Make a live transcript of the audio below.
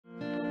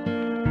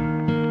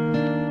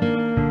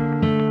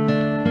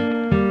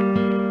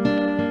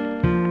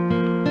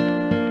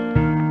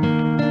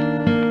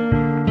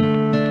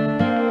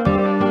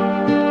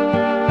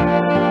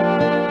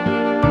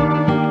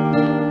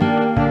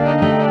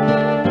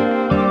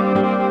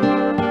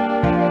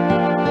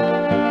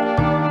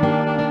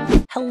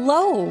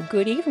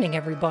Good evening,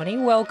 everybody.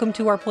 Welcome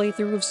to our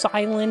playthrough of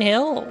Silent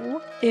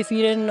Hill. If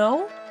you didn't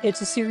know,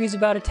 it's a series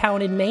about a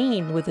town in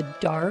Maine with a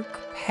dark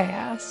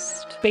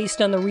past.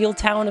 Based on the real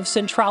town of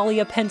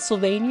Centralia,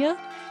 Pennsylvania,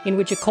 in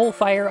which a coal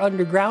fire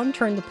underground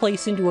turned the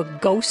place into a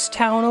ghost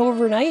town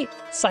overnight,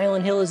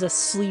 Silent Hill is a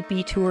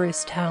sleepy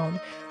tourist town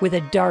with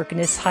a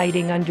darkness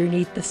hiding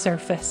underneath the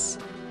surface.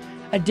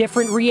 A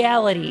different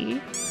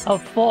reality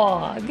of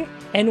fog,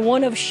 and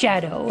one of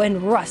shadow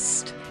and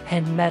rust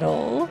and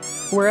metal,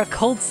 where a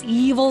cult's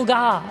evil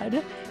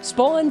god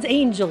spawns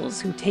angels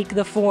who take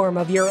the form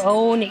of your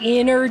own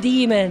inner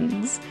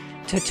demons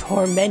to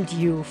torment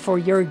you for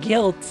your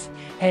guilt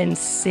and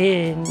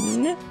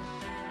sin.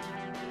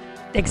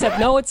 Except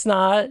no, it's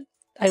not.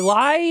 I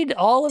lied.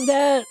 All of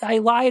that. I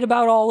lied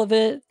about all of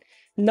it.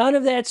 None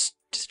of that's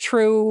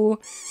true.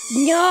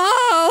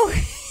 No!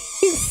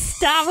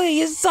 Stop it.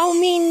 You're so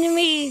mean to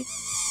me.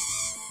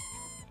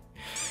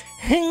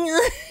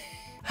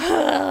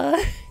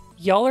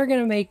 Y'all are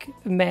gonna make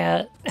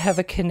Matt have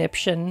a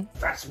conniption.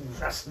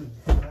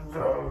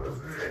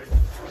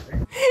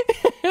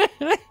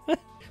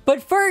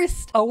 But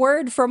first, a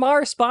word from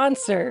our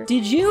sponsor.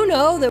 Did you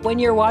know that when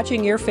you're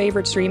watching your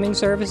favorite streaming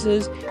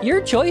services,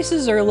 your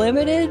choices are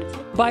limited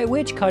by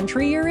which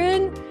country you're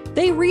in?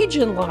 They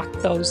region lock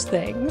those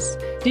things.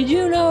 Did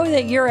you know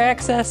that your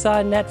access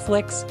on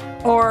Netflix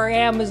or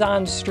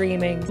Amazon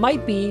streaming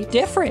might be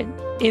different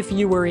if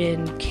you were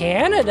in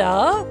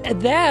Canada?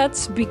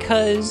 That's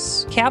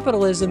because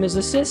capitalism is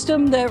a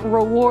system that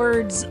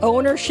rewards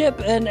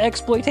ownership and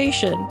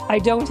exploitation. I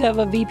don't have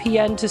a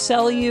VPN to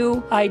sell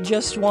you. I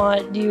just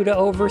want you to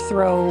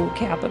overthrow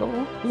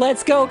capital.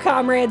 Let's go,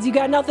 comrades. You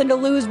got nothing to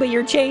lose but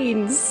your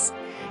chains.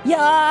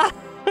 Yeah!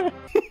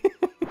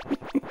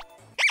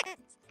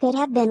 Could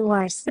have been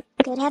worse.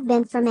 Could have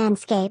been for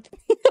Manscaped.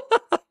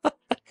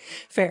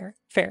 Fair,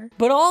 fair.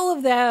 But all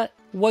of that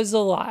was a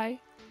lie.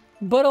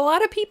 But a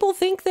lot of people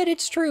think that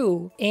it's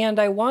true, and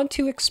I want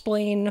to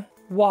explain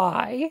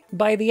why.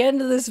 By the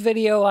end of this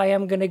video, I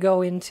am going to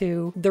go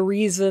into the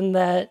reason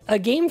that a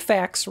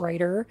GameFAQs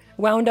writer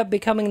wound up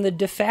becoming the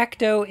de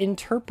facto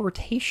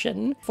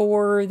interpretation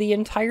for the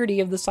entirety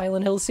of the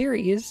Silent Hill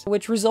series,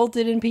 which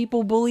resulted in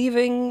people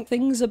believing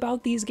things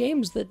about these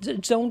games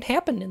that don't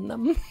happen in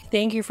them.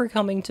 Thank you for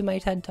coming to my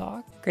TED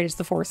Talk. Great, it's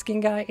the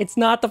foreskin guy. It's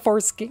not the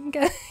foreskin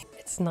guy.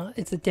 It's not,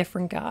 it's a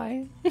different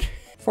guy.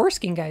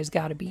 Foreskin guy's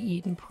gotta be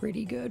eating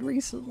pretty good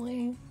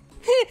recently.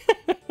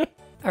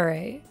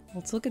 Alright,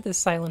 let's look at this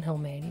Silent Hill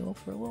manual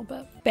for a little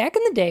bit. Back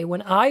in the day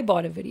when I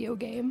bought a video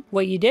game,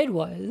 what you did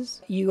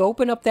was you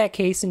open up that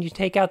case and you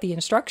take out the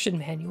instruction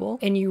manual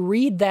and you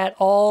read that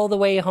all the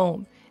way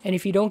home. And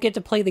if you don't get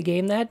to play the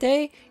game that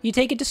day, you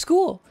take it to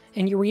school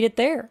and you read it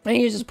there. And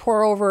you just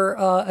pour over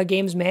a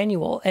game's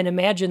manual and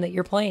imagine that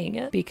you're playing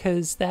it,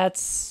 because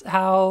that's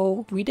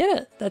how we did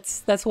it.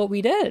 That's what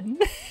we did.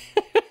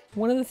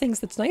 One of the things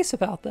that's nice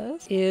about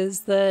this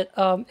is that,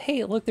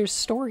 hey, look, there's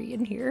story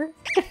in here.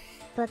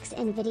 Books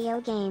and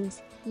video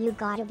games. You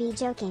gotta be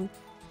joking.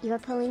 You're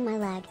pulling my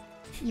leg.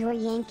 You're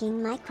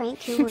yanking my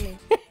crank tool.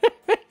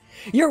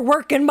 You're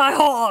working my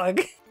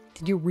hog.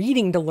 You're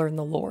reading to learn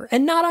the lore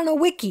and not on a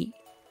wiki.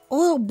 A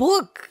little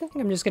book.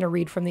 I'm just gonna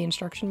read from the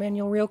instruction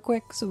manual real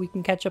quick so we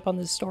can catch up on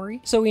this story,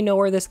 so we know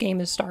where this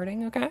game is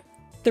starting, okay?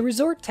 The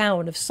resort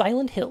town of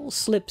Silent Hill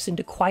slips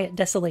into quiet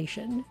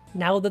desolation,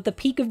 now that the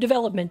peak of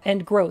development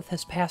and growth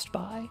has passed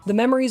by. The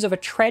memories of a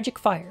tragic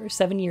fire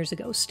 7 years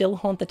ago still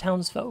haunt the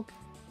townsfolk,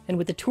 and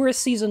with the tourist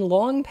season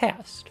long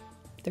past,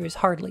 there is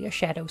hardly a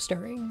shadow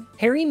stirring.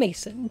 Harry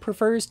Mason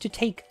prefers to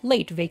take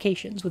late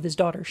vacations with his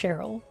daughter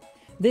Cheryl.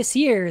 This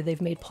year, they've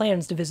made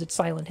plans to visit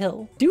Silent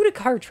Hill. Due to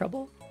car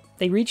trouble,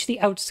 they reach the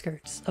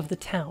outskirts of the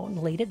town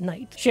late at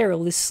night.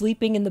 Cheryl is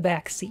sleeping in the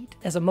back seat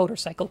as a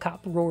motorcycle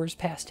cop roars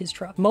past his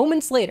truck.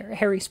 Moments later,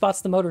 Harry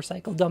spots the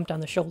motorcycle dumped on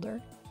the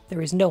shoulder.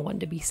 There is no one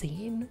to be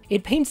seen.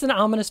 It paints an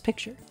ominous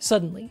picture.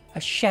 Suddenly,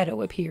 a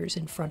shadow appears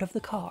in front of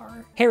the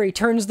car. Harry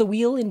turns the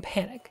wheel in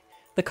panic.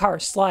 The car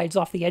slides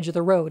off the edge of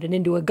the road and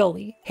into a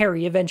gully.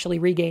 Harry eventually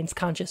regains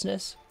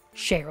consciousness.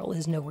 Cheryl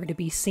is nowhere to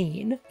be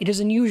seen. It is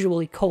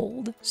unusually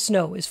cold.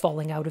 Snow is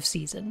falling out of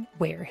season.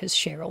 Where has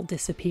Cheryl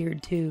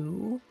disappeared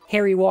to?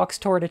 Harry walks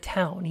toward a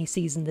town he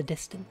sees in the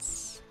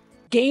distance.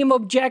 Game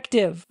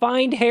objective: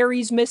 find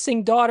Harry's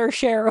missing daughter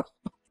Cheryl.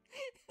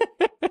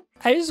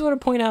 I just want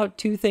to point out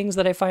two things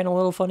that I find a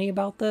little funny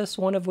about this.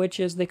 One of which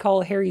is they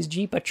call Harry's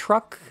Jeep a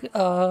truck.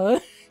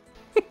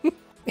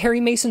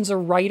 Harry Mason's a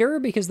writer,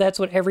 because that's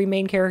what every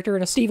main character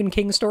in a Stephen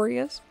King story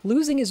is.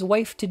 Losing his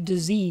wife to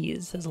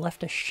disease has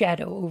left a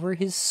shadow over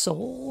his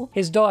soul.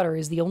 His daughter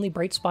is the only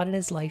bright spot in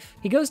his life.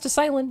 He goes to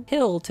Silent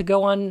Hill to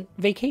go on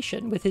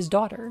vacation with his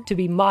daughter, to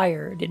be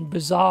mired in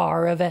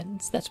bizarre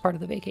events. That's part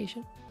of the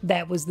vacation.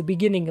 That was the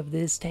beginning of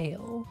this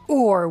tale.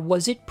 Or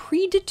was it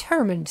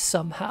predetermined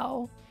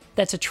somehow?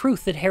 That's a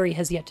truth that Harry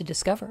has yet to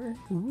discover.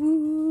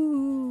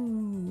 Ooh.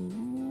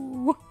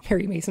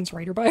 Harry Mason's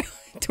writer bio,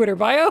 Twitter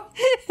bio.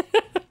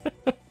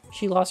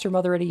 She lost her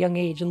mother at a young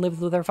age and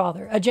lived with her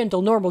father. A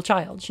gentle, normal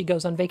child, she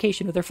goes on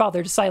vacation with her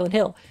father to Silent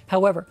Hill.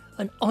 However,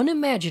 an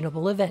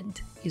unimaginable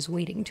event is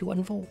waiting to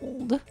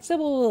unfold.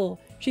 Sybil!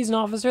 She's an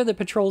officer that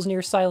patrols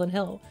near Silent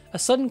Hill. A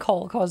sudden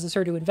call causes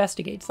her to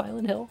investigate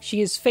Silent Hill. She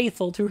is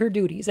faithful to her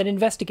duties and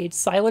investigates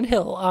Silent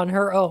Hill on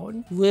her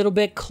own. Little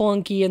bit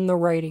clunky in the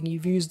writing.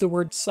 You've used the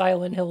word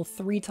Silent Hill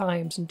 3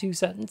 times in 2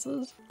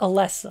 sentences.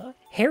 Alessa.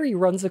 Harry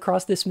runs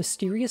across this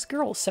mysterious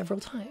girl several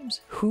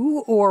times.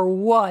 Who or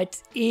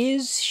what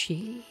is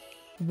she?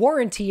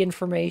 Warranty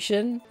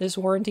information. This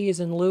warranty is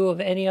in lieu of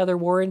any other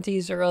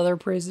warranties or other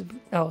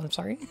Oh, I'm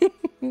sorry.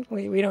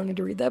 we don't need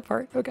to read that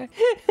part. Okay.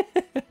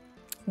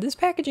 This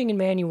packaging and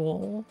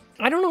manual,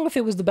 I don't know if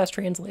it was the best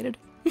translated.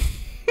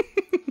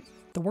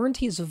 The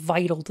warranty is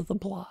vital to the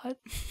plot.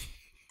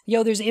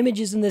 Yo, there's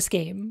images in this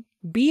game.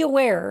 Be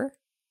aware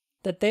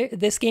that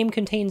this game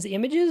contains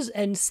images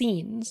and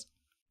scenes.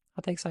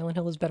 I think Silent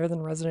Hill is better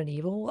than Resident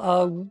Evil.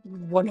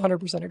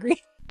 100%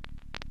 agree.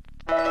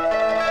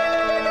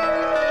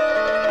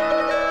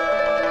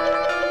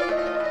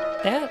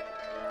 That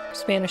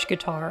Spanish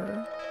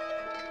guitar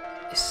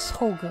is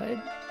so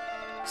good.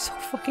 So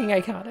fucking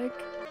iconic.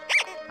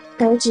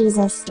 Oh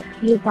Jesus,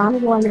 you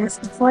bomb warn us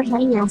before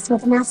hitting us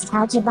with a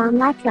nostalgia bomb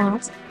like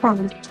that.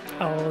 Bombed.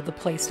 Oh, the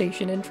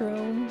PlayStation intro.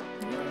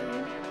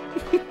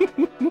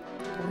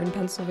 We're in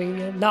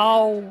Pennsylvania.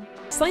 No!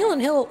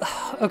 Silent Hill,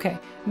 okay,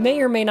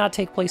 may or may not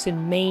take place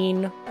in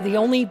Maine. The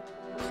only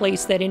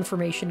place that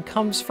information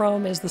comes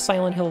from is the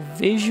Silent Hill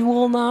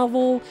visual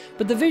novel,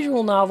 but the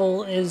visual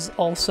novel is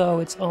also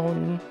its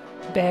own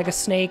bag of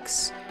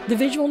snakes. The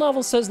visual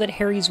novel says that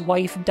Harry's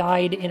wife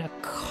died in a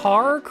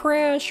car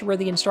crash, where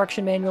the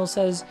instruction manual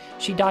says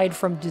she died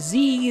from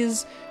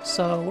disease,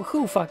 so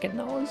who fucking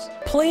knows?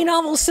 Play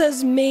novel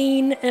says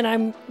Maine, and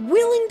I'm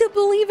willing to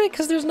believe it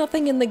because there's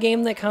nothing in the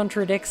game that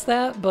contradicts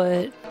that,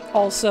 but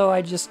also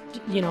I just,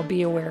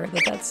 be aware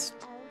that that's...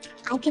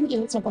 I can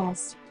answer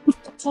this.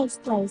 It takes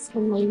place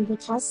in Maine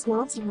because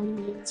small town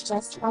Maine is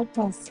just like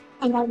this,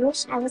 and I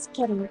wish I was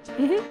kidding.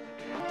 It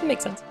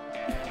makes sense.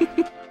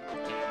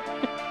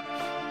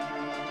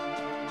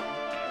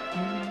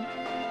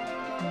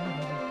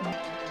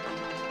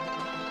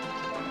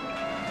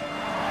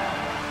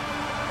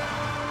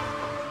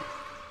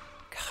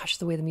 Gosh,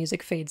 the way the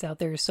music fades out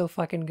there is so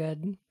fucking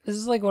good. This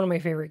is like one of my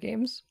favorite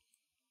games.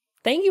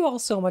 Thank you all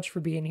so much for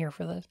being here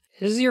for this.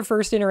 This is your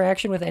first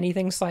interaction with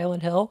anything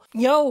Silent Hill.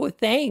 Yo,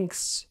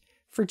 thanks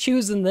for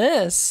choosing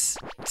this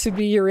to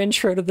be your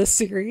intro to this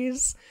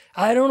series.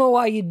 I don't know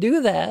why you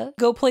do that.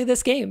 Go play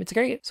this game. It's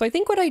great. So I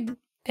think what I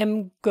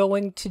am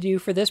going to do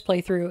for this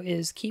playthrough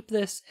is keep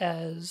this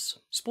as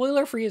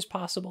spoiler-free as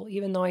possible,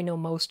 even though I know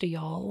most of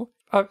y'all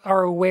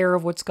are aware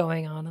of what's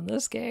going on in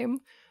this game.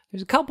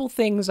 There's a couple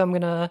things I'm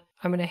gonna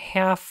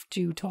have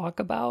to talk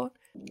about.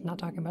 I'm not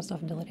talking about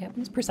stuff until it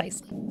happens.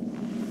 Precisely.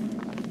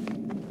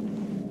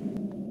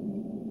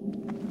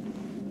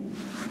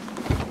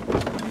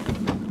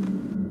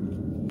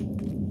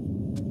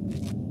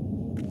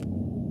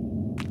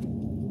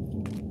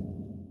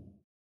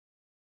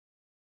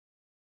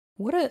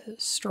 What a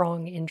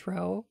strong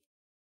intro.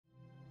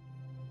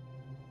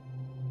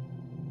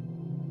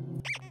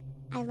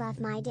 I love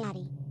my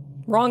daddy.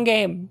 Wrong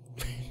game.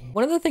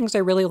 One of the things I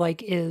really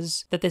like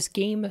is that this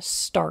game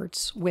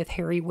starts with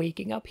Harry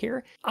waking up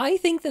here. I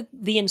think that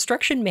the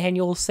instruction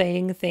manual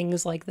saying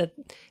things like that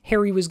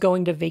Harry was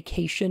going to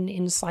vacation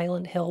in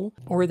Silent Hill,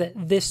 or that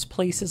this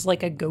place is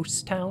like a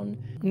ghost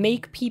town,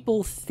 make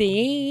people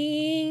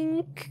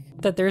think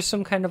that there's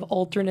some kind of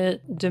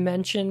alternate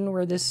dimension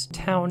where this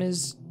town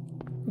is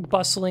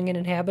bustling and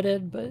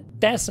inhabited, but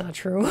that's not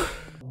true.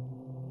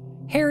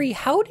 Harry,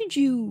 how did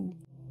you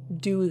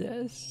do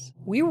this?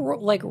 We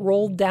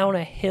rolled down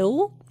a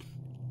hill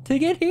to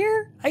get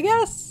here, I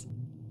guess?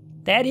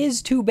 That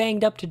is too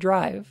banged up to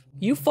drive.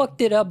 You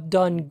fucked it up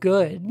done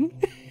good.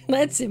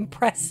 That's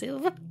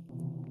impressive.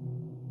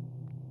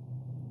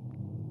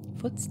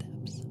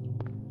 Footsteps.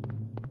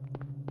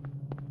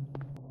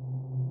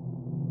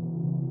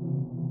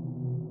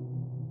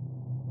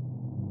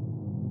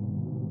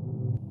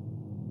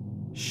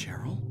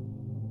 Cheryl?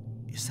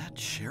 Is that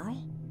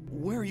Cheryl?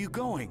 Where are you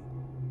going?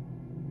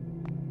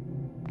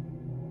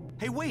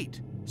 Hey,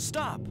 wait!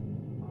 Stop!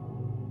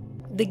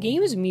 The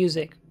game's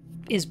music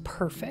is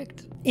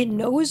perfect. It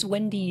knows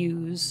when to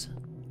use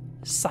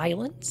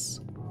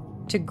silence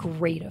to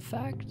great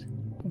effect.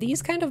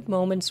 These kind of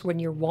moments when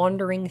you're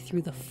wandering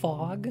through the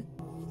fog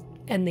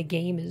and the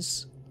game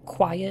is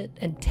quiet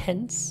and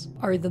tense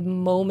are the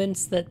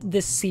moments that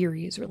this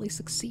series really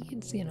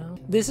succeeds,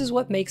 This is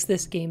what makes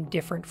this game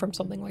different from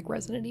something like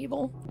Resident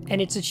Evil.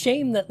 And it's a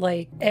shame that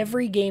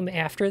every game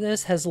after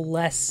this has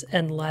less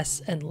and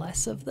less and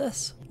less of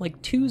this.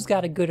 2's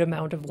got a good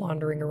amount of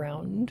wandering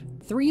around.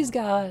 3's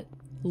got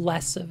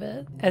less of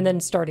it. And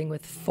then starting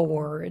with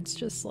 4, it's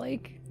just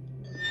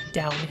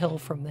downhill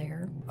from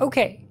there.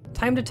 Okay,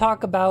 time to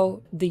talk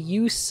about the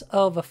use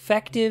of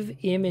effective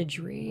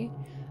imagery.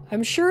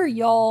 I'm sure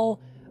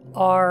y'all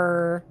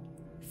are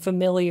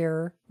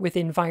familiar with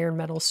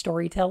environmental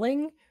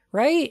storytelling,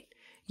 right?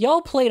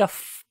 Y'all played a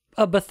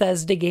a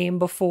Bethesda game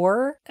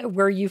before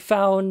where you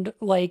found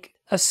like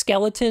a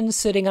skeleton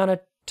sitting on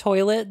a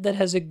toilet that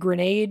has a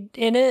grenade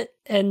in it,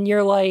 and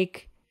you're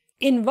like,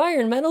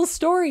 environmental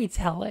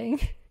storytelling.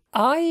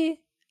 I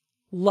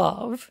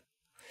love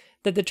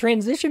that the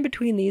transition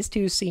between these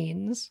two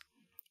scenes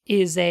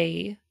is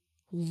a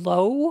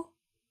low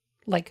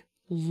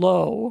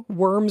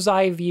worm's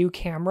eye view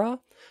camera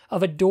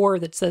of a door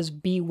that says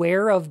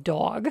beware of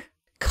dog,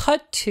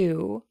 cut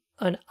to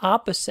an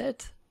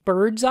opposite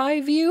bird's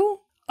eye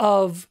view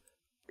of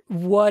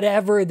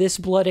whatever this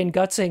blood and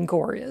guts and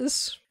gore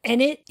is.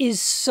 And it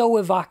is so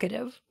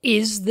evocative.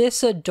 Is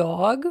this a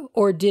dog,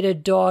 or did a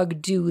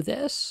dog do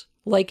this?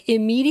 Like,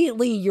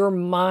 immediately your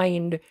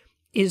mind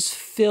is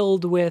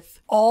filled with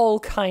all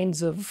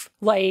kinds of,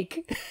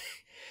 like,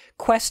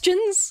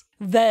 questions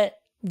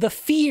that the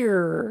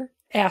fear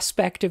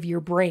aspect of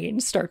your brain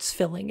starts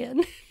filling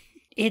in.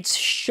 It's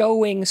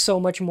showing so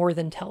much more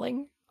than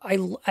telling. I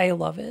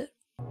love it.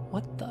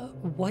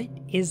 What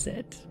is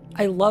it?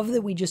 I love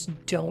that we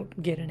just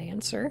don't get an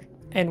answer,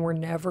 and we're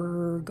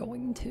never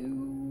going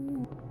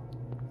to.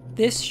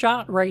 This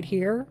shot right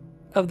here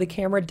of the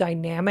camera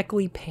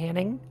dynamically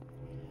panning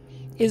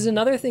is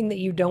another thing that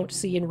you don't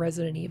see in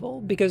Resident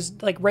Evil, because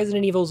like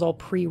Resident Evil is all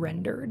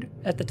pre-rendered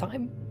at the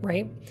time,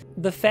 right?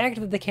 The fact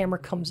that the camera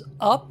comes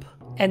up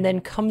and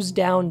then comes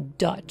down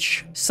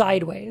Dutch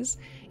sideways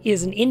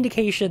is an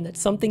indication that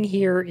something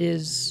here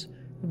is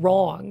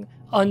wrong,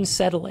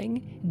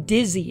 unsettling,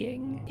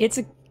 dizzying. It's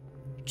a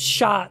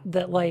shot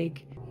that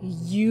like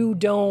you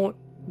don't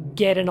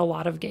get in a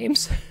lot of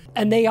games.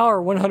 And they are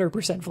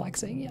 100%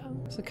 flexing, yeah.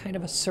 It's a kind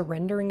of a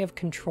surrendering of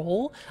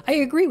control. I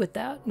agree with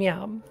that,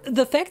 yeah.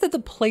 The fact that the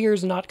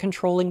player's not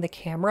controlling the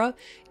camera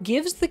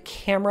gives the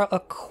camera a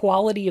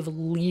quality of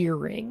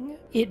leering.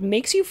 It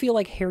makes you feel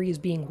like Harry is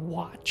being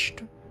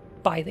watched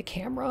by the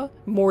camera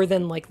more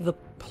than like the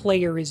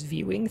player is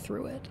viewing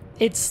through it.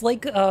 It's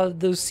like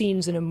those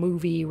scenes in a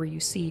movie where you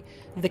see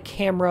the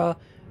camera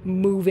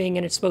moving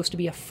and it's supposed to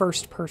be a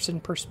first-person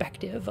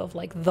perspective of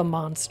like the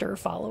monster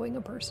following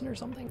a person or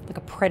something. Like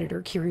a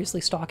predator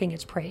curiously stalking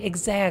its prey.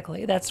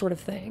 Exactly, that sort of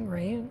thing,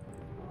 right?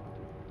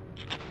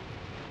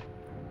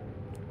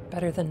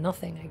 Better than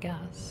nothing, I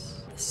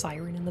guess. The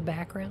siren in the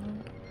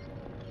background.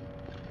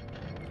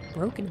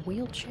 Broken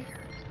wheelchair.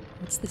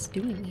 What's this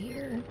doing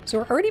here? So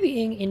we're already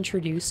being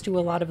introduced to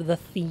a lot of the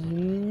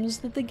themes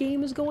that the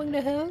game is going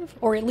to have,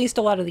 or at least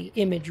a lot of the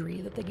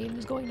imagery that the game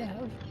is going to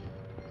have.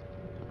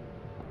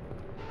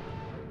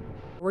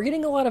 We're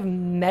getting a lot of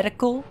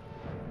medical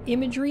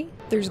imagery.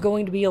 There's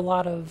going to be a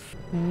lot of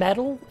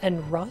metal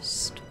and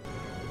rust.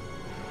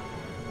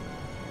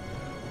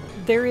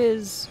 There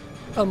is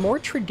a more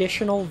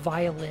traditional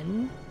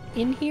violin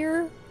in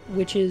here,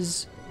 which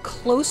is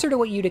closer to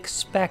what you'd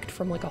expect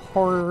from like a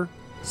horror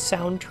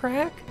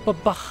soundtrack,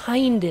 but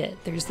behind it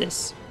there's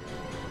this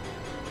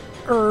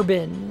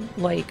urban,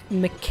 like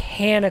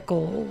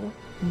mechanical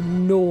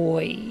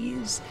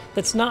noise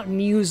that's not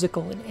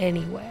musical in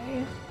any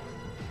way.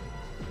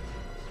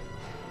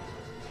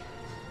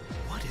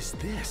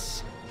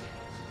 This?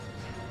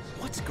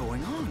 What's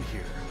going on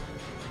here?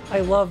 I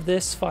love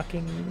this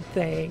fucking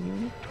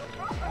thing.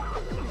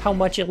 How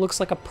much it looks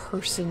like a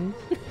person,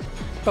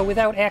 but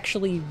without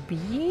actually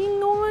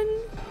being one.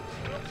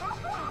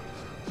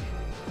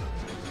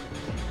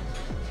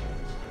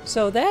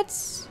 So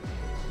that's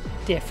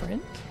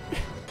different.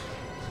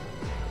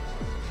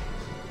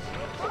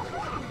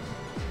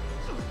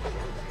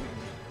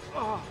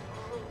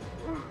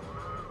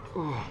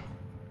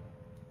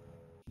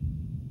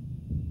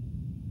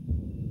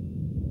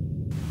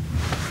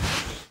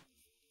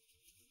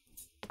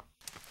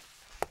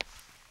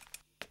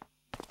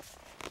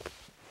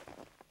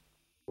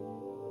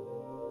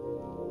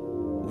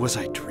 Was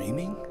I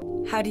dreaming?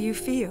 How do you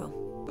feel?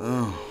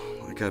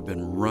 Oh, like I've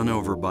been run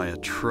over by a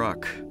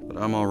truck, but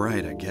I'm all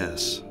right, I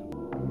guess.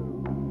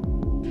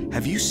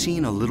 Have you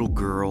seen a little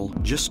girl,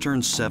 just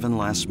turned 7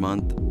 last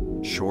month?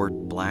 Short,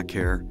 black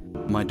hair.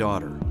 My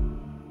daughter.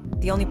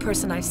 The only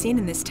person I've seen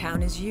in this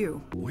town is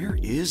you. Where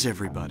is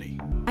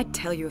everybody? I'd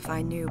tell you if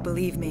I knew,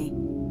 believe me.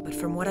 But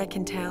from what I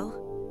can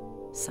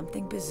tell,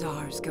 something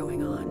bizarre's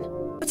going on.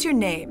 What's your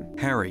name?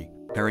 Harry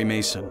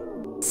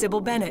Mason. Sybil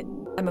Bennett.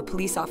 I'm a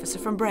police officer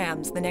from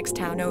Brams, the next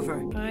town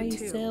over. Hi,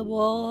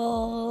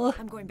 Sybil.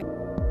 I'm going back.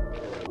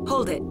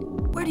 Hold it.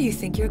 Where do you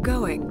think you're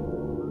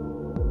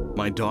going?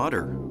 My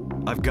daughter.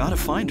 I've got to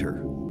find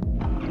her.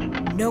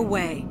 No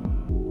way.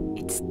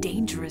 It's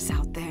dangerous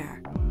out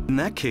there. In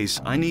that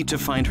case, I need to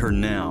find her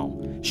now.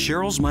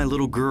 Cheryl's my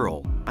little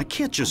girl. I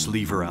can't just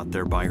leave her out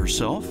there by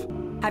herself.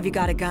 Have you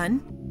got a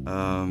gun?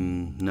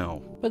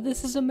 No. But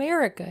this is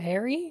America,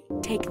 Harry.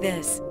 Take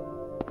this.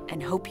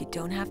 And hope you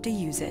don't have to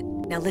use it.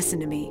 Now listen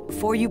to me.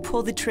 Before you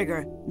pull the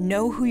trigger,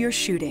 know who you're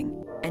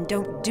shooting. And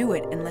don't do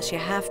it unless you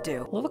have to.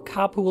 I love a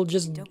cop who will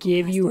just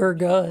give you her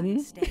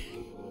gun.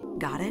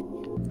 Got it?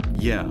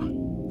 Yeah,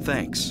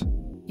 thanks.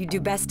 You do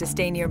best to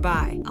stay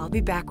nearby. I'll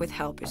be back with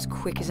help as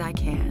quick as I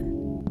can.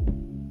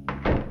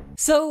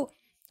 So,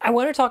 I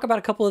want to talk about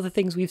a couple of the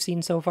things we've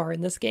seen so far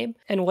in this game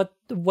and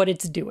what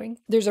it's doing.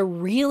 There's a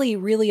really,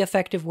 really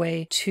effective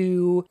way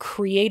to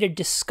create a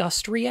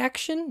disgust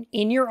reaction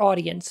in your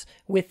audience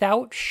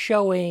without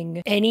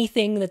showing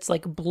anything that's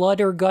like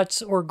blood or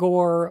guts or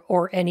gore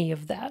or any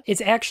of that.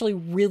 It's actually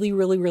really,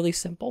 really, really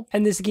simple.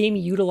 And this game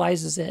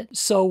utilizes it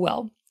so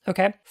well.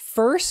 Okay.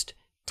 First,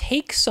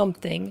 take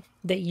something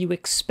that you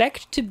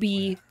expect to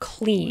be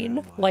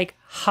clean, like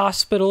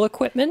hospital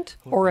equipment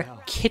or a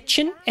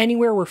kitchen,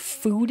 anywhere where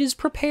food is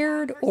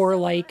prepared, or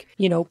like,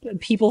 you know,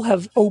 people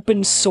have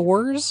open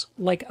sores,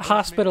 like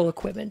hospital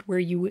equipment, where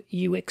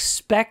you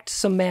expect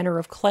some manner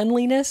of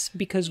cleanliness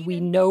because we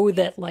know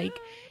that, like,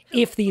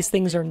 if these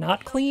things are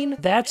not clean,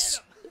 that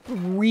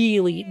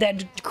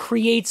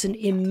creates an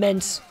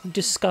immense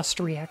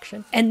disgust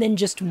reaction. And then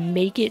just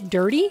make it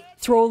dirty,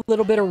 throw a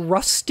little bit of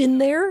rust in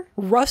there,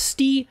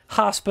 rusty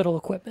hospital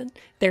equipment.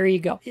 There you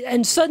go.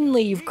 And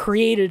suddenly you've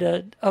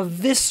created a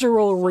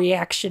visceral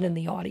reaction in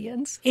the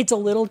audience. It's a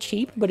little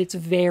cheap, but it's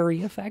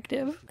very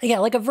effective. Yeah,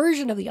 like a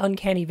version of the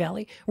Uncanny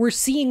Valley. We're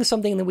seeing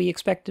something that we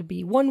expect to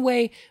be one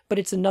way, but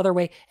it's another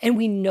way. And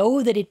we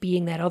know that it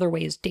being that other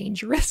way is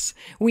dangerous.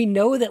 We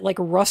know that like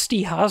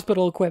rusty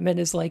hospital equipment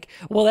is like,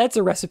 well, that's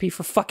a recipe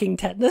for fucking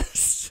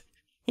tetanus,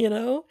 you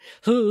know?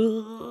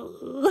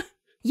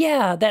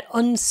 Yeah, that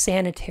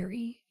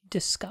unsanitary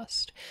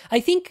disgust. I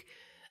think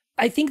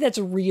that's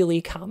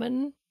really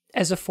common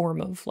as a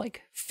form of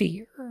like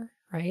fear,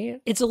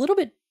 right? It's a little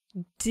bit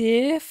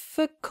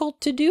difficult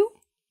to do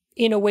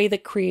in a way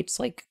that creates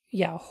like,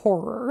 yeah,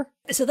 horror.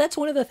 So that's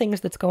one of the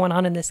things that's going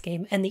on in this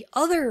game. And the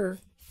other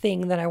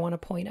thing that I want to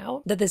point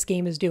out that this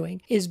game is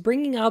doing is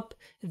bringing up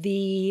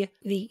the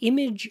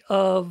image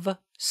of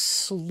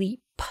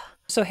sleep.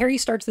 So Harry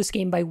starts this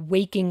game by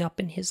waking up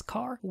in his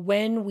car.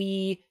 When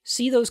we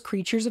see those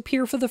creatures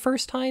appear for the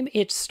first time,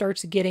 it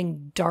starts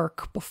getting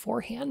dark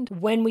beforehand.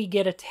 When we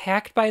get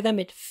attacked by them,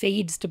 it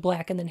fades to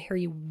black, and then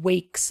Harry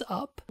wakes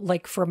up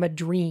like from a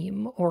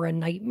dream or a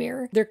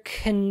nightmare. They're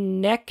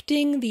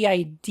connecting the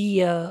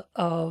idea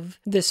of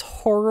this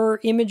horror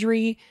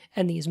imagery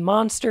and these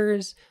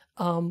monsters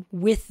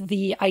with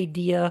the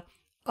idea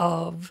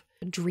of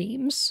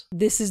dreams.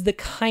 This is the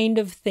kind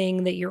of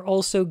thing that you're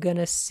also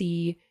gonna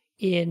see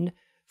in,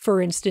 for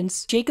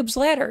instance, Jacob's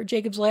Ladder.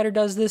 Jacob's Ladder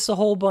does this a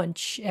whole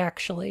bunch,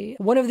 actually.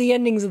 One of the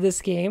endings of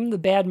this game, the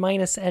bad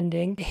minus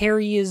ending,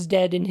 Harry is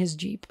dead in his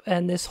Jeep,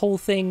 and this whole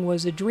thing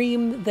was a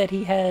dream that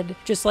he had,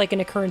 just like an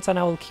occurrence on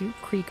Owl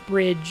Creek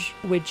Bridge,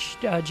 which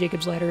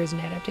Jacob's Ladder is an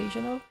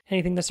adaptation of.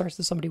 Anything that starts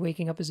with somebody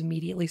waking up is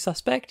immediately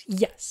suspect.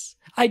 Yes.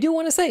 I do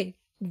want to say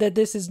that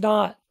this is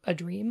not a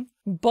dream,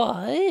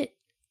 but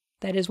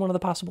that is one of the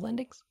possible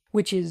endings,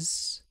 which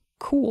is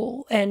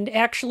cool and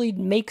actually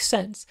makes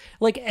sense.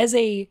 Like, as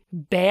a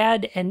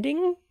bad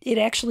ending, it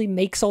actually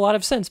makes a lot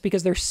of sense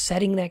because they're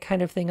setting that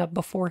kind of thing up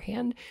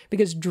beforehand,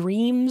 because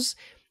dreams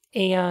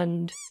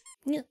and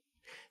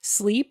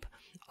sleep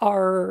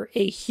are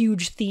a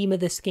huge theme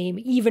of this game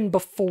even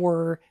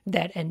before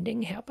that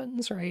ending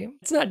happens, right?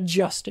 It's not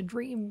just a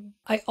dream.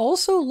 I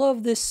also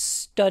love this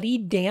 "Study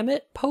Damn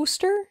It"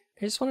 poster.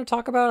 I just want to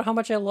talk about how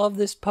much I love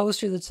this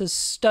poster that says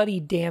 "Study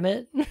Damn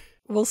It."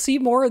 We'll see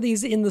more of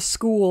these in the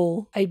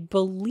school. I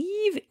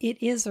believe it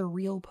is a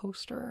real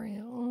poster. You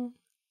know?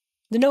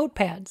 The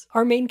notepads.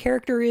 Our main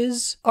character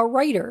is a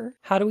writer.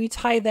 How do we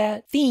tie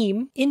that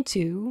theme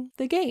into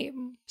the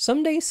game?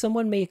 Someday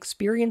someone may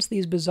experience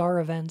these bizarre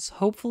events.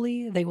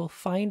 Hopefully they will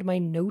find my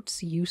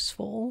notes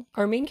useful.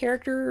 Our main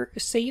character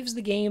saves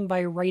the game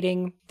by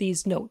writing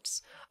these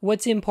notes.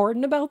 What's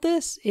important about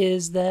this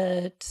is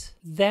that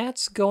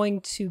that's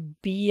going to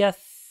be a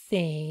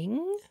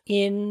thing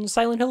in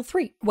Silent Hill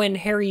 3. When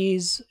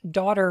Harry's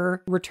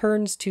daughter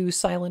returns to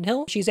Silent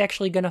Hill, she's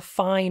actually going to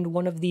find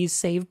one of these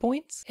save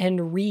points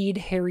and read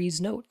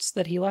Harry's notes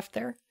that he left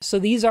there. So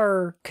these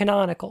are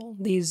canonical.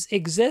 These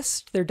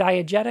exist. They're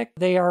diegetic.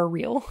 They are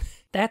real.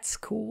 That's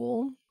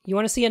cool. You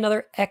want to see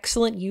another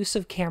excellent use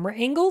of camera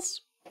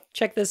angles?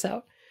 Check this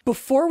out.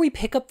 Before we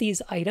pick up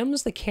these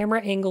items, the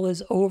camera angle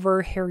is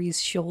over Harry's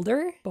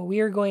shoulder, but we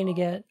are going to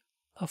get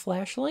a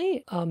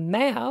flashlight, a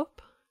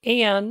map,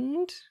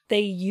 and they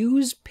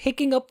use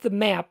picking up the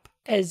map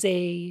as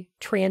a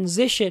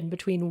transition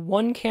between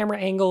one camera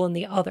angle and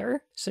the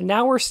other. So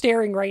now we're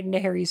staring right into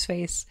Harry's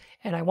face,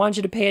 and I want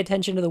you to pay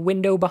attention to the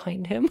window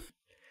behind him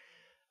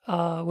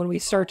when we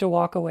start to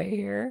walk away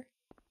here.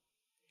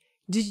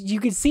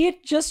 You can see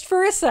it just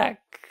for a sec,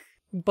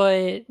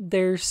 but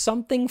there's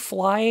something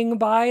flying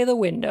by the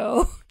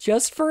window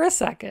just for a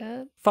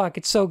second. Fuck,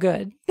 it's so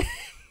good.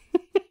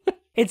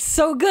 It's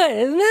so good,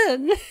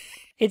 isn't it?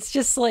 It's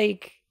just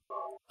like...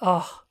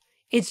 oh,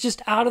 it's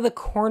just out of the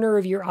corner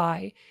of your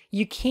eye.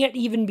 You can't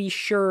even be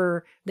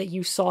sure that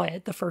you saw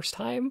it the first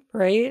time,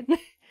 right?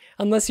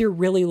 Unless you're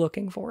really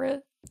looking for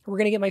it. We're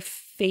going to get my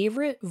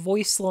favorite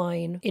voice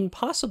line in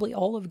possibly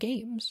all of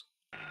games.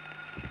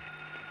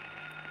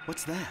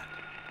 What's that?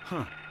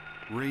 Huh.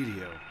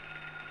 Radio.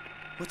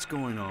 What's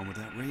going on with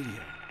that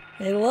radio?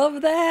 I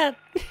love that.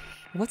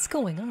 What's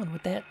going on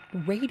with that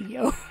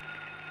radio?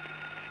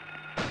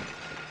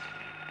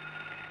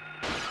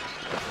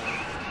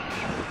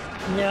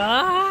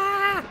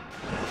 Ah!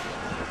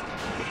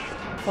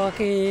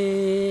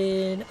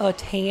 Fucking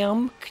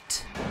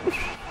attempt.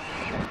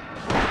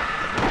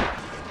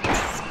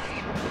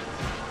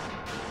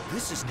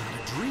 This is not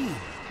a dream.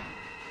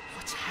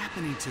 What's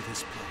happening to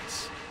this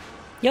place?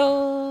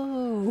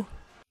 Yo!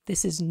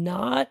 This is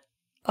not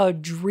a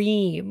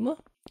dream.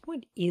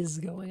 What is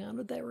going on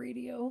with that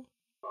radio?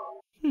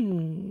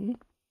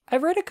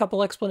 I've read a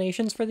couple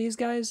explanations for these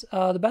guys.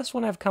 The best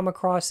one I've come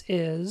across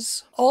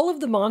is all of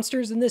the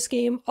monsters in this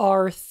game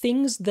are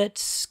things that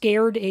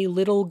scared a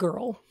little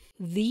girl.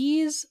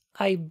 These,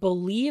 I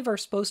believe, are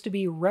supposed to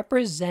be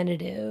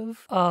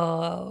representative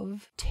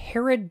of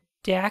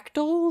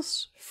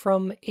pterodactyls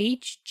from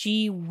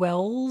H.G.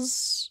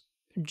 Wells'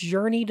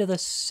 Journey to the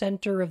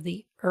Center of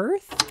the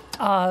Earth.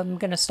 I'm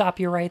gonna stop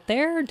you right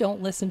there.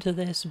 Don't listen to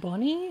this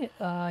bunny.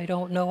 I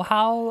don't know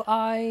how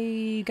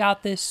I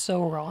got this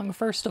so wrong.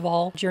 First of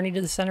all, Journey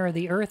to the Center of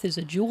the Earth is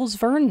a Jules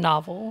Verne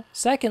novel.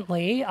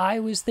 Secondly, I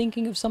was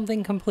thinking of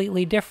something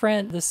completely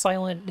different. The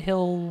Silent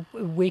Hill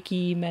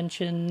wiki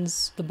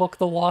mentions the book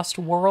The Lost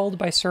World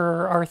by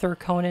Sir Arthur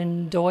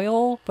Conan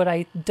Doyle, but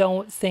I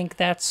don't think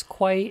that's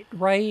quite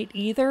right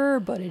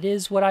either, but it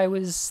is what I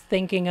was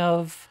thinking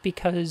of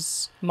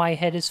because my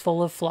head is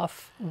full of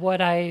fluff. What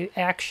I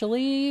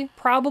actually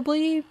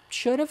probably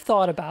should have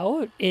thought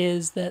about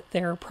is that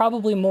they're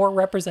probably more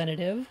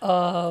representative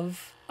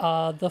of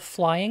the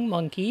flying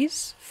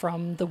monkeys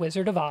from The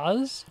Wizard of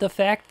Oz. The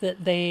fact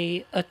that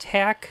they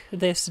attack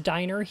this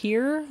diner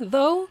here,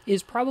 though,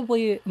 is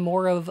probably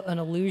more of an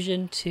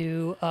allusion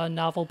to a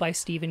novel by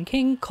Stephen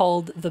King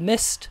called The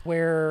Mist,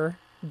 where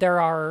there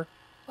are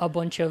a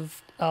bunch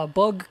of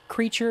bug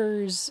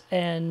creatures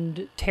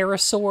and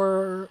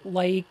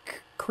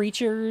pterosaur-like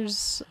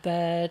creatures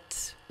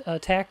that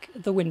attack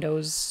the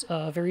windows,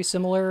 very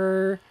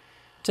similar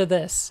to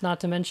this, not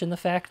to mention the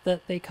fact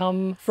that they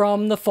come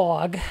from the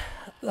fog.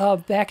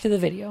 Back to the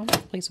video.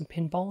 Play some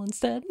pinball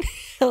instead.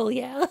 Hell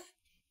yeah.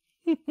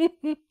 Where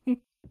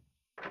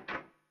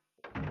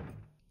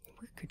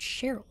could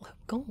Cheryl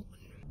have gone?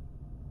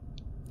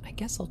 I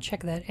guess I'll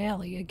check that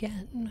alley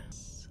again.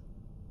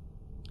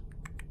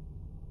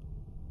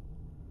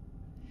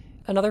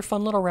 Another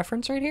fun little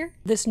reference right here.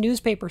 This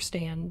newspaper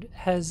stand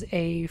has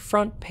a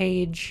front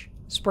page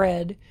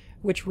spread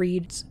which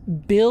reads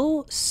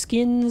Bill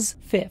Skins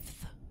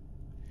 5th,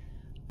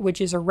 which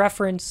is a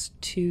reference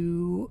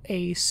to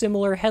a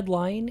similar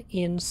headline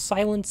in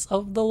Silence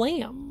of the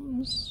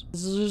Lambs.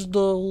 This is just a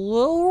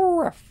little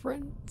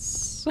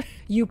reference.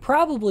 You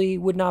probably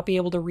would not be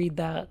able to read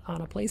that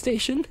on a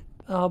PlayStation.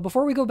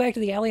 Before we go back to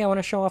the alley, I want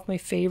to show off my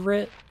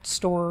favorite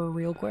store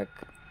real quick.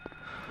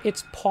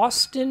 It's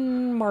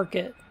Pawston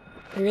Market.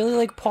 I really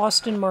like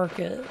Pawston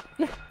Market.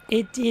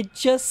 It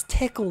just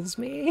tickles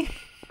me.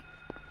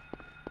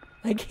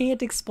 I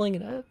can't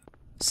explain it.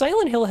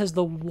 Silent Hill has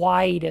the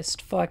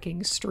widest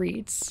fucking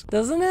streets,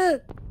 doesn't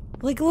it?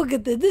 Like, look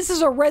at this. This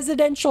is a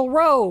residential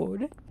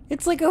road.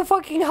 It's like a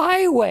fucking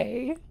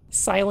highway.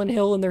 Silent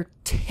Hill and their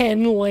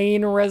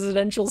 10-lane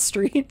residential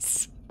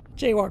streets.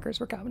 Jaywalkers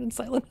were common in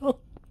Silent Hill.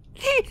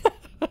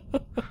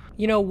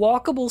 You know,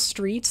 walkable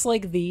streets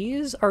like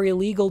these are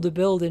illegal to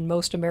build in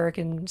most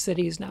American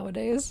cities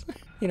nowadays.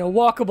 You know,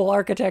 walkable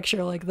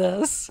architecture like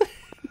this.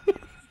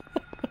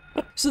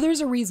 So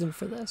there's a reason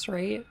for this,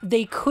 right?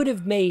 They could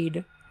have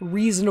made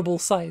reasonable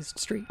sized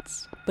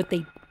streets, but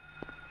they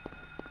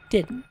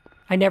didn't.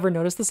 I never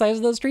noticed the size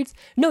of those streets.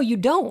 No, you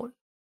don't.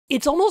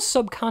 It's almost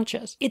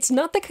subconscious. It's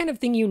not the kind of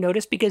thing you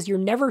notice because you're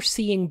never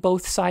seeing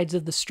both sides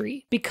of the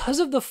street. Because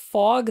of the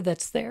fog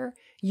that's there,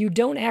 you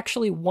don't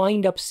actually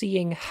wind up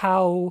seeing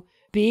how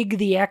big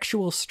the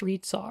actual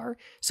streets are.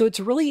 So it's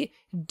really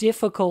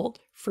difficult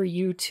for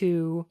you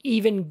to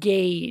even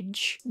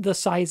gauge the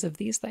size of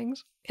these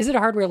things. Is it a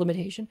hardware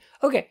limitation?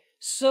 Okay,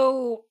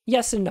 so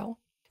yes and no.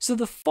 So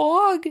the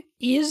fog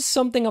is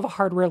something of a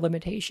hardware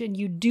limitation.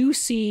 You do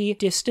see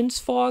distance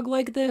fog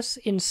like this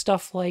in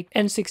stuff like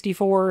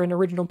N64 and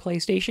original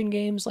PlayStation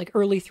games, like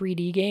early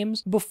 3D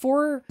games.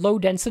 Before low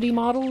density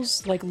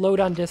models, like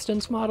load on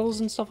distance models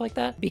and stuff like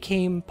that,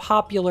 became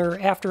popular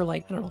after,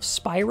 like, I don't know,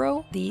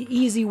 Spyro. The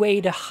easy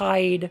way to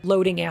hide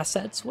loading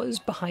assets was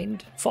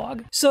behind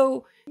fog.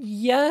 So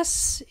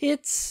yes,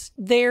 it's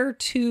there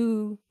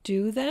to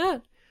do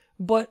that,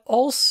 but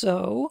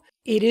also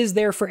it is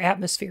there for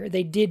atmosphere.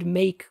 They did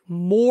make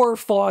more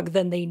fog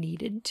than they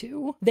needed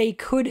to. They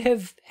could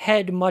have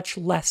had much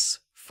less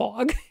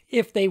fog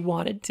if they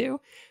wanted to,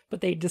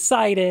 but they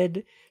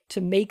decided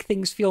to make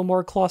things feel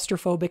more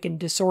claustrophobic and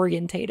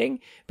disorientating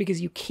because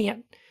you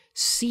can't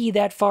see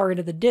that far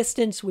into the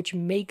distance, which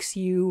makes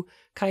you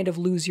kind of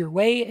lose your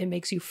way. It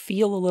makes you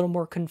feel a little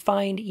more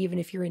confined, even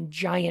if you're in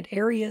giant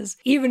areas.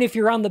 Even if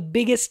you're on the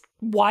biggest,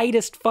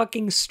 widest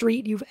fucking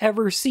street you've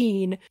ever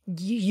seen,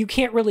 you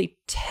can't really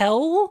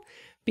tell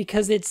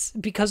because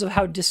of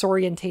how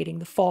disorientating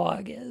the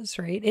fog is,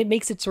 right? It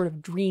makes it sort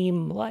of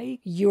dream-like.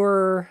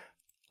 You're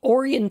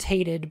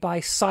orientated by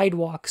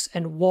sidewalks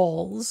and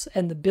walls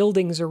and the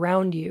buildings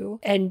around you.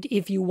 And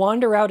if you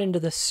wander out into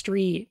the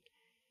street,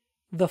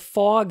 the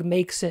fog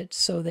makes it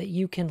so that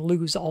you can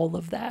lose all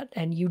of that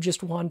and you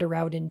just wander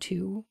out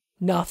into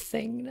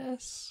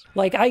nothingness.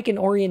 Like, I can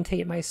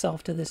orientate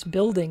myself to this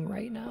building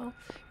right now,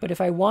 but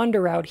if I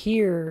wander out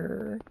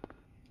here,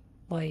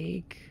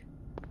 like,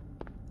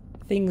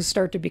 things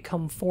start to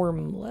become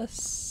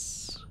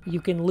formless. You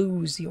can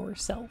lose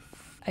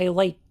yourself. I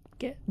like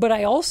it. But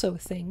I also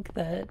think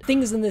that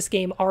things in this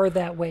game are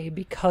that way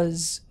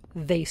because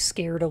they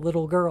scared a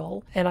little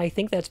girl, and I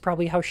think that's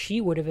probably how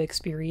she would have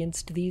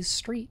experienced these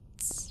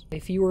streets.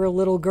 If you were a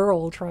little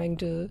girl trying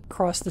to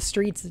cross the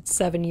streets at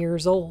 7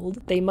 years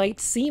old, they might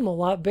seem a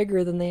lot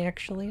bigger than they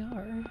actually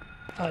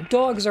are.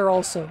 Dogs are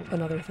also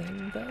another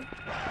thing that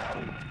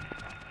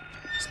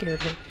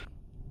scared me.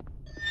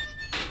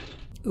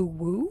 Ooh,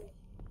 woo?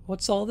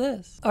 What's all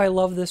this? Oh, I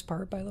love this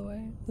part, by the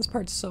way. This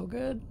part's so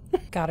good.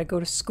 Gotta go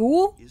to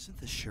school? Isn't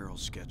this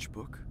Cheryl's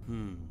sketchbook?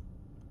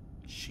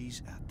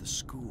 She's at the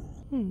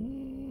school.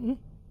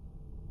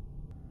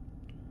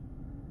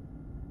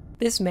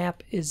 This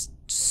map is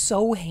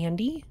so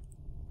handy.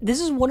 This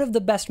is one of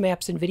the best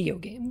maps in video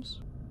games.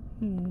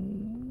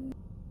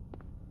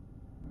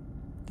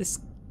 This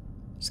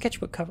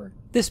sketchbook cover.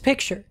 This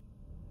picture.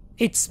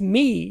 It's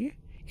me.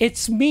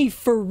 It's me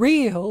for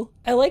real.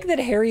 I like that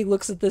Harry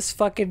looks at this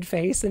fucking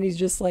face and he's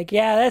just like,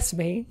 yeah, that's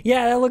me.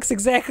 Yeah, that looks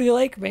exactly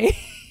like me.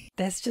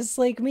 That's just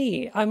like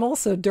me. I'm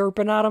also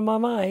derping out of my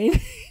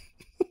mind.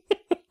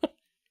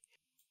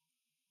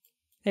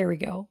 There we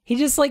go. He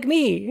just like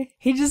me.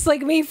 He just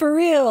like me for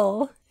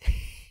real.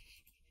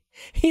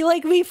 He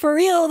like me for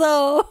real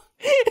though.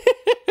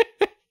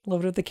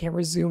 Loved it the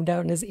camera zoomed out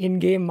and his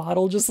in-game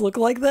model just looked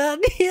like that.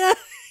 Yeah.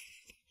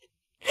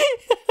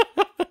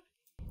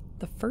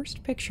 The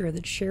first picture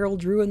that Cheryl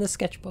drew in the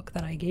sketchbook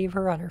that I gave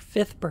her on her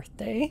 5th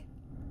birthday.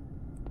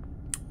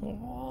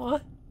 Aww.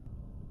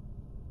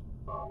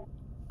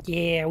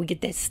 Yeah, we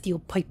get that steel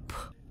pipe.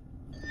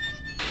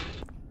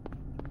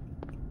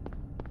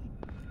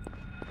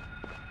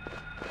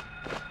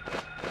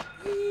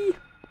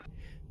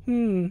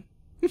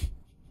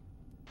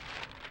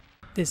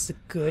 This is a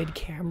good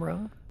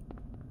camera.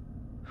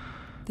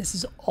 This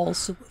is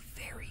also a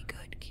very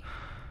good camera.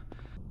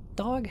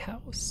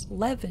 Doghouse,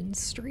 Levin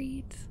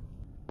Street.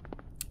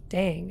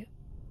 Dang.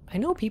 I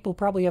know people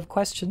probably have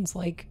questions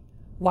like,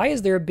 why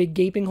is there a big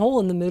gaping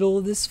hole in the middle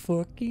of this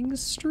fucking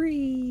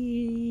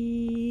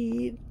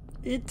street?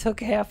 It took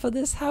half of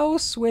this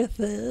house with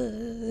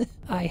it.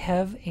 I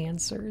have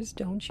answers,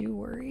 don't you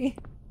worry.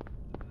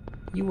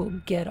 You will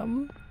get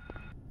them.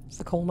 Is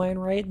the coal mine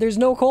right? There's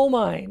no coal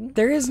mine.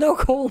 There is no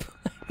coal mine.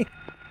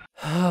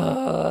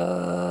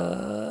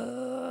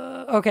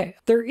 Okay,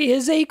 there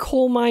is a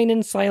coal mine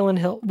in Silent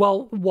Hill.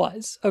 Well,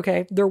 was.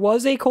 Okay, there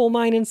was a coal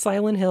mine in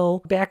Silent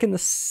Hill back in the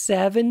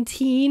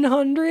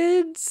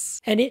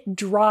 1700s, and it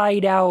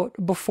dried out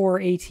before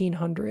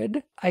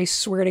 1800. I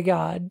swear to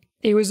God.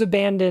 It was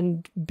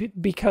abandoned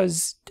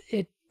because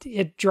it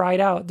dried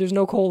out. There's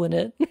no coal in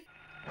it.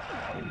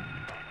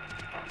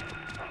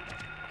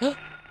 Yo,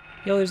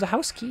 there's a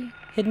house key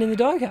hidden in the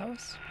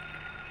doghouse.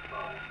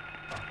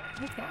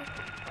 Okay.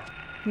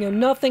 You know,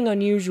 nothing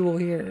unusual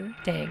here.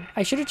 Dang.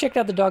 I should have checked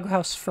out the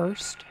doghouse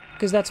first,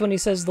 because that's when he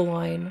says the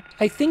line.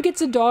 I think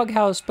it's a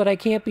doghouse, but I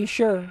can't be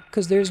sure,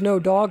 because there's no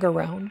dog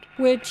around.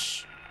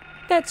 Which,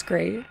 that's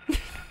great.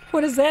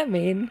 What does that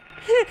mean?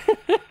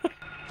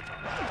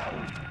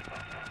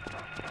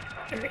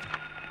 Alright.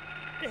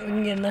 We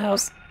can get in the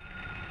house.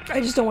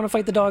 I just don't want to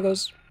fight the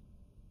doggos.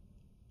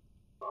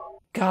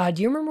 God,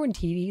 do you remember when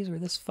TVs were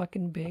this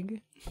fucking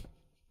big?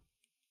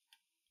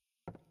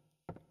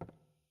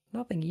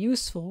 Nothing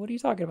useful. What are you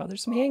talking about?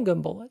 There's some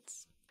handgun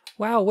bullets.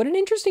 Wow, what an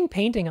interesting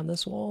painting on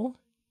this wall.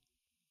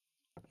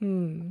 I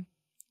wonder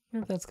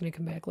if that's going to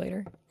come back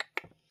later.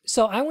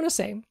 So I want to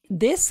say,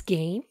 this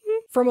game,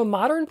 from a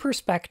modern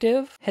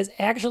perspective, has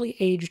actually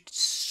aged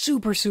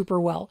super,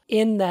 super well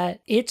in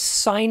that its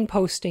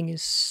signposting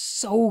is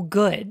so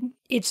good.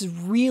 It's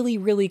really,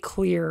 really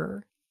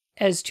clear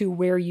as to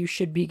where you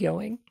should be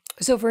going.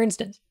 So for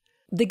instance,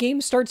 the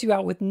game starts you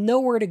out with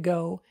nowhere to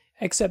go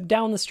except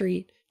down the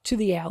street to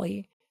the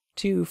alley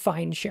to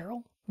find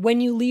Cheryl.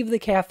 When you leave the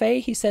cafe,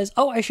 he says,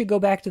 oh, I should go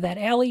back to that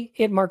alley.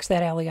 It marks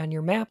that alley on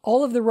your map.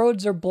 All of the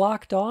roads are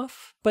blocked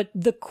off, but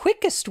the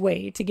quickest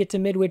way to get to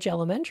Midwich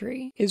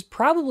Elementary is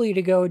probably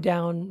to go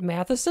down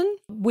Matheson,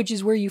 which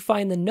is where you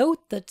find the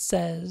note that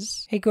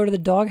says, hey, go to the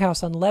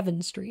doghouse on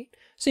Levin Street.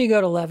 So you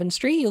go to Levin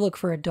Street, you look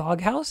for a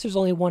doghouse. There's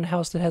only one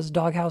house that has a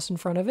doghouse in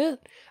front of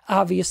it.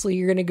 Obviously,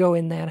 you're going to go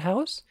in that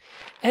house.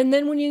 And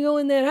then when you go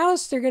in that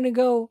house, they're going to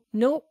go,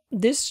 nope,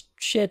 this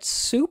shit's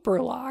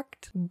super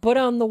locked. But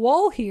on the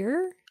wall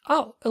here,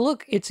 oh,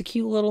 look, it's a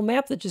cute little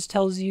map that just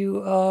tells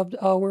you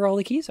where all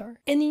the keys are.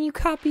 And then you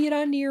copy it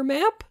onto your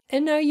map,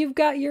 and now you've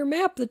got your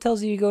map that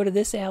tells you to go to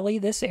this alley,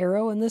 this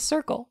arrow, and this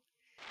circle.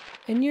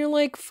 And you're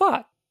like,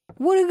 fuck,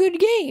 what a good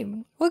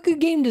game. What good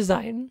game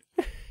design.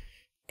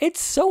 It's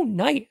so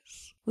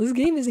nice. This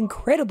game is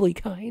incredibly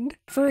kind.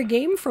 For a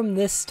game from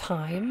this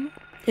time,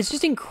 it's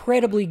just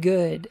incredibly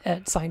good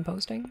at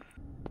signposting.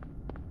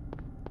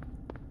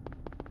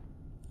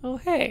 Oh,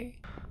 hey.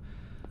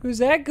 Who's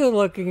that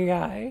good-looking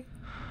guy?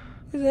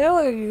 Who's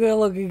that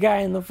good-looking guy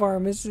in the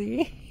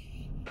pharmacy?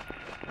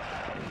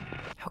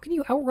 How can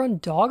you outrun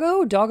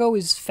Doggo? Doggo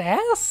is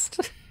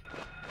fast?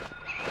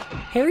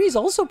 Harry's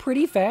also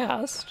pretty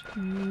fast.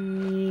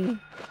 No.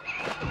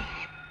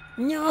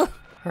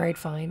 Alright,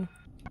 fine.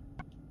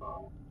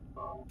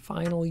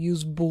 Fine, I'll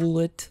use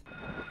Bullet.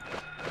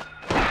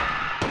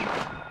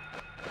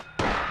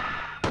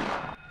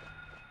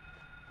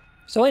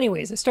 So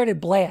anyways, I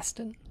started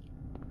blasting.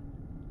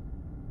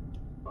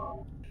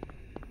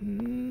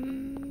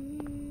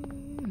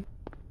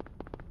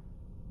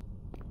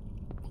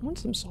 I want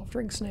some soft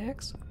drink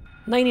snacks.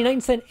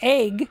 99-cent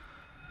egg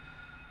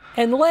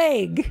and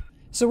leg.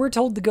 So we're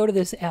told to go to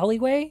this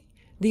alleyway.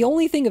 The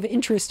only thing of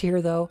interest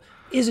here, though,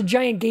 is a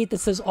giant gate that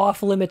says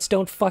off limits,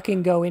 don't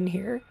fucking go in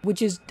here,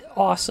 which is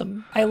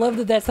awesome. I love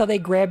that that's how they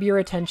grab your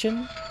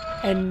attention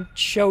and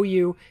show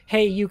you,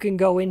 hey, you can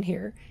go in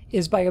here,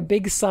 is by a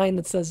big sign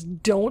that says,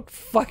 don't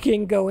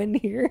fucking go in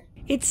here.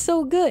 It's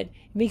so good.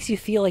 It makes you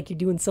feel like you're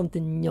doing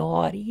something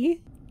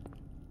naughty.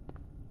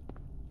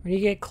 When you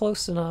get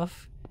close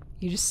enough,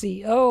 you just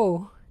see,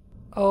 oh,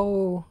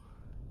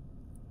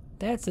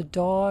 that's a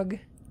dog.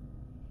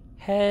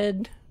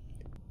 Head.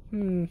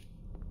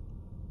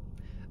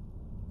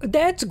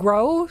 That's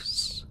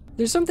gross.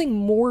 There's something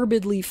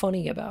morbidly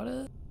funny about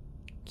it.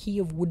 Key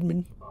of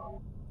Woodman.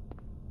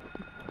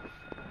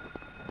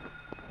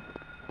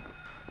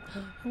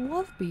 I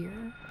love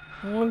beer.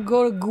 I want to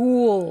go to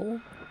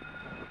Ghoul.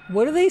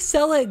 What do they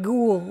sell at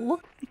Ghoul?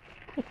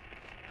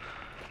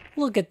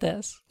 Look at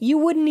this. You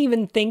wouldn't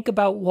even think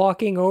about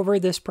walking over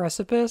this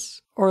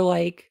precipice or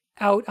like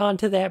out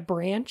onto that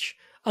branch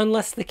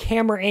unless the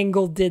camera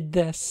angle did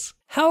this.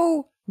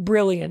 How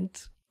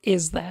brilliant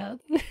is that?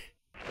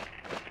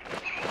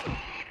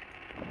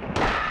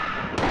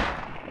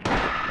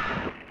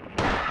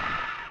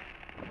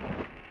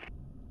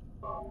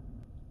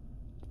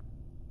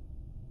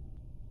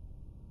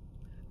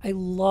 I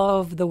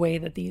love the way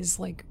that these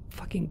like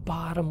fucking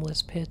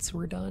bottomless pits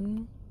were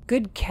done.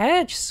 Good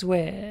catch,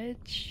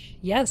 Switch.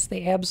 Yes,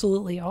 they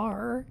absolutely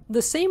are.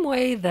 The same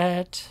way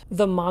that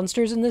the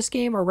monsters in this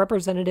game are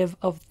representative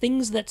of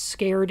things that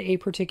scared a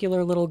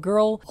particular little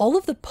girl, all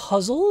of the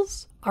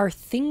puzzles are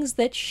things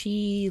that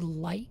she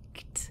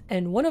liked.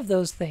 And one of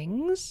those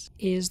things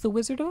is the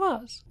Wizard of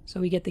Oz. So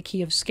we get the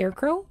key of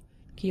Scarecrow,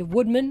 key of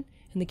Woodman,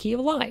 and the key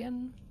of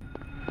Lion.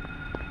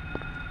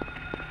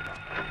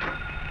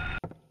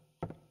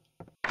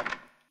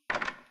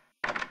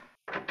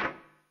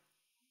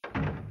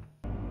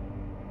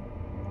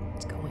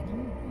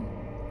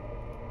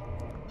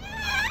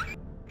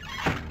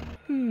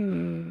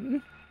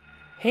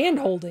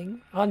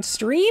 Hand-holding on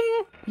stream?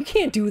 You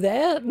can't do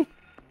that.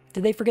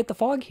 Did they forget the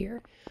fog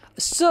here?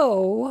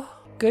 So,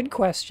 good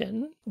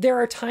question. There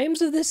are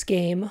times of this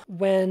game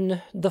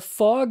when the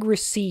fog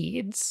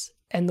recedes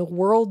and the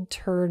world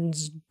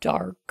turns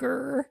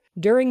darker.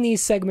 During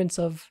these segments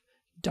of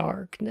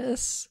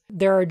darkness,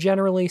 there are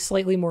generally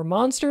slightly more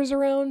monsters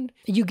around.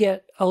 You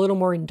get a little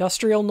more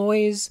industrial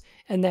noise,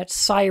 and that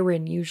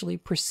siren usually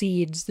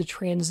precedes the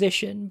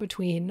transition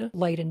between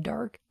light and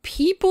dark.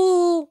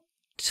 People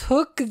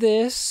took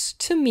this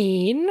to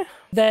mean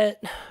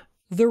that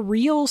the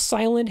real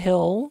Silent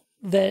Hill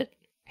that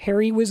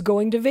Harry was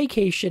going to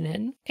vacation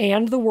in,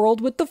 and the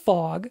world with the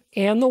fog,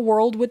 and the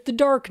world with the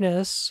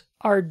darkness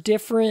are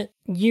different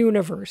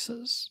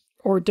universes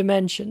or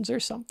dimensions or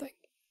something.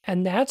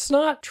 And that's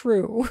not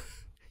true.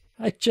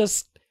 I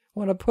just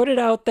want to put it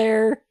out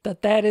there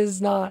that that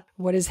is not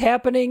what is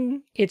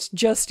happening. It's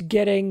just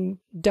getting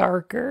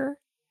darker.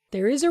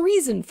 There is a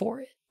reason for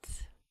it.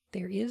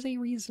 There is a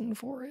reason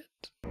for it.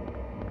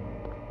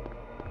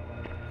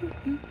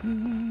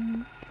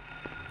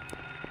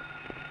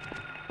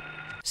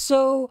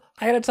 So,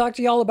 I gotta talk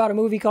to y'all about a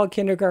movie called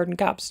Kindergarten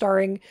Cop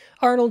starring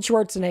Arnold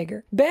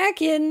Schwarzenegger.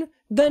 Back in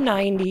the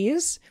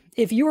 90s,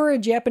 if you were a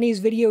Japanese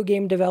video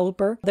game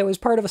developer that was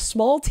part of a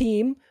small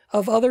team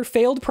of other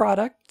failed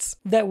products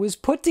that was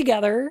put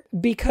together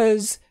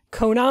because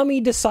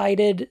Konami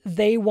decided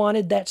they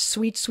wanted that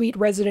sweet, sweet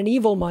Resident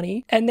Evil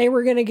money, and they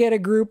were gonna get a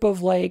group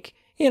of like,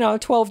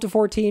 12 to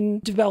 14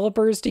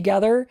 developers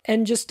together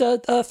and just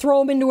throw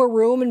them into a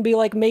room and be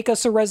like, make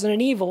us a Resident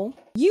Evil.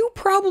 You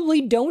probably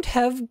don't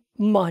have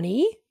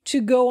money to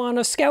go on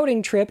a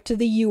scouting trip to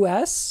the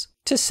US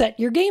to set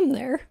your game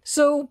there.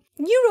 So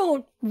you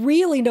don't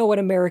really know what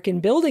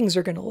American buildings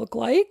are going to look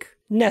like,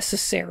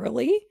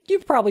 necessarily.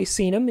 You've probably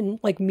seen them in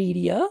like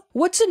media.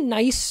 What's a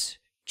nice,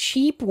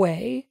 cheap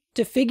way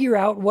to figure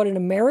out what an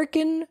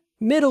American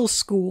middle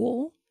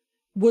school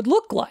would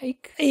look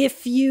like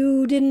if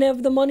you didn't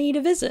have the money to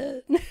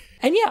visit?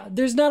 And yeah,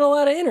 there's not a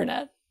lot of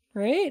internet,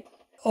 right?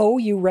 Oh,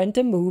 you rent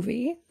a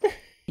movie.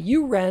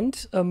 You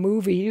rent a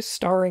movie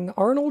starring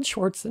Arnold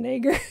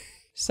Schwarzenegger.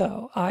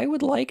 So I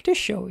would like to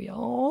show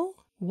y'all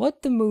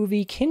what the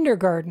movie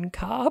Kindergarten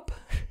Cop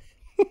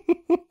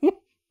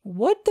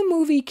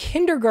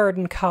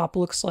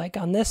looks like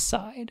on this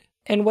side,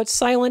 and what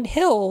Silent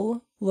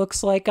Hill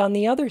looks like on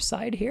the other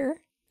side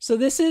here. So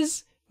this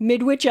is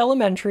Midwich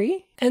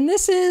Elementary, and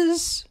this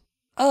is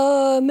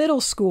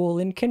middle school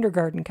in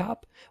Kindergarten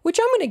Cop, which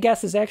I'm going to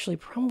guess is actually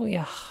probably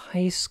a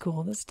high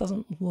school. This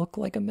doesn't look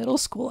like a middle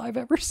school I've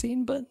ever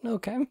seen, but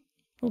okay.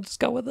 We'll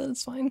just go with it.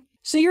 It's fine.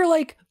 So you're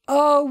like,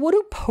 what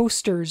do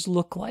posters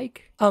look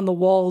like on the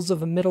walls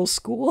of a middle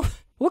school?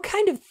 What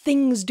kind of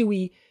things do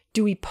we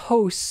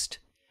post?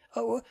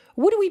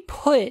 What do we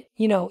put,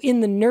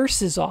 in the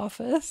nurse's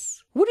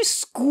office? What do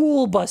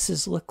school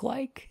buses look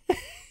like?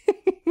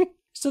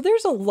 So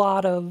there's a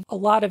lot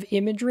of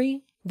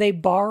imagery they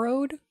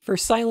borrowed for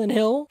Silent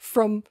Hill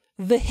from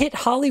the hit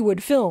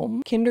Hollywood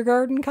film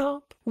Kindergarten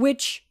Cop,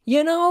 which,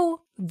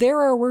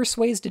 there are worse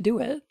ways to do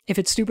it. If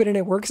it's stupid and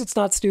it works, it's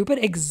not stupid.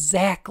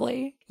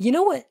 Exactly. You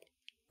know what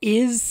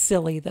is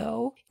silly,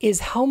 though, is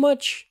how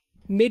much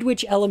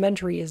Midwich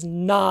Elementary is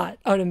not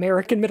an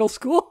American middle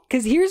school.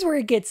 Because here's where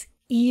it gets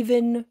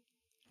even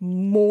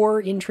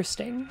more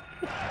interesting.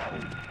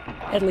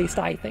 At least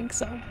I think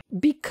so.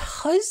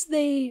 Because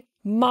they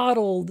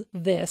modeled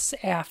this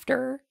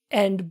after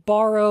and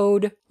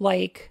borrowed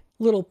like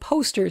little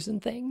posters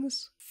and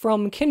things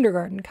from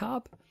Kindergarten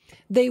Cop,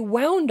 they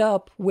wound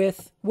up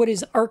with what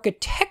is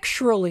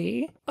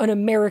architecturally an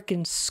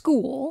American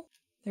school.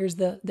 There's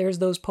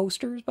those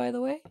posters, by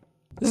the way.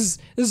 This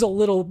is a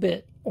little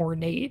bit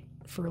ornate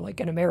for like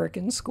an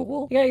American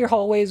school. You got your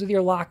hallways with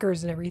your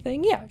lockers and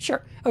everything. Yeah,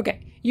 sure.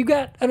 Okay. You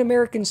got an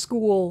American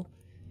school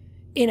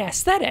in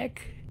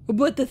aesthetic,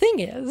 but the thing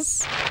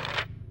is,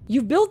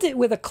 you've built it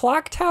with a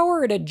clock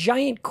tower and a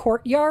giant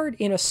courtyard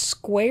in a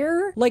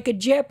square like a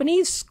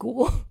Japanese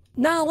school.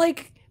 Not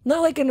like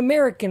an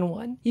American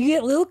one.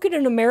 Look at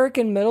an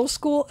American middle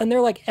school and they're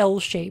like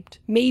L-shaped,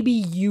 maybe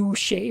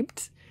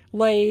U-shaped.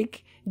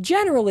 Like,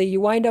 generally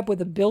you wind up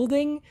with a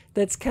building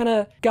that's kind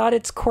of got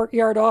its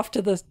courtyard off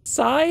to the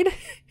side.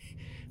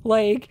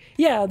 Like,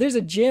 yeah, there's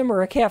a gym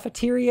or a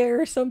cafeteria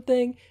or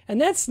something, and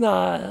that's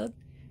not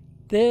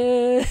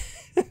the...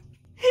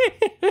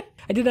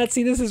 I did not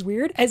see this as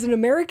weird. As an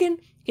American,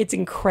 it's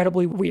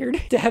incredibly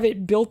weird to have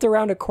it built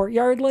around a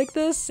courtyard like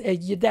this.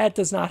 That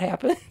does not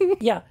happen.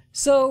 Yeah,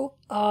 so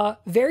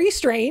very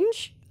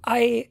strange.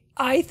 I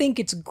think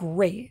it's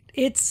great.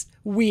 It's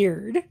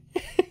weird.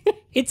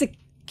 It's a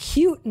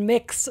cute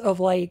mix of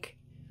like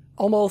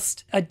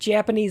almost a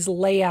Japanese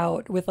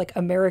layout with like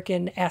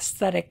American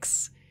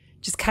aesthetics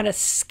just kind of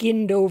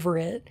skinned over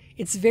it.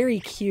 It's very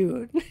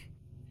cute.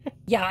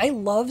 Yeah, I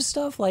love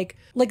stuff like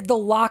the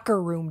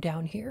locker room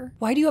down here.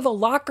 Why do you have a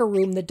locker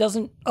room that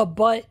doesn't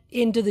abut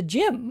into the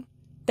gym?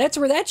 That's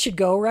where that should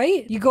go,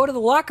 right? You go to the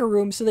locker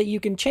room so that you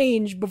can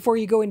change before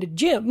you go into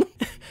gym.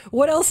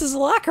 What else is a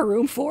locker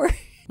room for?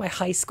 My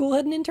high school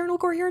had an internal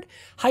courtyard.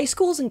 High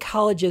schools and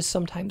colleges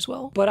sometimes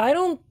will, but I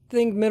don't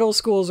think middle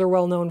schools are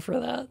well known for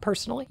that,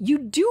 personally. You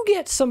do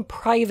get some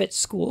private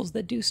schools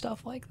that do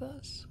stuff like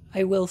this,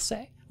 I will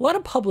say. A lot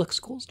of public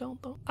schools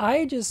don't, though.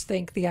 I just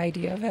think the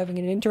idea of having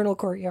an internal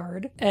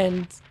courtyard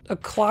and a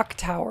clock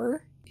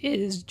tower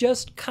is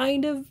just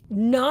kind of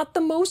not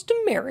the most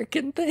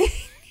American thing.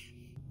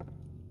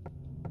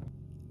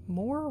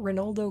 More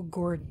Ronaldo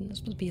Gordon.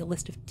 This must be a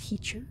list of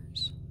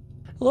teachers.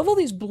 I love all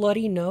these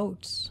bloody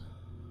notes.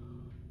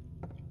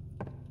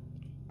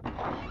 God,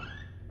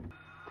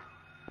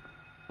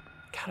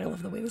 I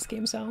love the way this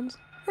game sounds.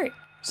 All right,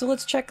 so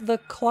let's check the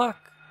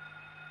clock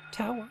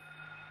tower.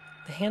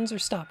 The hands are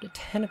stopped at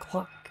 10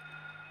 o'clock.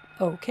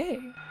 Okay,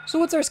 so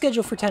what's our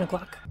schedule for 10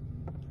 o'clock?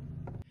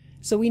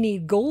 So we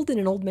need gold in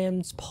an old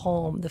man's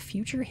palm, the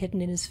future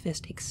hidden in his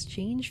fist,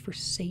 exchange for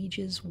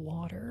sage's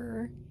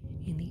water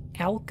in the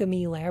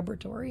alchemy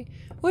laboratory,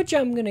 which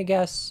I'm gonna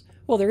guess,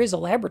 well, there is a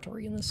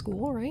laboratory in the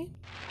school, right?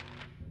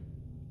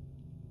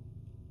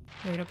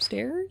 Right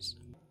upstairs.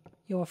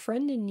 Yo, a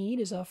friend in need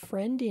is a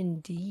friend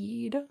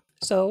indeed.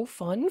 So,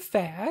 fun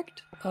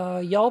fact,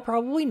 y'all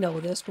probably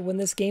know this, but when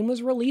this game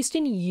was released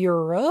in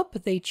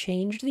Europe, they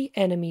changed the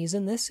enemies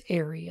in this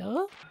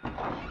area.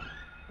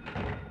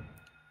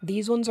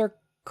 These ones are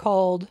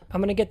called,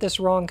 I'm gonna get this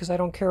wrong because I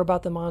don't care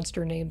about the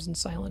monster names in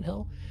Silent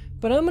Hill,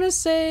 but I'm gonna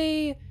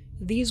say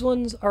these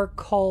ones are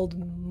called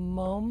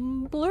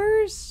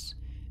mumblers,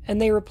 and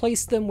they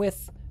replaced them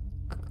with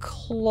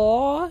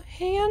claw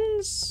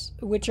hands,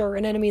 which are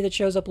an enemy that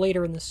shows up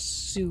later in the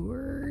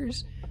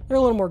sewers. They're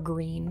a little more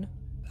green,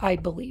 I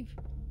believe,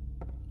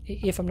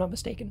 if I'm not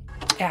mistaken.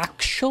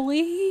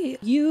 Actually,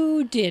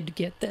 you did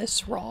get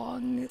this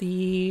wrong.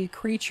 The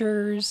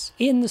creatures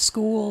in the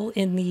school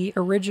in the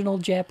original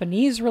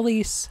Japanese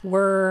release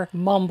were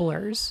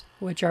mumblers,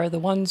 which are the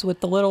ones with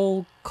the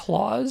little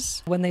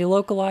claws. When they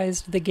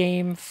localized the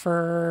game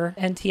for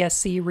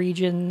NTSC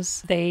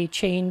regions, they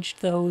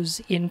changed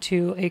those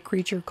into a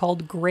creature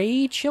called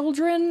Gray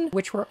Children,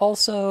 which were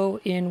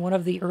also in one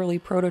of the early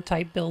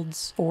prototype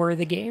builds for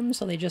the game.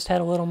 So they just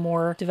had a little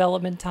more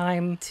development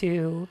time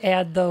to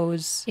add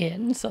those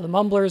in. So the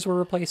mumblers were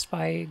replaced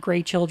by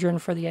Gray Children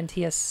for the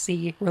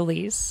NTSC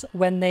release.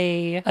 When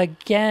they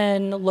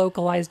again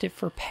localized it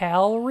for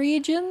PAL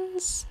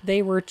regions,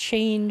 they were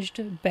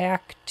changed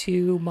back to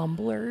to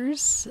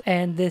mumblers,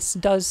 and this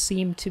does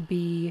seem to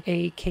be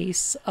a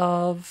case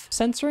of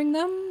censoring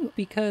them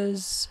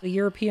because the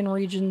European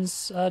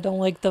regions don't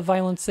like the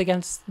violence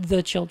against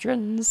the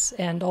children's,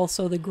 and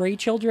also the gray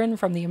children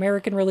from the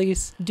American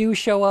release do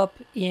show up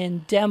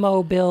in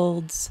demo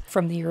builds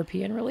from the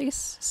European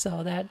release.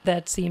 So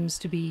that seems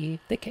to be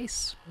the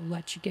case. I'll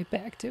let you get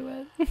back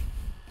to it.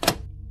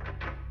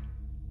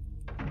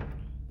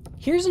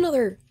 Here's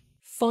another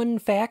fun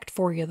fact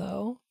for you,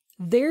 though.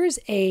 There's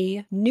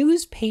a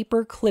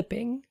newspaper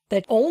clipping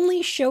that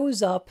only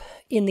shows up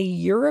in the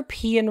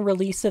European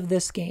release of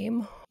this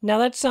game. Now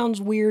that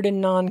sounds weird and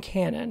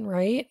non-canon,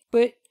 right?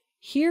 But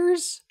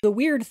here's the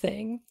weird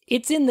thing.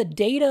 It's in the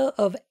data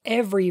of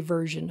every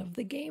version of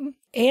the game,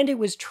 and it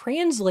was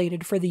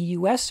translated for the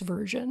US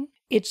version.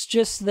 It's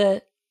just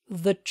that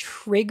the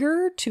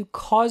trigger to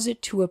cause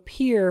it to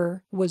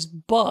appear was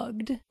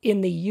bugged in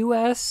the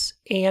US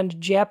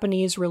and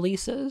Japanese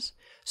releases.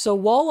 So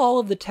while all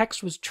of the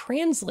text was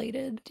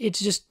translated, it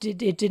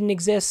didn't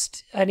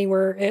exist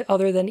anywhere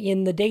other than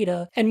in the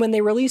data. And when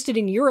they released it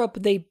in Europe,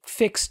 they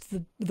fixed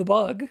the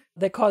bug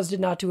that caused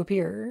it not to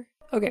appear.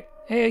 Okay,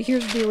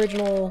 here's the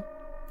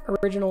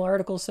original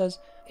article says,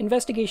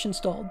 investigation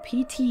stalled.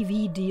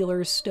 PTV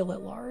dealers still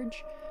at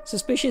large.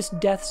 Suspicious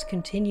deaths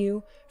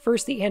continue.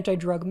 First, the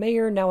anti-drug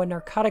mayor, now a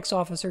narcotics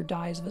officer,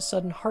 dies of a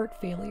sudden heart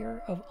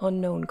failure of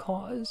unknown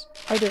cause.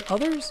 Are there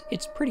others?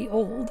 It's pretty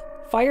old.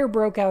 Fire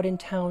broke out in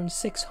town,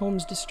 6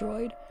 homes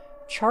destroyed.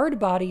 Charred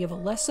body of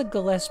Alessa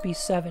Gillespie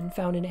 7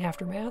 found in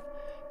aftermath.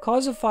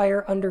 Cause of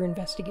fire under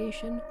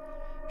investigation.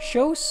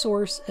 Show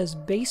source as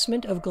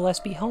basement of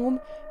Gillespie home.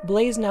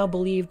 Blaze now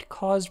believed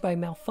caused by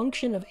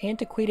malfunction of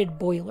antiquated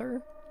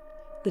boiler.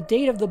 The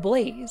date of the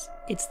blaze,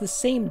 it's the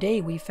same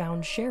day we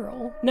found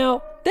Cheryl.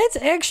 Now, that's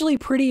actually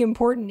pretty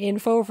important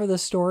info for the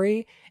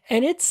story,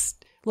 and it's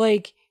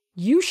like,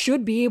 you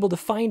should be able to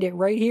find it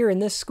right here in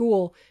this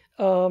school,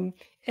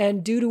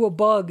 and due to a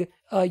bug,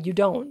 you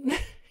don't.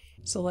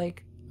 So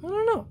like, I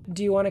don't know.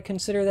 Do you want to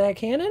consider that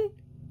canon?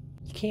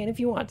 You can if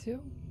you want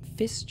to.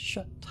 Fist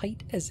shut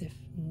tight as if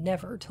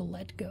never to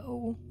let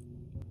go.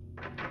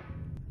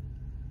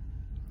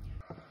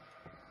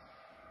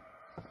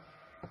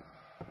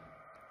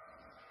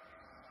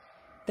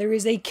 There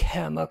is a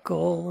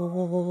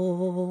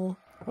chemical.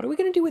 What are we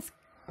going to do with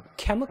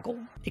chemical?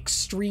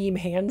 Extreme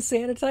hand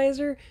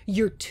sanitizer?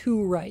 You're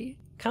too right.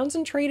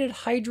 Concentrated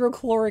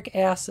hydrochloric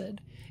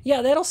acid.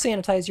 Yeah, that'll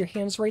sanitize your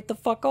hands right the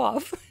fuck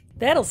off.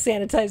 That'll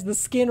sanitize the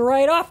skin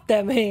right off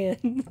them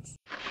hands.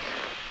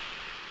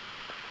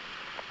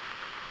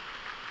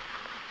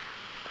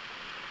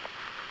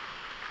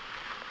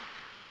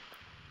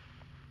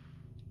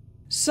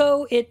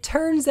 So it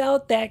turns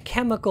out that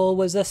chemical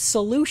was a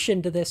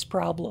solution to this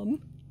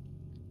problem.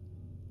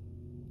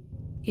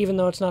 Even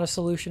though it's not a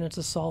solution, it's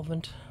a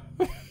solvent.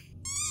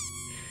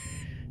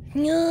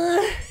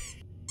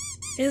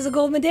 It's a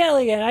gold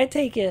medallion, I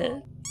take it.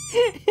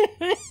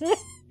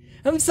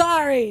 I'm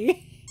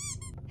sorry.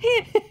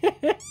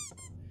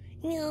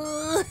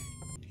 Woo!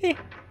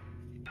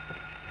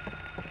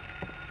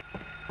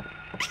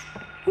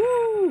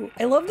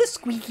 I love the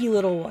squeaky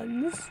little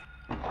ones.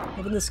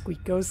 When the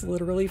squeakos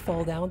literally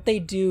fall down. They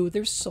do,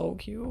 they're so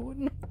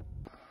cute.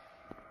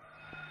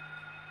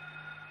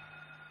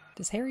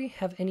 Does Harry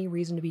have any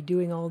reason to be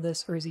doing all of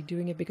this, or is he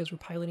doing it because we're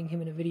piloting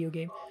him in a video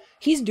game?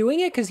 He's doing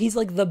it because he's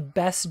like the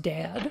best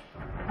dad.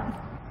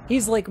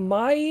 He's like,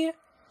 my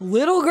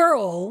little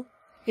girl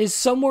is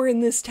somewhere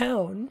in this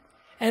town,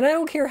 and I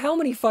don't care how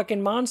many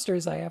fucking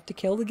monsters I have to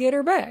kill to get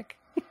her back.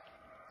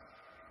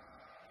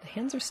 The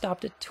hands are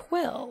stopped at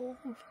 12.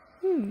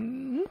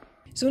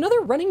 So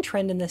another running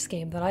trend in this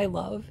game that I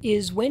love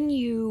is when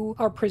you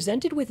are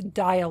presented with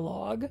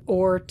dialogue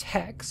or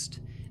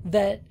text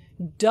that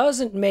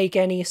doesn't make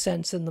any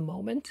sense in the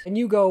moment, and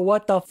you go,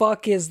 what the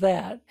fuck is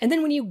that? And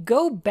then when you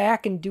go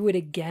back and do it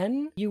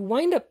again, you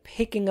wind up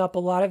picking up a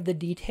lot of the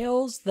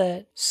details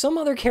that some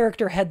other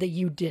character had that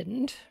you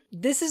didn't.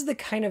 This is the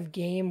kind of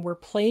game where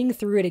playing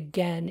through it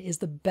again is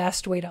the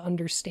best way to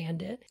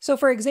understand it. So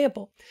for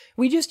example,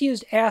 we just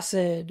used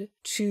acid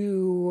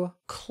to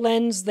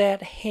cleanse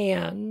that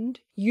hand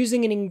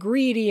using an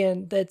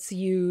ingredient that's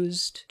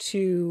used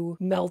to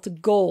melt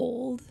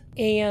gold.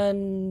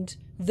 And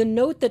the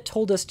note that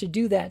told us to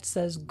do that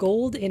says,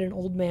 gold in an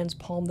old man's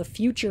palm, the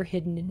future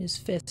hidden in his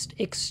fist,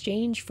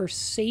 exchange for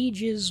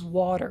sage's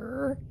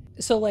water.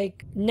 So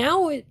like,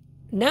 now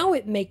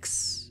it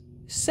makes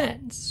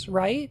sense,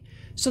 right?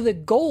 So the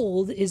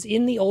gold is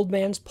in the old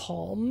man's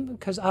palm,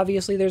 because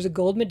obviously there's a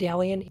gold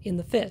medallion in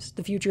the fist.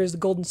 The future is the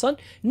golden sun.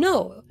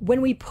 No, when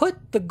we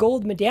put the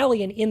gold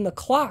medallion in the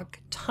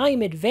clock,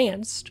 time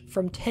advanced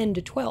from 10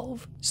 to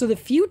 12. So the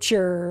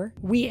future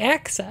we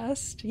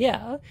accessed,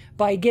 yeah,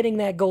 by getting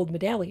that gold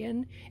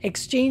medallion,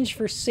 exchanged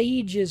for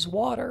sage's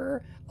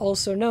water,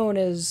 also known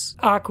as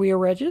aqua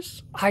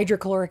regis,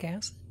 hydrochloric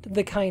acid.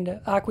 The kind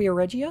of aqua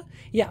regia.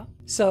 Yeah.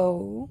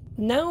 So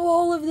now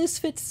all of this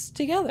fits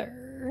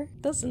together,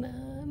 doesn't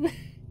it?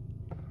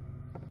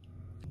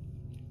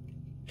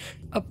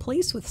 A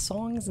place with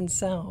songs and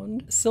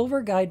sound.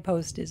 Silver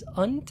guidepost is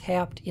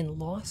untapped in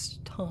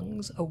lost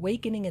tongues,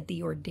 awakening at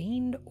the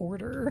ordained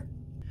order.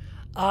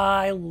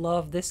 I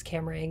love this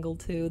camera angle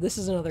too. This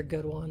is another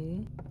good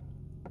one.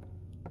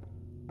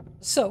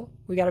 So,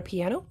 we got a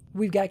piano.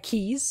 We've got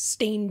keys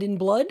stained in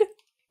blood.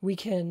 We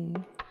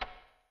can...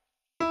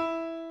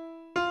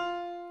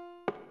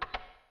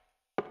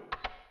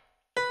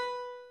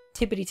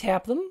 tippity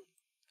tap them.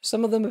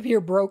 Some of them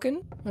appear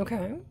broken.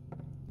 Okay.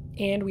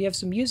 And we have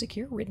some music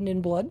here written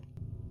in blood.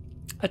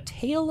 A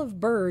tale of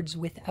birds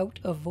without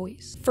a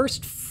voice.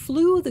 First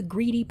flew the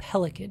greedy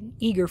pelican,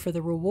 eager for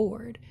the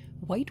reward,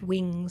 white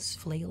wings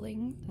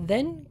flailing.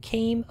 Then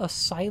came a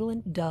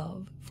silent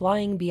dove,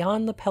 flying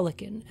beyond the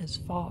pelican as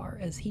far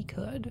as he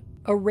could.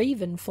 A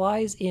raven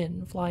flies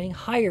in, flying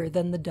higher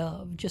than the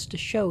dove, just to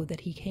show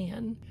that he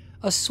can.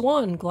 A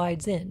swan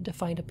glides in to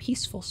find a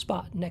peaceful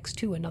spot next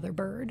to another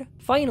bird.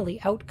 Finally,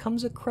 out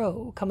comes a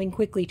crow, coming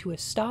quickly to a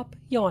stop,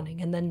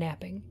 yawning and then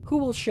napping. Who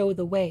will show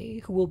the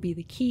way? Who will be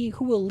the key?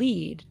 Who will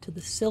lead to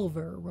the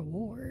silver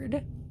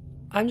reward?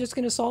 I'm just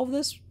going to solve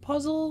this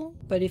puzzle,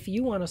 but if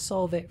you want to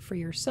solve it for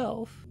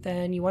yourself,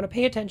 then you want to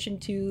pay attention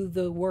to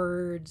the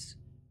words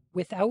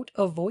without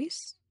a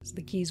voice,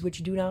 the keys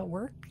which do not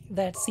work.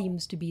 That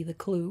seems to be the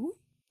clue.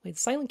 Play the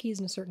silent keys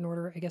in a certain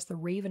order. I guess the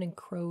raven and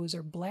crows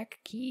are black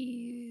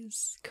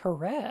keys.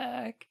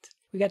 Correct.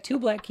 We got 2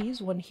 black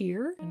keys, one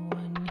here and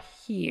one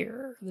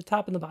here, the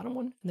top and the bottom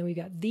one. And then we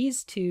got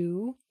these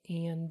 2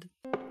 and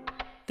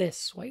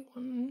this white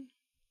one.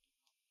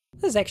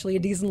 This is actually a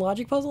decent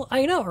logic puzzle.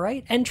 I know,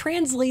 right? And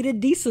translated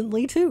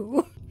decently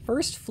too.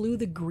 First flew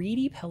the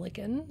greedy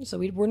pelican. So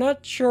we're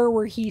not sure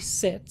where he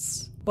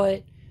sits,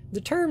 but the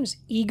term's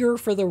eager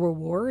for the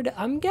reward,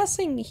 I'm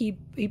guessing he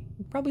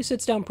probably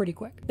sits down pretty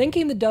quick. Then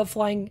came the dove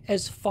flying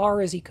as far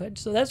as he could,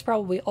 so that's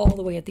probably all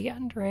the way at the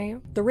end,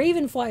 right? The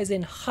raven flies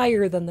in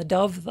higher than the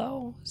dove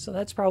though, so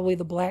that's probably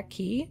the black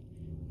key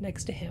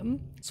next to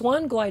him.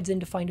 Swan glides in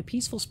to find a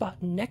peaceful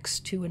spot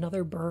next to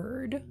another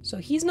bird. So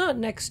he's not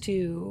next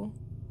to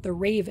the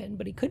raven,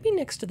 but he could be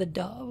next to the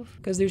dove,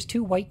 because there's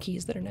 2 white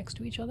keys that are next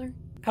to each other.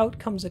 Out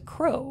comes a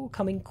crow,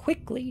 coming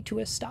quickly to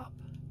a stop,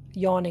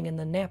 yawning and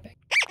then napping.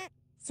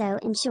 So,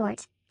 in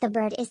short, the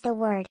bird is the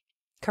word.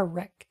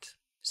 Correct.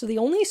 So the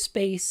only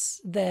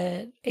space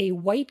that a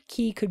white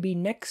key could be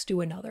next to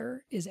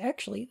another is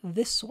actually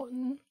this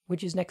one,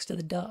 which is next to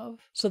the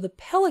dove. So the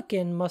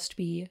pelican must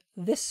be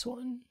this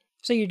one.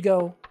 So you'd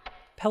go,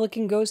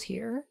 pelican goes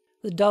here,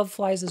 the dove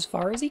flies as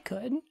far as he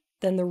could,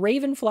 then the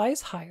raven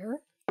flies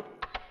higher,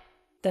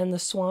 then the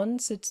swan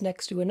sits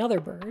next to another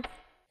bird,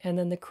 and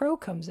then the crow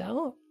comes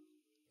out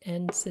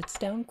and sits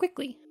down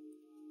quickly.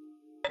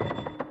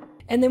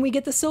 And then we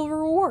get the silver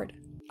reward.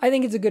 I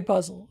think it's a good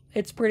puzzle.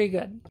 It's pretty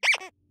good.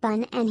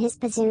 Bun and his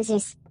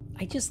Pazuzus.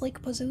 I just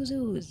like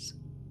Pazuzus.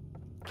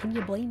 Can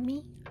you blame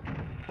me?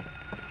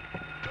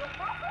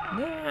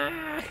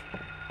 Nah.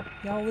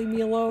 Y'all leave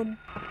me alone.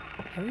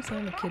 Every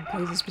time a kid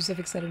plays a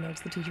specific set of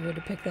notes, the teacher had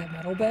to pick that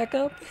medal back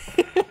up.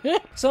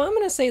 So I'm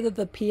gonna say that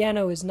the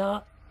piano is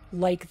not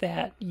like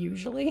that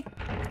usually.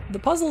 The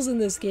puzzles in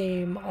this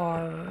game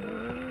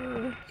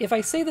are, if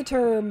I say the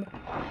term,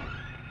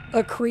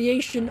 a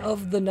creation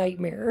of the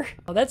nightmare.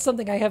 That's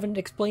something I haven't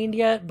explained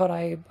yet, but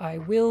I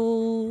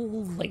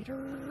will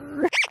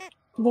later.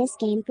 This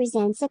game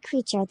presents a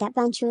creature that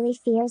Bun truly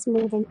fears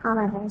more than all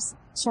others.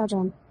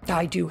 Children.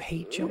 I do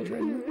hate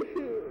children.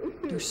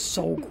 They're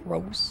so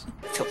gross.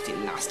 Filthy,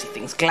 nasty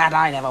things. Glad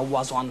I never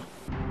was one.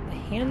 The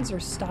hands are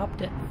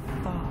stopped at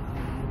 5.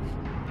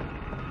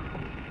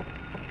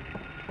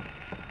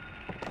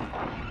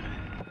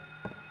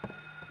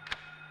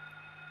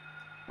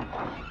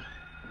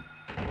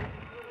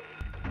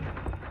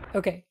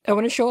 Okay, I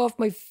want to show off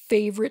my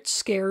favorite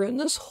scare in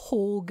this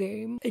whole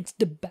game. It's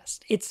the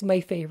best. It's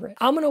my favorite.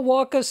 I'm going to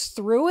walk us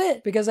through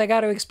it because I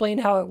got to explain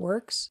how it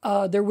works.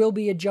 There will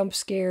be a jump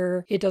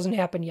scare. It doesn't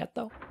happen yet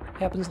though. It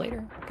happens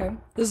later, okay?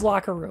 This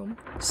locker room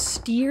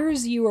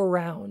steers you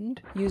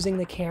around using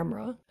the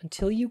camera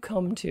until you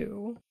come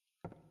to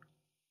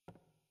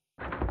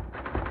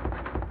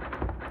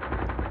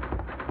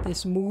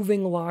this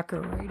moving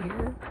locker right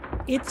here.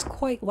 It's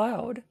quite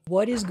loud.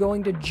 What is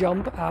going to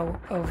jump out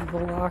of the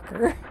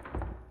locker?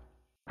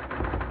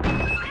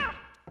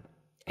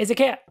 It's a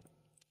cat.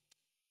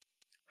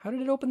 How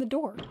did it open the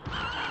door?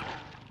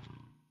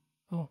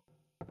 Oh.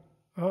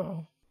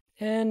 Uh-oh.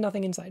 And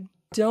nothing inside.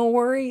 Don't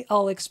worry,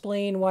 I'll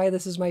explain why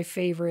this is my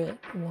favorite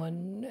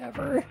one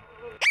ever.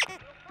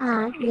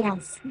 Ah,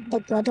 yes,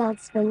 the good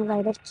old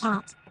spring-loaded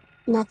cat.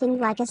 Nothing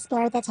like a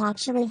scare that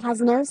actually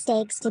has no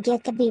stakes to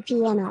get the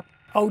BPM up.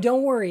 Oh,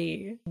 don't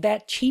worry.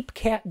 That cheap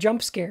cat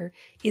jump scare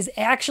is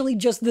actually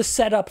just the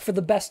setup for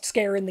the best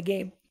scare in the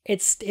game.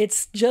 It's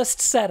just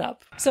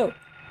setup. So,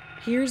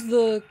 here's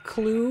the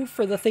clue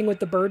for the thing with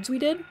the birds we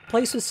did.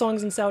 Place with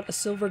songs and sound, a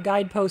silver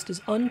guidepost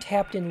is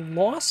untapped in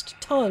lost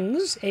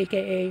tongues,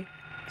 aka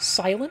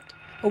silent,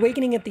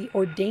 awakening at the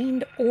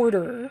ordained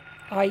order,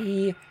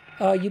 i.e.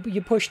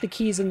 You push the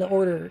keys in the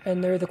order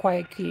and they're the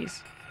quiet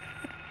keys.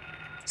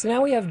 So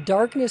now we have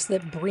darkness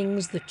that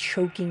brings the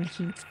choking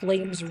heat.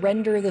 Flames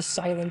render the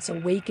silence,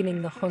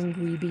 awakening the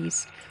hungry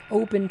beast.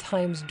 Open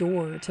time's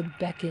door to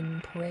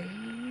beckon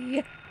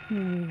prey.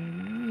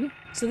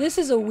 So this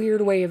is a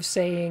weird way of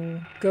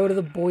saying go to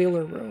the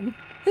boiler room.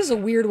 This is a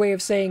weird way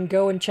of saying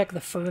go and check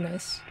the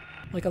furnace.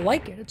 Like, I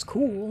like it. It's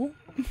cool.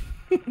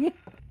 I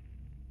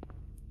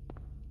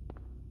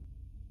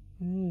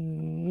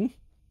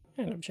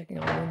end up checking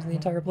all the rooms in the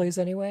entire place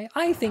anyway.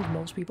 I think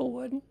most people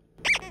would.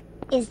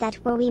 Is that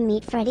where we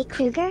meet Freddy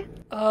Krueger?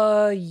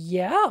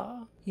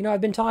 Yeah. You know,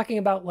 I've been talking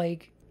about,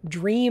 like,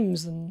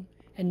 dreams and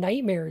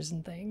nightmares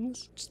and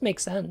things. Just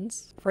makes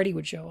sense. Freddy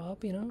would show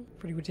up, you know?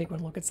 Freddy would take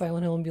one look at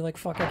Silent Hill and be like,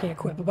 fuck, I can't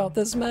quip about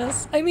this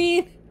mess. I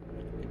mean...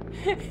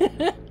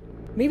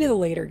 maybe the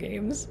later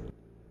games.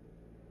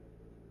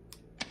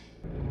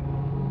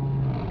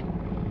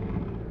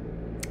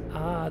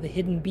 Ah, the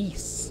hidden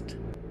beast.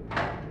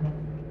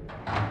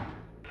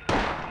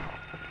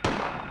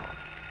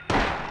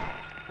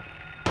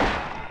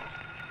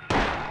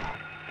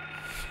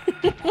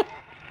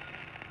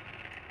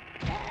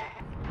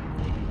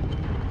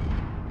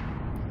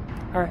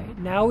 Alright,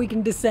 now we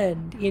can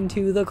descend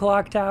into the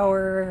clock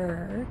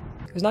tower.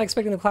 I was not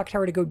expecting the clock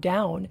tower to go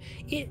down.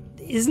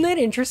 Isn't that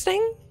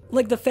interesting?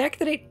 Like, the fact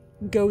that it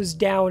goes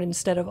down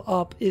instead of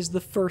up is the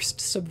first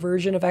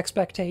subversion of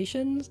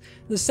expectations.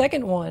 The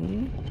second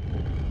one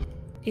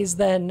is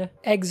then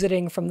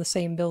exiting from the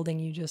same building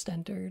you just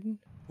entered.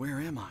 Where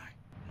am I?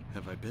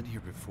 Have I been here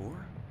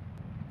before?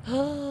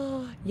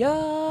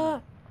 Yeah.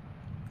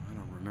 I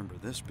don't remember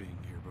this being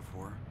here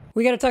before.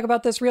 We gotta talk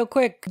about this real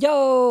quick.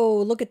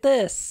 Yo, look at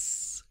this.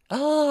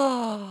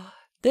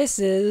 This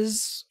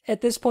is,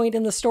 at this point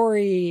in the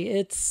story,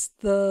 it's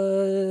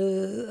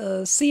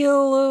the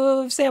seal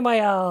of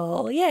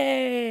Samael.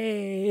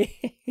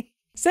 Yay!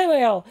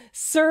 Samael,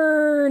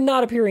 sir,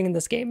 not appearing in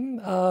this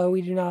game.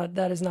 We do not,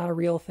 that is not a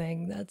real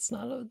thing. That's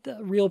not a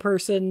real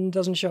person,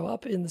 doesn't show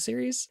up in the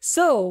series.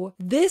 So,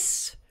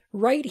 this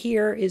right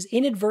here is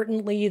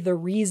inadvertently the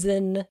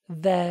reason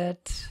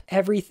that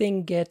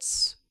everything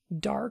gets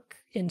dark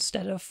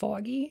instead of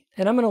foggy.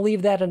 And I'm going to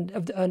leave that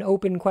an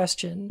open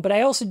question. But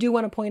I also do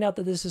want to point out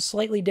that this is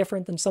slightly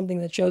different than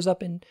something that shows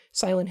up in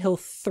Silent Hill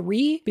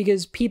 3,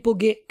 because people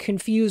get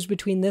confused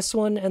between this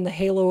one and the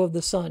Halo of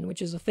the Sun,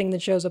 which is a thing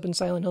that shows up in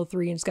Silent Hill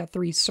 3 and it's got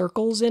 3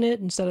 circles in it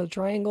instead of a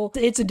triangle.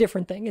 It's a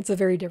different thing. It's a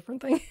very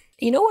different thing.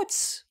 You know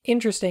what's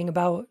interesting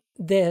about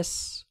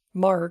this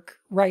mark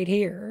right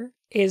here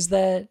is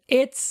that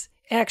it's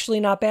actually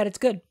not bad. It's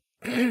good.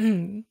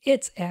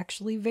 It's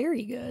actually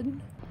very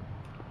good.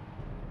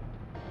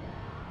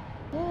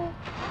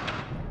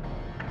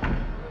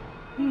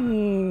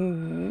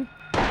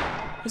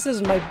 This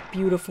isn't my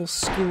beautiful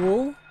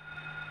school.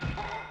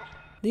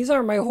 These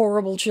aren't my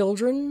horrible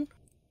children.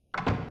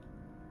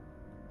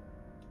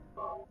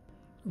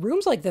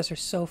 Rooms like this are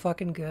so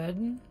fucking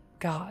good.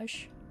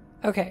 Gosh.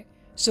 Okay,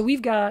 so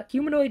we've got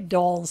humanoid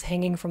dolls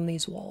hanging from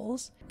these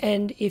walls,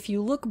 and if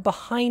you look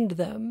behind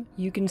them,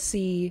 you can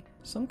see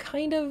some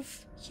kind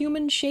of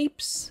human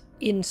shapes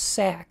in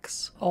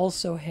sacks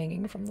also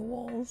hanging from the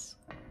walls.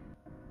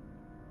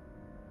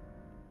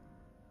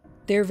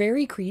 They're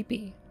very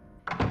creepy.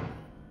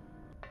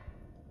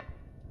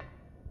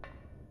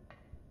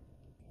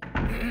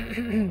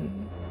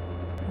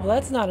 Well,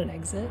 that's not an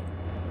exit.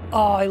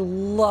 Oh, I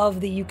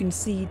love that you can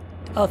see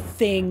a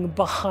thing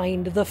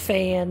behind the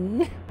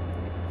fan.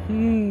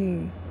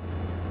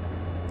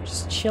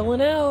 Just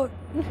chilling out.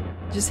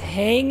 Just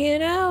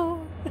hanging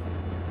out.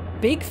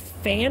 Big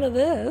fan of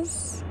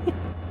this.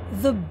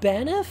 The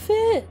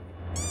benefit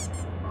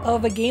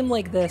of a game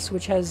like this,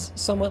 which has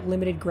somewhat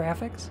limited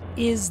graphics,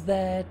 is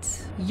that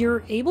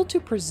you're able to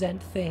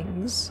present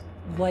things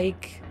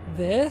like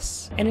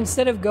this, and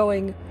instead of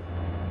going,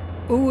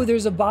 ooh,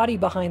 there's a body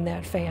behind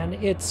that fan,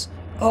 it's,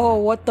 oh,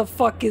 what the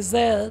fuck is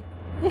that?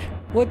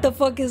 What the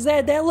fuck is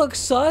that? That looks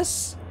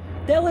sus.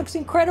 That looks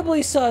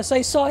incredibly sus.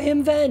 I saw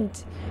him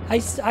vent. I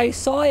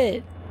saw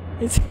it.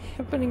 It's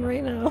happening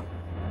right now.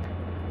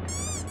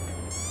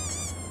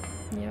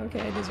 Yeah,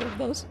 okay, I deserve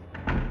those.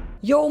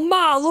 Yo,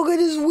 Ma, look at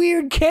this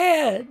weird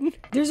cat.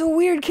 There's a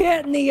weird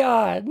cat in the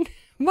yard.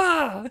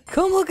 Ma,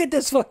 come look at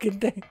this fucking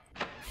thing.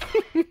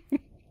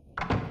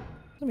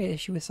 Maybe an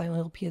issue with Silent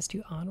Hill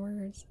PS2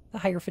 onwards. The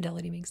higher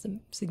fidelity makes them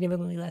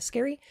significantly less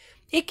scary.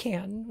 It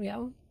can,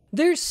 yeah.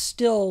 There's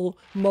still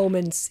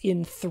moments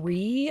in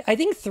 3. I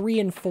think 3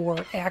 and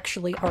 4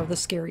 actually are the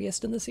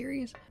scariest in the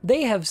series.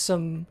 They have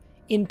some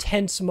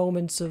intense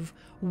moments of,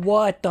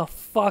 what the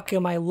fuck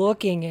am I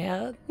looking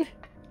at?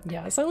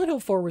 Yeah, Silent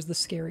Hill 4 was the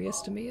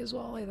scariest to me as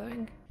well, I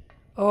think.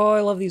 Oh, I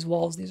love these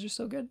walls. These are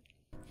so good.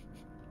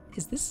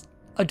 Is this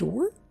a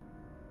door?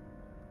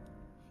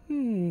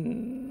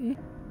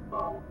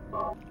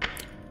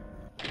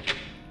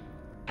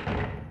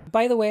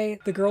 By the way,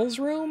 the girls'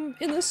 room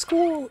in this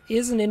school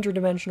is an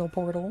interdimensional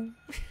portal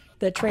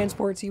that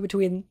transports you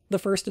between the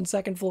first and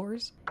second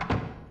floors.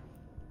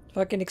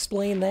 Fucking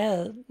explain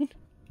that.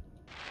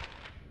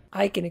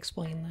 I can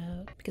explain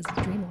that because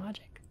it's dream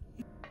logic.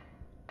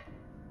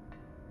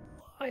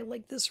 I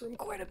like this room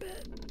quite a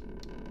bit.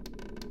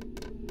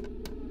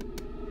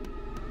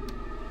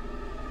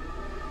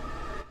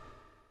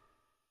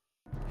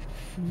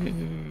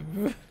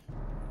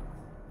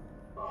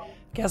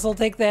 Guess I'll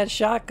take that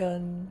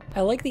shotgun.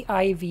 I like the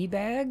IV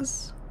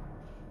bags.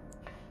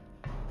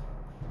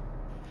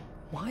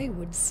 Why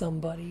would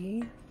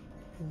somebody...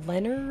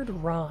 Leonard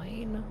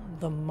Rhine,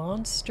 the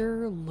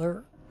monster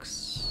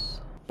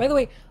lurks. By the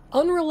way,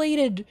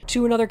 unrelated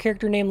to another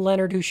character named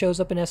Leonard who shows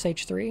up in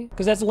SH3,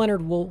 because that's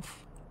Leonard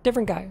Wolf.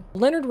 Different guy.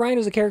 Leonard Rhine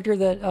is a character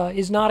that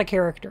is not a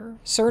character.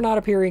 Sir not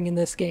appearing in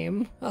this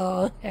game,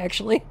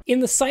 actually.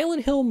 In the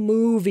Silent Hill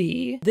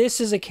movie,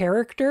 this is a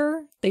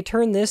character. They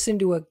turn this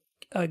into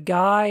a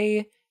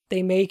guy.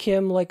 They make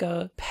him like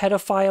a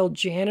pedophile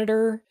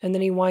janitor, and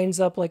then he winds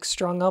up like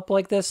strung up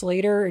like this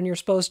later, and you're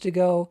supposed to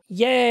go,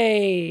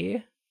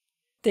 yay!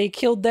 They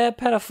killed that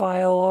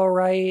pedophile, all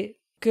right.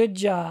 Good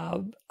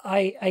job.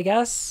 I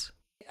guess.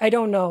 I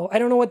don't know. I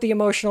don't know what the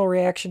emotional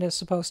reaction is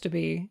supposed to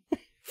be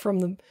from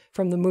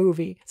the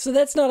movie. So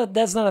that's not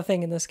a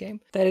thing in this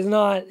game. That is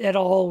not at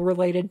all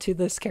related to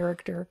this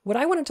character. What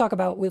I want to talk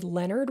about with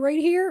Leonard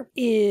right here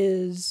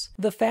is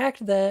the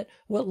fact that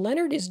what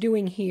Leonard is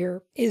doing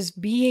here is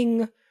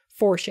being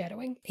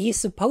foreshadowing. He's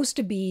supposed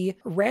to be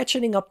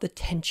ratcheting up the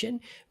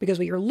tension because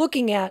what you're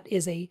looking at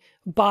is a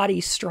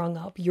body strung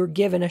up. You're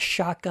given a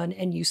shotgun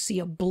and you see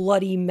a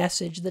bloody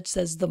message that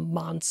says the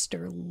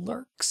monster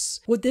lurks.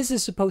 What this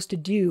is supposed to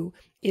do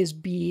is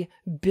be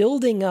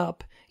building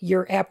up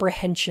your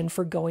apprehension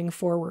for going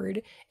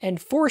forward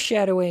and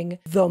foreshadowing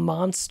the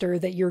monster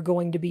that you're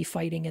going to be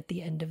fighting at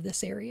the end of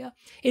this area.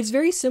 It's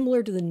very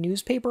similar to the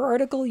newspaper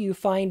article you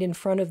find in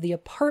front of the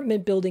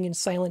apartment building in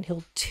Silent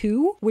Hill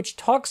 2, which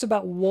talks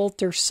about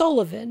Walter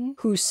Sullivan,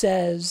 who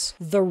says,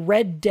 "The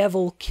Red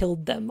Devil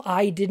killed them.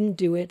 I didn't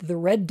do it. The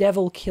Red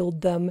Devil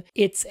killed them.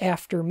 It's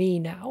after me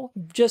now."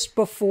 Just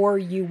before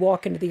you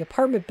walk into the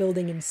apartment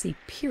building and see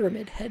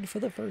Pyramid Head for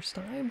the first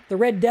time. The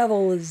Red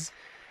Devil is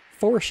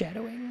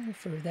foreshadowing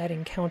for that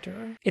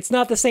encounter. It's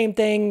not the same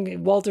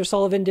thing. Walter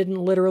Sullivan didn't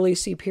literally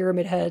see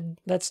Pyramid Head.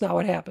 That's not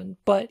what happened.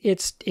 But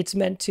it's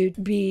meant to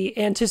be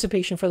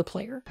anticipation for the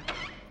player.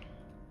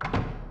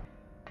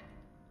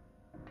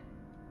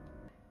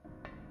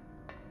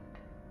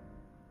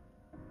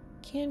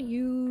 Can't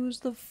use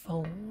the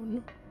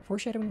phone.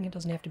 Foreshadowing, it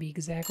doesn't have to be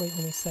exactly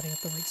only setting up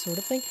the right sort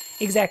of thing.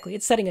 Exactly,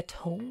 it's setting a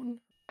tone.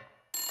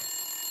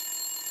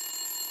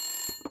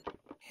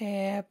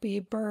 Happy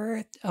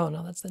birthday. Oh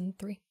no, that's then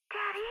 3.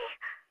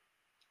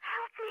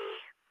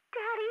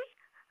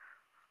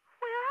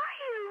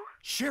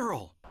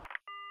 Cheryl!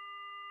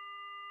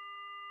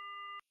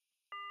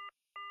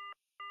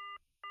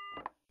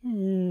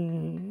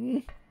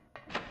 Ring,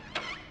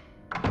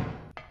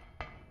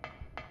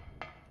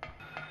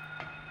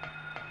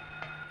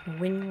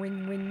 ring,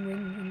 ring, ring,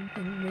 ring,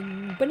 ring,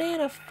 ring.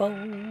 Banana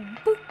phone.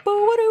 Boop,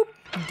 boop,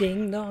 doop.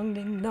 Ding dong,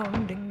 ding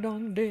dong, ding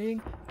dong,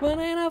 ding.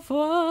 Banana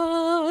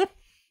phone.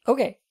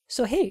 Okay,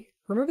 so hey,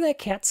 remember that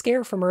cat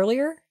scare from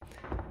earlier?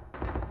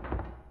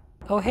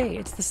 Oh hey,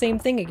 it's the same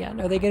thing again.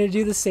 Are they gonna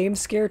do the same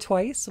scare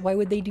twice? Why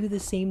would they do the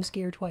same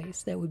scare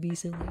twice? That would be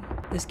silly.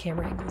 This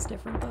camera angle's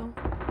different though.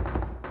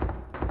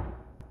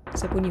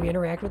 Except when you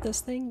interact with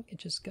this thing, it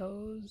just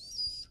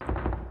goes...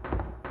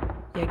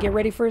 Yeah, get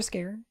ready for a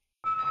scare.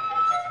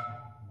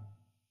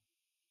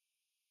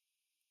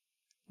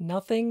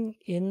 Nothing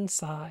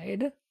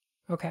inside.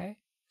 Okay,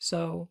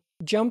 so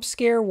jump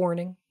scare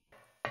warning.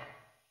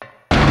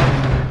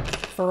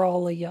 For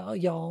all of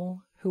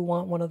y'all who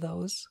want one of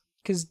those.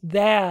 Because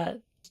that's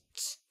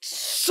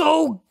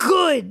so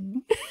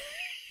good!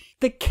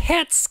 The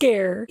cat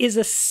scare is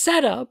a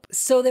setup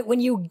so that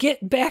when you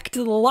get back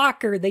to the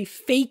locker, they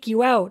fake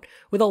you out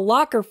with a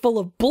locker full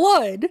of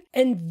blood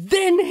and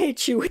then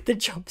hit you with the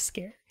jump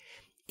scare.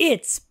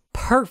 It's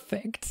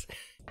perfect.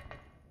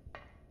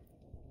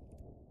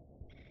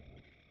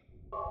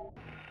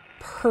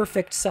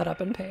 Perfect setup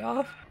and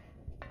payoff.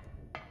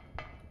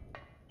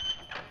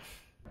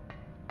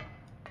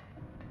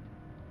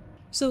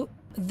 So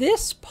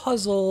this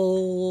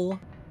puzzle,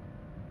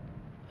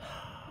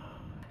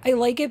 I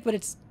like it,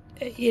 but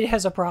it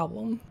has a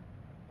problem.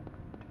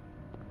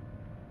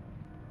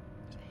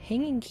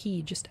 Hanging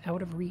key just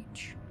out of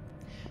reach.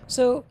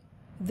 So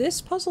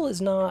this puzzle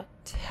is not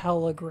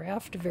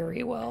telegraphed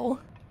very well.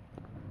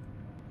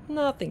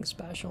 Nothing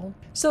special.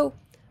 So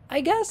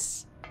I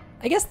guess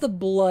the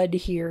blood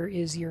here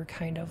is your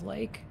kind of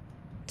like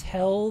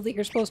tell that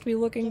you're supposed to be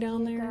looking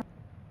down there.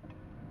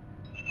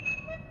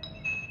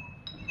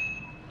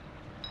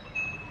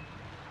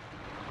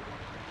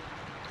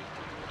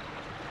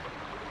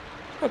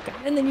 Okay,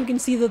 and then you can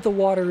see that the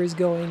water is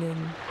going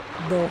in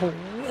the hole,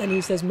 and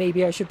he says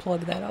maybe I should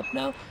plug that up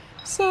now.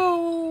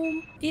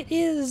 So it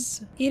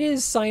is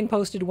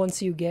signposted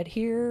once you get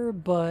here,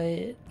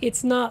 but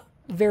it's not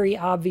very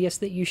obvious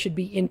that you should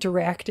be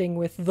interacting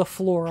with the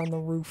floor on the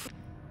roof.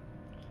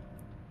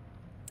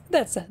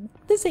 That said,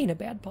 this ain't a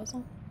bad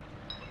puzzle.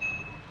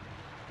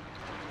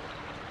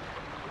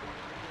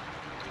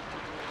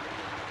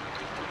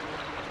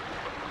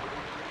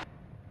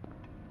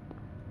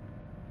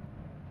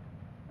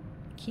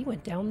 Key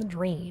went down the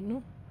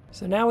drain.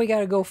 So now we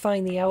gotta go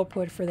find the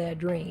output for that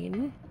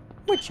drain,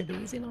 which should be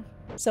easy enough.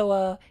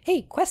 So,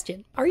 hey,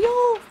 question. Are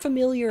y'all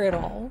familiar at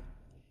all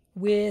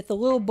with a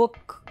little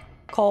book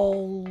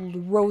called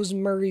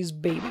Rosemary's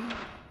Baby?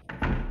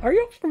 Are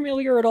you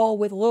familiar at all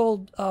with a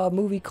little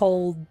movie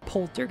called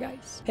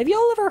Poltergeist? Have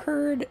y'all ever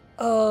heard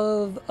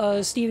of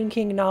a Stephen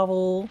King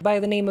novel by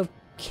the name of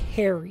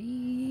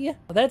Carrie?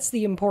 That's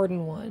the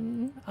important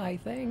one, I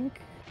think.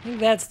 I think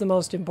that's the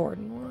most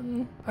important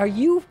one. Are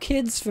you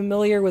kids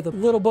familiar with a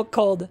little book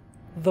called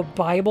The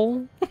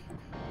Bible?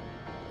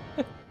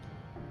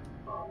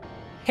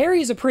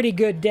 Harry's a pretty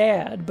good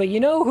dad, but you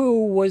know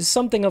who was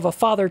something of a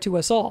father to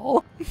us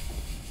all?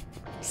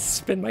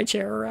 Spin my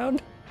chair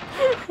around.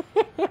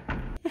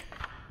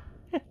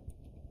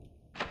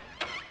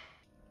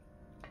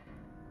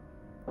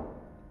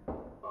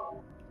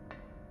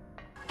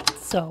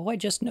 So I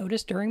just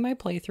noticed during my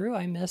playthrough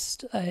I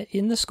missed,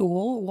 in the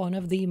school, one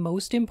of the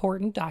most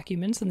important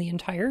documents in the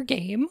entire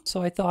game.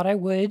 So I thought I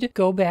would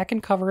go back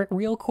and cover it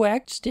real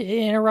quick. Just to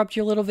interrupt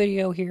your little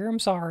video here, I'm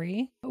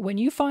sorry. When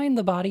you find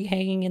the body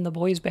hanging in the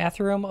boys'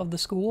 bathroom of the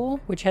school,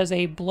 which has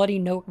a bloody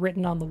note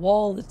written on the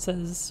wall that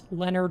says,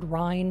 "Leonard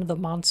Rhine, the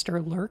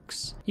monster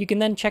lurks," you can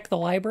then check the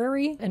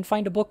library and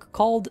find a book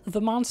called The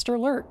Monster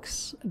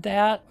Lurks.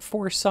 That,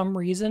 for some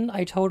reason,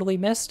 I totally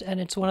missed, and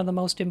it's one of the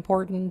most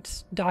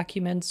important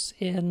documents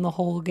in the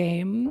whole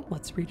game.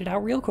 Let's read it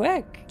out real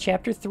quick.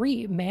 Chapter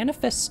 3,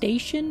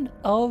 Manifestation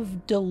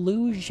of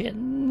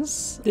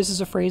Delusions. This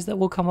is a phrase that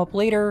will come up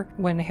later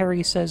when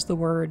Harry says the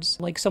words,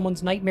 like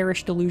someone's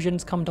nightmarish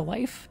delusions come to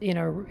life in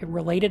a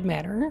related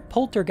manner.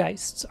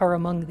 Poltergeists are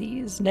among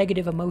these.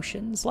 Negative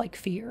emotions like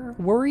fear,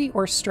 worry,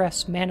 or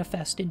stress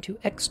manifest into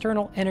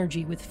external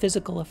energy with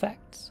physical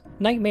effects.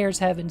 Nightmares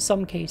have in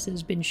some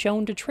cases been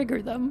shown to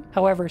trigger them.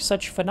 However,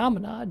 such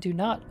phenomena do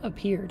not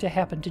appear to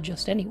happen to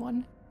just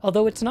anyone.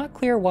 Although it's not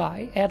clear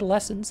why,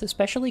 adolescents,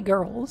 especially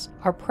girls,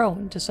 are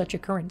prone to such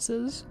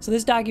occurrences. So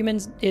this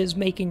document is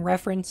making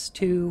reference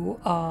to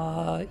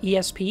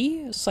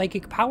ESP,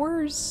 psychic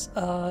powers,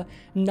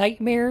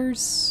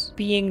 nightmares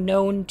being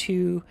known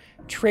to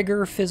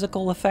trigger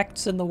physical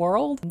effects in the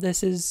world.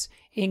 This is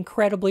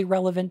incredibly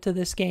relevant to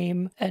this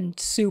game and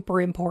super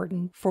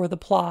important for the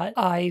plot.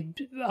 I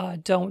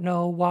don't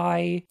know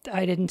why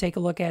I didn't take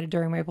a look at it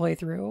during my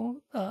playthrough.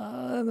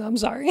 I'm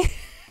sorry.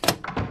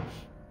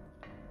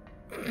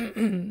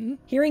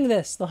 Hearing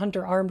this, the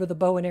hunter armed with a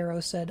bow and arrow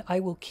said, "I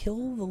will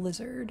kill the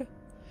lizard."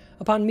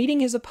 Upon meeting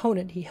his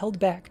opponent, he held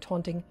back,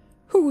 taunting,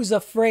 "Who's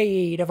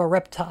afraid of a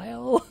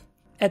reptile?"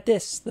 At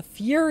this, the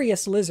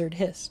furious lizard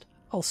hissed,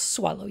 "I'll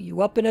swallow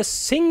you up in a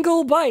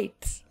single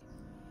bite."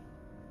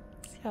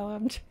 See how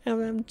I'm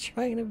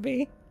trying to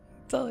be, I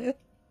tell you.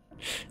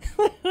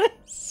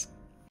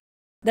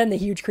 Then the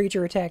huge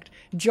creature attacked,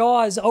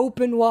 jaws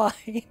open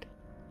wide.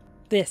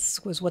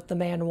 This was what the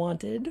man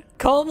wanted.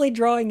 Calmly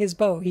drawing his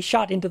bow, he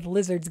shot into the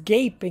lizard's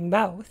gaping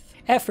mouth.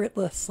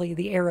 Effortlessly,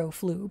 the arrow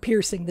flew,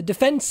 piercing the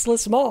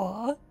defenseless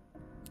maw,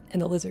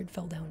 and the lizard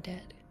fell down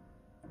dead.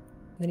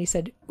 And then he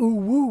said, "Ooh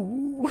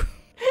woo."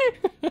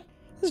 This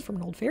is from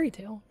an old fairy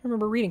tale. I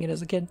remember reading it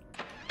as a kid.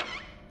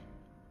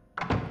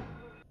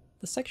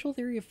 The sexual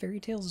theory of fairy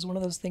tales is one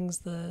of those things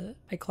that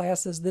I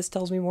class as this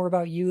tells me more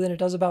about you than it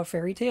does about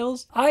fairy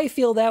tales. I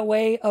feel that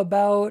way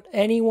about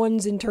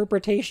anyone's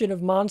interpretation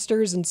of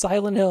monsters in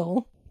Silent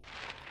Hill.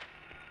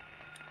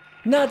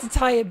 Not to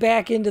tie it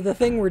back into the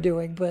thing we're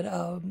doing, but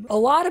a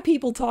lot of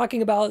people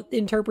talking about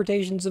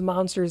interpretations of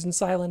monsters in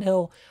Silent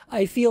Hill,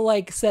 I feel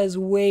like says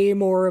way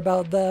more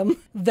about them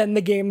than the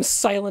game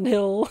Silent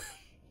Hill.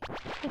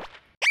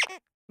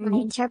 My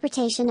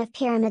interpretation of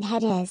Pyramid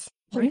Head is,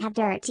 him have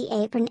dirty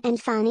apron and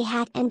funny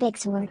hat and big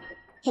sword.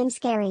 Him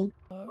scary.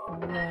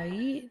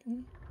 Right.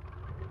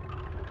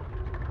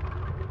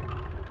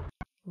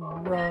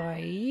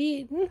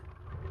 Right.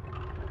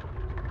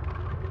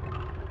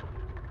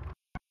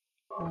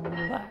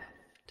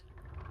 Left.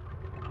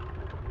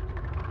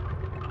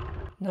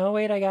 No,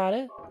 wait, I got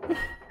it.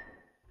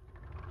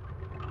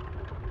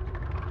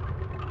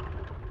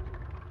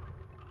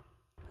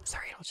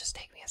 Sorry, it'll just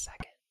take me a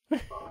second.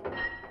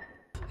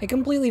 I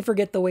completely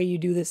forget the way you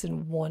do this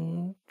in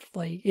one,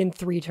 like, in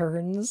 3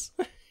 turns.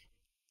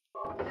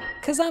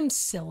 'Cause I'm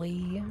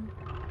silly.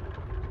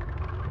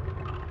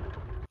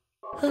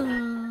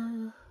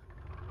 Oh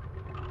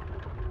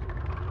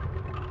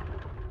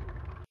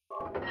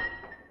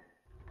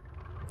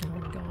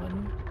my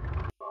god.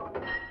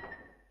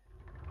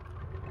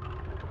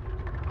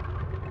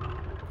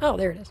 Oh,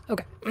 there it is.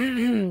 Okay.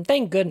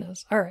 Thank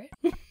goodness. Alright.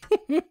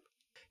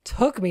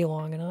 Took me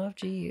long enough,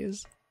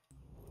 jeez.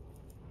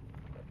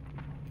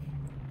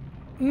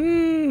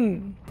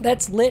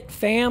 That's lit,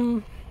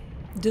 fam.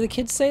 Do the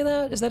kids say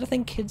that? Is that a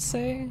thing kids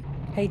say?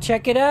 Hey,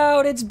 check it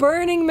out, it's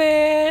Burning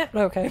Man!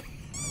 Okay.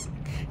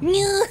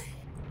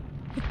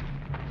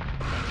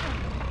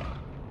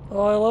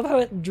 Oh, I love how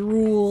it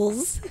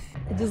drools.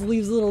 It just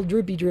leaves little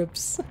drippy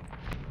drips.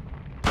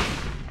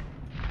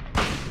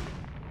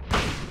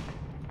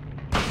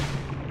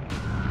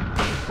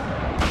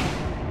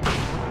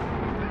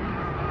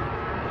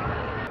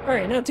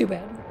 Alright, not too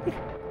bad.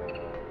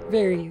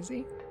 Very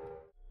easy.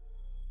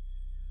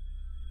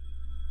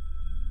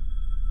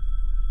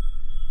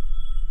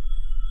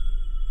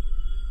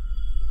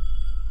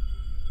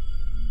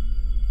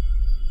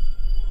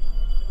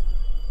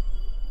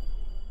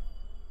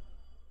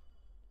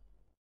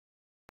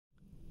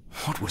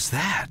 What was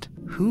that?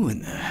 Who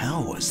in the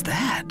hell was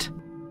that?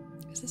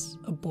 Is this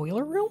a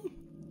boiler room?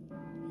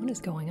 What is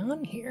going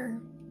on here?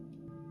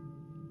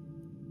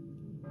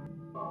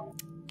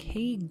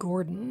 Kay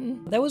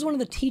Gordon. That was one of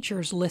the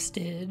teachers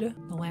listed.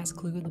 The last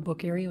clue in the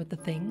book area with the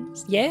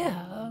things.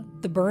 Yeah,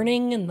 the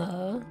burning and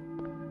the...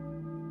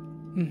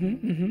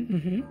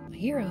 I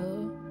hear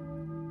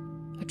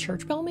a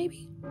church bell,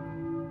 maybe?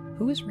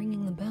 Who is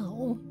ringing the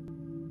bell?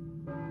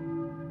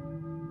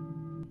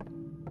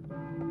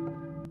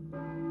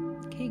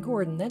 Kay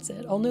Gordon, that's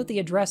it. I'll note the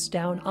address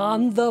down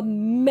on the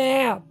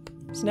map.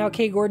 So now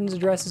Kay Gordon's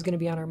address is going to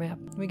be on our map.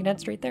 We can head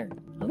straight there.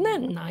 Isn't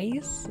that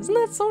nice? Isn't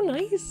that so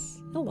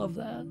nice? I love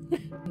that.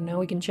 Now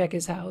we can check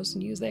his house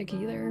and use that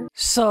key there.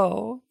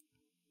 So,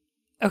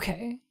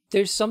 okay.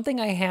 There's something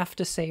I have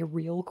to say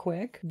real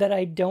quick that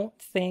I don't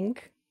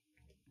think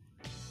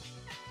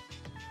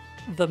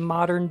the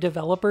modern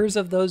developers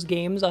of those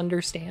games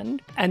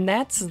understand. And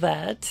that's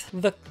that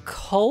the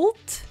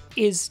cult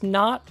is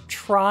not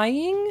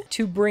trying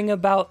to bring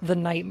about the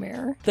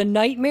nightmare. The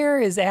nightmare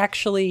is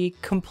actually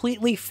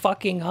completely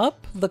fucking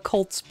up the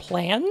cult's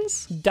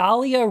plans.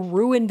 Dahlia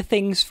ruined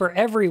things for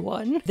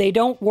everyone. They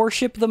don't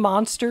worship the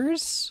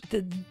monsters.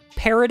 The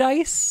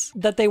paradise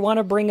that they want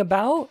to bring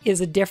about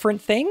is a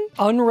different thing,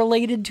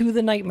 unrelated to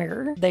the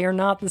nightmare. They are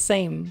not the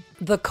same.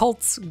 The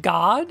cult's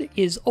god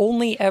is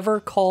only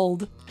ever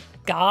called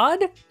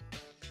God.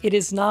 It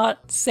is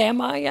not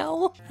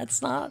Samael.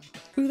 That's not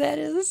who that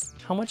is.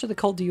 How much of the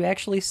cult do you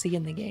actually see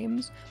in the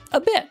games? A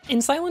bit.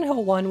 In Silent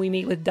Hill 1, we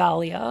meet with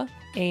Dahlia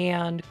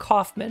and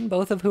Kaufman,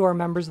 both of who are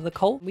members of the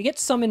cult. We get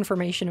some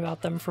information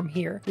about them from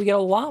here. We get a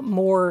lot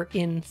more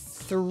in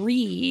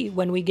 3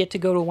 when we get to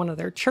go to one of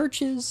their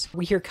churches.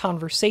 We hear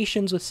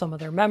conversations with some of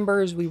their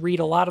members. We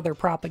read a lot of their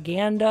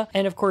propaganda.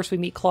 And of course, we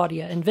meet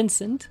Claudia and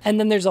Vincent. And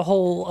then there's a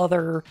whole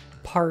other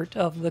part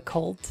of the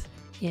cult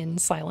in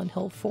Silent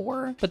Hill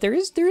 4. But there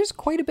is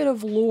quite a bit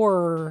of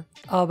lore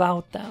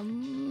about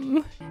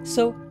them.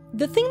 So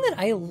the thing that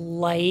I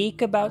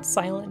like about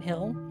Silent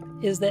Hill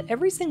is that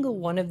every single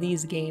one of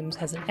these games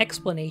has an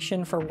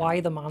explanation for why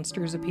the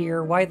monsters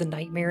appear, why the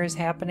nightmare is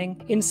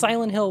happening. In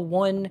Silent Hill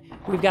 1,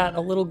 we've got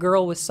a little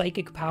girl with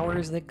psychic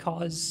powers that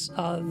cause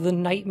the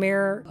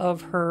nightmare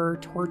of her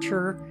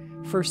torture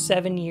for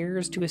 7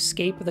 years to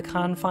escape the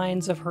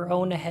confines of her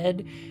own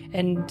head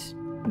and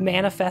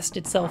manifest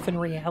itself in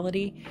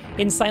reality.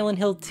 In Silent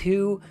Hill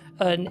 2,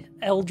 an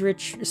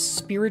eldritch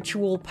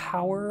spiritual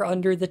power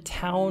under the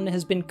town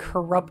has been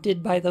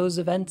corrupted by those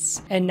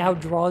events and now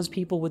draws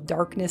people with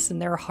darkness in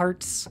their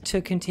hearts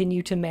to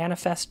continue to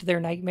manifest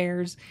their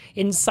nightmares.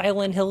 In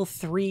Silent Hill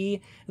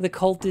 3, the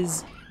cult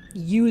is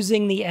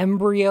using the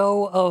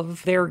embryo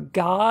of their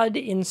god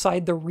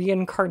inside the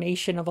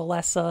reincarnation of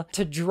Alessa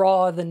to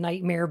draw the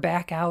nightmare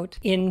back out.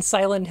 In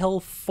Silent Hill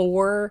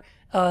 4,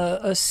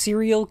 a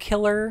serial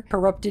killer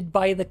corrupted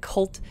by the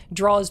cult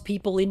draws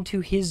people into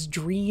his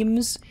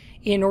dreams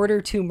in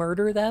order to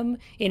murder them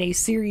in a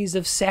series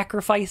of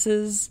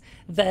sacrifices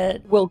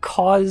that will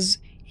cause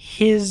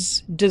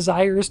his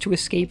desires to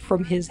escape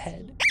from his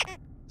head.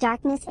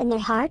 Darkness in their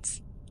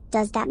hearts?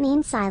 Does that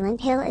mean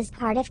Silent Hill is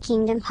part of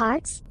Kingdom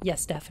Hearts?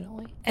 Yes,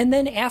 definitely. And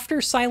then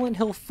after Silent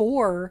Hill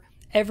 4,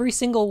 every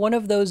single one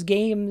of those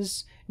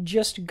games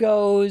just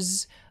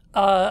goes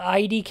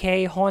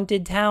IDK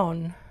Haunted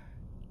Town.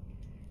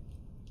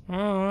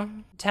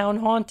 Town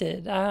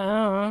haunted.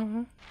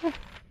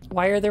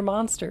 Why are there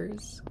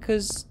monsters?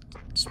 'Cause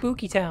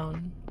Spooky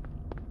Town.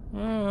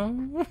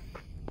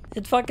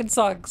 It fucking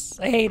sucks.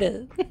 I hate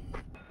it.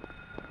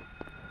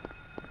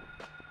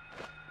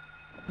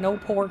 No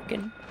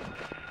porking.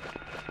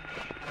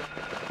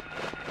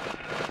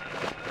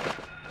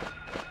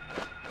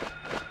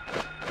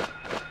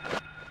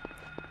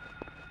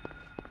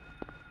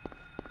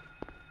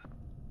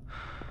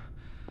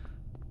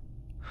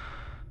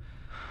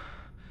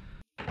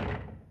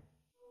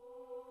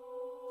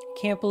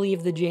 Can't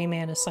believe the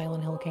J-Man is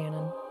Silent Hill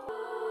canon.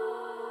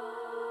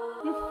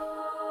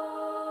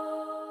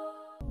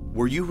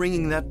 Were you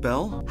ringing that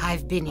bell?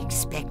 I've been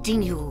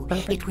expecting you.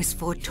 It was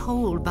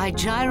foretold by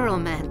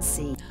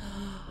gyromancy.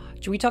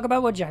 Should we talk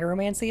about what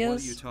gyromancy What are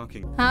is? you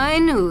talking? I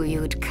knew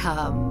you'd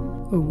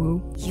come.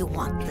 Ooh. You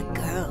want the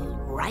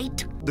girl,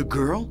 right? The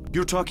girl?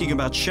 You're talking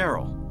about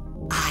Cheryl.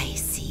 I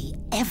see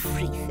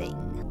everything.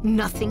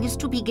 Nothing is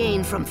to be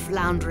gained from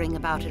floundering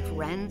about at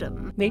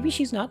random. Maybe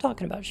she's not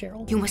talking about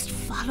Cheryl. You must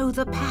follow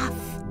the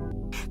path.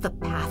 The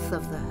path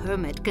of the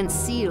hermit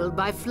concealed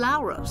by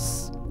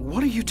Flauros.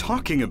 What are you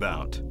talking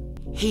about?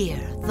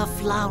 Here, the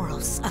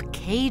Flauros, a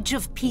cage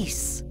of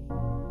peace.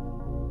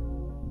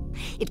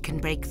 It can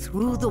break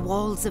through the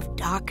walls of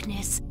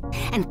darkness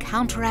and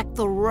counteract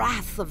the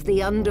wrath of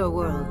the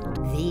underworld.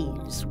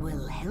 These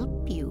will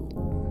help you.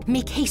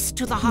 Make haste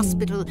to the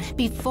hospital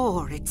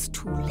before it's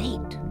too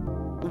late.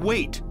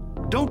 Wait,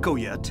 don't go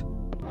yet.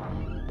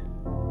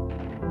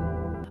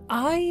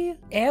 I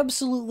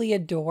absolutely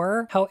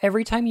adore how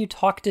every time you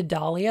talk to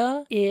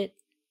Dahlia, it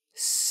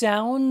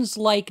sounds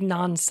like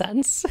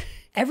nonsense.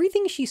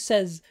 Everything she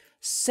says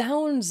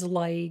sounds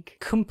like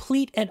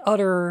complete and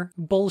utter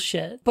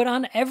bullshit. But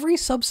on every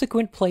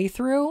subsequent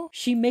playthrough,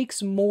 she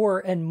makes more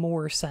and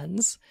more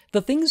sense.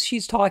 The things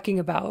she's talking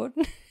about,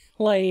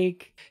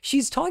 like,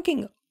 she's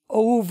talking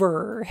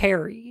over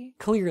Harry,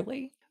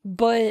 clearly,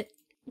 but,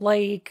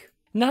 like,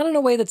 not in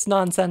a way that's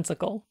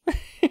nonsensical.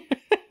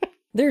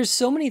 There's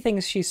so many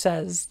things she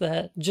says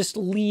that just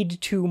lead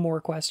to more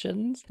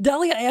questions.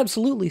 Dahlia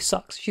absolutely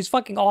sucks. She's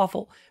fucking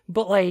awful.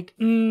 But like,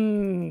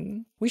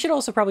 we should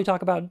also probably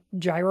talk about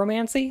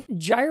gyromancy.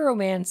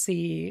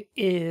 Gyromancy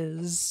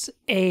is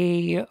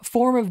a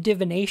form of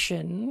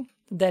divination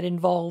that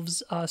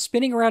involves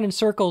spinning around in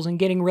circles and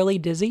getting really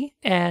dizzy,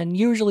 and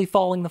usually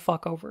falling the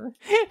fuck over.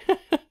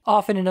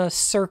 Often in a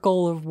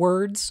circle of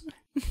words.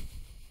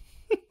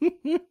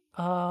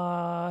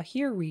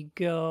 Here we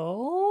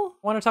go.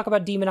 I want to talk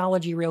about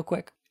demonology real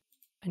quick.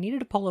 I needed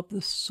to pull up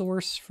the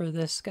source for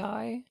this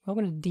guy.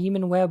 Welcome to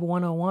Demon Web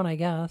 101, I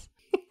guess.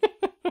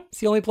 It's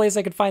the only place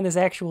I could find this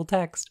actual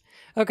text.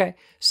 Okay,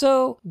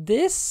 so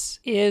this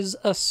is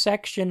a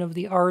section of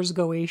the Ars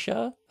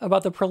Goetia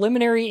about the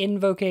preliminary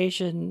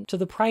invocation to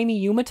the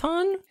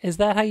Prime-Eumeton. Is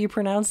that how you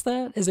pronounce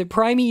that? Is it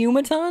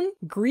Prime-Eumeton?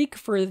 Greek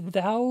for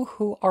thou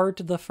who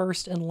art the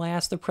first and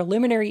last. The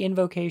preliminary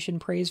invocation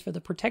prays for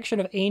the protection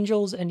of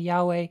angels and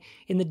Yahweh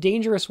in the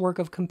dangerous work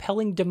of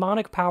compelling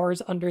demonic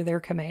powers under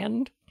their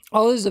command.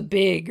 Oh, this is a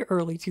big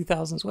early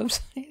 2000s website,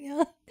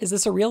 yeah. Is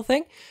this a real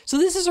thing? So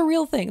this is a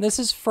real thing. This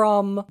is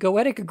from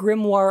Goetic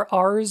Grimoire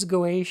Ars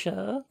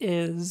Goetia,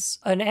 is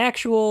an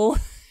actual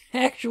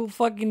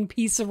fucking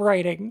piece of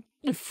writing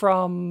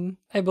from,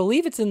 I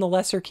believe it's in the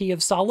Lesser Key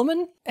of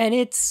Solomon. And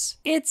it's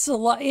a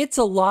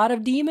lot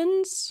of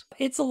demons.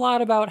 It's a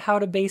lot about how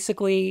to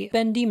basically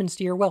bend demons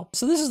to your will.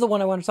 So this is the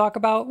one I want to talk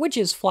about, which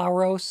is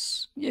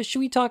Flauros. Should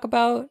we talk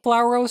about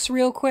Flauros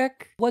real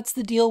quick? What's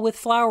the deal with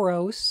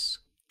Flauros?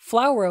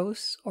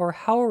 Flauros, or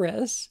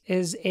Haures,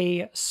 is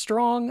a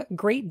strong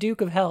great duke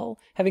of hell,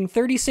 having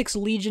 36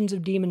 legions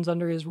of demons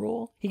under his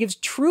rule. He gives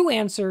true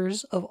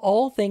answers of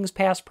all things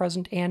past,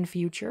 present, and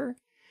future.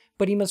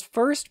 But he must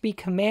first be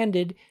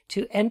commanded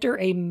to enter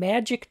a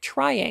magic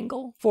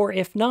triangle, for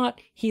if not,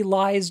 he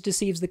lies,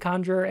 deceives the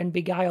conjurer, and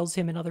beguiles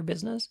him in other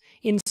business.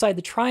 Inside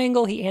the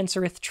triangle he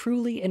answereth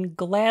truly, and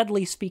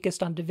gladly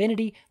speaketh on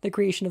divinity, the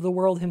creation of the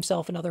world,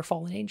 himself, and other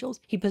fallen angels.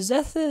 He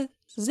possesseth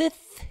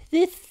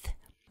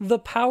the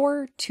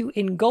power to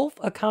engulf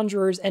a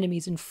conjurer's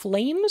enemies in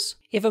flames.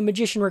 If a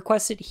magician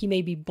requests it, he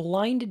may be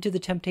blinded to the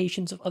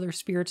temptations of other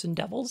spirits and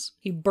devils.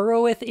 He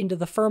burroweth into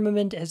the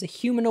firmament as a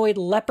humanoid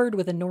leopard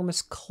with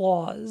enormous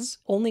claws.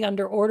 Only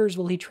under orders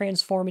will he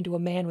transform into a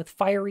man with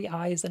fiery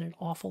eyes and an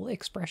awful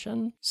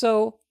expression.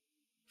 So,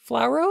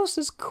 Flauros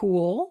is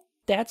cool.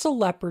 That's a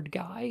leopard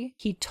guy.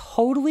 He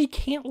totally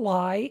can't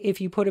lie if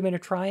you put him in a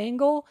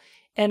triangle.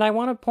 And I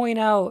want to point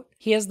out,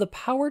 he has the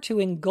power to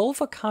engulf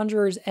a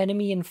conjurer's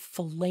enemy in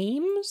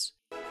flames.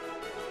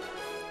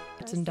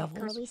 It's in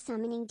devils. Are we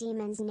summoning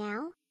demons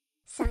now?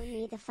 Sign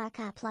me the fuck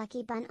up,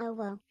 Lucky Bun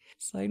Owo.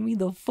 Sign me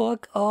the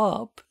fuck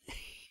up.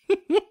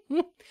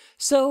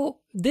 So,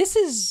 this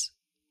is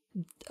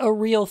a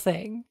real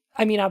thing.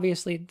 I mean,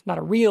 obviously, not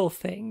a real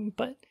thing,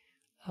 but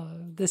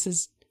this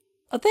is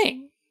a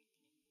thing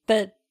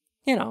that,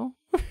 you know,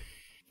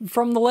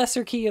 from the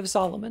Lesser Key of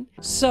Solomon.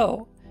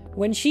 So,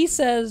 when she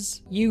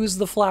says, use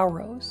the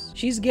Flauros,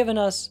 she's given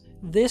us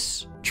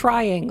this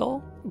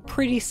triangle,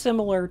 pretty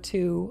similar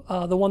to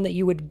the one that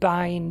you would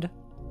bind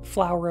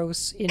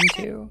Flauros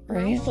into,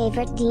 right? My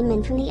favorite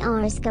demon from the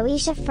Ars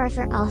Goetia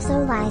Furfur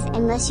also lies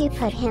unless you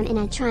put him in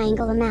a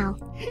triangle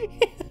mouth.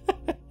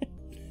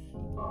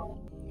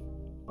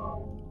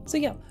 So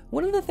yeah,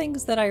 one of the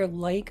things that I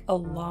like a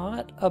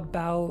lot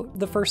about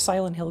the first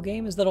Silent Hill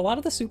game is that a lot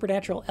of the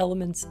supernatural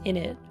elements in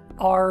it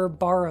are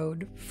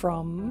borrowed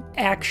from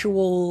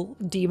actual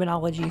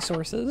demonology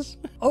sources.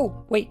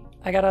 Oh, wait,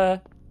 I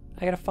gotta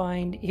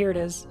find, here it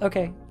is.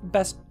 Okay,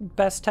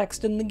 best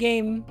text in the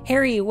game.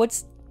 Harry,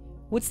 what's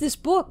this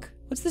book?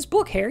 What's this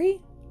book,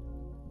 Harry?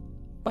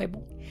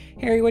 Bible.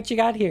 Harry, what you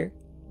got here?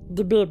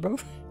 The Bible.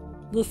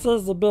 This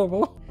is the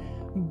Bible.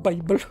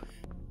 Bible.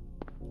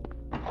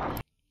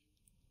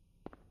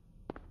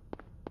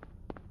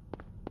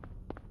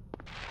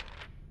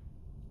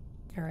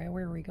 All right,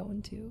 where are we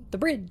going to? The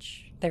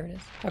bridge. There it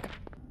is. Okay.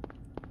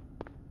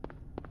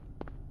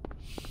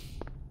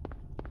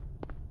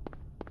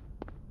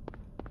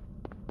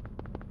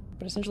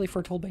 But essentially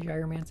foretold by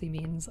gyromancy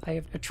means I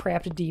have a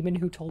trapped demon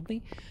who told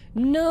me.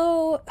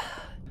 No,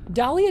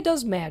 Dahlia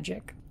does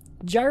magic.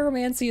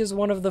 Gyromancy is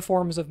one of the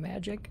forms of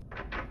magic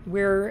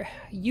where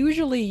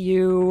usually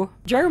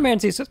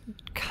gyromancy is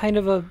kind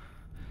of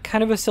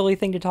a silly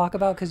thing to talk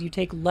about because you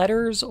take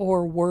letters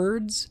or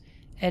words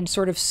and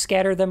sort of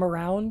scatter them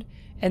around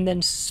and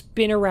then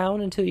spin around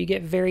until you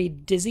get very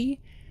dizzy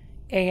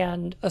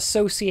and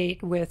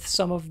associate with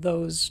some of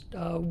those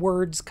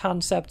words,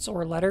 concepts,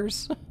 or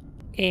letters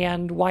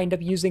and wind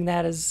up using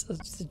that as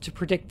to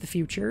predict the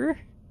future.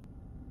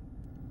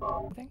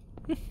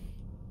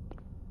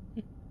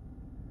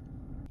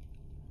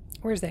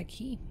 Where's that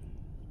key?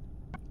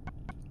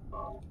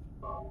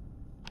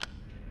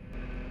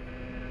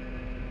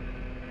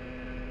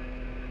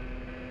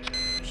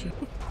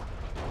 Gucci.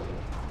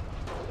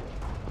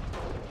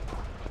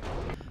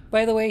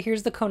 By the way,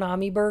 here's the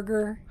Konami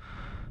burger.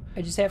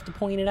 I just have to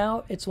point it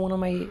out. It's one of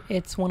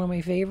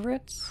my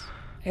favorites.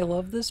 I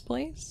love this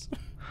place.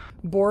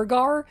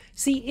 Borgar.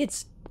 See,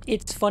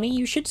 it's funny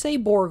you should say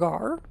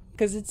Borgar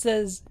because it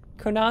says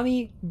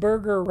Konami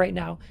burger right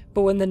now,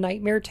 but when the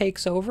nightmare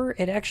takes over,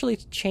 it actually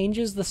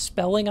changes the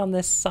spelling on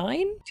this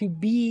sign to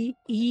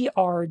B-E-R-G-E-R.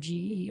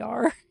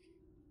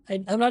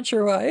 I'm not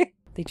sure why.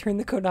 They turned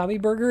the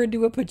Konami burger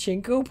into a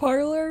pachinko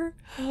parlor.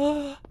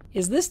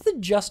 Is this the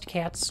Just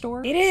Cats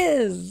store? It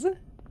is!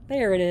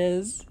 There it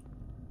is.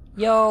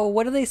 Yo,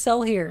 what do they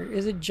sell here?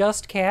 Is it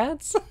just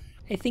cats?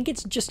 I think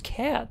it's just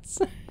cats.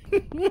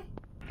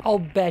 I'll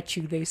bet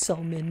you they sell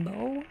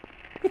Minmo.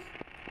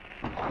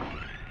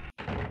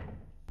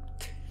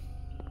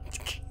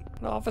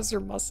 An officer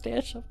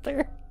mustache up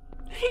there.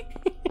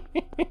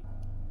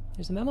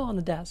 There's a memo on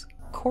the desk.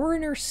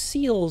 Coroner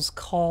Seals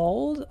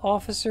called.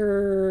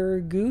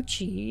 Officer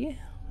Gucci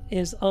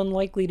is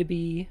unlikely to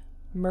be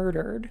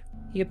murdered.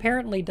 He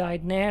apparently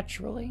died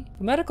naturally.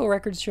 The medical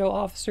records show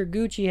Officer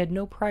Gucci had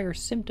no prior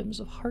symptoms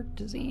of heart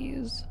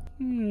disease.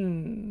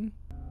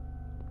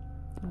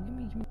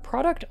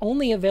 Product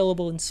only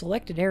available in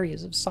selected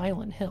areas of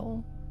Silent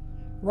Hill.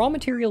 Raw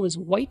material is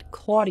White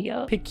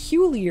Claudia,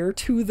 peculiar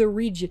to the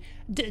region.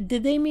 Did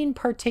they mean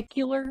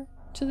particular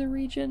to the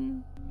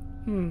region?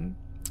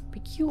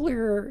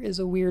 Peculiar is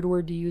a weird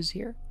word to use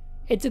here.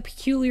 It's a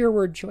peculiar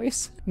word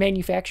choice.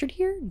 Manufactured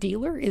here?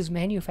 Dealer is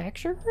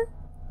manufacturer?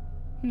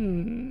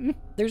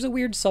 There's a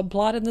weird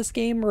subplot in this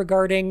game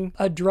regarding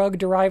a drug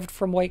derived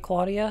from White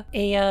Claudia,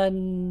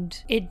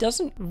 and it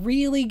doesn't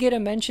really get a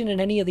mention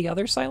in any of the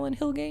other Silent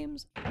Hill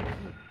games.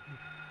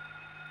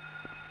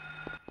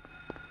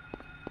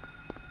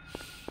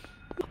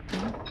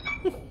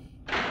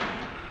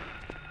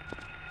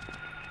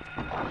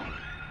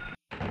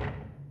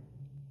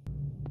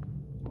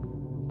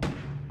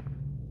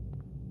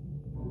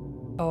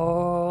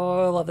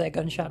 Oh, I love that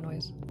gunshot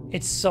noise.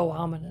 It's so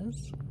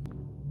ominous.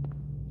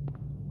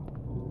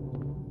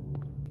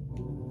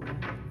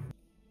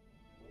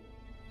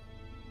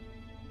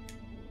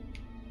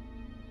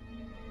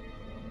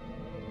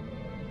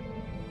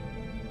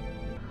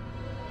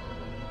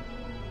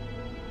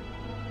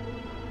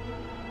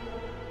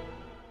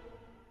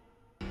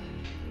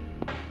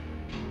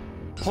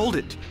 Hold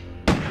it!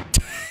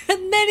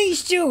 And then he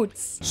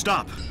shoots!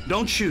 Stop!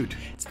 Don't shoot!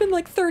 It's been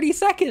like 30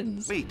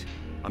 seconds! Wait,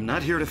 I'm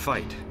not here to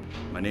fight.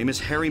 My name is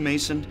Harry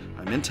Mason.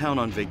 I'm in town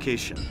on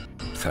vacation.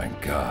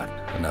 Thank God,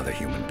 another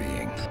human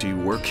being. Do you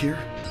work here?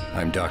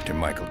 I'm Dr.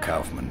 Michael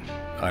Kaufman.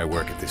 I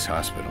work at this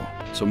hospital.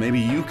 So maybe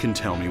you can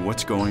tell me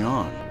what's going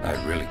on. I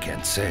really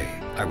can't say.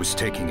 I was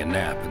taking a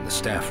nap in the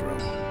staff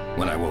room.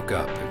 When I woke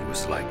up, it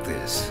was like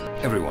this.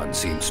 Everyone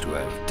seems to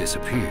have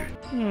disappeared.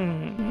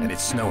 And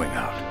it's snowing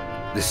out.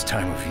 This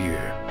time of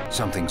year,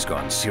 something's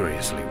gone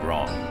seriously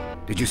wrong.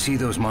 Did you see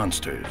those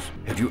monsters?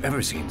 Have you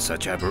ever seen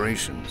such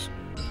aberrations?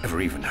 Ever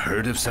even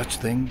heard of such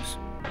things?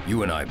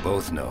 You and I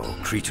both know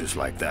creatures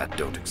like that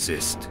don't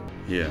exist.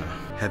 Yeah.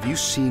 Have you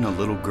seen a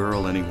little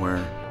girl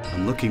anywhere?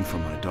 I'm looking for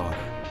my daughter.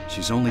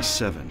 She's only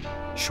 7.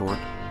 Short,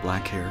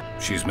 black hair.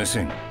 She's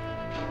missing.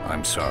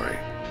 I'm sorry.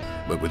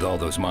 But with all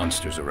those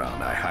monsters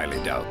around, I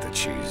highly doubt that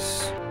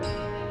she's...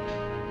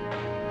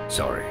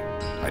 Sorry.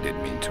 I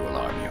didn't mean to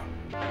alarm you.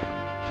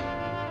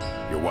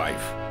 Your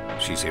wife,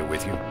 she's here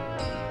with you?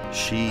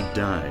 She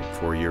died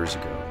 4 years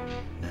ago.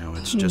 Now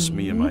it's just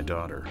me and my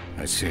daughter.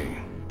 I see.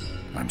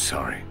 I'm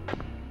sorry.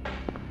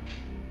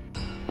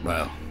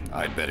 Well,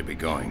 I'd better be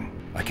going.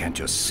 I can't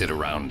just sit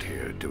around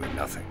here doing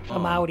nothing.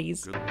 I'm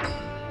outies.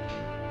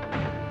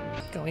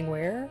 Going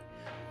where?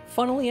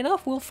 Funnily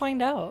enough, we'll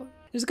find out.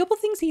 There's a couple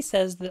things he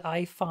says that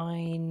I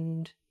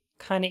find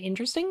kind of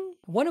interesting.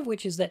 One of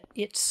which is that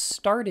it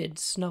started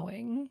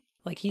snowing.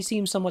 Like, he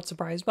seems somewhat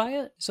surprised by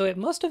it. So it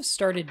must have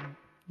started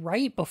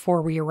right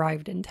before we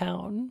arrived in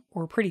town,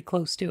 or pretty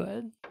close to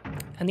it.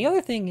 And the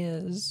other thing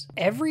is,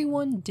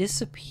 everyone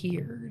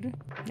disappeared.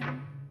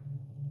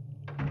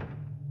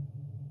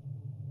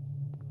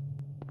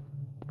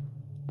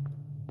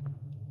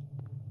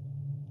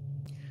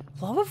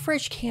 Love a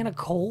fresh can of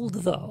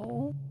cold,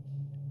 though.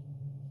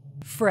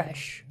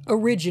 Fresh,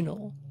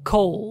 original,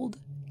 cold.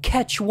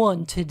 Catch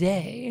one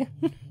today.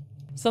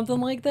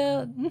 Something like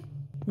that.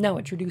 Now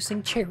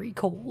introducing cherry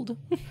cold.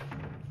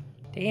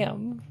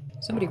 Damn,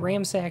 somebody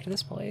ransacked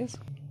this place.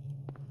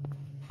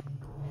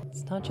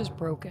 It's not just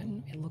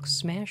broken, it looks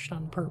smashed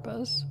on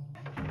purpose.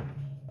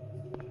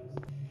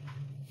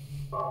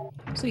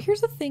 So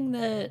here's the thing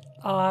that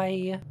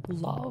I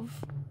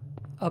love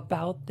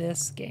about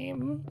this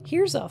game.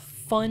 Here's a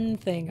fun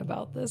thing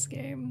about this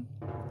game,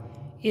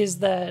 is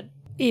that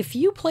if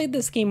you played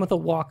this game with a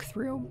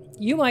walkthrough,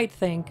 you might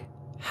think,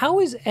 how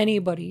is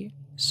anybody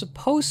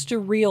supposed to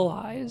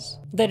realize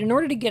that in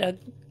order to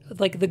get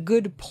the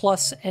good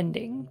plus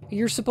ending,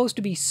 you're supposed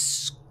to be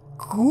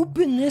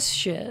scooping this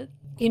shit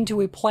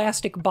into a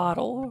plastic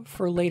bottle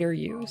for later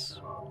use?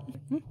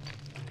 Now,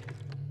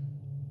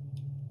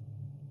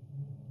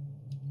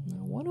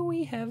 what do we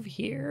we have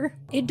here?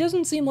 It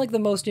doesn't seem like the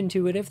most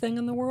intuitive thing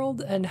in the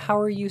world, and how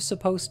are you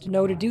supposed to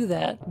know to do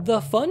that?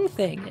 The fun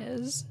thing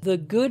is, the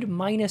good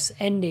minus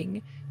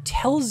ending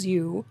tells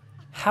you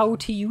how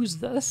to use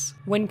this.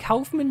 When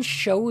Kaufman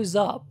shows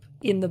up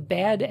in the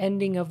bad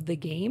ending of the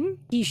game,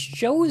 he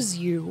shows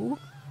you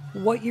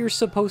what you're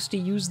supposed to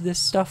use this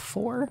stuff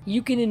for.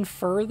 You can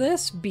infer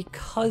this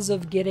because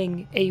of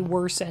getting a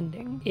worse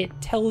ending. It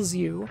tells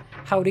you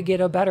how to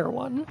get a better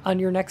one on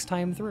your next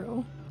time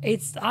through.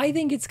 I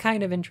think it's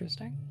kind of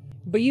interesting.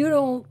 But you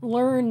don't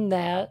learn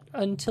that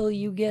until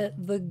you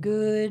get the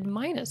good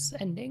minus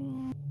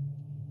ending.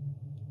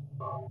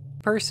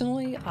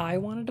 Personally, I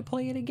wanted to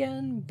play it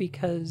again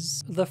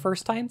because the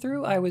first time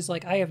through, I was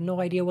like, I have no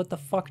idea what the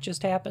fuck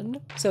just happened.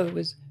 So it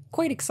was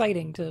quite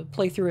exciting to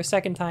play through a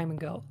second time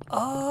and go,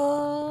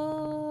 oh,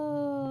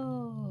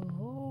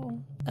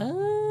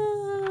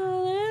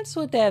 that's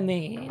what that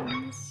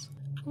means.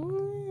 Oh.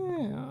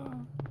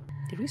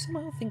 Did we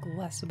somehow think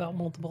less about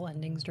multiple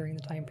endings during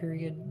the time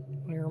period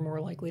when we were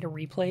more likely to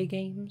replay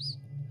games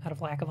out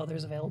of lack of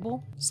others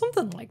available?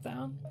 Something like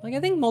that. Like, I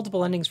think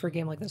multiple endings for a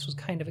game like this was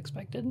kind of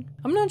expected.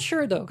 I'm not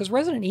sure though, because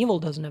Resident Evil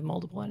doesn't have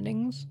multiple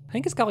endings. I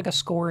think it's got like a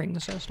scoring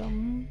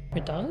system.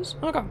 It does?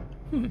 Okay.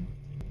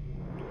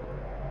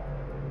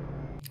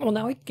 Well,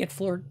 now we can get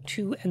floor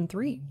 2 and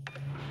 3.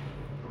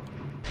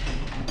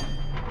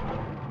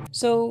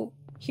 So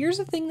here's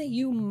a thing that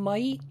you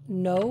might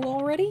know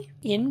already.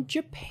 In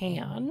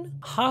Japan,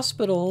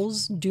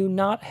 hospitals do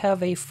not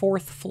have a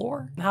 4th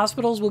floor.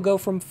 Hospitals will go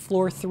from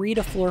floor 3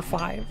 to floor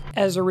 5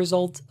 as a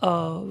result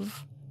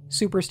of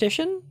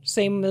superstition,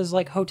 same as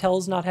like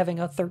hotels not having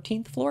a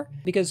 13th floor,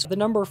 because the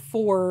number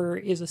 4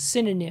 is a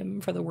synonym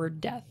for the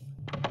word death.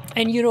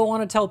 And you don't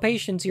want to tell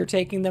patients you're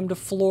taking them to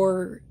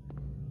floor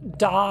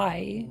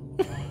die,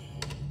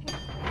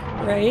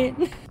 right?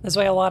 That's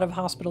why a lot of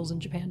hospitals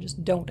in Japan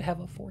just don't have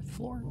a 4th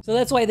floor. So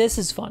that's why this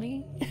is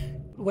funny.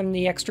 When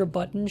the extra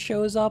button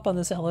shows up on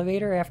this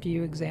elevator after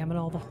you examine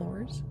all the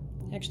floors.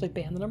 Actually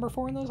ban the number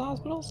 4 in those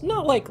hospitals?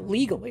 Not like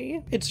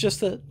legally. It's just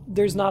that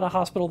there's not a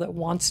hospital that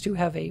wants to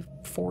have a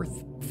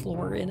 4th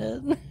floor in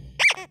it.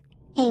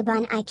 Hey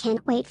Bun, I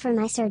can't wait for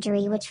my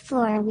surgery. Which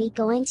floor are we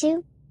going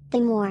to? The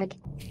morgue.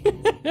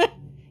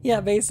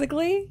 Yeah,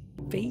 basically.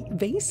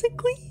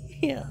 Basically?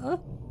 Yeah.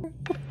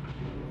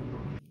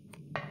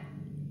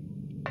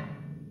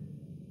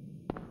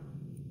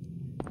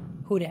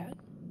 Who dat?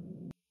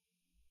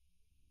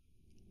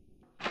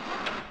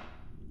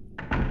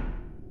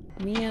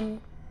 Man,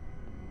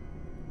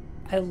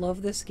 I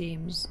love this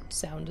game's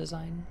sound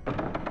design.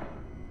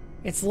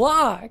 It's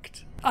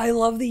locked! I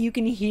love that you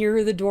can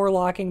hear the door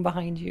locking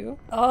behind you.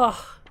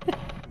 Ugh,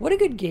 what a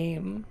good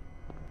game.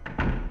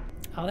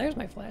 Oh, there's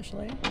my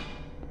flashlight.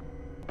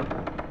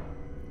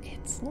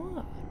 It's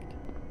locked.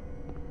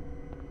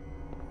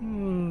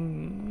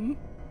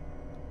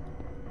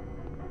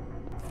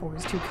 4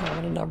 is too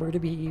common a number to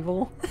be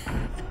evil.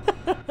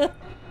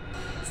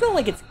 It's not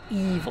like it's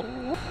evil.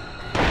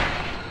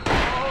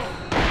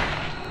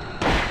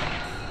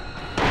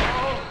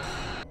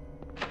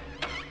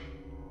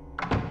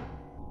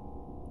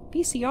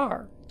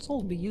 VCR. It's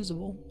old but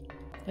usable.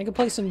 I could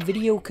play some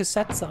video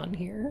cassettes on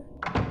here.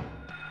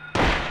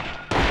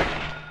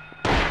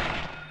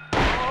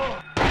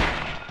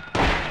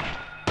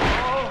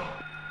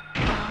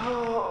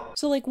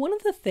 So like one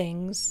of the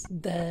things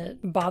that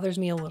bothers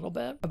me a little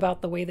bit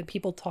about the way that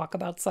people talk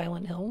about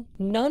Silent Hill,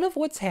 none of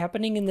what's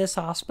happening in this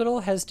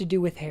hospital has to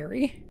do with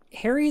Harry.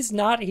 Harry's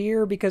not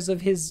here because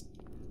of his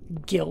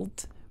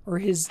guilt or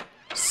his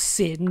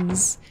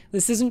sins.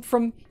 This isn't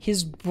from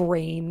his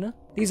brain.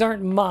 These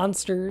aren't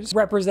monsters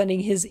representing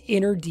his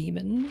inner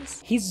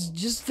demons. He's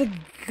just the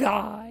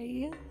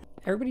guy.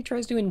 Everybody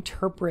tries to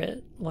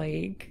interpret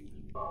like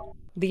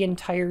the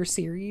entire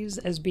series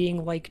as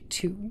being like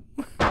 2.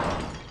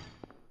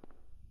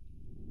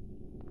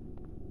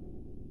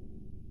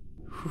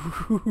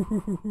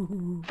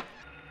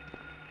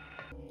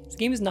 This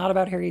game is not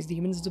about Harry's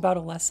demons, it's about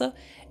Alessa.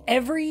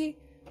 Every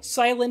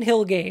Silent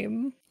Hill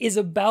game is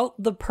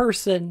about the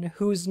person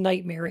whose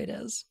nightmare it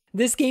is.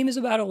 This game is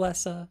about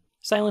Alessa.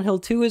 Silent Hill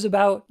 2 is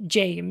about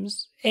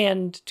James,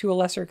 and to a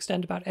lesser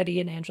extent about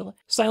Eddie and Angela.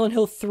 Silent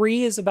Hill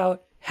 3 is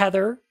about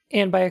Heather,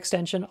 and by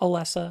extension,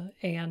 Alessa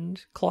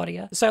and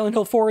Claudia. Silent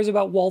Hill 4 is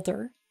about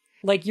Walter.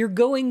 Like, you're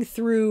going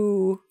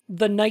through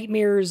the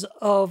nightmares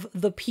of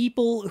the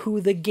people who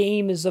the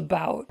game is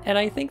about. And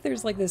I think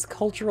there's like this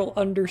cultural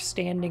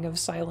understanding of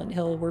Silent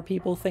Hill where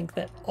people think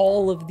that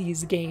all of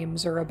these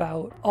games are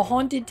about a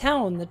haunted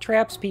town that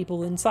traps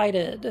people inside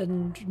it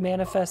and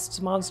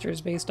manifests monsters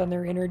based on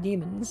their inner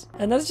demons.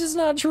 And that's just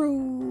not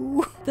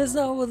true. That's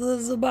not what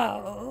this is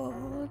about.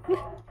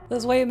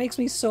 That's why it makes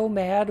me so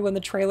mad when the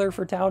trailer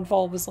for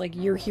Townfall was like,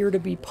 you're here to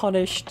be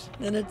punished.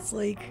 And it's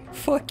like,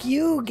 fuck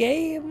you,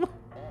 game.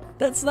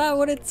 That's not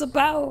what it's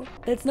about.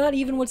 That's not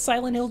even what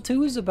Silent Hill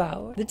 2 is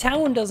about. The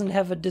town doesn't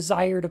have a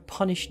desire to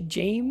punish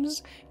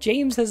James.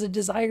 James has a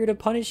desire to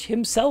punish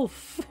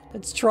himself.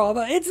 It's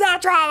trauma. It's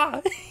not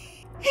trauma!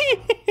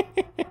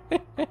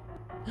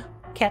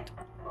 Cat.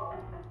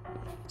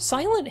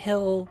 Silent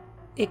Hill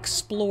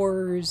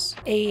explores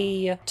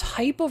a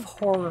type of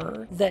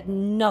horror that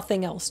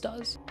nothing else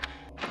does.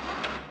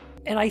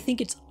 And I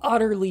think it's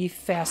utterly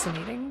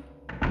fascinating.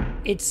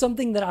 It's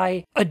something that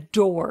I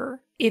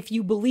adore. If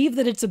you believe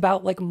that it's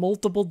about like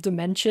multiple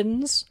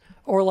dimensions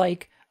or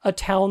like a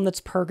town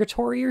that's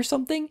purgatory or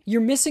something,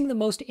 you're missing the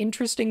most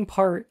interesting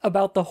part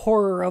about the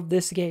horror of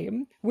this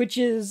game, which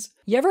is,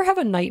 you ever have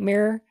a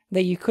nightmare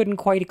that you couldn't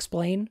quite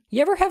explain?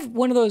 You ever have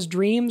one of those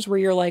dreams where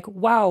you're like,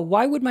 wow,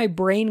 why would my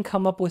brain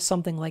come up with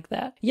something like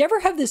that? You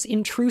ever have this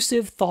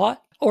intrusive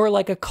thought or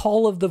like a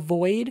call of the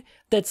void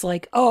that's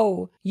like,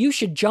 oh, you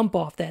should jump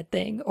off that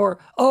thing, or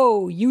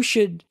oh, you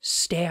should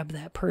stab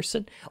that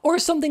person, or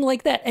something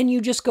like that, and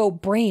you just go,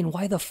 brain,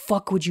 why the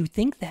fuck would you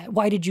think that?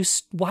 Why did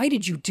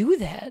you do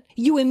that?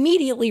 You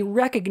immediately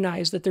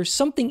recognize that there's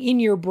something in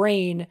your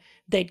brain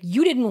that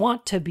you didn't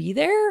want to be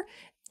there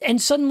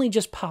and suddenly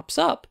just pops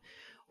up.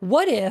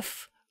 What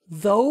if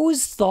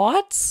those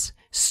thoughts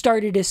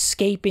started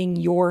escaping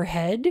your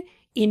head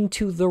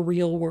into the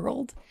real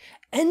world?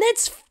 And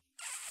that's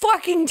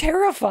fucking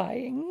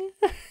terrifying.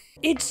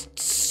 It's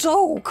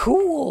so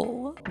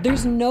cool.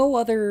 There's no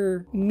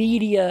other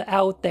media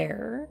out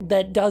there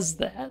that does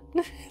that,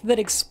 that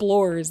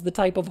explores the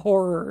type of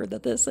horror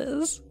that this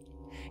is.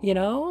 You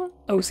know?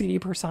 OCD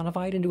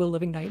personified into a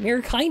living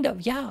nightmare? Kind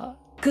of, yeah.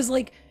 Because,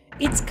 like,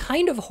 it's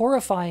kind of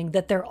horrifying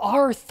that there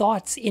are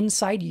thoughts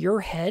inside your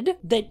head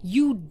that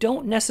you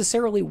don't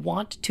necessarily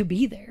want to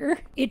be there.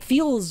 It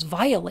feels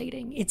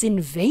violating. It's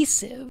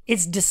invasive.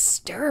 It's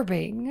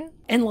disturbing.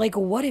 And like,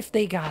 what if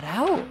they got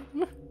out?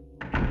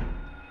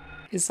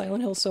 Is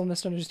Silent Hill so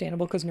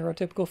misunderstandable because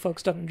neurotypical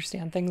folks don't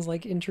understand things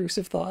like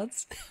intrusive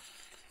thoughts?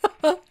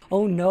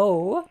 Oh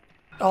no.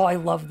 Oh, I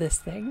love this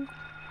thing.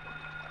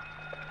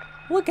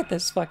 Look at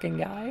this fucking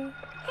guy.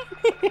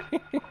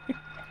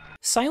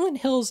 Silent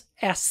Hill's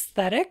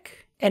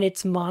aesthetic and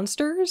its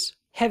monsters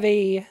have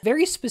a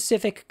very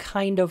specific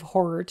kind of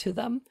horror to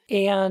them.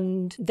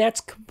 And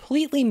that's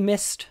completely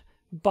missed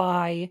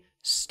by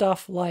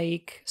stuff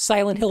like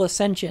Silent Hill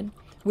Ascension,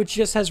 which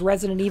just has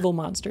Resident Evil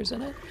monsters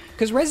in it.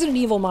 Because Resident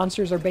Evil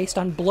monsters are based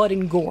on blood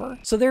and gore.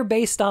 So they're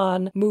based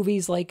on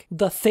movies like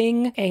The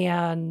Thing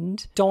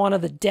and Dawn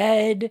of the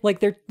Dead.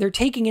 Like they're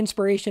taking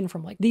inspiration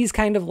from like these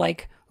kind of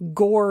like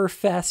gore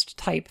fest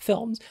type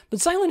films.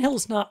 But Silent Hill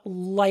is not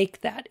like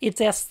that. Its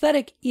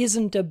aesthetic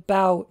isn't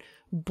about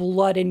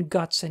blood and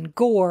guts and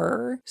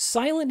gore.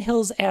 Silent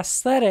Hill's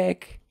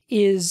aesthetic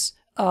is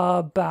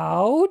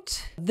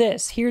about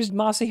this. Here's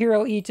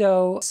Masahiro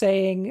Ito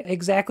saying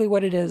exactly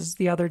what it is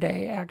the other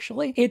day,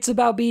 actually. It's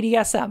about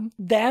BDSM.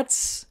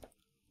 That's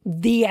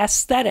the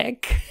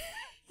aesthetic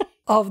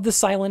of the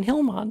Silent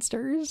Hill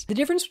monsters. The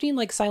difference between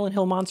like Silent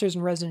Hill monsters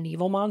and Resident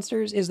Evil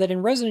monsters is that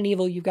in Resident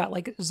Evil, you've got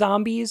like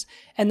zombies,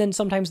 and then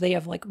sometimes they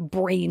have like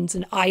brains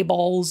and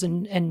eyeballs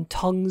and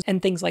tongues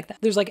and things like that.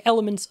 There's like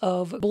elements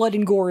of blood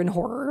and gore and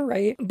horror,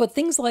 right? But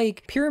things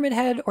like Pyramid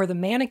Head or the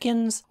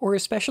mannequins, or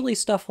especially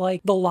stuff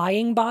like the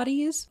lying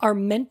bodies, are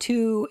meant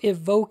to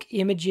evoke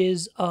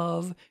images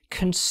of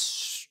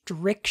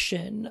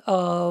constriction,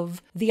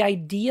 of the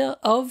idea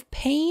of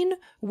pain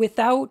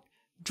without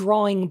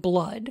drawing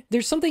blood.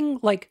 There's something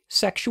like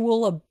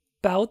sexual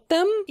about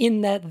them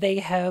in that they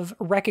have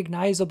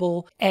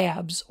recognizable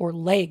abs or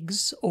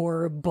legs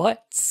or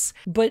butts,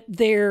 but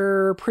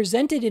they're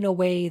presented in a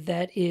way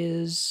that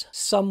is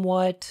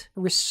somewhat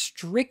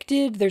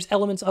restricted. There's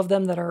elements of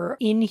them that are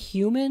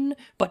inhuman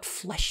but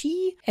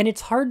fleshy, and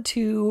it's hard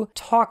to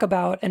talk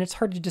about and it's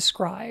hard to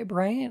describe,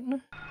 right?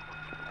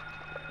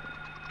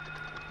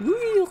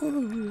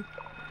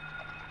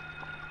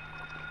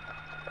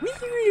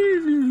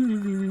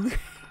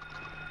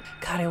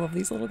 God, I love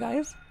these little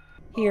guys.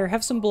 Here,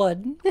 have some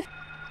blood. Plate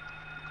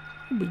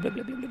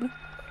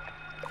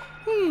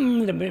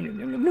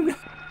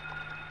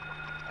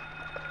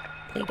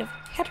of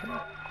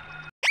hatter.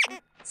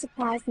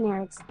 Surprise,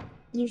 nerds.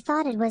 You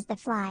thought it was The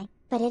Fly,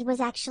 but it was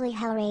actually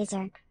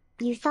Hellraiser.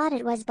 You thought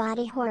it was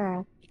body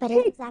horror, but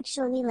it was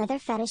actually leather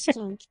fetish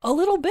kink. A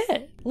little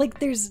bit. Like,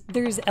 there's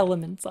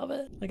elements of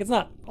it. Like, it's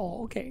not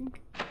all kink,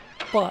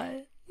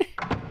 but...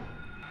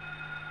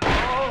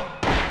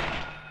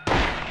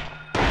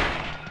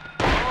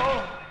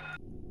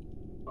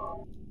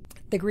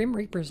 The Grim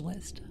Reaper's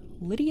list.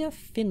 Lydia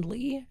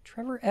Findley,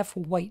 Trevor F.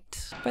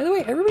 White. By the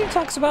way, everybody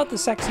talks about the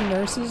sexy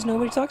nurses.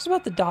 Nobody talks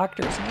about the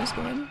doctors in this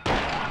game.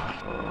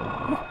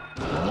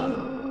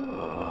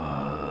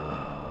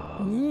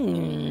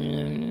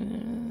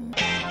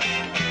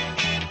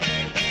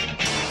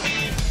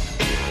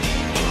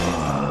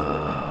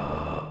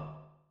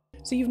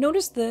 So you've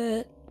noticed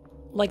that,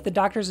 like, the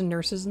doctors and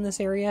nurses in this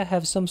area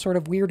have some sort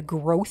of weird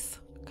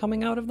growth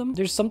coming out of them.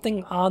 There's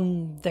something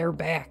on their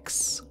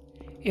backs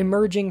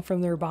emerging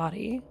from their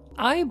body,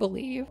 I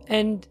believe.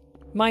 And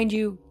mind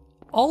you,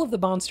 all of the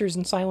monsters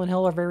in Silent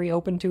Hill are very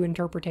open to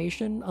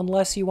interpretation,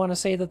 unless you want to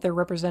say that they're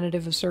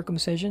representative of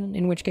circumcision,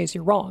 in which case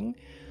you're wrong.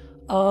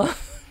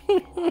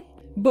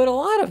 But a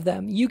lot of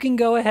them, you can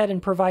go ahead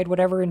and provide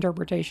whatever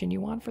interpretation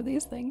you want for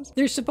these things.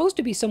 They're supposed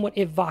to be somewhat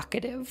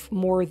evocative,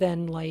 more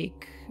than,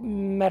 like,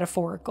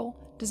 metaphorical.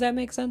 Does that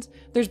make sense?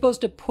 They're supposed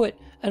to put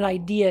an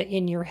idea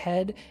in your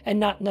head and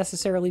not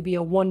necessarily be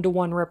a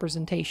one-to-one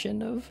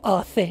representation of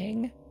a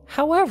thing.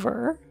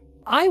 However,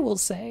 I will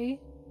say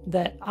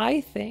that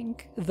I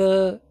think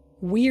the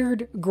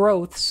weird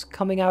growths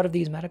coming out of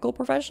these medical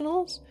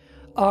professionals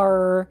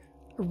are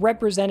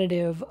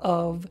representative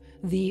of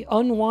the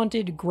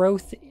unwanted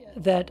growth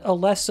that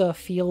Alessa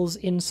feels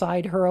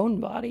inside her own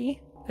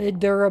body.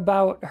 They're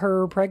about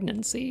her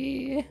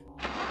pregnancy.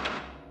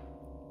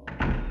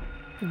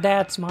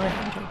 That's my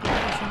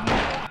interpretation.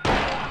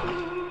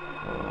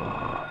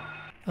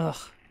 Ugh.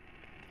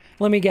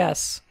 Let me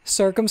guess.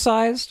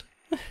 Circumcised?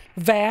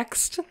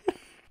 Vaxxed?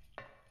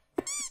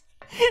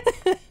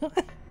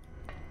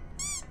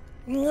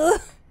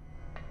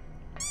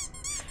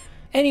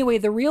 Anyway,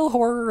 the real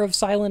horror of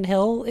Silent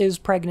Hill is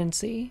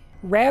pregnancy.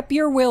 Wrap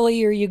your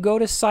willy or you go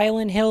to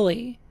Silent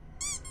Hilly.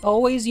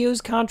 Always use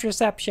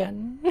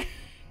contraception.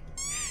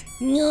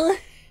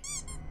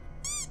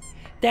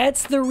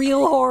 That's the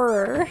real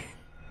horror.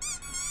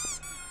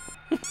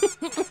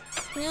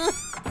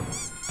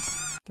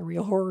 The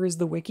real horror is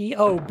the wiki.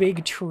 Oh,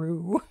 big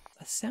true.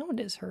 A sound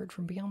is heard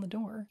from beyond the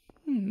door.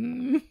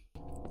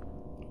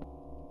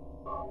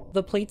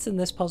 The plates in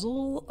this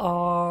puzzle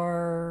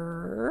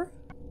are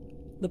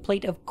the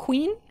plate of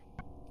Queen,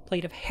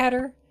 plate of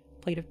Hatter,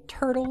 plate of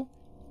Turtle,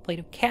 plate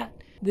of Cat.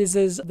 This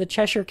is the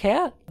Cheshire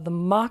Cat, the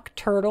Mock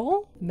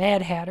Turtle,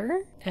 Mad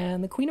Hatter,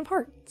 and the Queen of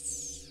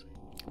Hearts.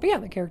 But yeah,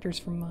 the characters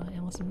from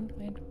Alice in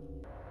Wonderland.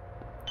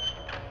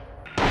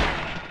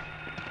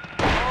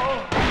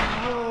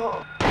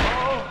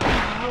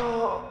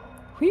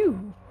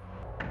 Whew.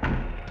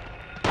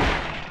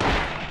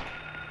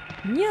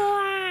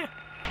 Yeah.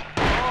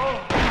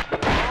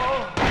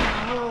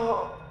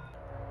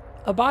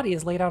 A body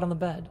is laid out on the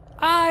bed.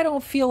 I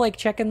don't feel like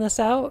checking this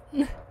out.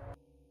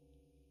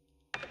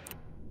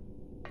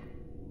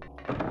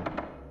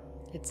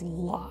 It's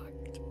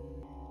locked.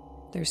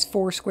 There's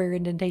 4 square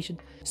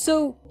indentations.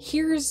 So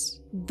here's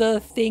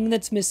the thing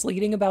that's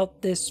misleading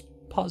about this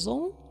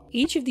puzzle.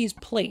 Each of these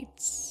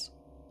plates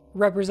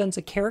represents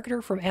a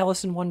character from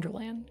Alice in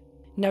Wonderland.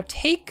 Now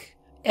take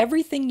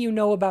everything you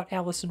know about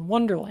Alice in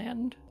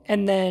Wonderland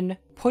and then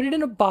put it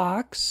in a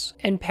box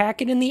and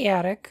pack it in the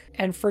attic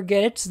and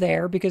forget it's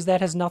there because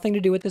that has nothing to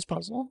do with this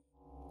puzzle.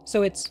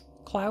 So it's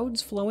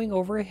clouds flowing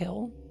over a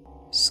hill,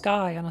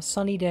 sky on a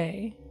sunny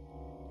day,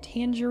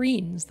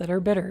 tangerines that are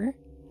bitter,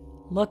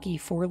 lucky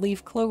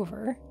 4-leaf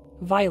clover,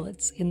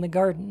 violets in the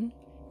garden,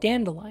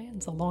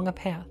 dandelions along a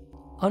path,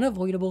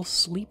 unavoidable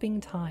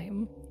sleeping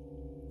time,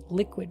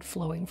 liquid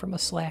flowing from a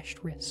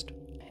slashed wrist.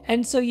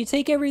 And so you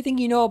take everything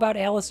you know about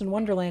Alice in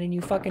Wonderland and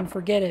you fucking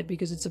forget it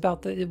because it's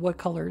about what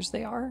colors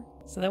they are.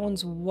 So that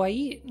one's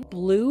white,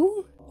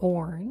 blue,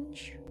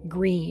 orange,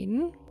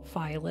 green,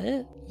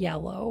 violet,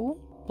 yellow,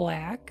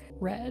 black,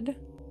 red,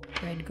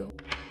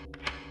 gold.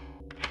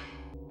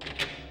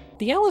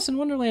 The Alice in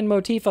Wonderland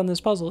motif on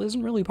this puzzle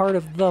isn't really part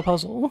of the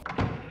puzzle.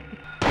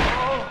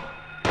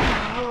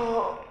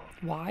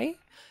 Why?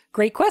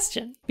 Great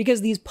question.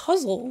 Because these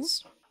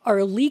puzzles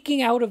are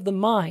leaking out of the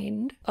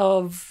mind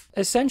of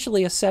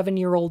essentially a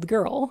 7-year-old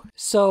girl.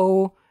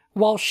 So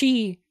while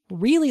she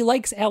really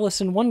likes Alice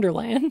in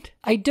Wonderland,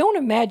 I don't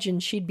imagine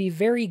she'd be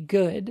very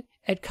good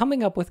at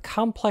coming up with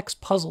complex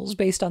puzzles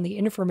based on the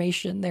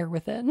information there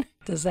within.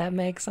 Does that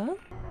make sense?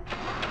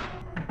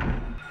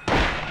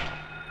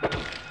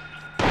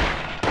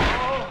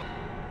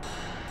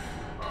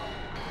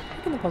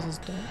 The puzzles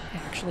don't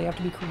actually have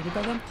to be created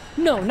by them.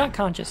 No, not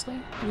consciously.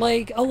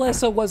 Like,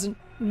 Alessa wasn't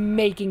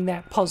making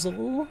that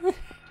puzzle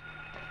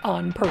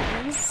on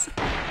purpose.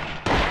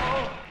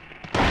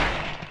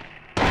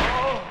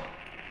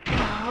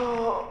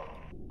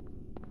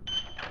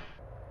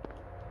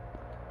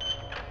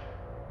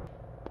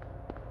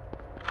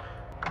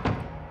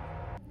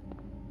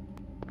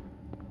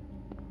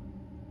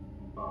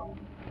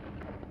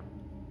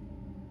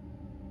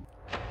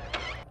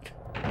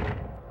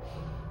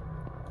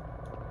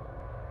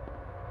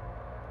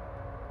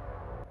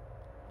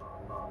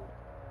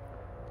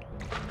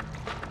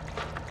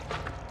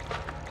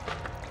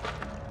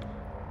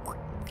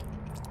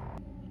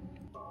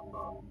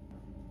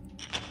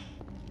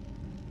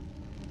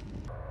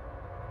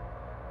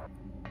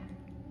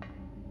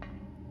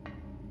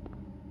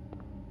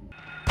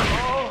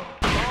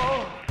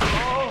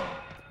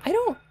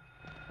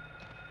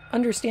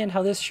 Understand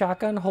how this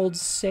shotgun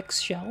holds 6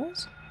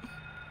 shells,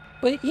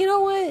 but you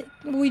know what?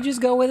 We just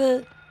go with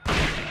it.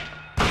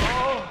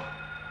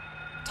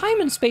 Time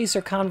and space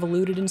are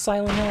convoluted in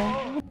Silent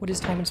Hill. What is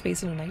time and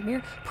space in a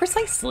nightmare?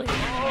 Precisely.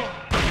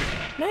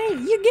 Hey,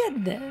 you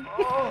get that.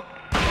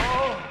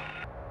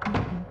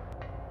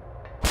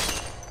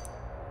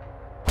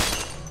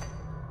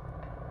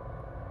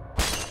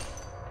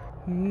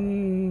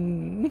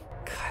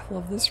 God, I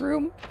love this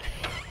room.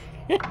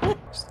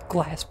 Just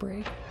glass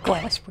break,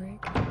 glass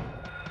break.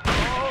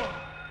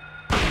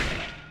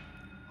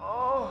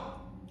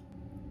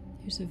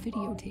 There's a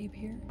videotape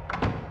here.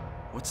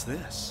 What's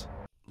this?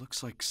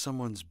 Looks like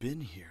someone's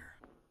been here.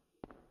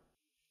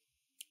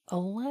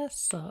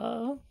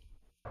 Alessa.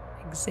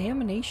 I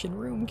Examination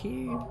room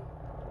key.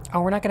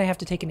 Oh, we're not gonna have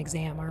to take an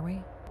exam, are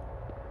we?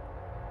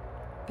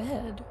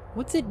 Bed?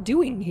 What's it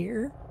doing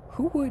here?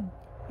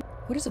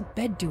 What is a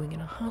bed doing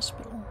in a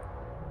hospital?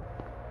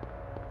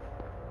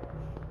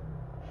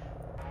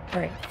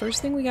 Alright,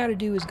 first thing we gotta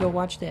do is go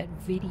watch that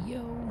video.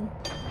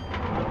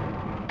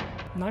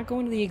 I'm not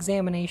going to the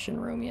examination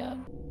room yet.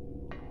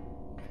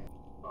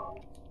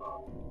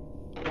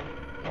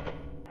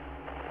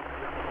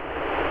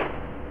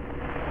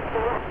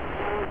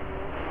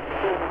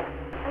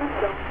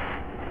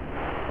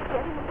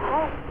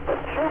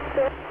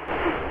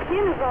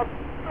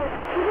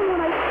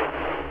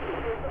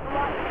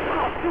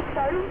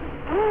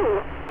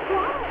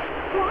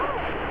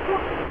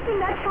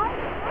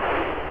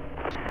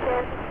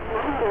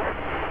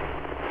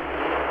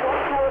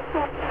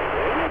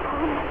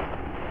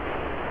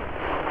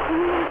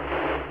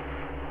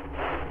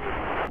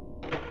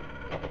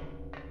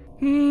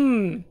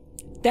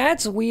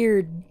 That's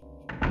weird.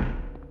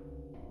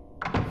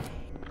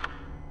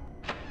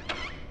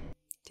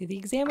 To the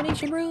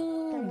examination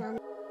room.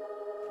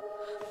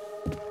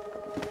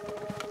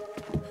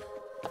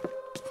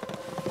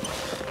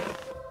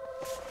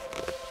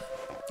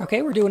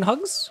 Okay, we're doing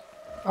hugs.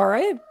 All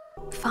right.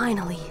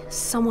 Finally,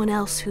 someone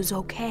else who's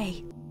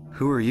okay.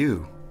 Who are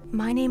you?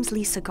 My name's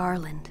Lisa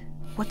Garland.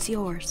 What's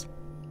yours?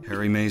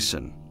 Harry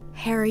Mason.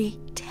 Harry,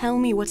 tell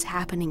me what's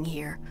happening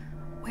here.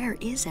 Where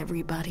is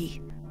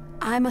everybody?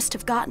 I must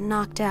have gotten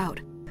knocked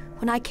out.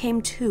 When I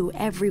came to,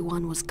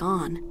 everyone was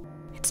gone.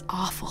 It's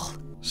awful.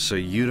 So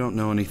you don't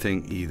know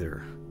anything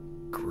either.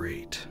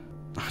 Great.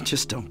 I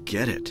just don't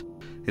get it.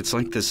 It's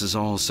like this is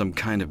all some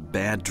kind of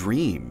bad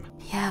dream.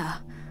 Yeah,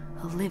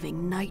 a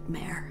living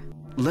nightmare.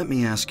 Let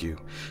me ask you,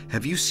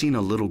 have you seen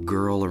a little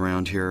girl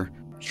around here?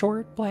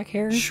 Short, black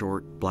hair?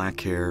 Short,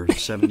 black hair,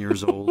 7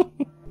 years old?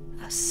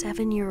 A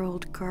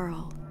 7-year-old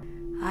girl.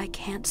 I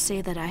can't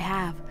say that I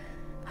have.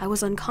 I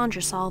was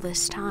unconscious all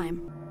this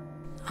time.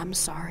 I'm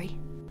sorry.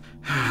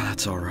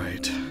 That's all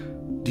right.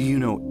 Do you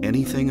know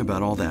anything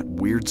about all that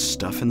weird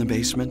stuff in the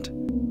basement?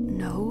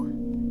 No.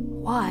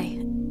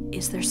 Why?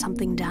 Is there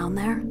something down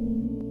there?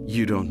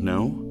 You don't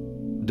know?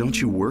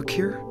 Don't you work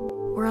here?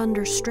 We're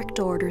under strict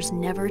orders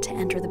never to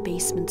enter the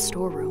basement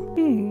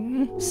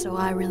storeroom. So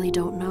I really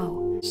don't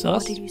know.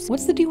 Sus? What did you say?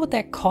 What's the deal with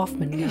that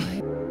Kaufman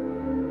guy?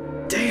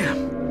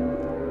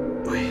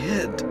 Damn! My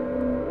head.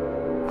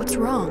 What's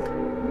wrong?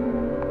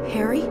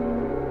 Harry?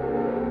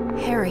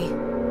 Harry,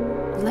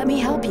 let me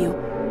help you.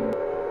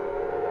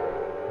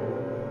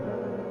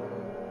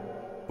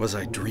 Was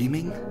I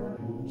dreaming?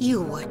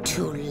 You were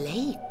too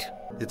late.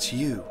 It's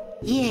you.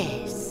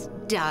 Yes,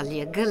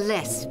 Dahlia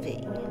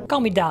Gillespie.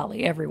 Call me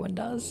Dolly, everyone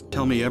does.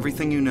 Tell me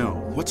everything you know.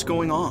 What's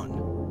going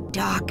on?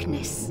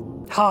 Darkness.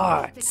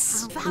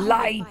 Hearts,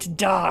 light,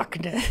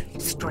 darkness.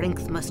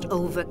 Strength must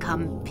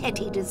overcome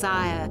petty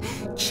desire,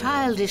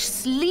 childish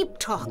sleep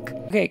talk.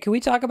 Okay, can we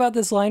talk about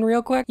this line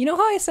real quick? You know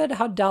how I said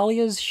how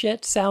Dahlia's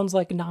shit sounds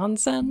like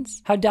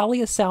nonsense? How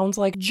Dahlia sounds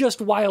like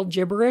just wild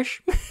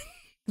gibberish?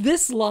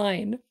 This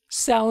line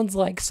sounds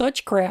like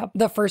such crap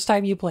the first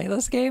time you play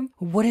this game.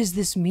 What does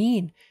this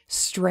mean?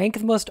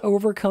 Strength must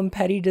overcome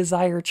petty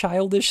desire,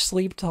 childish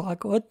sleep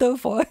talk. What the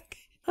fuck?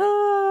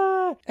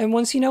 And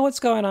once you know what's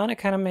going on, it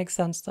kind of makes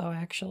sense though,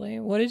 actually.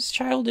 What is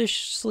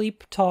childish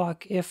sleep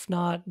talk if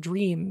not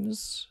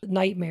dreams,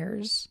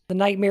 nightmares? The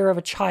nightmare of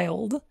a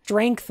child.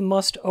 Strength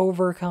must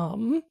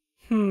overcome.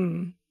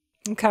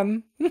 Okay.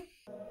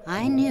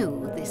 I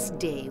knew this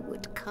day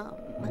would come.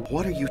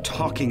 What are you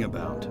talking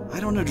about? I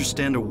don't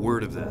understand a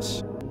word of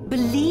this.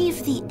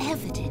 Believe the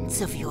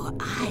evidence of your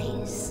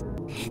eyes.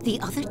 The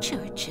other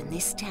church in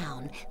this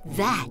town,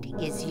 that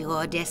is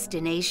your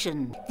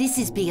destination. This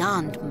is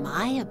beyond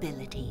my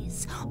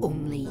abilities.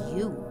 Only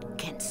you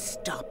can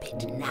stop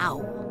it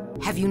now.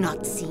 Have you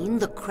not seen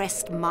the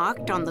crest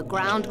marked on the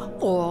ground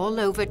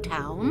all over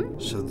town?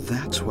 So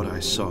that's what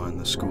I saw in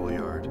the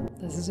schoolyard.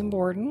 This is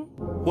important.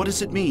 What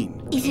does it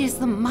mean? It is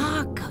the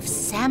mark of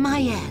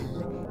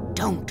Samael.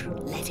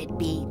 Don't let it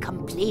be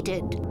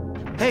completed.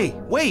 Hey,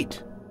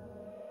 wait!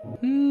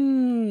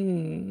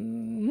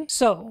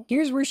 So,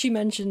 here's where she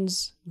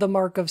mentions the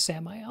Mark of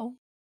Samael.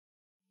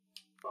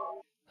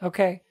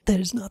 Okay. That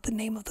is not the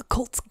name of the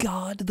cult's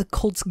god. The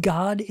cult's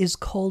god is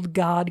called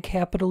God,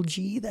 capital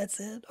G. That's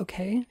it,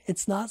 okay?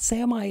 It's not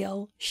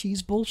Samael.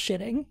 She's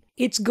bullshitting.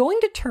 It's going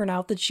to turn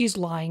out that she's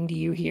lying to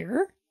you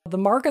here. The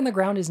mark on the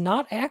ground is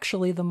not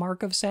actually the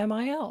Mark of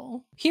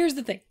Samael. Here's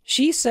the thing.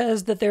 She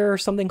says that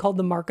there's something called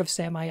the Mark of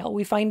Samael.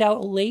 We find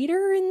out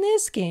later in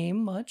this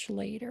game, much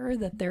later,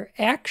 that they're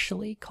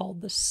actually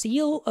called the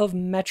Seal of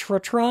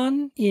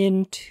Metatron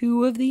in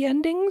 2 of the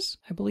endings.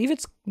 I believe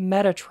it's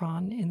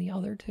Metatron in the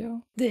other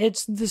 2.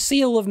 It's the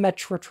Seal of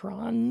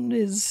Metatron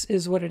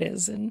is what it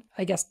is in,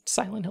 I guess,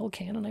 Silent Hill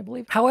canon, I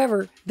believe.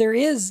 However, there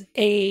is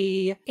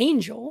a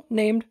angel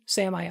named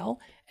Samael,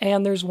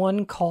 And there's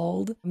one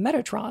called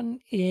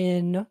Metatron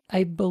in,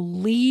 I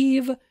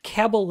believe,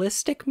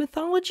 Kabbalistic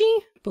mythology.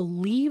 I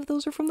believe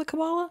those are from the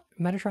Kabbalah.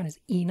 Metatron is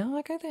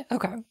Enoch, I think.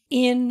 Okay.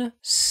 In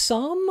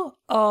some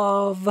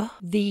of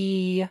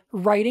the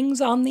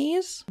writings on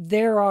these,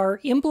 there are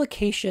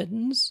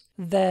implications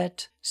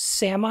that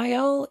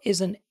Samael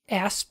is an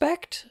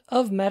aspect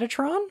of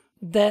Metatron,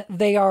 that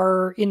they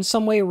are in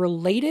some way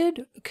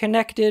related,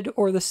 connected,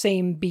 or the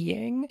same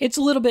being. It's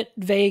a little bit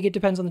vague. It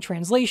depends on the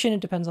translation.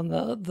 It depends on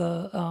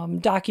the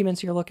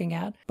documents you're looking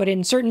at. But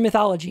in certain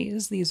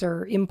mythologies, these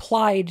are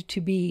implied to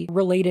be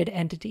related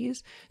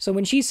entities. So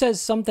when she says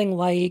something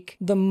like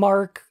the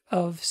mark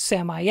of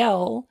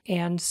Samael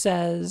and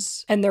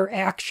says, and they're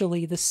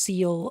actually the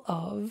seal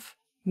of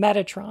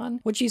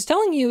Metatron, what she's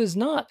telling you is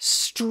not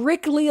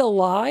strictly a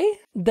lie,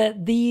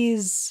 that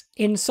these,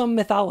 in some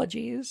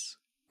mythologies,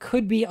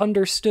 could be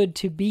understood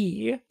to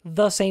be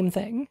the same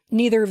thing.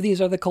 Neither of these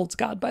are the cult's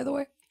god, by the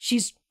way.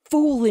 She's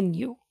fooling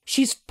you.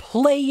 She's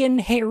playing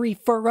Harry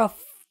for a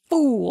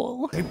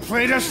fool. They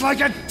played us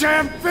like a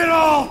damn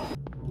fiddle!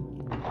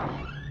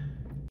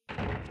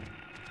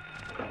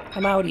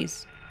 I'm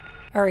outies.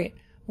 All right,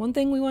 one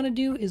thing we want to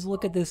do is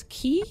look at this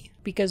key,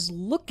 because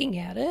looking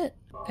at it,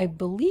 I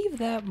believe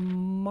that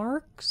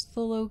marks the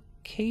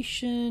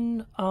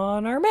location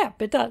on our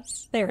map. It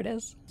does. There it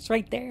is. It's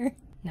right there.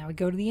 Now we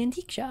go to the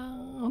antique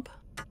shop.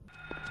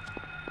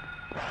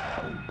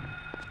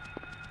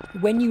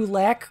 When you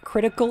lack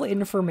critical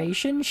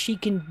information, she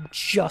can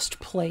just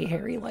play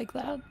Harry like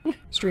that.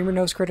 Streamer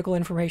knows critical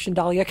information.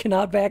 Dahlia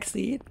cannot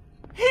backseat.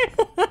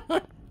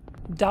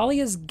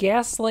 Dahlia's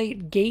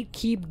gaslight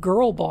gatekeep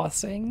girl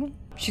bossing.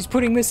 She's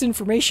putting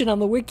misinformation on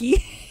the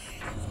wiki.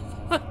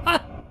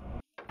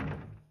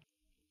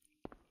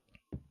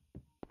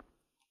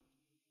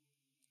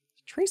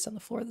 Trace on the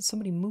floor that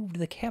somebody moved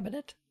the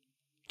cabinet.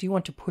 Do you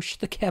want to push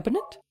the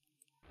cabinet?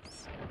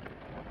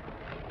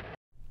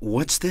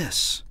 What's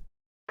this?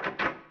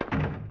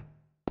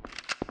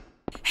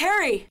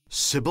 Harry!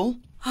 Sybil?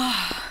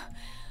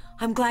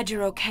 I'm glad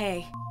you're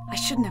okay. I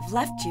shouldn't have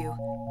left you.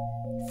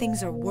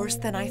 Things are worse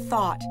than I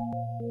thought.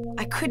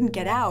 I couldn't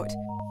get out.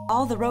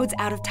 All the roads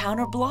out of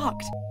town are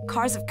blocked.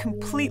 Cars have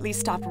completely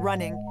stopped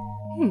running.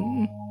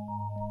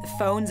 The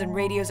phones and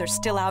radios are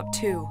still out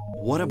too.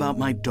 What about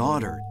my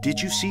daughter?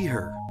 Did you see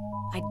her?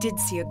 I did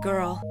see a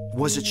girl.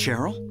 Was it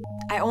Cheryl?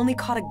 I only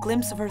caught a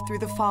glimpse of her through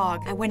the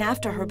fog. I went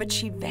after her, but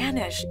she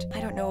vanished.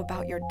 I don't know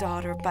about your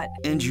daughter, but...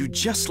 And you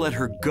just let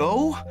her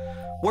go?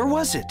 Where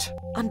was it?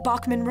 On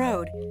Bachman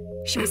Road.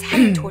 She was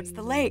headed towards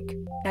the lake.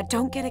 Now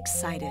don't get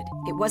excited.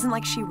 It wasn't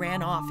like she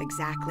ran off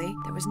exactly.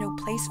 There was no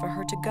place for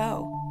her to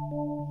go.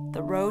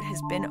 The road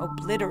has been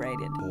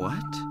obliterated.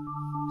 What?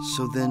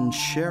 So then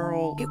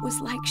Cheryl... It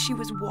was like she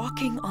was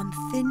walking on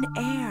thin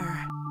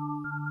air.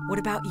 What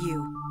about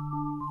you?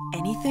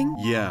 Anything?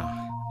 Yeah,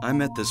 I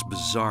met this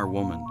bizarre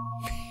woman.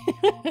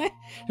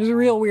 She's a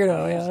real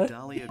weirdo, yeah.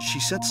 Dahlia, she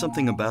said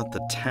something about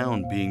the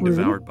town being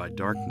devoured by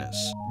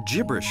darkness.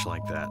 Gibberish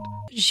like that.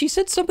 She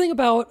said something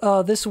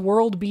about this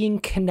world being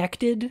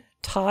connected,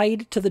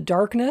 tied to the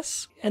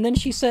darkness. And then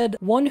she said,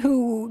 one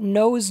who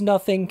knows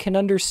nothing can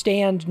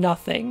understand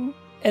nothing.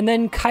 And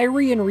then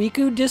Kairi and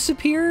Riku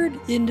disappeared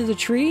into the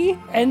tree.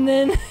 And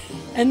then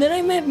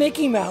I met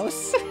Mickey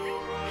Mouse.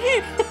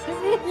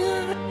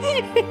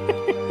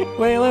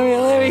 Wait,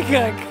 let me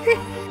cook.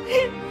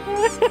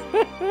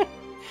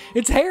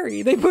 It's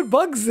Harry. They put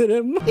bugs in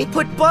him. They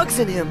put bugs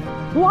in him.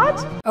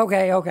 What?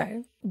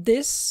 Okay.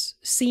 This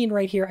scene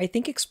right here, I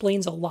think,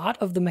 explains a lot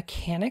of the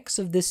mechanics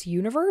of this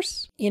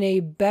universe in a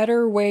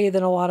better way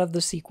than a lot of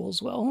the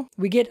sequels will.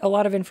 We get a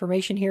lot of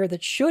information here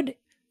that should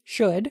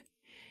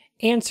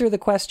answer the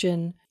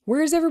question,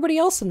 where is everybody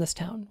else in this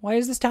town? Why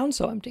is this town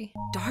so empty?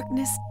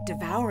 Darkness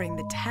devouring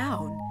the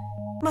town?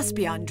 Must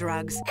be on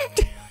drugs.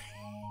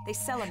 They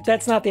sell them.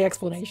 That's not the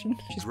explanation.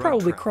 She's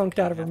probably crunked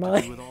out of her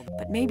mind.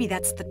 But maybe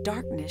that's the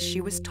darkness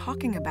she was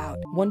talking about.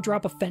 One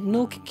drop of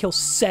fentanyl can kill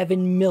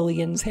 7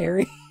 millions,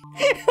 Harry.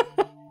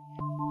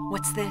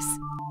 What's this?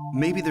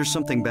 Maybe there's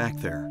something back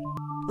there.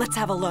 Let's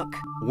have a look.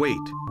 Wait,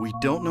 we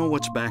don't know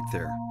what's back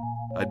there.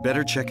 I'd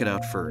better check it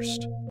out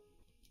first.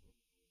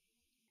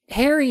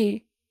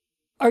 Harry,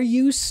 are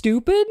you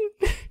stupid?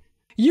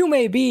 You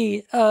may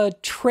be a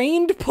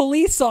trained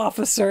police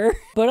officer,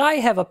 but I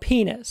have a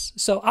penis,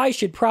 so I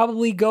should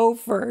probably go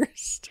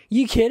first.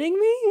 You kidding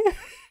me?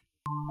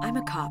 I'm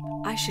a cop.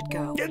 I should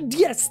go.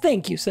 Yes,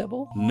 thank you,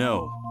 Sybil.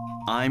 No,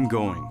 I'm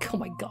going. Oh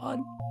my god.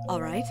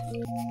 All right.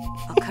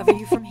 I'll cover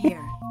you from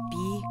here.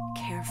 Be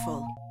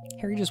careful.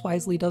 Harry just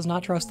wisely does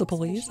not trust the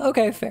police.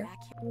 Okay, fair.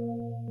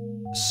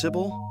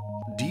 Sybil,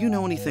 do you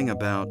know anything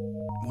about,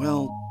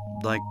 well,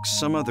 like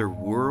some other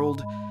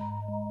world?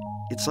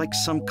 It's like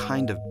some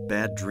kind of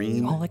bad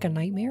dream. Oh, like a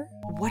nightmare?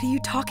 What are you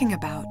talking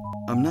about?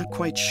 I'm not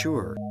quite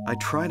sure. I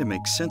try to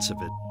make sense of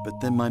it, but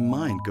then my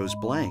mind goes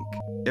blank.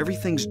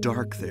 Everything's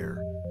dark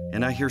there,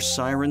 and I hear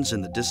sirens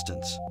in the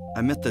distance.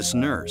 I met this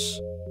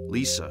nurse,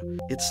 Lisa.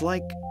 It's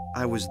like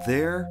I was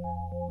there,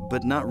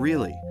 but not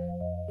really.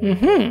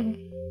 Mm-hmm.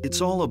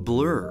 It's all a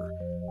blur,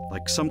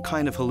 like some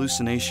kind of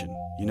hallucination.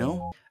 you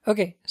know?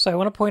 Okay, so I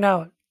want to point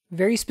out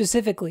very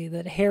specifically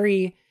that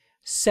Harry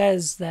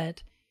says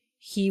that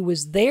he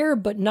was there,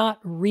 but not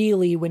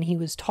really when he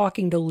was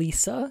talking to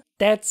Lisa.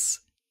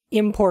 That's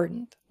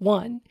important,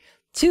 1.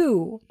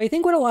 2, I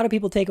think what a lot of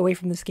people take away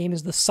from this game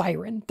is the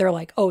siren. They're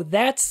like, oh,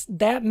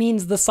 that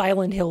means the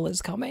Silent Hill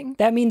is coming.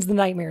 That means the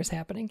nightmare is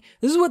happening.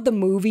 This is what the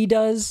movie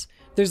does.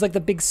 There's like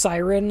the big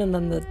siren and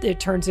then it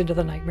turns into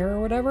the nightmare or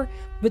whatever.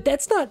 But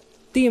that's not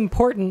the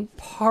important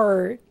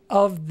part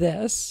of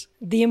this.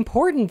 The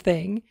important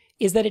thing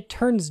is that it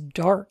turns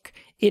dark.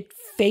 It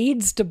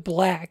fades to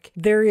black.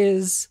 There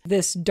is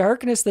this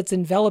darkness that's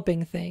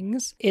enveloping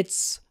things.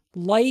 It's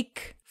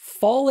like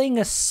falling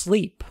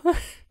asleep.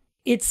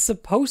 It's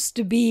supposed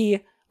to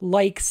be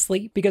like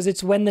sleep because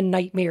it's when the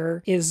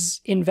nightmare is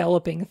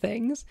enveloping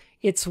things.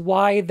 It's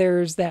why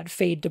there's that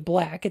fade to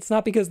black. It's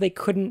not because they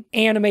couldn't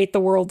animate the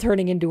world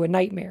turning into a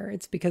nightmare.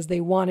 It's because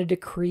they wanted to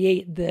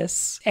create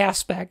this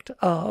aspect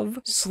of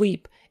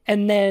sleep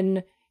and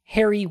then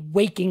Harry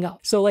waking up.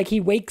 So like he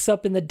wakes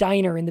up in the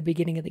diner in the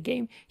beginning of the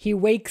game. He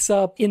wakes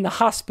up in the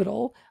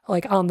hospital,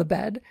 like on the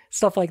bed,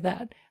 stuff like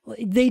that.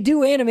 They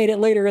do animate it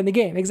later in the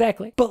game,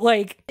 exactly. But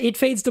like it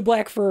fades to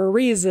black for a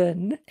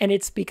reason, and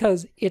it's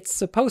because it's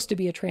supposed to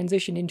be a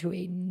transition into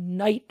a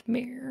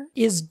nightmare.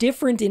 Is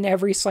different in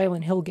every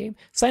Silent Hill game.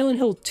 Silent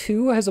Hill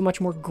 2 has a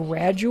much more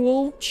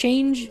gradual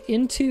change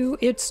into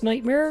its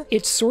nightmare.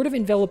 It's sort of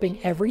enveloping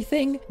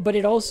everything, but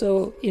it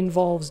also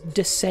involves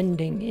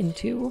descending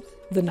into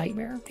the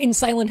nightmare. In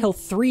Silent Hill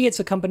 3,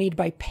 it's accompanied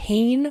by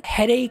pain,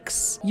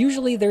 headaches.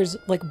 Usually there's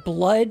like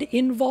blood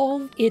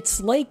involved. It's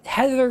like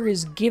Heather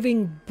is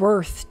giving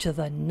birth to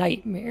the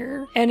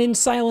nightmare. And in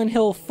Silent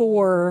Hill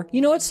 4,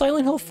 you know what?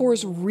 Silent Hill 4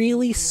 is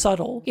really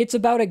subtle. It's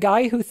about a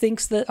guy who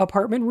thinks the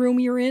apartment room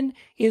you're in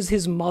is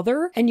his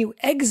mother, and you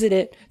exit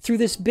it through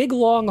this big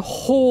long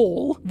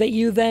hole that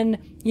you then,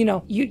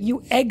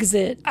 you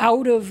exit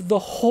out of the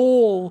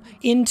hole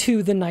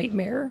into the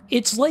nightmare.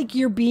 It's like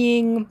you're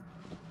being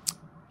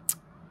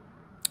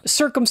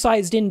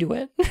circumcised into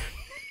it.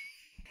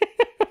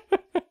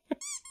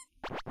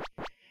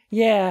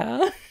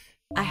 Yeah.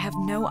 I have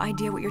no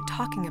idea what you're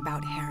talking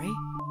about, Harry.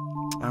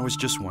 I was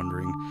just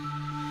wondering.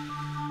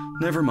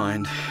 Never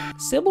mind.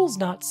 Sybil's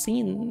not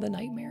seen the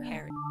nightmare.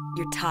 Harry,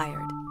 you're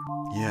tired.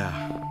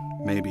 Yeah,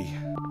 maybe.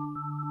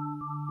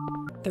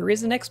 There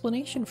is an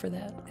explanation for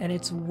that, and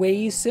it's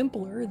way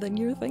simpler than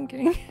you're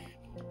thinking.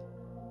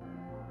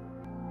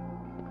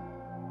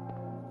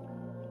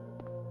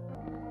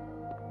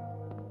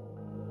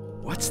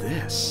 What's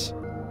this?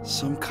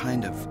 Some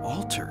kind of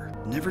altar.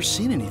 Never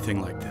seen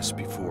anything like this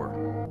before.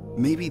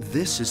 Maybe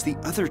this is the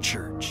other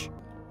church.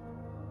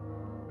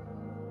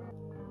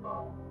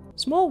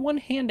 Small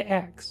one-hand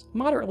axe,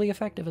 moderately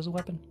effective as a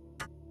weapon.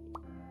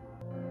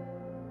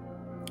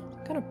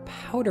 What kind of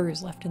powder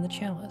is left in the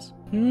chalice?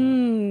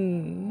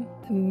 Maybe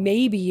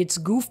it's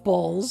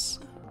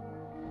goofballs.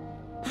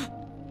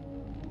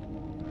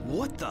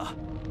 What the?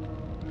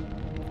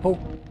 Oh.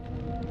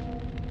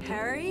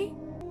 Harry?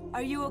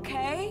 Are you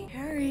okay?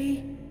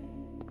 Harry?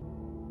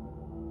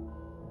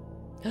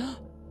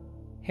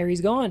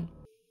 Harry's gone.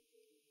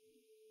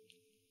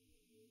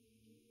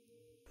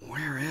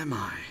 Where am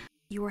I?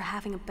 You were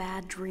having a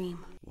bad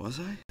dream. Was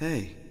I?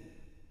 Hey,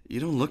 you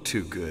don't look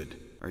too good.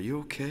 Are you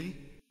okay?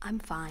 I'm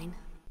fine.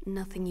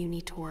 Nothing you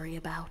need to worry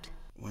about.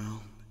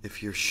 Well,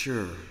 if you're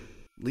sure.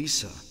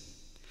 Lisa,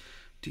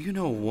 do you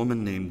know a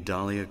woman named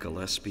Dahlia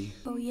Gillespie?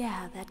 Oh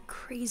yeah, that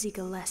crazy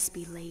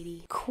Gillespie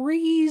lady.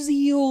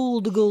 Crazy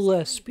old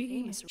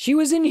Gillespie. She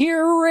was in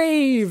here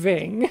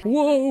raving.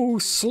 Whoa,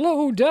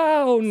 slow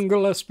down,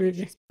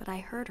 Gillespie. But I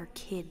heard her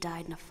kid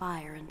died in a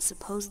fire, and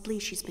supposedly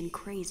she's been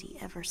crazy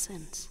ever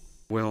since.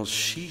 Well,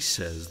 she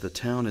says the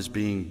town is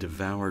being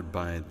devoured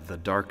by the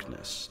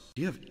darkness.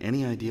 Do you have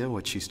any idea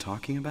what she's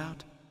talking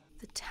about?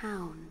 The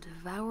town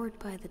devoured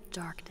by the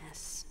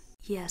darkness.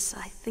 Yes,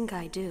 I think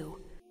I do.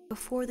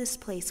 Before this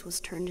place was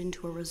turned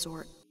into a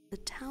resort, the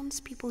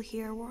townspeople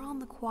here were on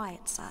the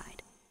quiet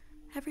side.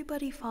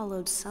 Everybody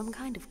followed some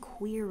kind of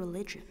queer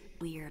religion,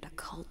 weird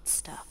occult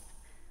stuff,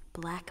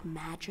 black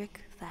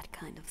magic, that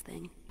kind of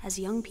thing. As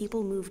young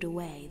people moved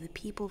away, the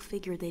people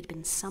figured they'd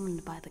been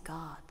summoned by the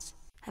gods.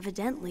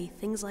 Evidently,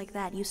 things like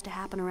that used to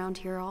happen around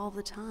here all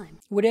the time.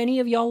 Would any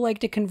of y'all like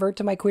to convert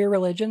to my queer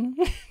religion?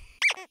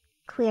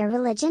 Queer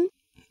religion?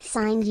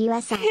 Signed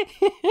USA.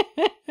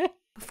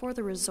 Before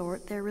the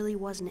resort, there really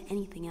wasn't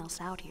anything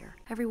else out here.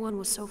 Everyone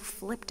was so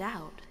flipped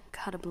out.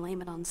 Gotta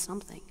blame it on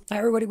something.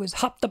 Everybody was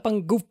hopped up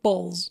on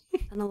goofballs.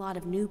 Then a lot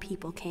of new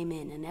people came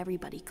in and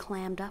everybody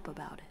clammed up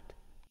about it.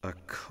 A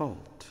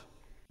cult?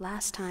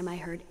 Last time I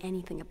heard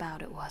anything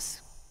about it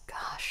was,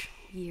 gosh,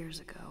 years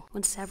ago,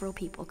 when several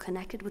people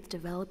connected with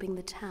developing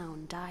the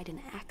town died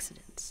in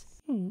accidents.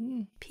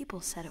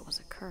 People said it was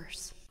a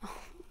curse. Oh,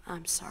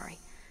 I'm sorry.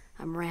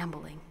 I'm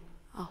rambling.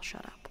 I'll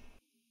shut up.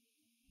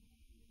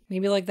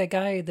 Maybe like that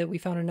guy that we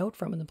found a note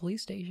from in the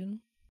police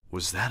station.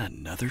 Was that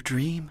another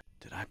dream?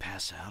 Did I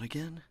pass out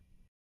again?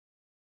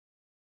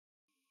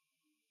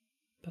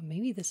 But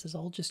maybe this is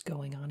all just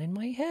going on in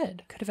my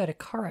head. Could have had a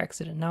car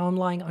accident. Now I'm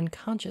lying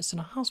unconscious in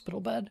a hospital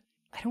bed.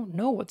 I don't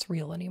know what's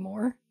real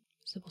anymore.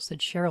 Sybil said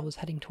Cheryl was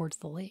heading towards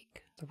the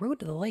lake. The road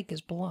to the lake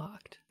is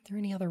blocked. Are there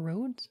any other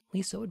roads?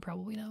 Lisa would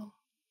probably know.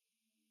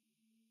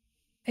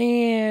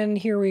 And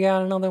here we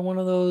got another one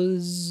of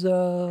those,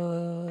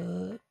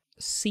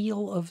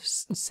 Seal of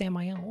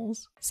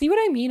Samael's. See what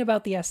I mean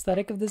about the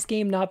aesthetic of this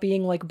game not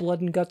being like blood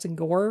and guts and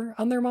gore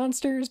on their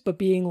monsters, but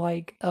being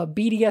like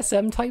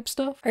BDSM type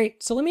stuff? All right,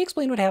 so let me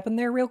explain what happened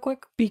there real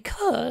quick,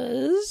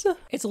 because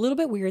it's a little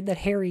bit weird that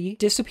Harry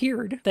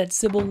disappeared, that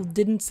Sybil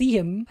didn't see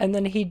him, and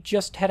then he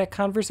just had a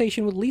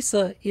conversation with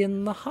Lisa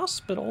in the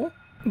hospital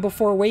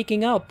before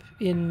waking up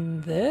in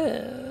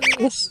this.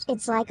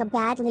 It's like a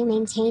badly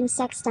maintained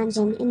sex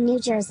dungeon in New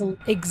Jersey.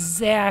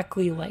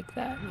 Exactly like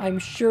that. I'm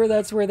sure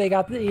that's where they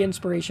got the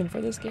inspiration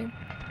for this game.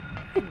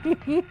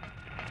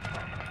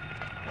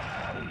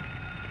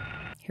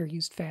 Here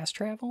used fast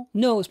travel?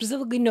 No,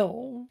 specifically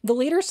no. The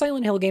later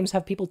Silent Hill games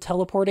have people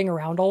teleporting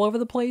around all over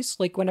the place.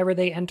 Like whenever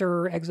they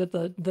enter or exit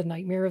the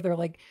nightmare, they're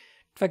like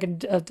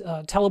fucking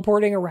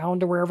teleporting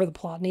around to wherever the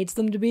plot needs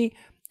them to be.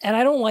 And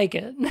I don't like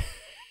it.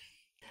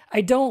 I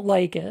don't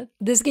like it.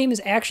 This game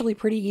is actually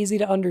pretty easy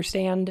to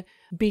understand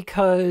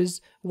because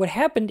what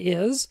happened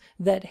is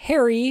that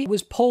Harry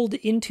was pulled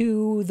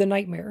into the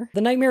nightmare.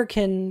 The nightmare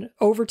can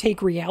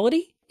overtake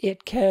reality.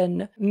 It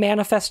can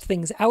manifest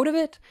things out of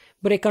it,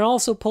 but it can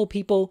also pull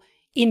people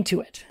into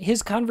it.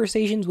 His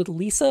conversations with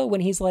Lisa when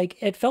he's like,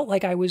 it felt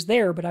like I was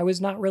there, but I was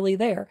not really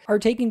there, are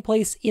taking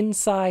place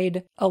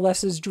inside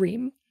Alessa's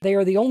dream. They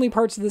are the only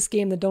parts of this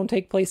game that don't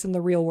take place in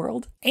the real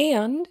world.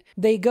 And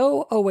they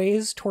go a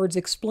ways towards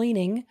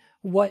explaining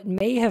what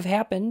may have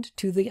happened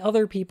to the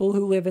other people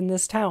who live in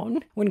this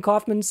town. When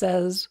Kaufman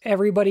says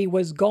everybody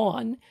was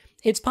gone,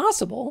 it's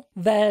possible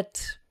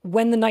that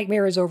when the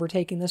nightmare is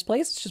overtaking this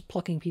place, it's just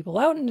plucking people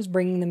out and is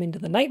bringing them into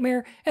the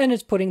nightmare, and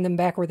it's putting them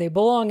back where they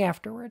belong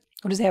afterward.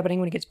 What is happening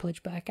when it gets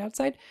pushed back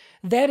outside?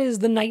 That is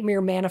the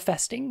nightmare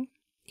manifesting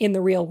in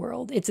the real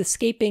world. It's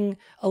escaping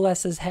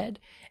Alessa's head.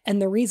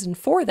 And the reason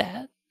for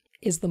that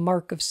is the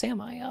mark of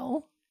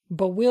Samael.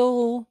 But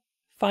we'll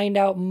find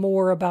out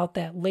more about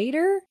that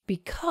later,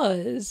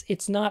 because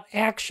it's not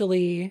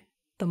actually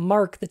the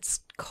mark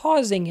that's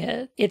causing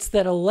it. It's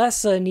that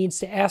Alessa needs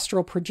to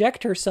astral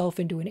project herself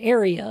into an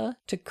area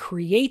to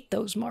create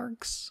those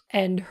marks.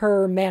 And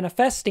her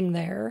manifesting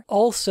there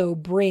also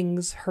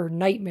brings her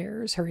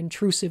nightmares, her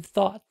intrusive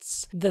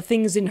thoughts, the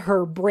things in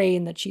her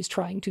brain that she's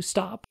trying to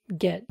stop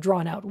get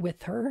drawn out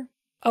with her.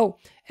 Oh,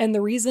 and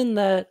the reason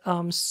that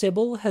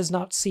Sybil has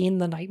not seen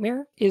the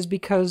nightmare is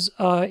because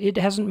it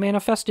hasn't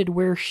manifested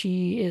where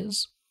she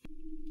is.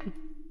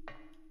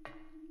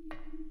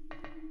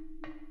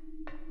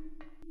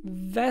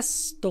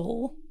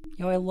 Vestal.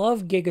 Yo, I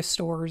love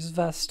Gigastore's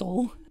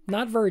Vestal.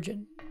 Not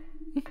Virgin.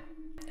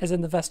 As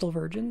in the Vestal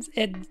Virgins.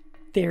 And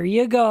there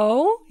you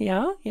go.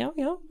 Yeah.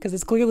 Because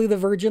it's clearly the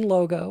Virgin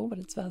logo, but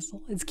it's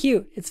Vestal. It's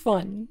cute. It's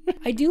fun.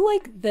 I do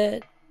like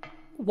that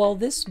while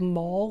this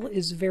mall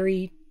is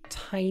very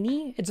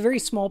tiny, it's a very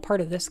small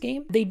part of this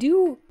game, they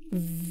do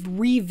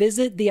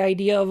revisit the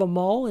idea of a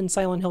mall in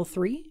Silent Hill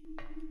 3.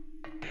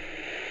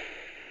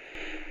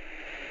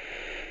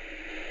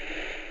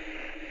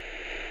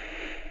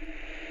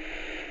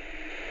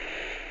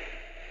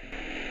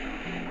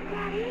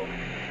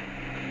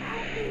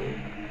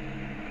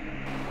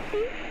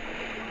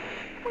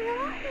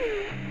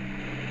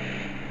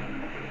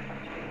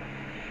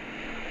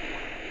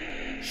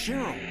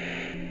 Cheryl!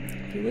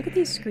 If you look at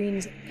these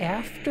screens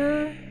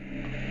after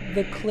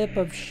the clip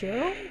of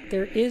Cheryl,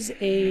 there is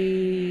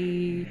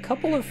a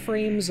couple of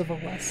frames of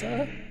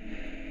Alessa.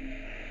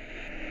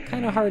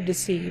 Kind of hard to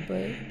see,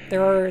 but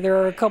there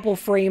are a couple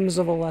frames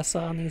of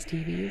Alessa on these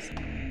TVs.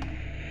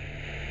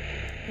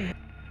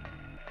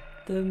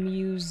 The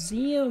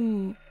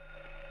museum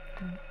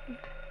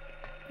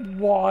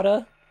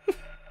water.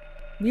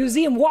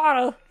 Museum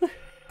water!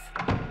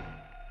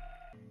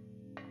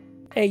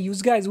 Hey, you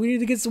guys, we need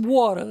to get some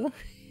water.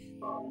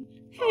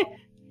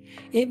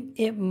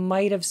 It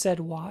might have said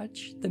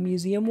watch. The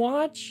museum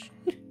watch?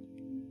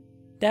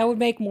 That would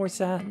make more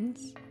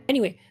sense.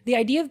 Anyway, the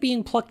idea of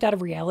being plucked out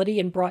of reality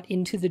and brought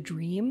into the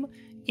dream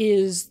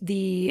is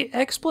the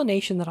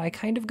explanation that I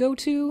kind of go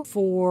to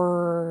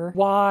for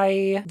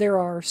why there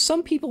are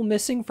some people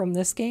missing from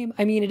this game.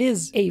 I mean, it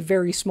is a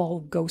very small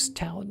ghost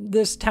town.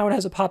 This town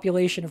has a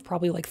population of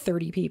probably like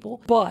 30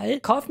 people,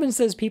 but Kaufman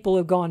says people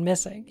have gone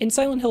missing. In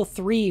Silent Hill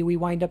 3, we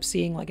wind up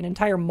seeing like an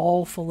entire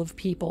mall full of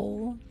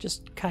people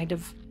just kind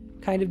of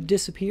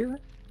disappear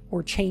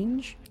or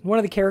change. One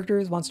of the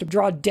characters wants to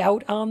draw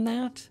doubt on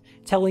that,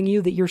 telling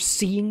you that you're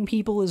seeing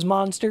people as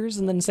monsters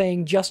and then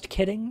saying, just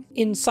kidding.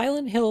 In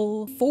Silent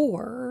Hill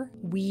 4,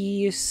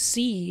 we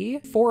see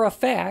for a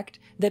fact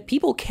that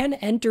people can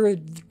enter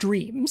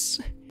dreams.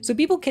 So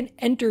people can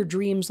enter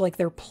dreams like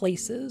they're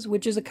places,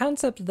 which is a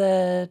concept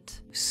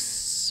that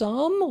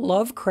some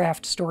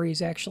Lovecraft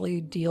stories actually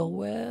deal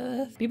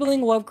with. People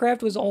think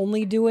Lovecraft was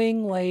only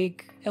doing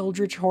like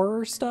eldritch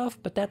horror stuff,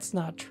 but that's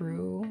not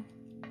true.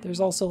 There's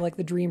also like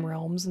the dream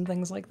realms and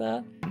things like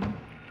that.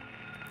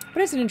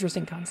 But it's an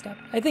interesting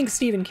concept. I think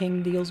Stephen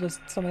King deals with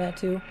some of that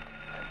too.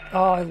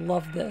 Oh, I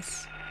love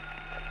this.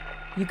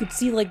 You could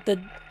see like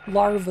the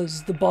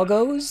larvas, the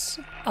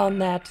buggos on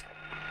that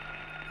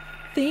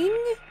thing?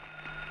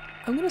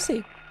 I'm gonna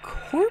say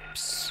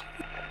corpse?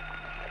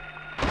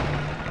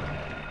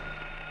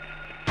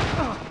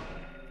 Oh,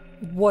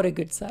 what a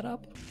good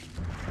setup.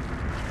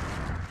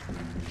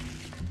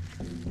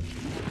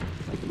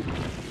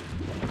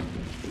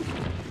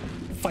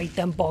 Fight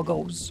them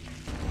buggos.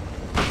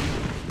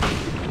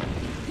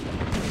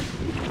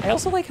 I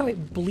also like how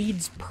it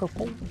bleeds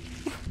purple. I'm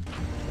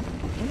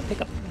gonna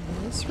pick up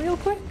this real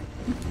quick.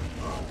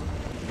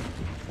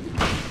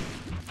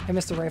 I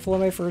missed a rifle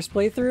in my first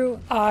playthrough.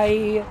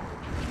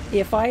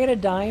 If I had a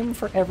dime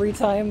for every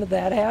time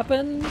that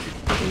happened,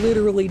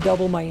 literally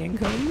double my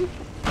income.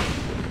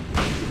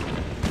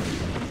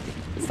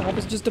 Stop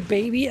is just a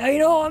baby. I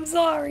know, I'm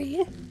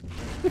sorry.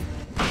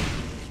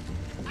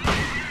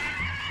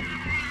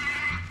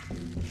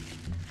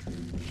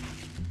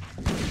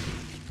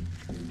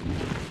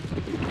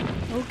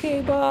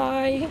 Okay,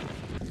 bye.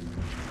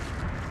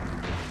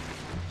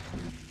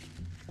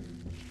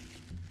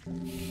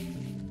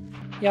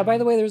 Yeah, by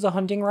the way, there's a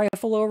hunting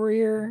rifle over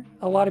here.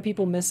 A lot of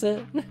people miss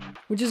it,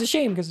 which is a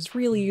shame because it's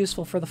really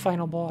useful for the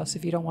final boss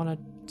if you don't want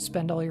to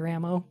spend all your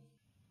ammo.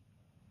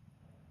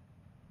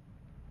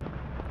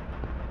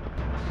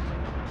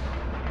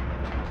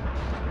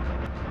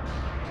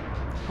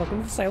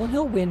 Welcome to Silent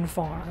Hill Wind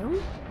Farm.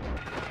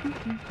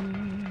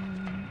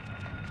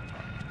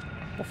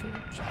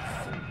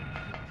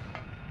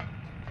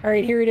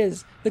 Alright, here it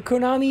is. The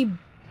Konami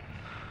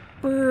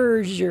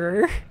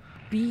Berger.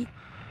 B-E-R-G-R.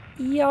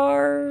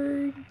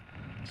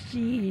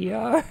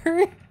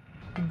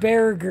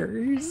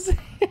 Burgers. Is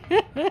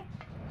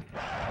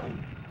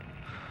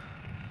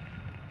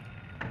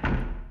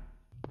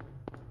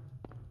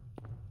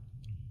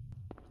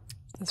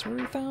this where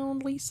we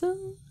found Lisa?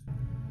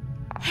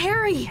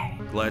 Harry!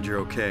 Glad you're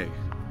okay.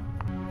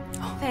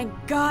 Oh, thank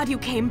God you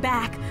came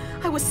back.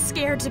 I was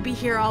scared to be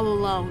here all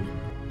alone.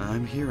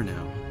 I'm here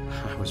now.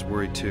 I was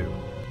worried too.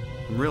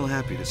 I'm real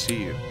happy to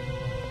see you.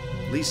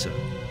 Lisa,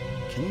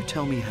 can you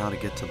tell me how to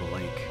get to the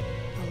lake?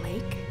 The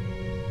lake?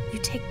 You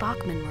take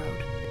Bachman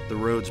Road. The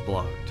road's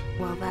blocked.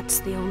 Well,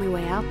 that's the only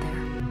way out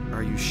there.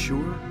 Are you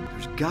sure?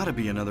 There's gotta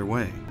be another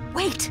way.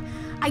 Wait!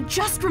 I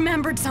just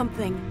remembered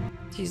something!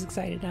 She's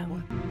excited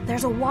now.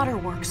 There's a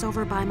waterworks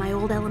over by my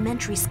old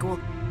elementary school.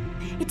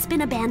 It's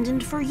been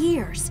abandoned for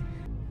years.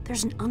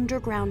 There's an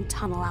underground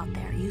tunnel out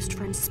there used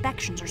for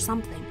inspections or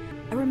something.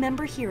 I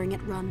remember hearing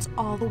it runs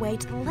all the way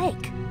to the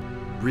lake.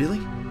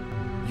 Really?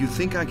 You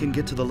think I can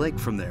get to the lake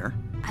from there?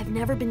 I've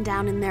never been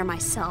down in there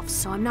myself,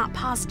 so I'm not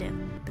positive.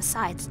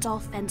 Besides, it's all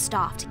fenced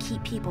off to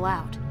keep people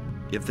out.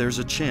 If there's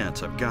a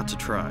chance, I've got to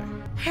try.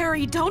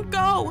 Harry, don't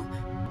go!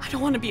 I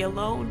don't want to be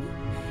alone.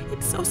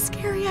 It's so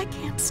scary, I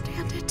can't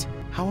stand it.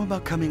 How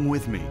about coming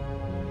with me?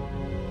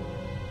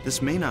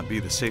 This may not be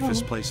the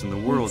safest place in the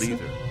world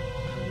either.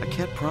 I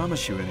can't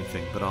promise you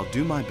anything, but I'll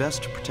do my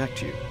best to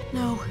protect you.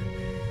 No.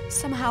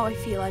 Somehow I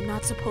feel I'm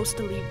not supposed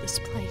to leave this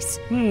place.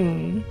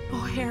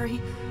 Oh,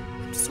 Harry,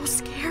 I'm so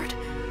scared.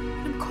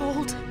 I'm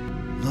cold.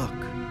 Look,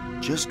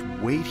 just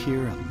wait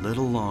here a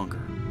little longer.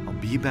 I'll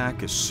be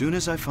back as soon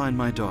as I find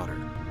my daughter.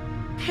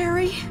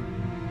 Harry?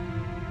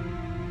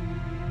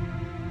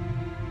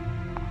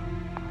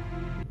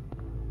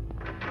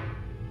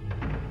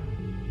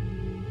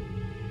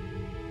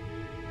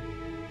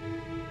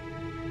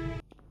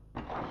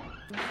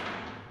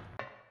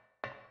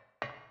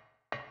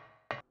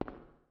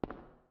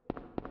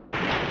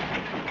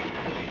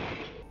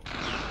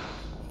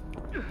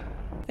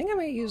 I think I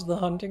might use the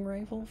hunting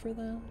rifle for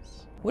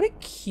this. What a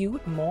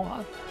cute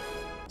moth.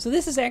 So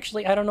this is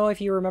actually, I don't know if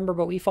you remember,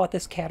 but we fought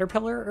this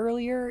caterpillar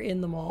earlier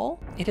in the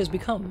mall. It has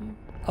become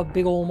a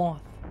big ol'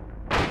 moth.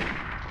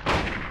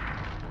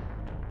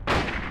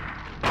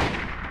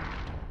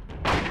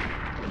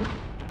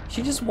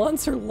 She just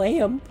wants her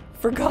lamp,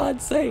 for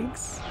God's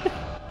sakes.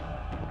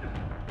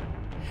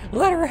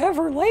 Let her have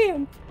her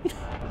lamp.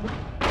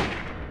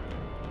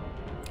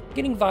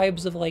 Getting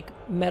vibes of like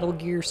Metal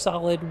Gear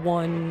Solid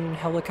 1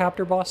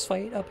 helicopter boss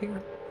fight up here.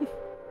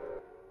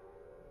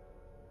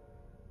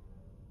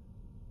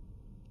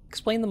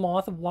 Explain the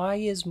moth. Why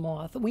is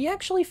moth? We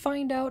actually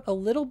find out a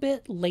little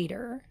bit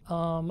later.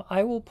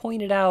 I will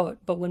point it out,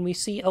 but when we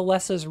see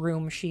Alessa's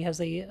room, she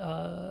has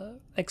a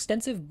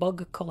extensive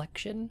bug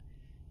collection,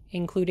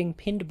 including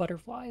pinned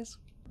butterflies.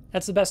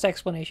 That's the best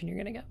explanation you're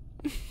gonna get.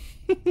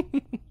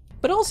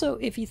 But also,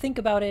 if you think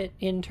about it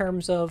in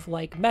terms of,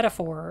 like,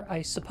 metaphor,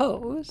 I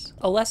suppose,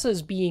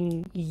 Alessa's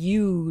being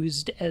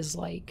used as,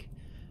 like,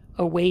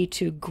 a way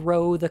to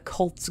grow the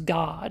cult's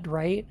god,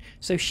 right?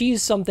 So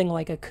she's something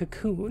like a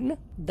cocoon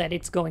that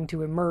it's going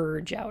to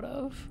emerge out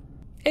of.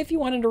 If you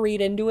wanted to read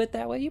into it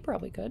that way, you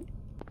probably could.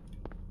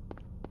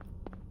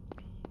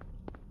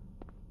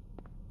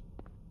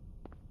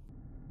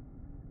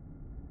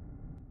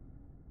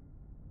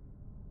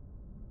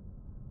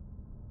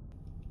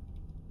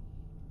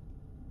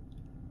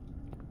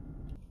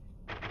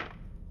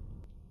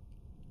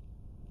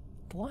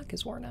 The lock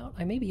is worn out.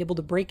 I may be able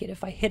to break it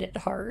if I hit it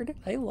hard.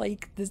 I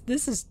like this.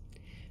 This is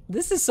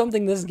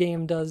something this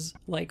game does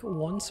like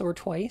once or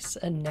twice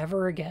and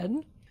never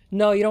again.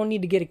 No, you don't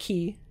need to get a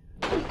key.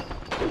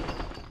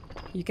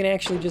 You can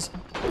actually just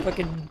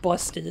fucking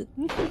bust it.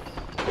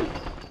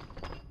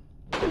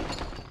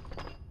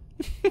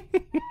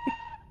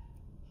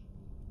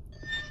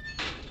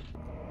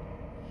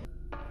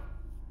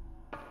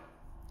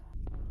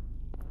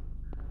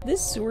 This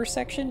sewer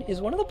section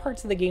is one of the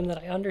parts of the game that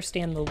I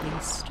understand the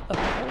least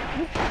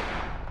about.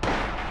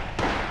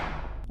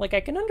 Like,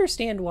 I can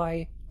understand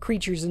why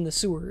creatures in the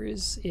sewer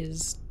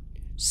is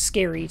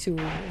scary to,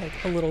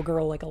 like, a little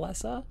girl like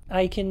Alessa.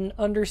 I can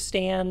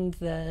understand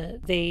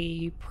that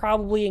they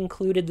probably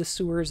included the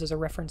sewers as a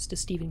reference to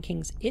Stephen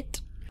King's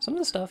It. Some of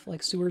the stuff,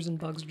 like sewers and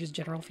bugs, are just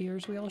general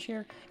fears we all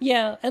share.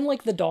 Yeah, and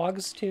like the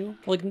dogs, too.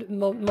 Like,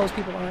 most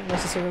people aren't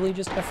necessarily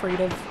just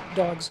afraid of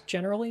dogs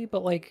generally,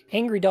 but like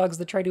angry dogs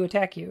that try to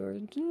attack you are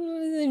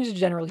just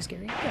generally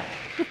scary. Yeah.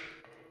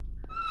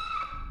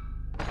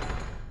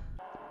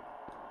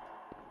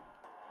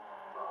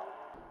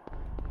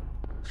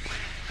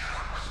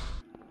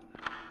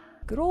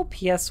 Good old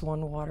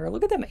PS1 water.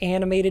 Look at them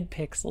animated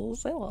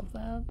pixels. I love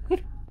that.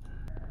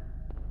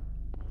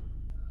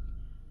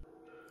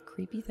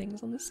 Creepy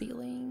things on the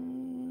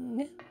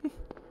ceiling.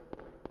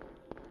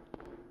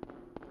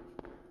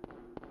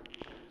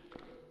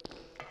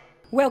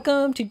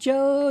 Welcome to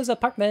Joe's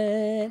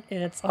apartment.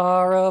 It's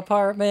our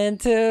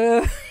apartment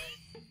too.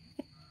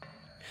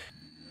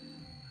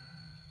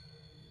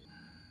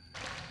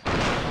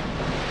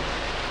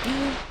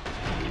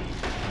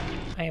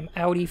 I am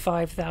Audi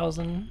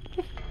 5000.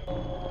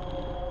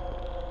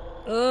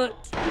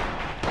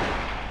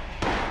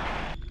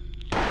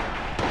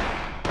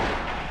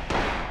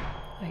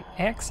 I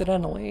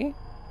accidentally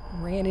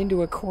ran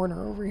into a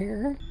corner over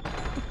here.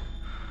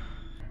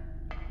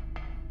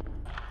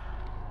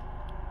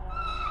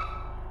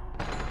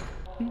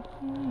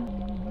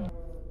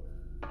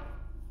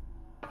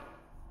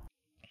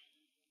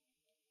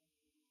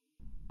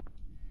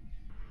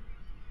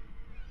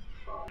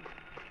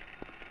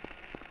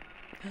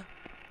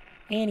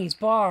 Annie's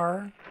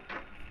bar,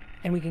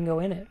 and we can go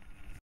in it.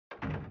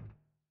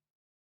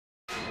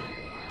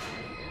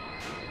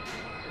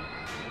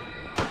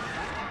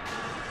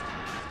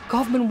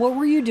 Kaufman, what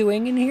were you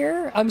doing in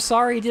here? I'm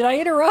sorry, did I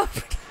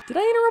interrupt? Did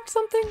I interrupt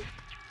something?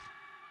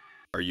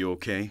 Are you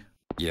okay?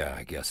 Yeah,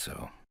 I guess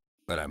so.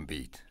 But I'm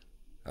beat.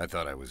 I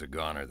thought I was a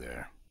goner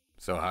there.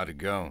 So how'd it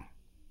go?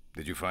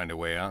 Did you find a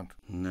way out?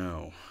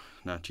 No,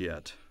 not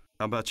yet.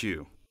 How about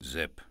you?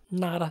 Zip.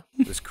 Nada.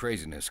 This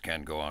craziness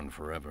can't go on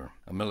forever.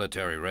 A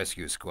military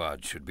rescue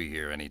squad should be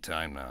here any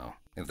time now.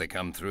 If they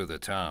come through the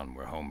town,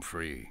 we're home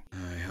free.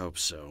 I hope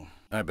so.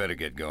 I better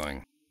get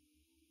going.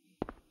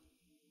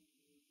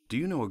 Do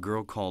you know a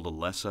girl called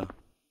Alessa?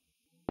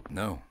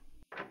 No.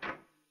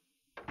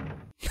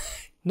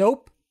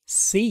 Nope.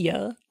 See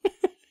ya.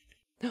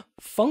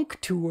 Funk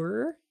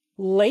tour.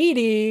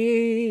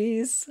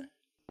 Ladies.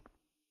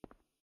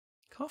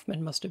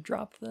 Kaufman must have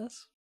dropped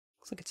this.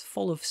 Looks like it's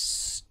full of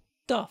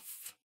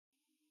stuff.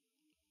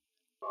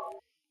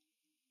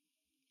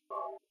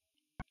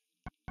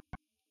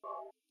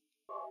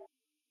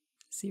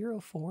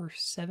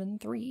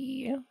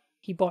 $0473.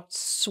 He bought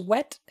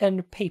sweat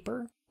and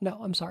paper.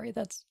 No, I'm sorry,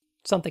 that's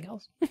something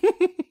else.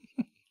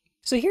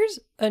 So here's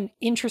an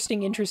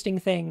interesting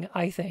thing,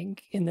 I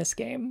think, in this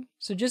game.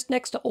 So just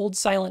next to Old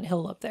Silent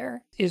Hill up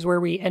there is where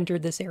we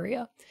entered this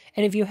area.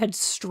 And if you head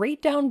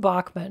straight down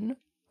Bachman,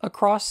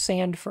 across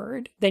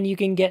Sandford, then you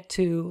can get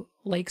to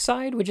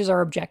Lakeside, which is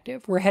our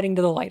objective. We're heading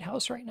to the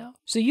lighthouse right now.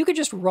 So you could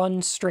just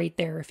run straight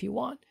there if you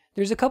want.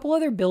 There's a couple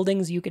other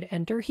buildings you could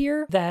enter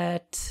here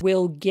that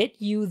will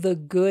get you the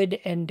good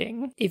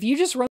ending. If you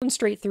just run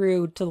straight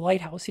through to the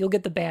lighthouse, you'll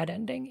get the bad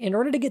ending. In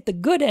order to get the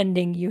good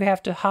ending, you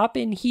have to hop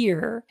in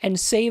here and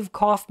save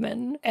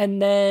Kaufman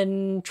and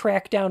then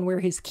track down where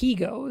his key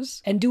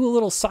goes and do a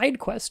little side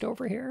quest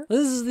over here.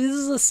 This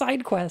is a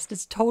side quest.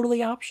 It's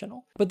totally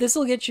optional, but this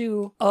will get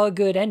you a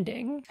good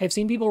ending. I've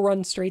seen people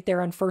run straight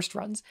there on first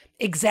runs.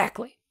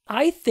 Exactly.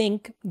 I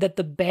think that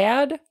the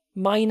bad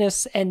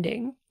minus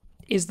ending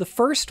is the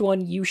first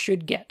one you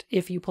should get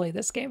if you play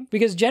this game.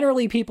 Because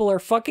generally people are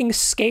fucking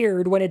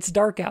scared when it's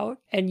dark out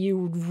and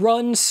you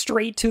run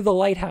straight to the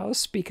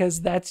lighthouse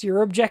because that's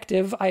your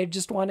objective. I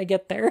just want to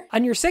get there.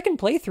 On your second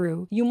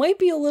playthrough, you might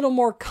be a little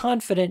more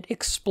confident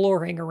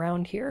exploring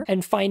around here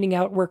and finding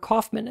out where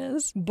Kaufman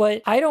is.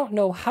 But I don't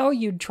know how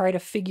you'd try to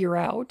figure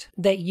out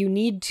that you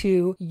need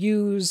to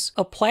use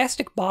a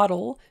plastic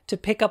bottle to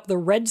pick up the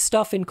red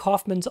stuff in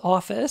Kaufman's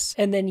office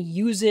and then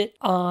use it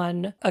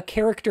on a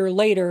character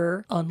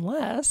later,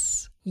 unless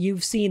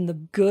you've seen the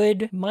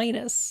good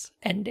minus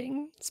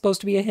ending. It's supposed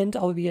to be a hint,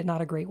 albeit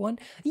not a great one.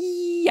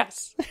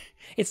 Yes,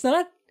 it's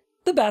not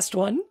the best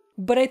one,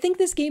 but I think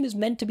this game is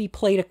meant to be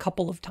played a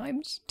couple of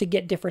times to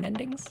get different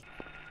endings.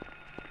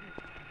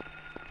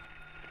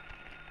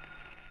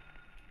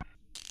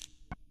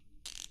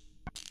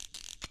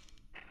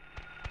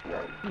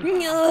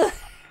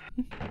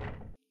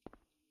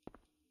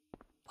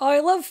 Oh, I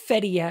love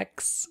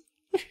FedEx.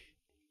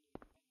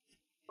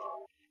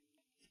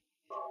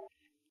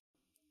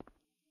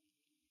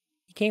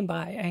 He came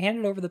by. I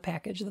handed over the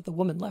package that the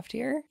woman left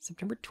here.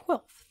 September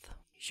 12th.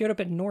 He showed up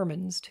at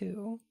Norman's,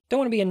 too. Don't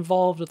want to be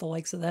involved with the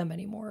likes of them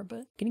anymore,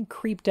 but getting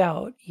creeped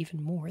out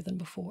even more than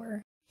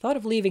before. Thought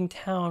of leaving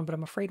town, but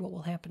I'm afraid what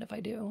will happen if I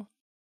do.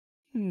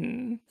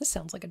 This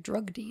sounds like a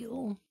drug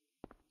deal.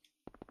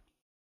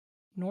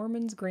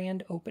 Norman's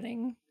grand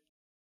opening.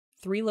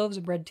 3 loaves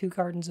of bread, 2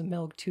 cartons of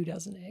milk, 2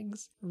 dozen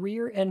eggs.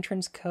 Rear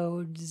entrance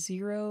code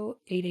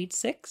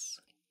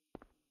 0886.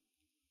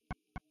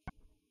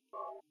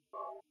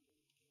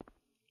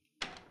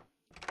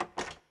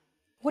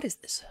 What is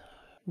this?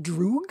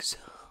 Droogs?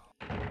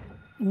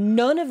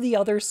 None of the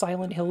other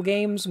Silent Hill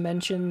games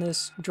mention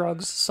this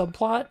drugs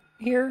subplot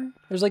here.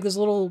 There's like this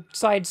little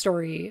side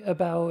story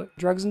about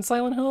drugs in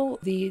Silent Hill.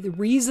 The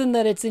reason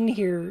that it's in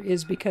here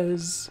is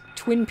because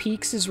Twin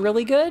Peaks is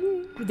really good.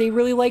 They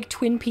really like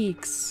Twin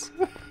Peaks.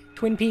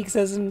 Twin Peaks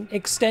has an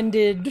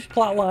extended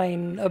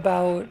plotline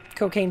about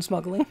cocaine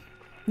smuggling.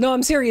 No,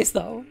 I'm serious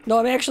though. No,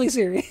 I'm actually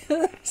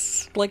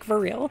serious. Like for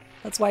real.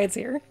 That's why it's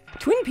here.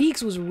 Twin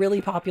Peaks was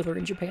really popular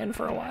in Japan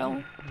for a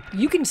while.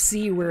 You can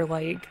see where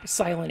like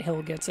Silent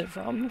Hill gets it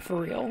from,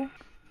 for real.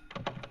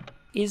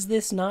 Is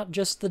this not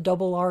just the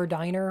Double R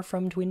diner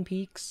from Twin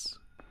Peaks?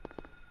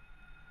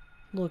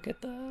 Look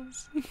at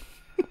those.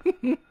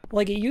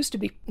 Like it used to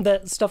be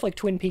that stuff like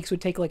Twin Peaks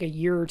would take like a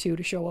year or 2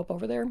 to show up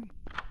over there.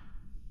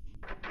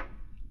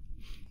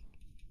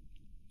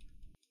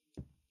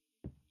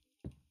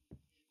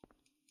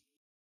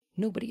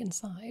 Nobody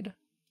inside.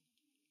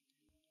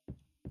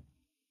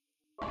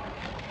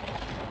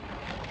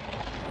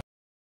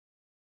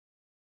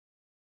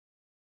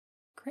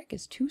 Crack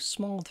is too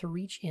small to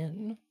reach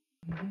in.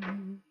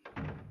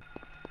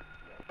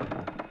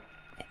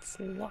 It's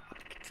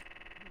locked.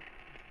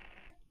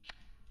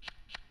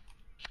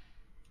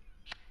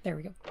 There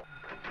we go.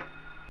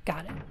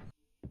 Got it.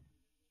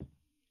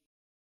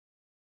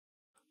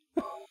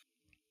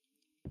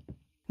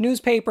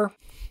 Newspaper.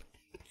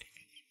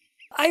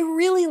 I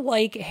really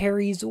like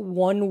Harry's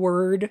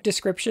one-word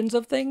descriptions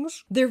of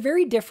things. They're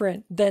very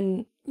different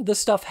than the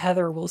stuff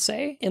Heather will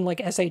say in like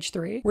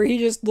SH3, where he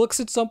just looks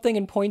at something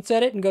and points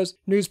at it and goes,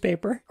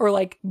 newspaper, or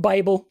like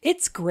Bible.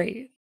 It's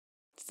great.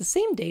 It's the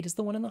same date as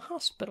the one in the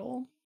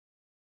hospital.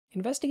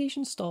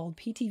 Investigation stalled.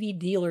 PTV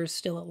dealers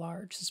still at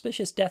large.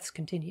 Suspicious deaths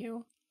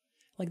continue.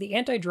 Like the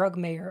anti-drug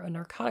mayor, a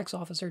narcotics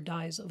officer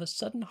dies of a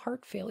sudden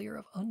heart failure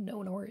of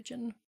unknown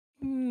origin.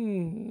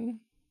 The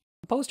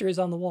poster is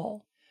on the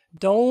wall.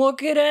 Don't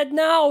look at it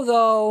now,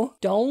 though.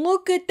 Don't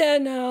look at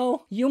that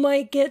now. You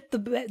might get the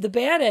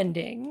bad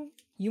ending.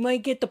 You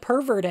might get the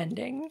pervert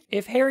ending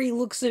if Harry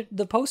looks at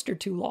the poster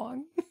too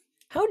long.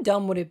 How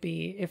dumb would it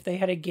be if they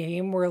had a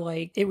game where,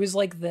 like, it was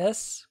like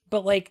this,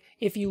 but, like,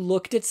 if you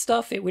looked at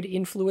stuff, it would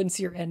influence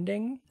your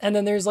ending? And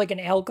then there's, like, an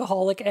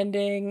alcoholic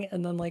ending,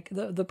 and then, like,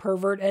 the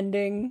pervert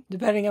ending,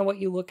 depending on what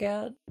you look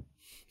at.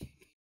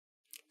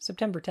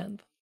 September 10th.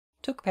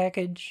 Took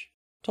package.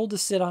 Told to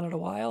sit on it a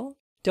while.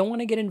 Don't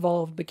want to get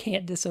involved, but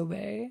can't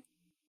disobey.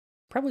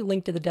 Probably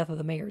linked to the death of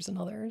the mayors and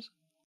others.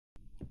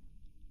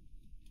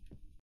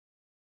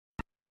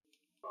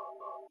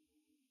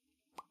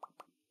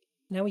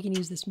 Now we can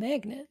use this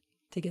magnet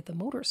to get the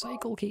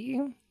motorcycle key.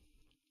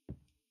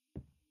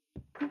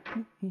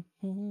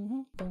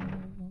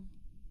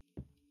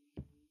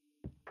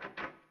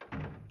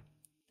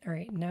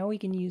 Alright, now we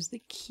can use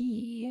the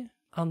key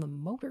on the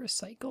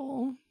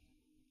motorcycle.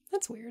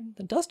 That's weird.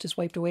 The dust is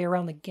wiped away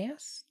around the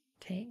gas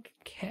tank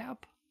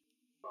cap.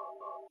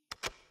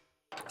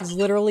 Is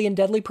literally in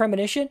Deadly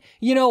Premonition.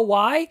 You know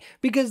why?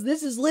 Because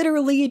this is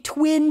literally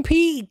Twin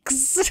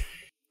Peaks.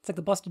 It's like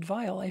the busted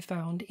vial I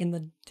found in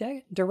the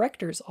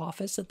director's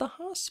office at the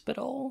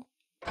hospital.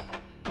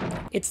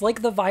 It's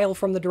like the vial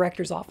from the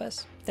director's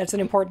office. That's an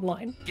important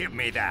line. Give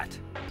me that.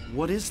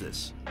 What is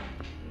this?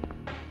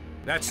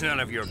 That's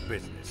none of your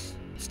business.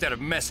 Instead of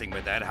messing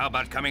with that, how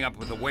about coming up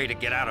with a way to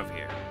get out of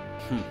here?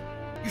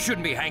 You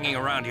shouldn't be hanging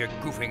around here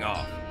goofing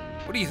off.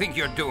 What do you think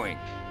you're doing?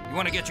 You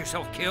want to get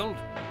yourself killed?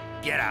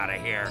 Get out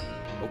of here.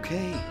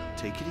 Okay,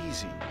 take it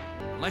easy.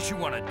 Unless you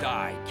want to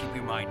die, keep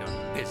your mind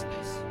on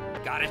business.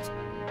 Got it?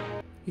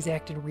 He's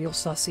acting real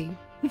sussy.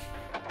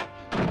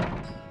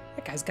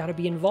 That guy's got to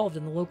be involved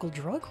in the local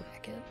drug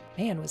racket.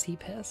 Man, was he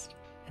pissed.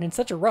 And in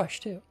such a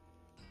rush, too.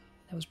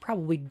 That was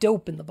probably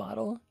dope in the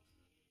bottle.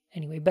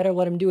 Anyway, better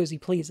let him do as he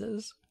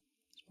pleases.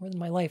 There's more than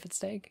my life at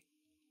stake.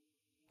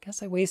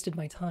 Guess I wasted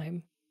my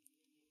time.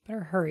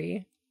 Better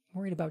hurry. I'm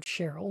worried about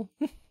Cheryl.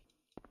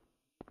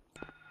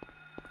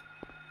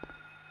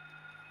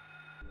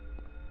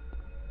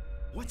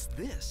 What's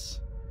this?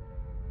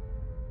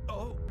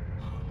 Oh.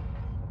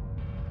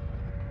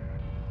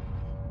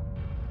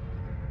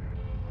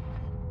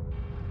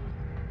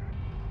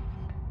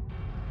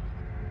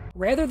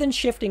 Rather than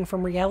shifting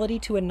from reality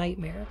to a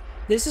nightmare,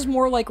 this is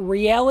more like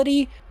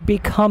reality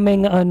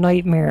becoming a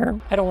nightmare.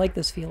 I don't like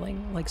this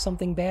feeling, like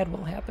something bad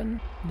will happen.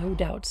 No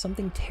doubt,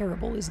 something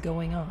terrible is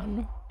going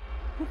on.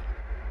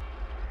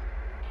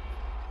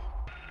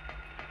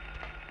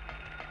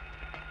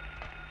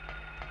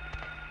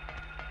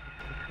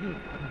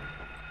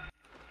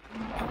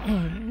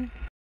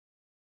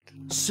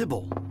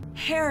 Sybil,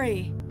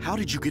 Harry! how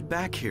did you get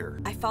back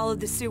here? I followed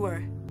the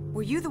sewer.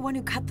 Were you the one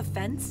who cut the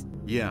fence?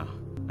 Yeah,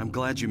 I'm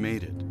glad you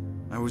made it.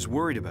 I was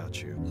worried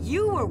about you.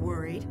 You were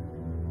worried?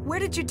 Where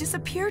did you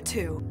disappear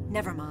to?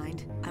 Never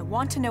mind. I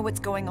want to know what's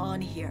going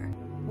on here.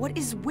 What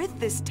is with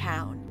this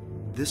town?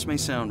 This may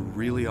sound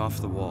really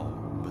off the wall,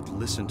 but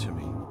listen to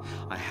me.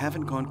 I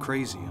haven't gone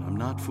crazy and I'm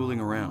not fooling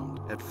around.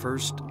 At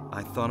first,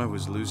 I thought I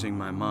was losing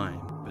my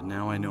mind, but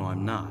now I know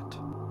I'm not.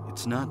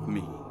 It's not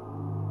me.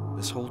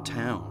 This whole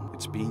town,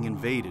 it's being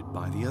invaded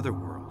by the other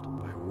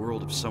world, by a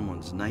world of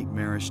someone's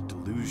nightmarish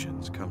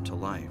delusions come to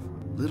life.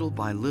 Little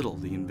by little,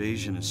 the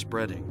invasion is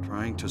spreading,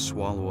 trying to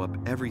swallow up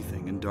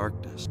everything in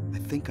darkness. I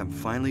think I'm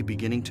finally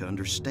beginning to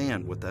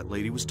understand what that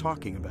lady was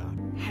talking about.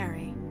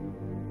 Harry,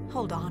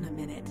 hold on a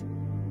minute.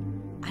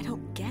 I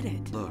don't get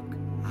it. Look,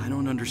 I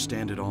don't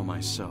understand it all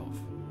myself.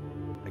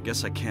 I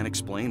guess I can't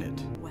explain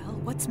it. Well,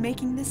 what's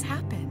making this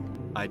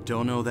happen? I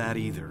don't know that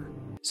either.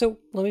 So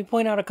let me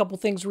point out a couple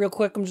things real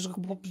quick. I'm just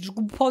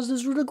gonna pause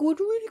this really quick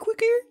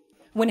here.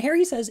 When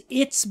Harry says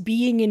it's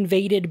being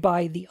invaded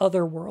by the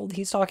other world,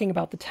 he's talking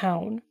about the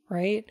town,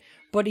 right?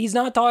 But he's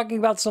not talking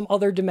about some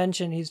other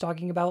dimension. He's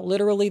talking about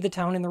literally the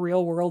town in the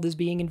real world is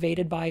being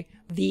invaded by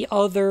the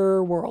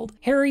other world.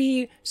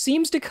 Harry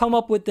seems to come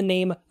up with the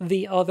name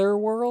The Other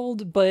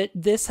World, but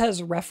this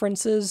has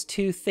references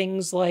to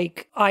things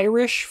like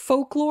Irish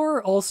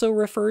folklore also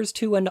refers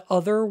to an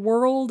other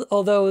world,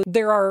 although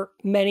there are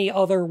many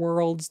other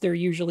worlds. They're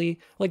usually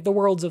like the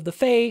worlds of the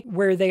Fae,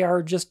 where they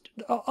are just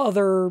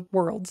other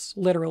worlds,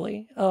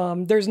 literally.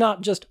 There's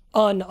not just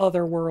an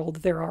other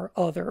world, there are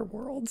other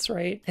worlds,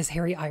 right? Is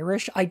Harry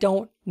Irish? I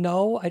don't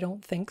know. I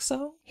don't think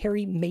so.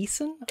 Harry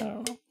Mason? I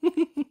don't know.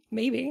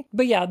 Maybe.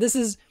 But yeah,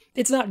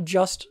 it's not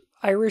just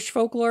Irish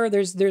folklore.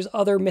 There's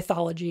other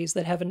mythologies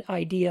that have an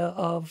idea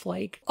of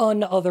like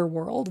an other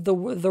world, the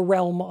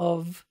realm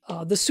of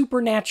the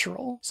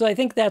supernatural. So I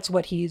think that's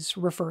what he's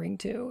referring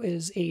to,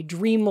 is a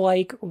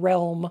dreamlike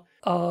realm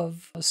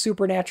of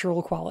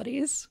supernatural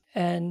qualities.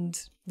 And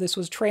this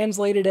was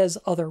translated as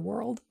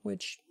otherworld,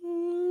 which,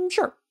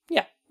 sure.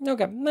 Yeah,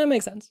 okay, that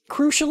makes sense.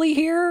 Crucially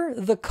here,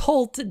 the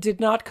cult did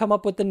not come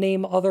up with the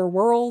name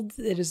Otherworld.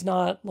 It is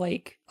not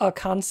like a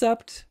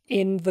concept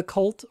in the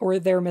cult or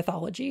their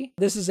mythology.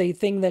 This is a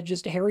thing that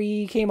just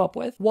Harry came up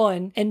with,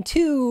 one. And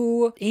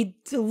two, he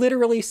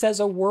literally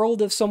says a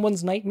world of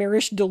someone's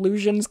nightmarish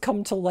delusions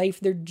come to life.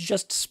 They're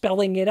just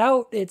spelling it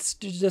out. It's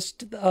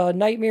just a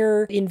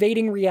nightmare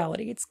invading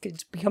reality.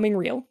 It's becoming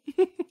real.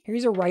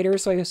 Harry's a writer,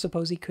 so I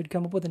suppose he could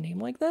come up with a name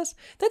like this.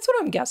 That's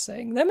what I'm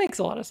guessing. That makes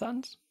a lot of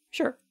sense.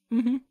 Sure.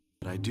 Mm-hmm.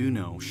 But I do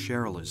know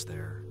Cheryl is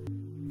there.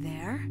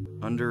 There?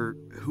 Under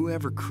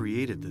whoever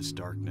created this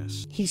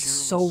darkness. He's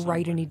so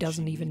right and he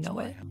doesn't even know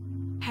it.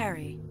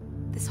 Harry,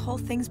 this whole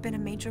thing's been a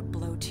major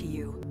blow to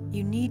you.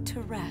 You need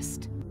to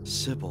rest.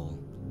 Sybil,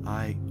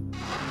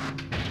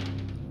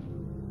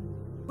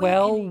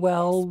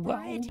 Well.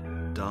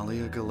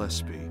 Dahlia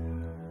Gillespie.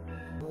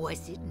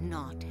 Was it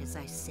not as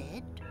I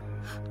said?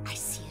 I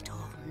see it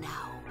all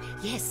now.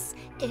 Yes,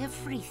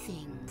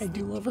 everything. I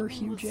do love her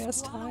huge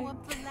ass tie.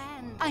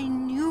 I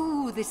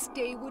knew this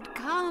day would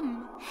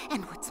come.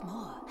 And what's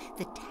more,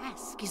 the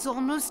task is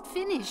almost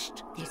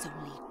finished. There's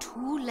only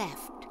 2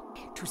 left.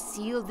 To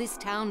seal this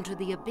town to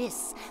the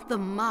abyss, the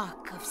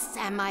mark of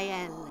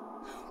Samael.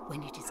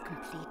 When it is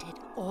completed,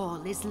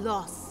 all is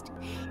lost.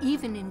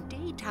 Even in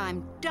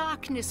daytime,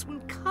 darkness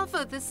will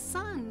cover the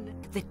sun.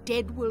 The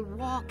dead will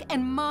walk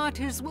and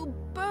martyrs will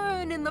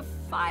burn in the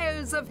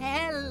fires of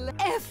hell.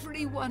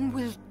 Everyone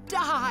will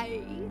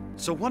die.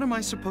 So what am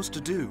I supposed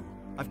to do?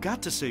 I've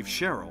got to save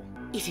Cheryl.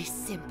 It is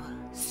simple.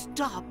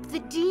 Stop the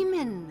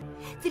demon.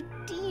 The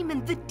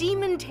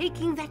demon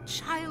taking that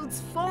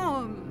child's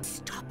form.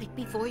 Stop it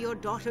before your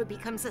daughter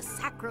becomes a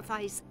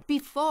sacrifice,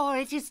 before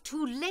it is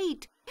too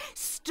late.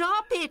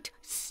 Stop it!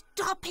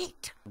 Stop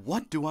it!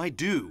 What do I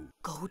do?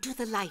 Go to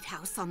the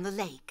lighthouse on the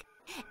lake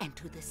and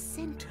to the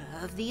center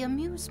of the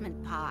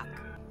amusement park.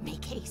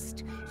 Make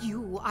haste.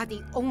 You are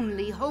the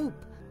only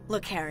hope.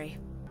 Look, Harry,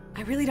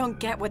 I really don't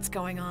get what's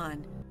going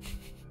on.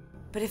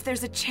 But if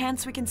there's a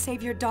chance we can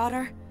save your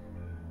daughter,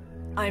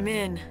 I'm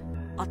in.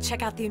 I'll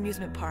check out the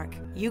amusement park.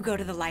 You go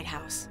to the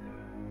lighthouse.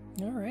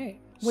 All right.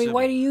 Wait,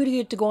 why do you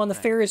get to go on the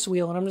Ferris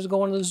wheel and I'm just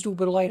going to the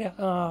stupid lighthouse?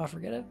 Oh,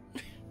 forget it.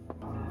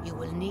 You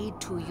will need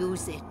to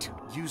use it.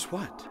 Use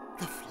what?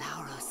 The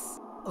flowers.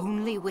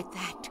 Only with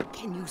that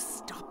can you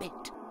stop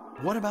it.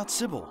 What about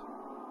Sybil?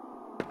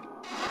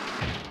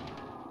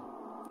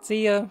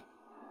 See ya.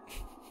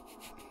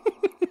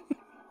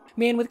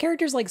 Man, with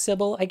characters like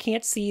Sybil, I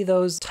can't see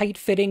those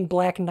tight-fitting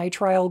black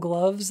nitrile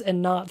gloves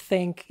and not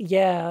think,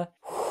 yeah,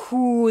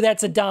 whew,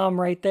 that's a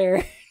dom right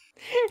there.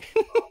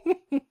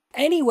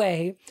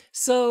 Anyway,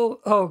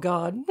 so, oh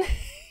god.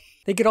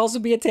 They could also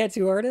be a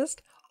tattoo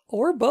artist,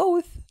 or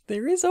both.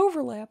 There is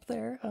overlap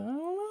there. I don't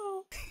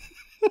know.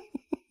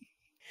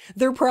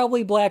 They're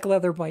probably black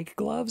leather bike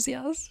gloves,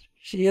 yes.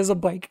 She is a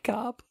bike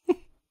cop.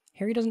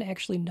 Harry doesn't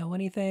actually know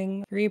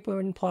anything. A very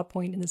important plot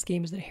point in this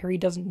game is that Harry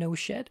doesn't know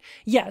shit.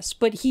 Yes,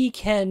 but he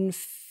can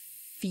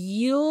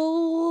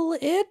feel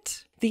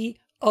it. The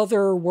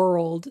other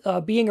world,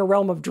 being a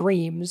realm of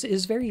dreams,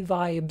 is very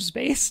vibes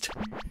based.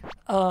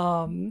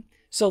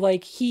 So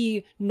like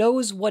he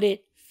knows what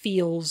it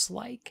feels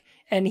like,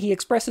 and he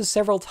expresses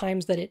several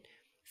times that it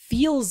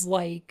feels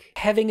like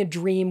having a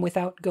dream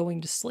without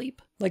going to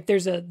sleep. Like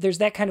there's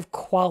that kind of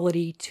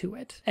quality to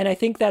it. And I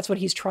think that's what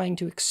he's trying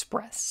to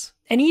express.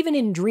 And even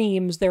in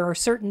dreams, there are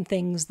certain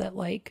things that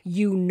like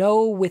you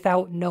know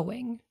without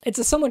knowing. It's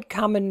a somewhat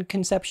common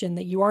conception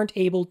that you aren't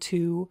able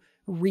to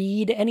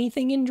read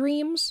anything in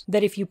dreams,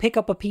 that if you pick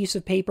up a piece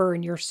of paper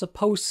and you're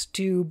supposed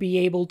to be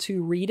able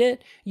to read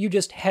it, you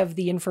just have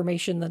the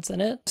information that's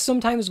in it.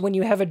 Sometimes when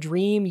you have a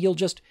dream, you'll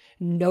just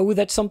know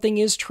that something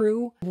is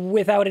true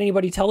without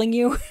anybody telling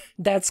you.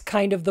 That's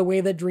kind of the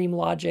way that dream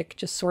logic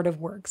just sort of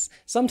works.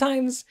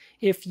 Sometimes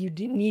if you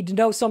need to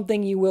know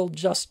something, you will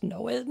just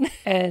know it.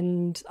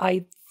 And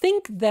I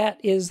think that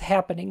is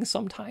happening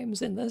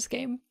sometimes in this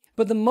game.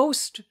 But the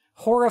most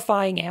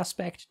horrifying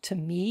aspect to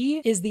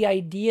me is the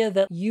idea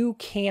that you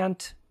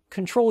can't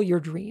control your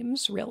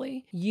dreams,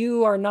 really.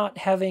 You are not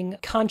having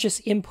conscious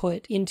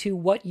input into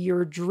what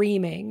you're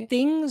dreaming.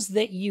 Things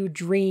that you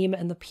dream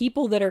and the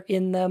people that are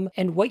in them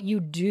and what you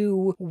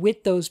do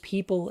with those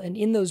people and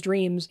in those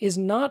dreams is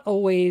not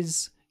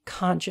always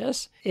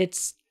conscious.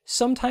 It's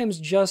sometimes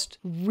just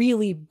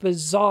really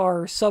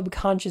bizarre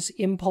subconscious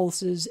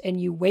impulses, and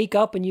you wake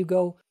up and you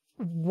go,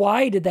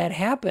 why did that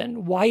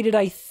happen? Why did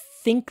I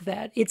think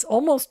that? It's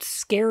almost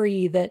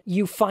scary that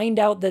you find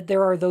out that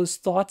there are those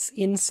thoughts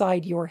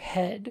inside your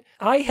head.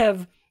 I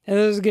have, and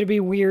this is going to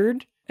be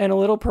weird and a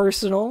little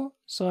personal,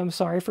 so I'm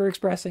sorry for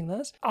expressing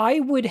this.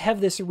 I would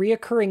have this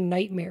reoccurring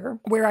nightmare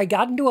where I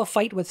got into a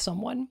fight with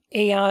someone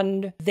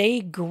and they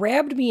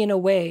grabbed me in a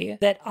way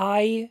that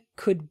I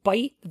could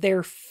bite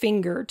their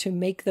finger to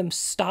make them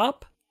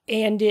stop,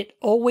 and it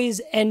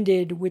always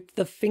ended with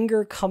the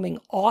finger coming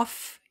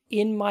off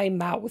in my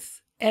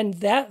mouth. And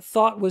that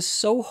thought was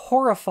so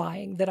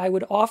horrifying that I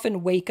would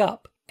often wake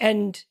up,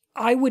 and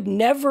I would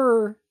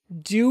never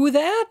do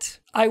that.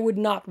 I would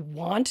not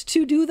want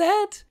to do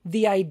that.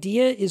 The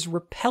idea is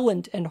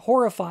repellent and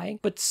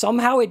horrifying, but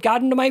somehow it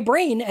got into my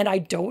brain and I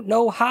don't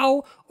know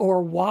how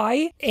or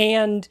why,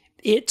 and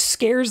it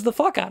scares the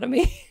fuck out of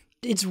me.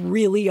 It's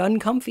really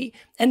uncomfy.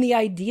 And the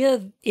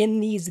idea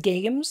in these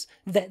games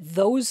that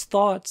those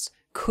thoughts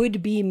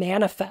could be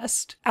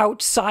manifest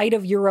outside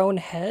of your own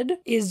head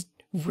is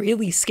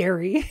really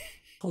scary.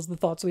 Those are the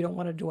thoughts we don't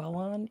want to dwell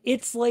on.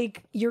 It's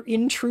like your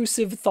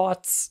intrusive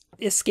thoughts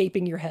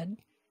escaping your head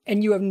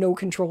and you have no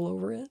control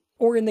over it.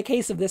 Or in the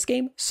case of this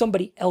game,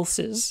 somebody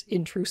else's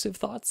intrusive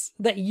thoughts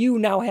that you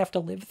now have to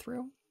live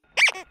through.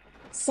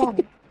 So,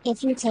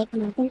 if you take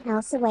nothing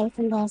else away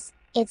from this,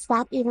 it's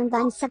that even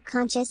Bun's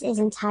subconscious is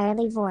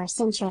entirely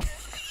vor-centric.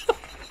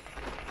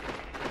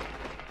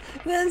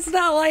 That's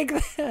not like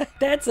that.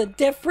 That's a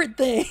different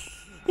thing.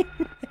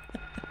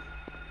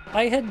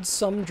 I had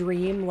some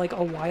dream like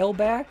a while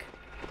back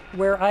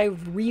where I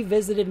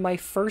revisited my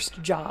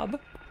first job,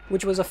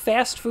 which was a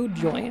fast food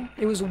joint.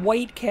 It was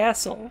White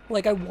Castle.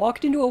 Like I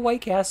walked into a White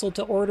Castle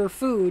to order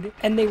food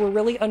and they were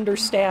really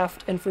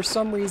understaffed, and for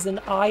some reason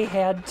I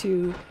had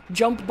to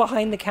jump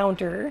behind the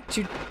counter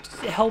to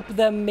help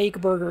them make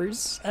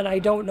burgers, and I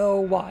don't know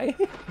why,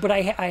 but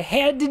I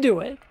had to do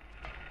it.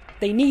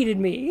 They needed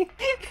me.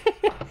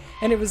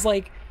 And it was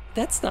like,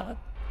 that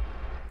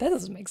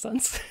doesn't make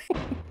sense.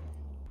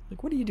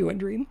 Like, what are you doing,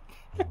 Dream?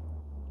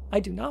 I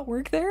do not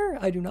work there.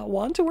 I do not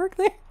want to work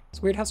there. It's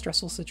weird how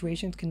stressful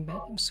situations can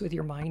mess with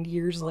your mind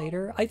years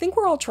later. I think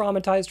we're all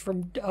traumatized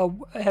from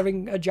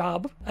having a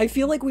job. I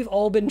feel like we've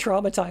all been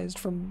traumatized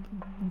from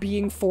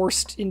being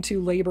forced into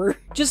labor.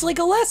 Just like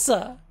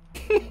Alessa.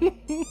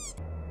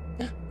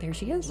 There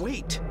she is.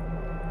 Wait.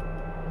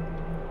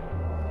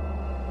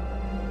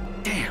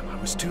 Damn, I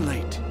was too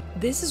late.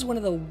 This is one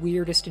of the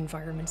weirdest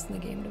environments in the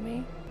game to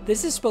me.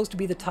 This is supposed to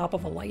be the top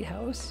of a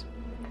lighthouse.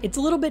 It's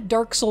a little bit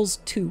Dark Souls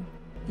 2.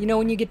 You know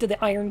when you get to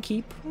the Iron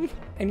Keep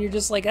and you're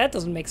just like, that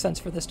doesn't make sense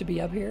for this to be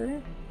up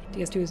here.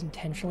 DS2 is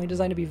intentionally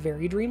designed to be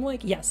very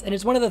dreamlike. Yes, and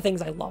it's one of the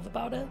things I love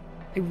about it.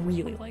 I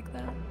really like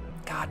that.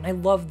 God, and I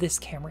love this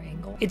camera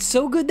angle. It's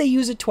so good they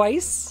use it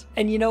twice,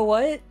 and you know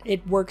what?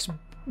 It works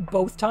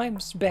both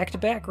times, back to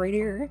back, right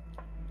here.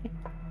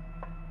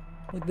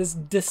 Like this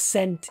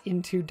descent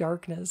into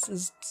darkness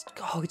is,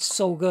 oh, it's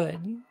so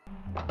good.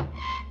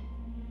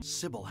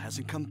 Sybil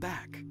hasn't come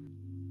back.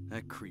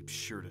 That creep's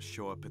sure to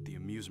show up at the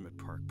amusement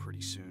park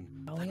pretty soon.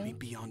 Let me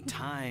be on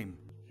time.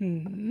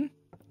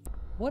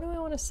 What do I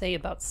want to say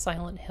about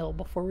Silent Hill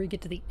before we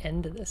get to the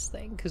end of this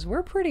thing? Because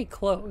we're pretty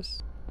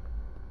close.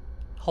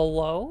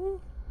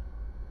 Hello?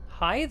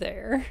 Hi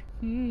there.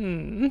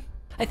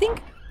 I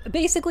think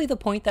basically the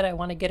point that I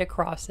want to get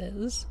across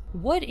is,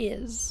 what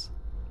is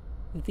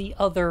the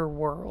other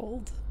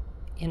world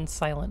in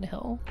Silent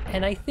Hill.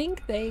 And I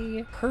think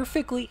they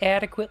perfectly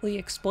adequately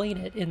explain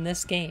it in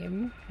this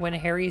game when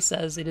Harry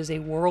says it is a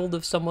world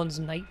of someone's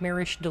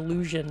nightmarish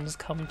delusions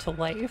come to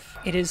life.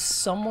 It is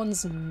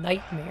someone's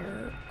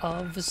nightmare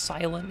of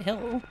Silent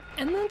Hill.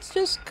 And that's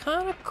just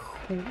kind of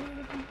cool.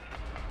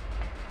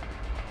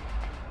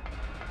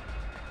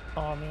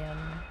 Oh man.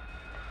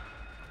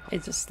 I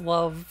just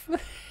love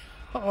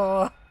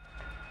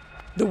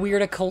the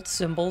weird occult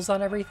symbols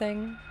on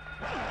everything.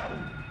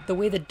 The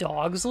way the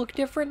dogs look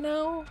different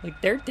now. Like,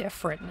 they're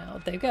different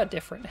now. They've got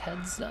different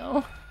heads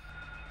now.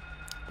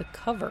 The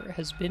cover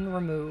has been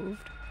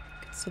removed.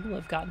 Could Sybil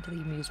have gotten to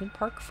the amusement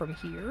park from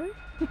here?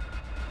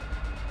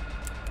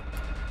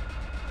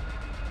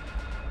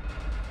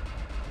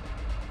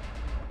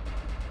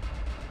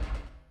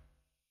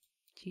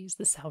 Jeez,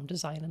 the sound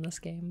design in this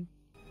game.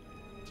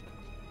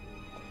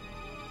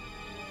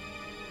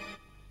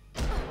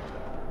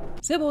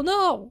 Sybil,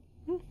 no!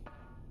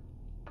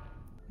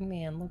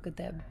 Man, look at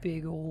that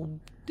big old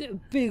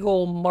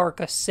mark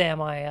of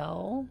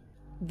Samael.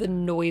 The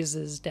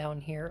noises down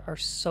here are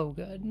so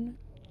good.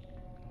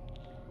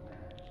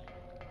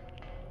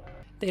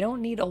 They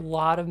don't need a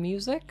lot of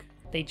music.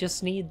 They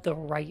just need the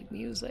right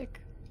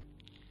music.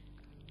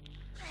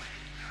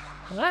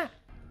 Ah!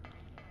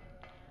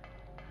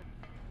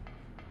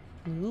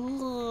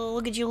 Ooh,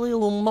 look at you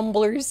little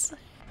mumblers.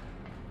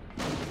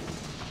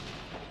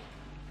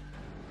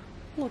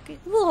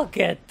 Look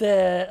at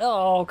that.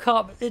 Oh,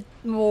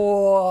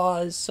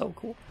 it's so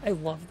cool. I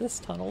love this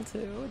tunnel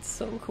too. It's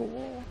so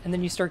cool. And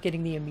then you start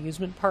getting the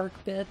amusement park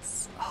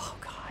bits. Oh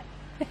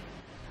god.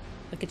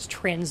 Like it's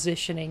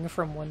transitioning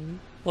from one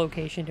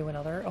location to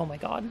another. Oh my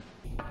god.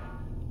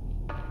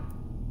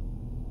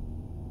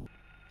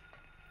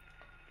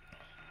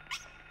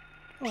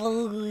 Oh,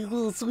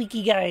 little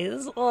squeaky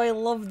guys. Oh, I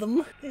love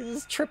them. They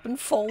just trip and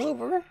fall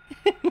over.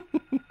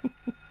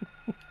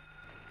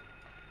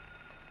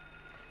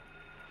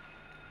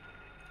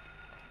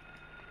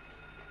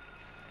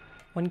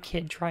 One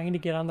kid trying to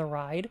get on the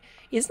ride.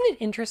 Isn't it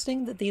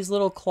interesting that these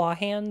little claw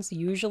hands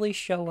usually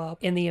show up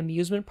in the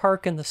amusement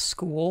park and the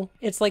school?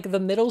 It's like the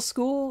middle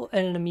school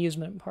and an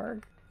amusement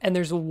park. And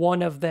there's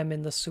one of them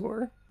in the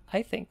sewer.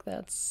 I think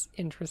that's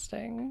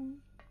interesting.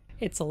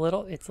 It's a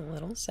little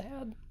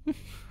sad.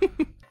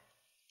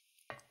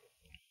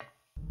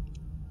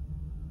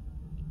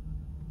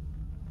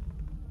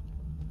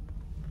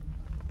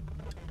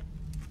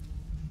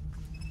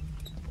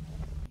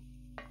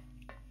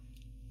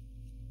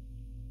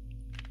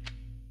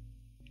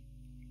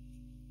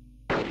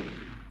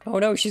 Oh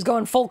no, she's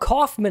going full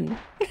Kaufman.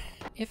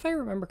 If I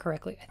remember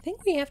correctly, I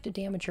think we have to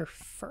damage her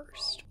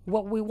first.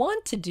 What we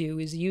want to do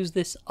is use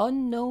this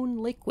unknown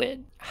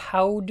liquid.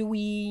 How do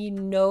we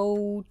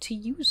know to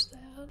use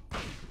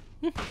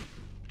that?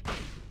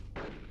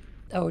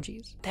 Oh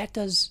geez, that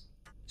does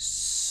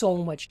so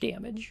much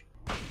damage.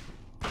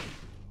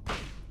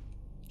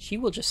 She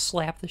will just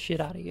slap the shit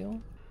out of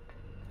you.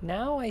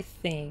 Now I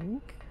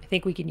think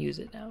we can use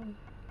it now.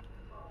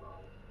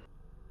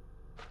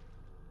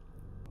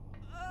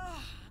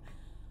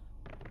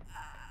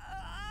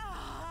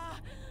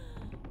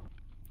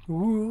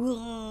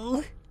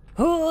 Ooh.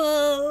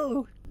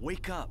 Oh.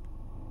 Wake up!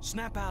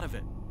 Snap out of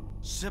it!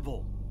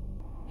 Sybil!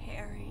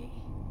 Harry,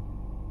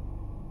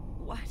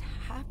 what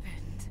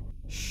happened?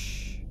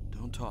 Shh!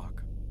 Don't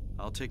talk.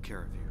 I'll take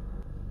care of you.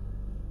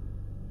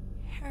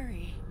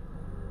 Harry,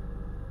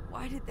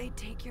 why did they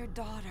take your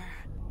daughter?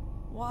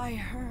 Why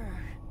her?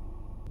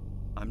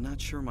 I'm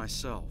not sure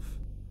myself,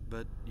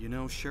 but you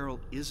know, Cheryl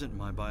isn't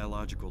my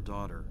biological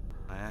daughter.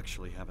 I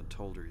actually haven't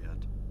told her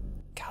yet.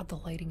 God, the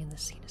lighting in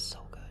this scene is so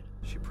good.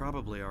 She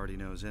probably already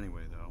knows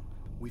anyway, though.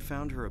 We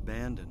found her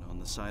abandoned on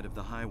the side of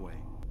the highway.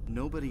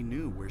 Nobody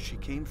knew where she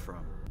came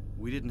from.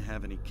 We didn't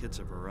have any kids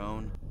of her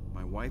own.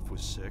 My wife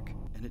was sick,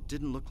 and it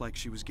didn't look like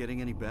she was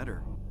getting any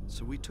better.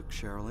 So we took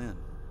Cheryl in.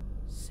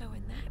 So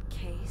in that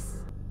case...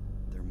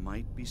 there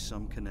might be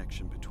some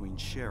connection between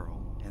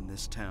Cheryl and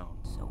this town.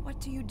 So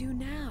what do you do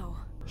now?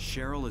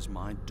 Cheryl is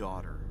my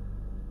daughter.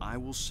 I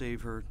will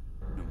save her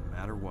no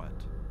matter what.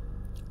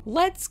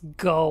 Let's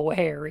go,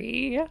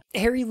 Harry.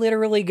 Harry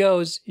literally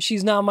goes,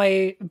 she's not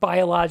my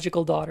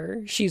biological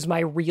daughter. She's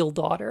my real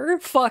daughter.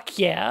 Fuck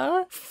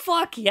yeah.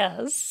 Fuck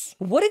yes.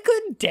 What a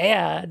good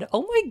dad.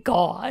 Oh my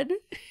god.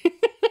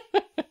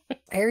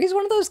 Harry's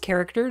one of those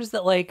characters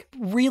that like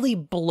really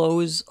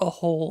blows a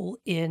hole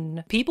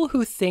in people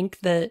who think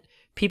that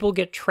people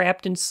get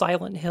trapped in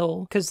Silent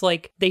Hill because,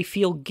 like, they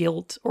feel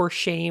guilt or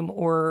shame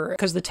or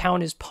because the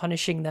town is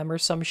punishing them or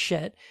some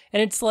shit.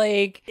 And it's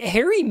like,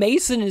 Harry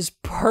Mason is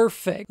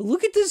perfect.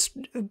 Look at this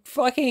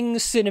fucking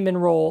cinnamon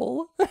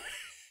roll.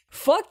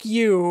 Fuck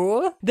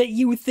you that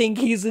you think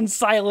he's in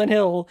Silent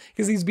Hill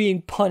because he's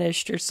being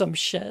punished or some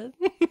shit.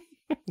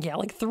 Yeah,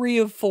 like 3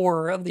 of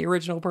 4 of the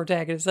original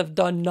protagonists have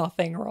done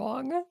nothing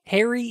wrong.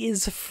 Harry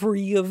is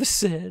free of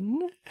sin.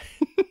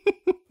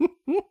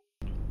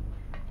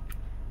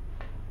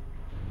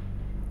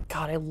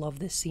 God, I love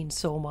this scene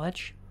so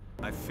much.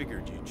 I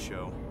figured you'd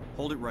show.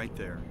 Hold it right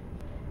there.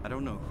 I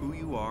don't know who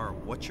you are or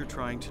what you're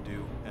trying to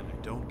do, and I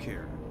don't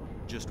care.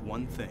 just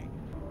one thing.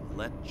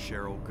 Let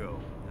Cheryl go.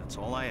 That's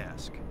all I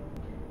ask.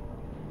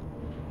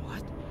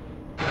 What?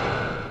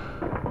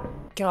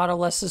 God,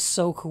 Alessa's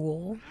so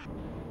cool.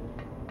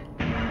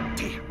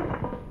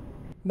 Damn.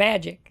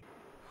 Magic.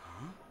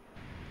 Huh?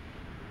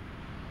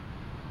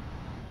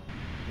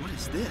 What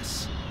is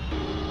this?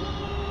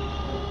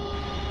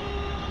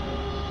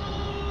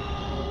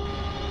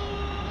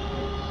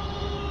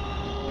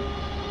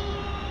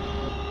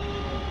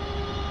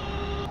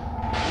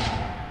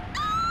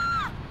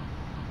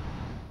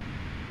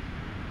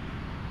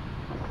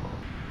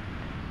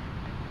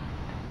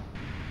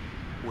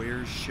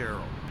 Where's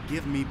Cheryl?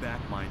 Give me back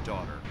my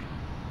daughter.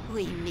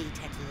 We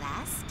meet at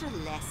last,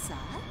 Alessa.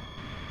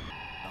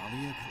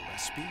 Dahlia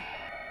Gillespie?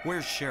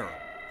 Where's Cheryl?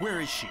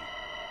 Where is she?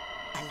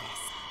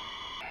 Alessa,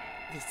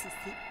 this is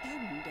the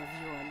end of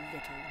your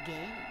little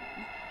game.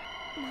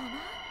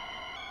 Mama?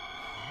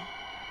 Huh?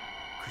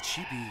 Could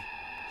she be...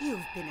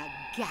 You've been a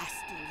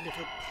ghastly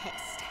little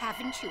pest,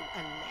 haven't you,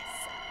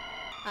 Alessa?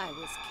 I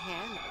was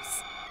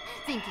careless,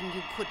 thinking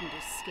you couldn't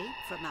escape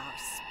from our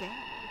spell.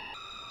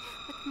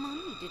 But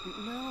Mommy didn't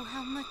know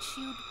how much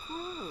you'd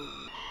grown.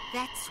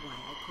 That's why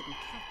I couldn't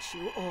catch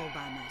you all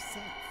by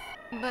myself.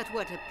 But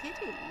what a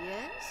pity,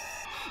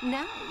 yes?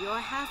 Now you're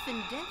half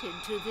indebted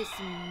to this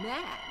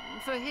man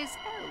for his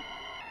help.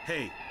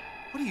 Hey,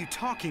 what are you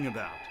talking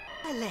about?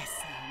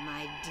 Alessa,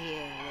 my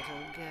dear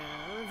little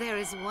girl, there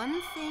is one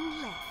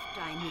thing left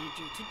I need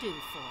you to do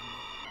for me.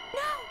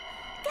 No!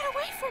 Get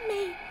away from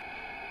me!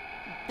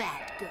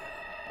 Bad girl.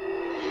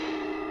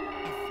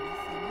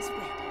 Everything is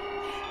ready.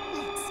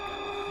 Let's go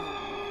home.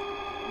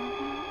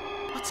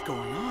 What's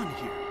going on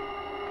here?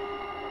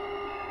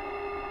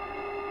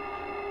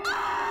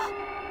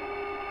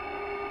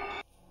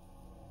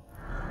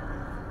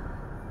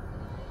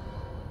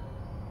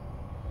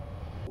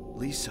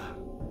 Lisa,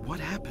 what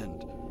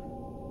happened?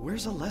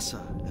 Where's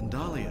Alessa and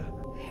Dahlia?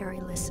 Harry,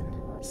 listen.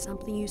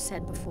 Something you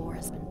said before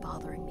has been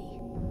bothering me.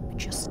 I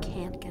just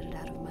can't get it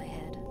out of my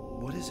head.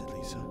 What is it,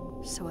 Lisa?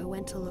 So I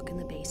went to look in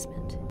the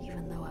basement,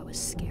 even though I was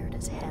scared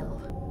as hell.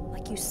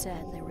 Like you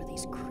said, there were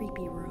these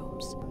creepy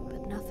rooms,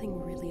 but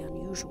nothing really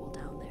unusual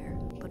down there.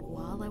 But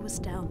while I was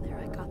down there,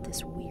 I got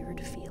this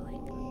weird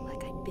feeling,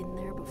 like I'd been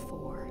there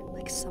before,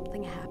 like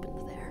something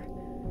happened there.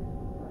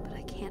 But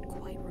I can't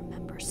quite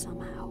remember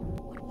somehow.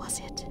 What was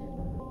it?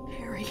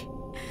 Harry,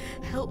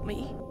 help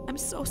me. I'm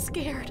so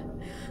scared.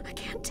 I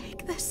can't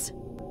take this.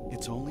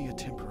 It's only a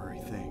temporary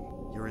thing.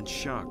 You're in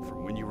shock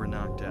from when you were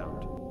knocked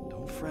out.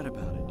 Don't fret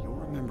about it. You'll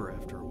remember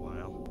after a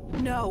while.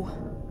 No.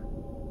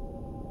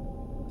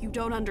 You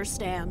don't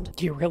understand.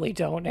 You really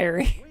don't,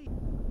 Harry.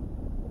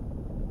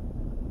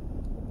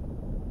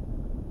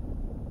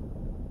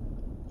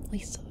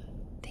 Lisa,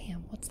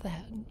 damn, what's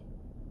that?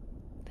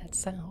 That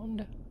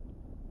sound.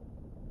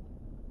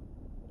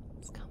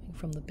 It's coming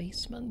from the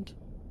basement.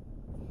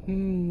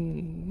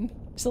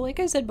 So like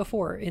I said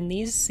before, in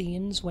these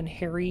scenes when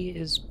Harry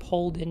is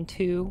pulled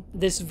into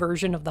this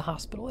version of the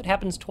hospital, it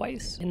happens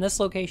twice. In this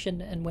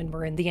location and when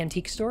we're in the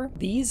antique store.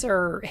 These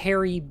are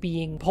Harry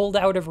being pulled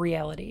out of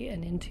reality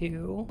and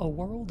into a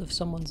world of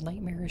someone's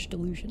nightmarish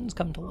delusions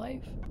come to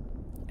life.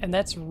 And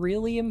that's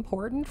really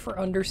important for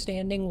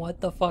understanding what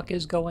the fuck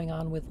is going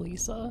on with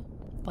Lisa.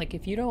 Like,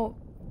 if you don't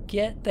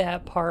get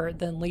that part,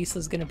 then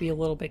Lisa's gonna be a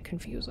little bit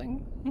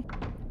confusing.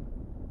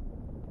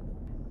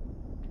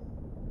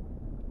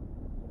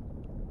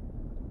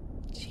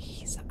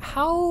 Jeez,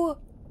 how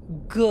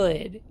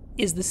good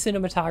is the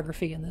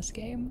cinematography in this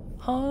game?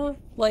 Huh?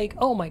 Like,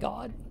 oh my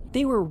god.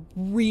 They were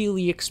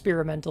really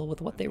experimental with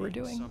what they were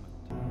doing.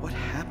 What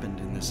happened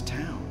in this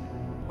town?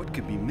 What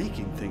could be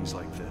making things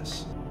like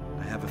this?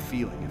 I have a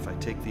feeling if I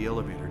take the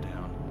elevator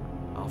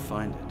down, I'll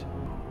find it.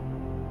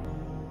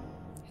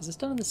 Is this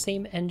done on the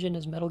same engine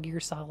as Metal Gear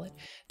Solid?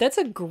 That's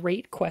a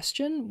great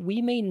question.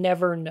 We may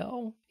never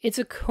know. It's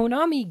a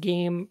Konami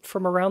game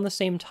from around the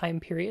same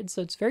time period,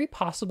 so it's very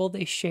possible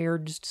they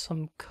shared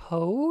some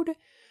code,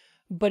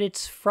 but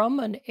it's from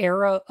an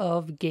era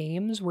of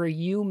games where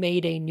you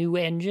made a new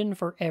engine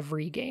for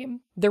every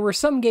game. There were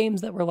some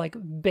games that were like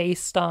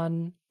based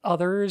on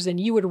others, and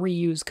you would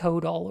reuse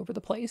code all over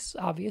the place,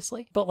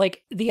 obviously. But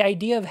like the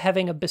idea of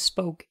having a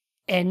bespoke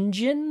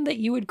engine that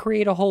you would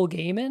create a whole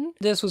game in,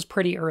 this was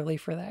pretty early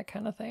for that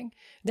kind of thing.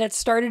 That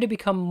started to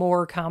become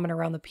more common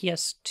around the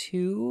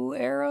PS2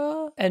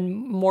 era and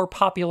more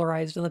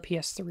popularized in the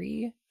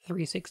PS3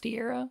 360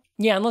 era.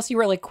 Yeah, unless you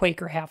were like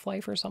Quake or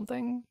Half-Life or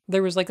something.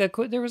 There was like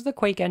there was the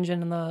Quake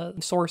engine and the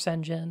Source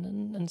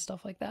engine and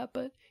stuff like that,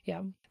 but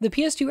yeah. The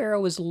PS2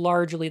 era was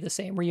largely the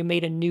same, where you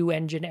made a new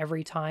engine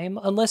every time,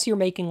 unless you're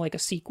making like a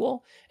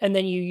sequel, and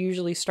then you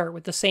usually start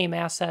with the same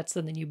assets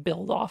and then you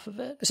build off of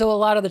it. So a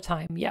lot of the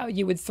time, yeah,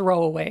 you would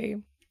throw away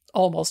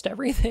almost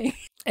everything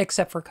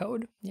except for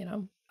code, you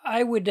know.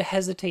 I would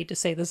hesitate to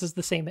say this is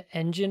the same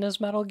engine as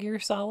Metal Gear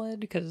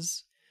Solid,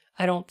 because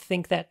I don't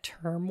think that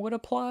term would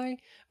apply,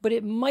 but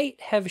it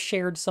might have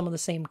shared some of the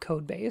same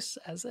code base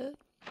as it.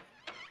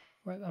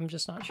 I'm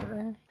just not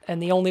sure.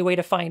 And the only way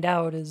to find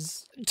out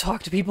is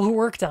talk to people who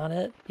worked on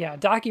it. Yeah,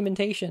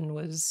 documentation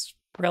was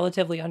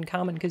relatively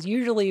uncommon, because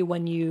usually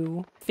when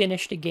you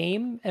finished a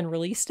game and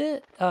released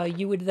it,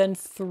 you would then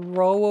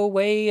throw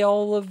away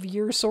all of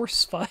your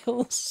source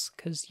files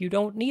because you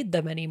don't need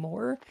them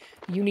anymore.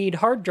 You need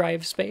hard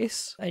drive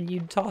space, and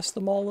you'd toss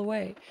them all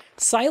away.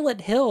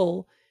 Silent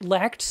Hill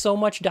lacked so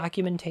much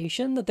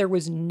documentation that there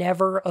was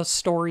never a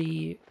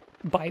story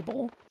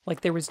Bible.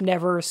 Like, there was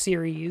never a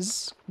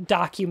series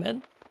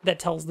document that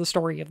tells the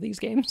story of these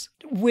games,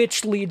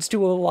 which leads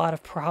to a lot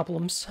of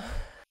problems.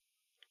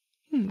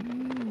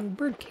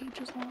 Birdcage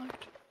is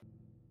locked.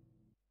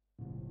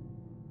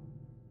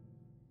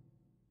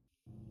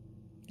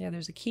 Yeah,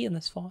 there's a key in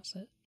this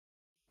faucet,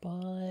 but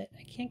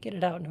I can't get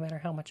it out no matter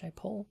how much I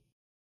pull.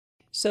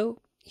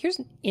 So here's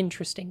an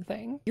interesting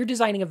thing. You're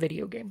designing a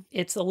video game.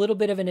 It's a little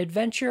bit of an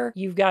adventure.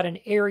 You've got an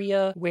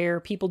area where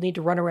people need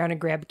to run around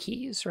and grab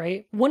keys,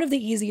 right? One of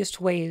the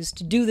easiest ways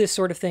to do this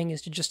sort of thing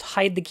is to just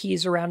hide the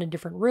keys around in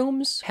different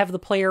rooms, have the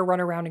player run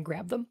around and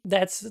grab them.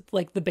 That's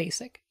like the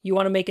basic. You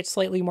want to make it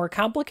slightly more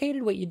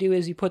complicated. What you do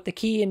is you put the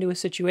key into a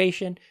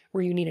situation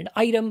where you need an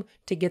item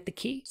to get the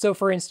key. So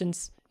for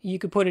instance, you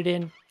could put it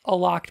in a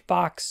locked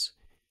box,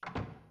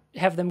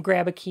 have them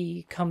grab a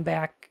key, come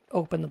back,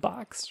 open the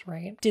box,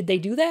 right? Did they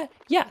do that?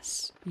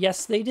 Yes.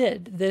 Yes, they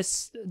did.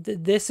 This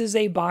is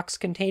a box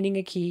containing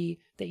a key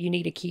that you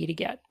need a key to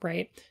get,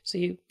 right? So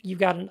you've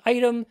got an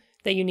item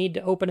that you need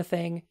to open a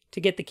thing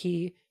to get the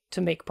key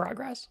to make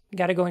progress. You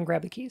got to go and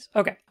grab the keys.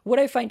 Okay. What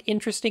I find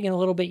interesting and a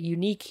little bit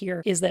unique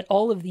here is that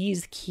all of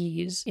these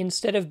keys,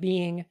 instead of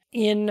being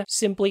in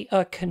simply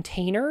a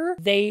container,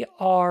 they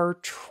are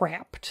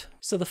trapped.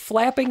 So the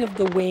flapping of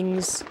the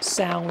wings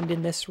sound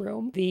in this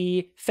room,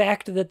 the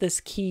fact that this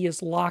key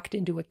is locked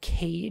into a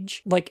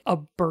cage, like a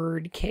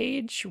bird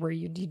cage where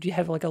you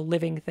have like a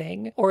living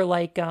thing, or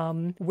like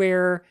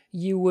where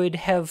you would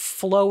have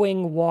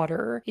flowing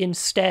water,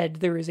 instead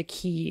there is a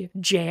key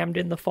jammed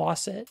in the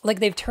faucet.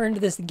 Like, they've turned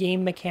this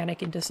game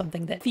mechanic into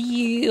something that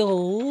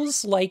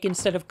feels like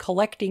instead of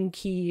collecting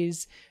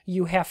keys,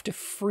 you have to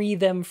free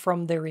them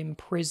from their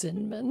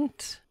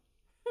imprisonment.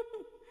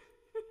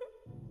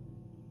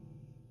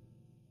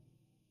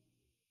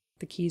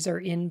 The keys are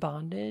in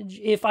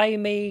bondage. If I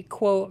may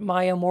quote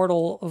my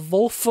immortal,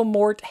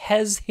 Voldemort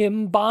has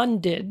him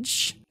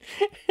bondage.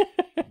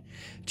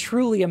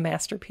 Truly a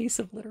masterpiece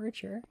of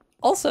literature.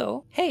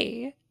 Also,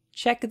 hey,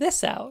 check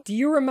this out. Do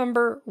you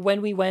remember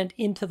when we went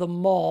into the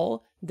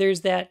mall,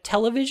 there's that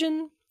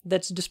television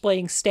that's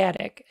displaying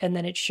static, and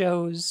then it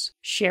shows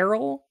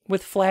Cheryl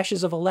with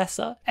flashes of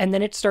Alessa, and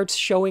then it starts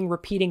showing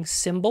repeating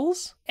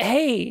symbols?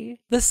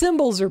 Hey, the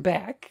symbols are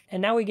back,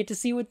 and now we get to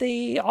see what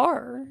they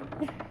are.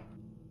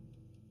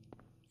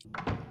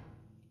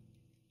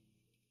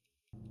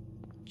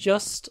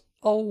 Just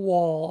a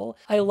wall.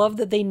 I love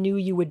that they knew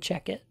you would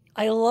check it.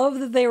 I love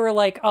that they were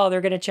like, oh,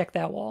 they're gonna check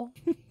that wall.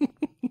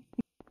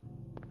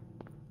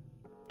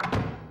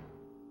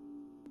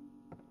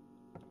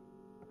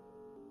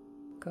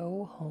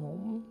 Go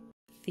home.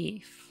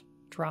 Thief.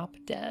 Drop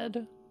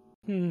dead.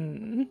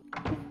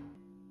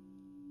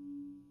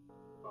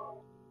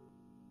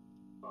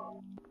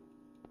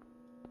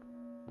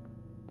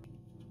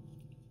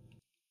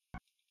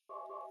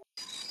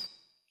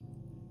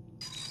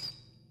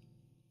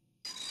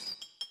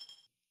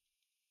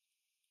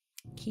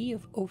 Key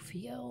of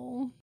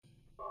Ophiel.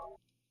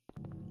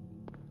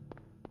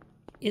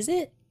 Is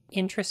it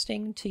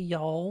interesting to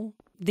y'all,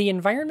 the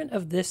environment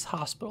of this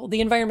hospital,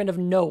 the environment of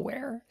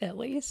nowhere, at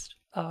least,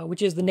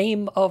 which is the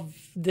name of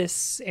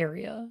this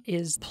area,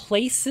 is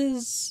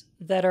places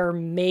that are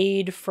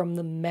made from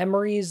the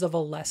memories of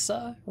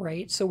Alessa,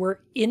 right? So we're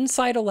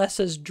inside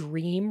Alessa's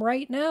dream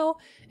right now,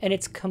 and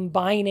it's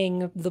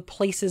combining the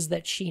places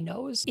that she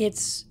knows.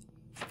 It's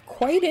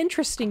quite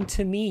interesting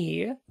to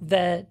me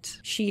that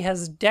she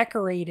has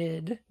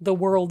decorated the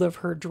world of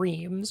her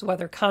dreams,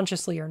 whether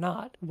consciously or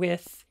not,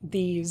 with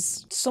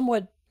these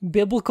somewhat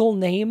biblical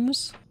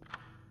names.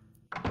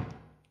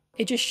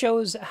 It just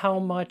shows how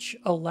much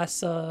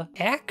Alessa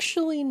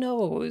actually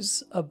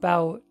knows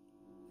about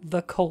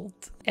the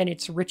cult and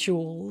its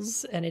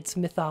rituals and its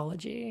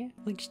mythology.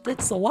 Like,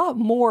 that's a lot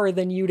more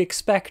than you'd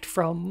expect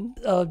from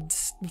a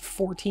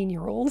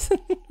 14-year-old.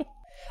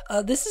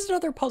 This is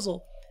another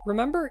puzzle.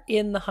 Remember,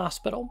 in the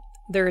hospital,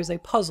 there is a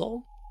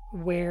puzzle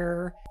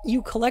where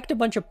you collect a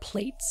bunch of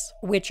plates,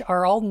 which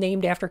are all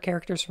named after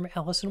characters from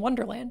Alice in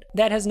Wonderland.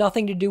 That has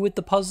nothing to do with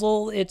the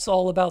puzzle. It's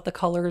all about the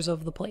colors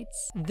of the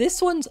plates.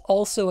 This one's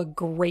also a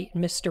great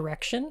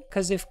misdirection,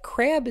 because if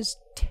Crab is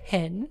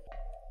 10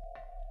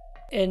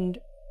 and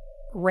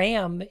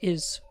Ram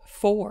is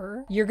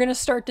 4, you're going to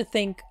start to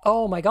think,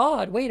 oh my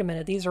god, wait a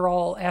minute, these are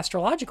all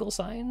astrological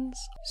signs.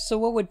 So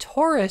what would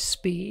Taurus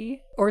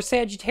be? Or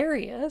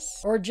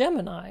Sagittarius? Or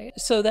Gemini?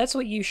 So that's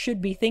what you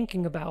should be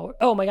thinking about.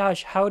 Oh my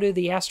gosh, how do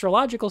the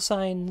astrological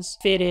signs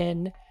fit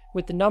in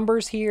with the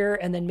numbers here?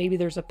 And then maybe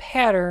there's a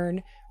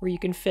pattern where you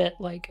can fit,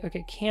 like,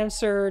 okay,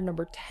 Cancer,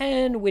 number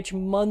 10, which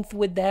month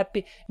would that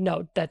be?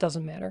 No, that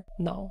doesn't matter.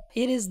 No.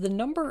 It is the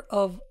number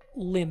of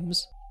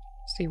limbs.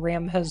 See,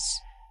 Ram has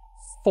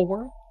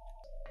 4.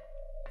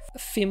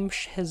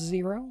 Fimsh has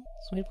 0.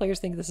 So many players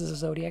think this is a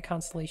Zodiac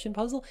constellation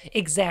puzzle.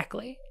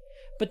 Exactly.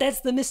 But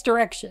that's the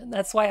misdirection.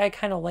 That's why I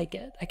kind of like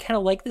it. I kind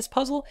of like this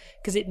puzzle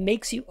because it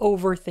makes you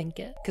overthink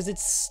it. Because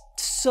it's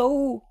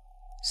so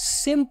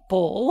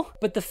simple,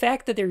 but the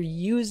fact that they're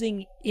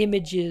using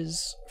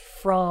images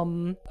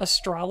from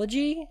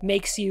astrology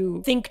makes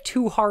you think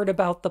too hard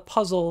about the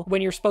puzzle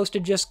when you're supposed to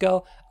just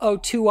go, oh,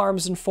 2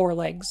 arms and 4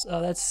 legs.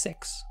 Oh, that's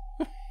 6.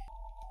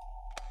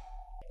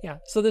 Yeah,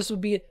 so this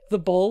would be the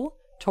bull,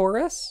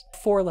 Taurus,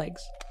 4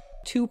 legs.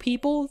 2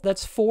 people,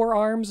 that's 4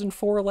 arms and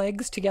 4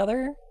 legs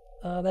together.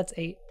 That's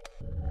 8.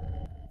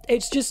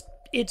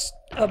 It's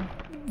a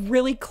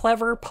really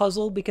clever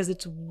puzzle because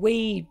it's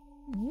way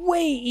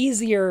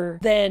easier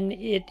than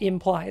it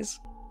implies.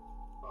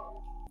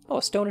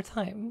 Oh, Stone of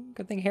Time.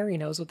 Good thing Harry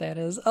knows what that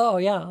is. Oh,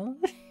 yeah.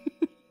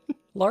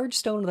 Large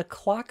stone with a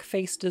clock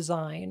face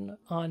design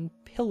on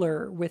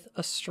pillar with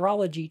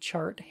astrology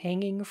chart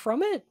hanging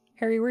from it.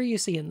 Harry, where are you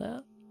seeing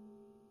that?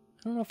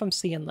 I don't know if I'm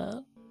seeing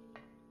that.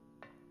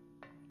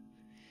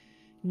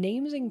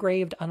 Names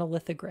engraved on a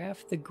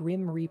lithograph, the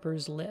Grim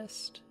Reaper's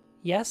list.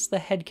 Yes, the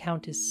head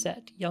count is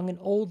set, young and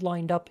old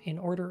lined up in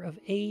order of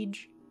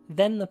age.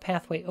 Then the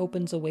pathway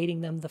opens,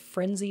 awaiting them the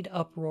frenzied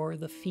uproar,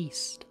 the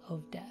feast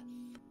of death.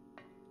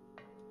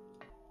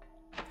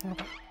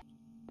 Okay.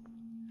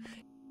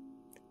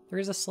 There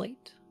is a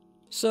slate.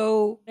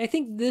 So I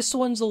think this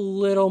one's a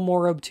little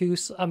more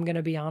obtuse, I'm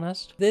gonna be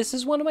honest. This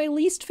is one of my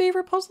least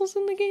favorite puzzles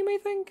in the game, I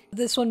think.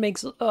 This one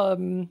makes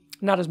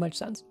not as much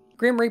sense.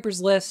 Grim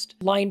Reaper's list,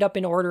 lined up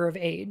in order of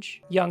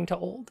age, young to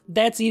old.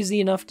 That's easy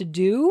enough to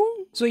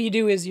do. So what you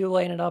do is you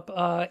line it up,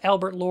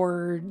 Albert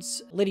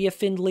Lords, Lydia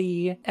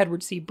Findley,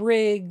 Edward C.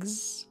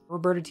 Briggs,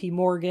 Roberta T.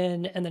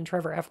 Morgan, and then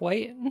Trevor F.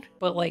 White.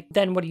 But like,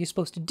 then what are you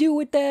supposed to do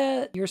with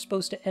that? You're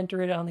supposed to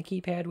enter it on the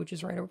keypad, which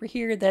is right over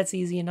here. That's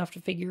easy enough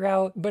to figure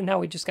out. But now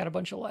we just got a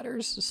bunch of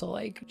letters. So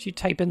like, did you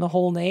type in the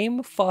whole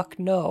name? Fuck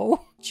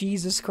no.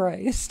 Jesus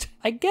Christ.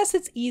 I guess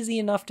it's easy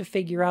enough to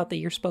figure out that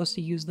you're supposed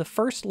to use the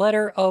first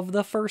letter of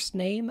the first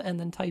name and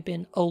then type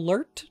in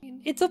alert.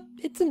 It's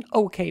an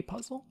okay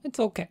puzzle. It's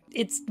okay.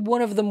 It's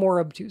one of the more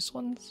obtuse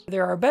ones.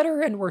 There are better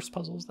and worse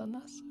puzzles than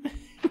this.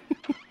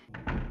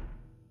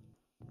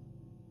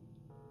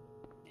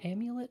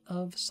 Amulet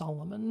of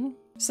Solomon.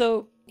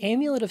 So,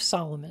 Amulet of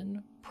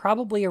Solomon,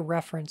 probably a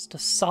reference to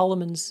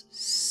Solomon's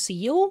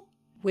seal,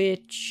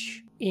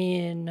 which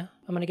in,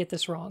 I'm gonna get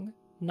this wrong,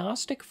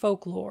 Gnostic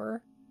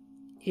folklore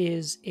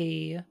is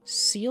a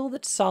seal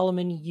that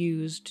Solomon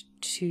used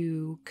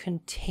to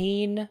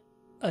contain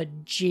a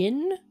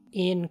djinn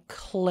in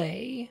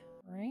clay,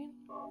 right?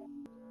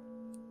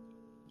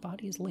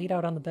 Body is laid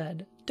out on the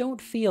bed.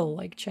 Don't feel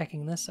like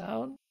checking this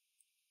out.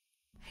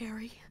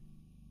 Harry,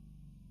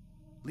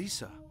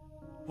 Lisa,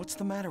 what's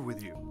the matter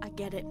with you? I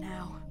get it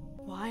now.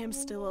 Why I'm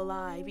still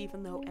alive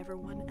even though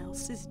everyone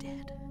else is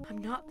dead. I'm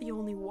not the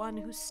only one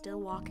who's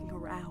still walking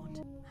around.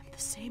 I'm the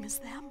same as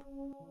them.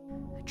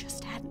 I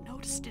just hadn't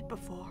noticed it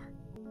before.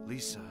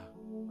 Lisa.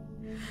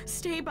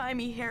 Stay by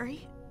me,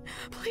 Harry.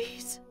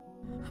 Please.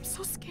 I'm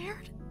so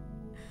scared.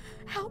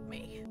 Help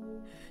me.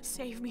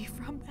 Save me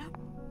from them.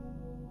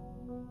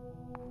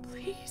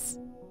 Please.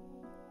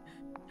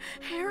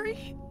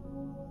 Harry?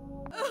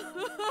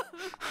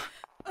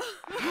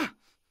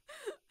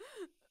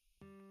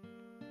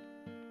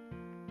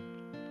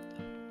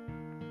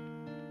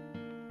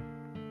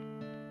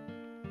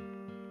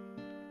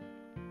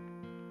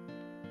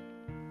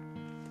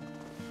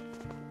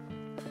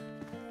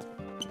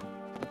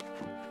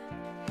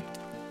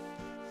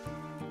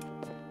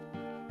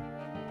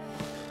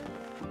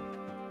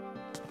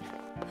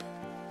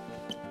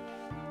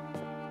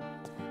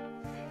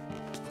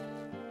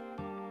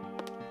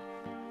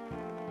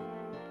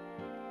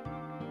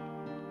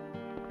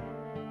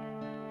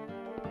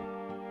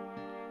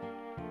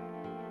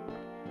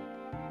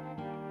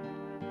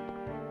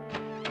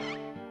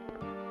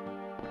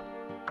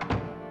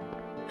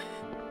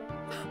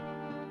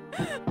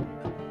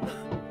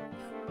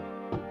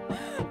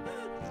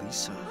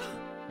 Lisa.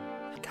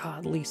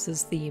 God,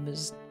 Lisa's theme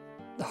is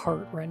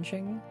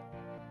heart-wrenching.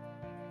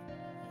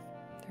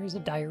 There's a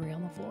diary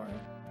on the floor.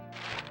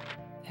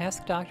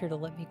 Ask doctor to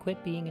let me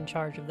quit being in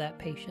charge of that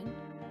patient.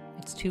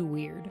 It's too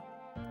weird.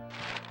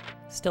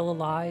 Still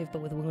alive,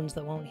 but with wounds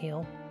that won't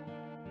heal.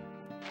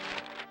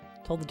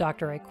 Told the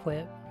doctor I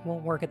quit.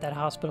 Won't work at that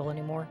hospital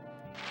anymore.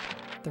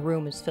 The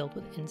room is filled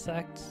with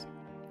insects.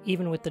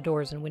 Even with the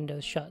doors and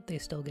windows shut, they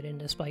still get in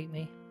to spite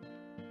me.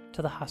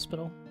 To the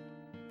hospital.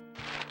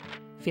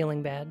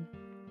 Feeling bad.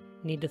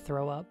 Need to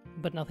throw up,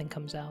 but nothing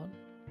comes out.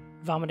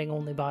 Vomiting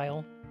only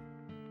bile.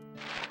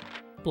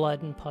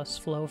 Blood and pus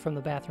flow from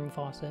the bathroom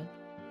faucet.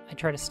 I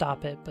try to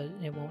stop it, but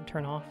it won't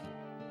turn off.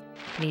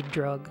 Need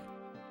drug.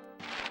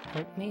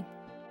 Help me?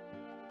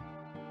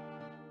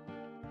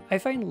 I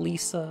find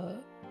Lisa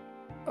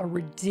a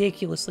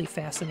ridiculously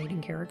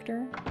fascinating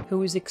character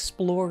who is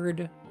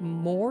explored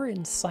more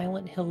in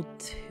Silent Hill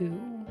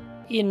 2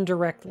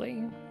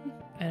 indirectly.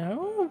 And I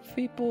don't know if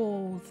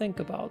people think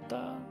about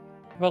that.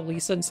 About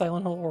Lisa in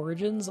Silent Hill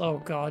Origins? Oh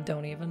god,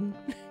 don't even.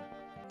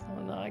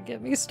 not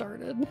get me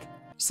started.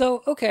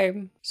 So,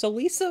 okay, so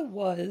Lisa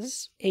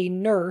was a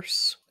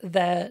nurse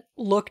that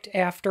looked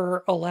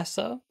after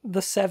Alessa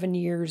the 7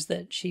 years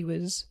that she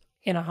was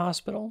in a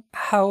hospital.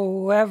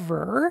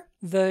 However,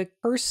 the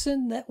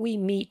person that we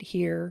meet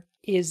here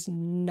is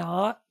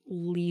not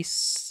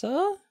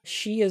Lisa.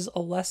 She is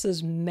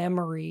Alessa's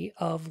memory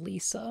of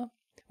Lisa.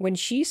 When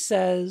she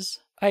says,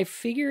 I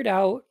figured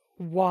out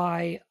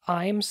why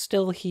I'm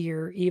still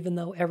here even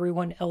though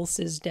everyone else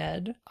is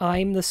dead.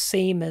 I'm the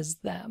same as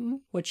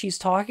them. What she's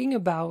talking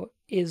about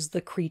is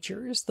the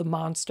creatures, the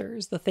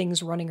monsters, the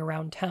things running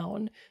around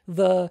town,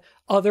 the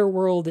other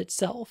world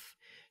itself.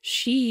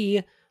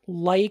 She,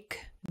 like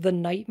the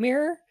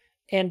nightmare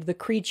and the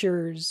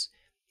creatures,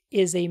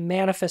 is a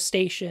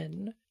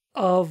manifestation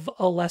of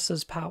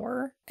Alessa's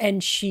power.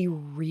 And she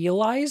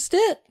realized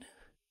it?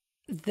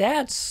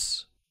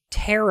 That's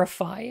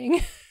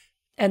terrifying.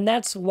 And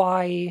that's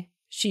why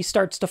she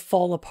starts to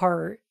fall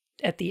apart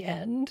at the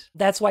end.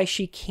 That's why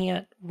she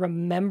can't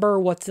remember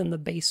what's in the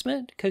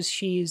basement, because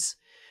she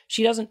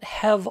doesn't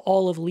have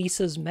all of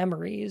Lisa's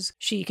memories.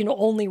 She can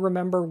only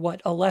remember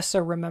what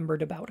Alessa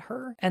remembered about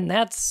her. And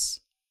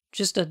that's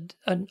just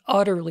an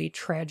utterly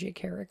tragic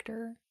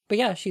character. But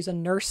yeah, she's a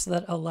nurse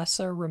that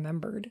Alessa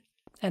remembered,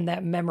 and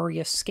that memory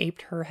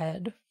escaped her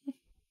head.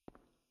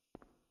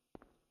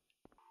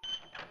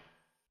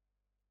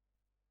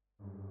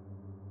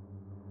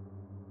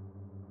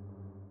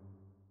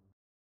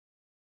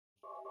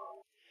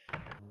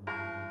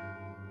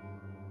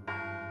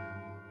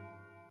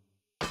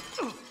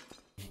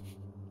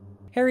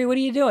 Harry, what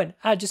are you doing?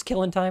 Just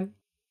killing time.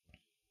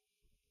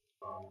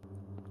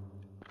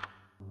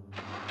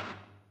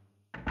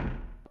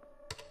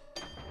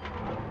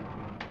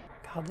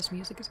 God, this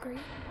music is great.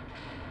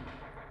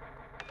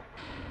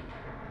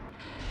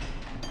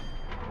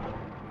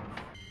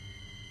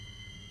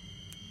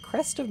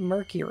 Crest of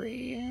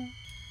Mercury.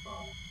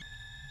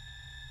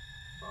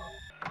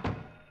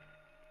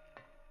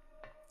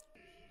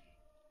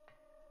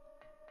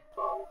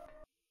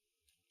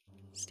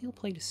 Steel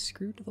plate is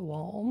screwed to the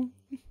wall.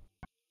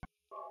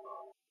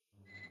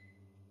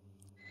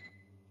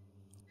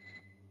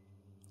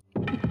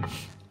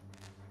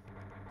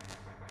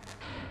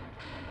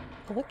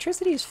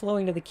 Electricity is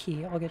flowing to the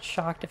key. I'll get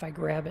shocked if I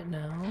grab it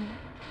now.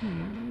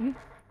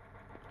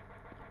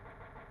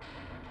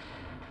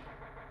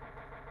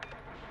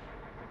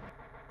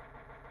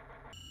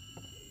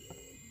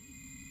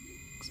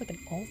 Looks like an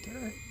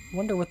altar.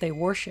 Wonder what they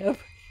worship.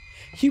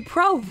 You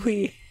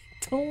probably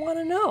don't want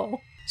to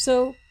know.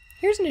 So,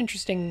 here's an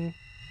interesting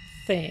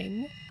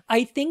thing.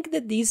 I think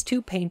that these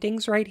two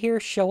paintings right here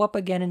show up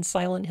again in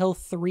Silent Hill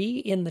 3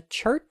 in the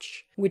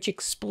church, which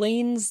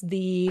explains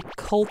the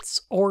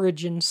cult's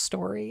origin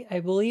story.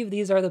 I believe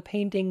these are the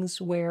paintings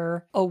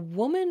where a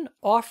woman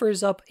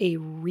offers up a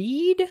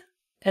reed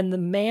and the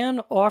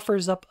man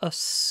offers up a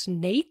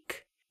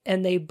snake,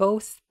 and they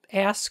both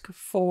ask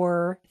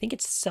for, I think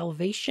it's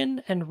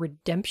salvation and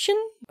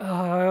redemption?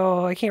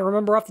 Oh, I can't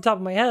remember off the top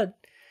of my head.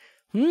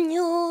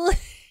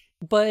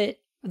 But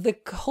the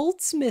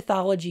cult's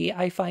mythology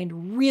I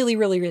find really,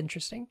 really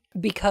interesting,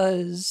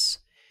 because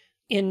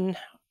and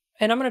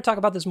I'm going to talk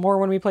about this more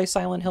when we play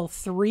Silent Hill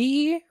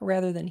 3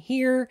 rather than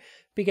here,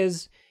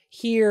 because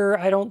here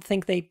I don't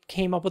think they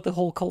came up with the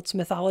whole cult's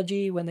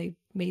mythology when they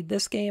made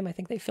this game. I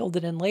think they filled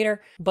it in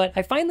later. But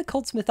I find the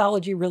cult's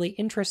mythology really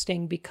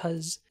interesting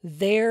because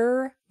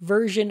their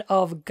version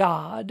of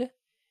God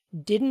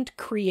didn't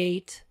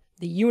create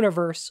the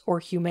universe or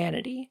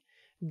humanity.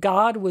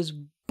 God was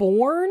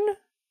born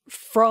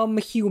from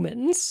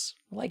humans.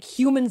 Like,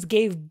 humans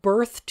gave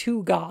birth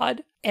to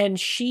God, and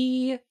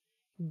she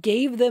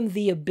gave them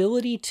the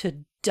ability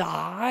to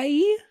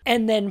die,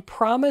 and then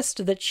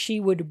promised that she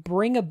would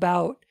bring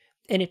about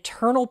an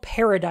eternal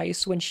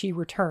paradise when she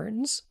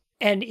returns.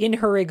 And in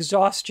her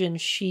exhaustion,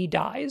 she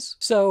dies.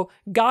 So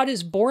God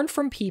is born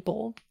from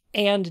people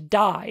and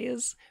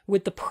dies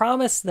with the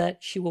promise that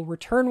she will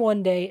return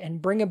one day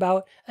and bring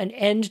about an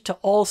end to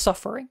all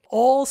suffering.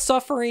 All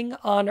suffering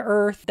on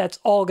earth, that's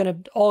all gonna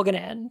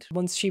end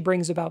once she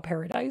brings about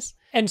paradise.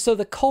 And so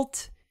the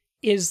cult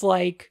is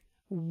like,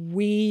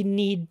 we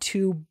need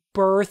to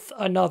birth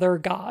another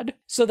god.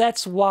 So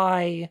that's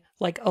why,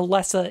 like,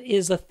 Alessa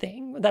is a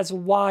thing. That's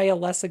why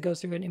Alessa goes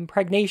through an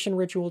impregnation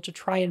ritual to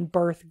try and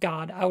birth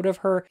God out of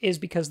her, is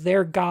because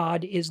their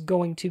god is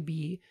going to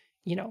be,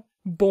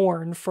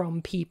 born from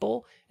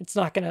people. It's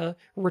not going to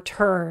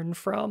return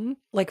from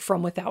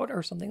without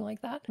or something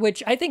like that,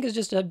 which I think is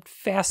just a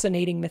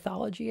fascinating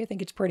mythology. I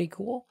think it's pretty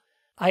cool.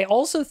 I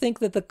also think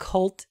that the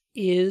cult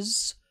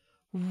is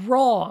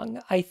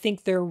wrong. I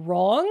think they're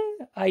wrong.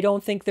 I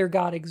don't think their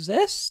god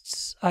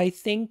exists. I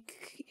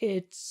think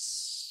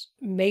it's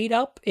made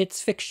up.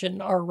 It's fiction.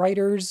 Our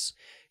writers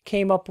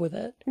came up with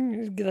it.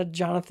 Get a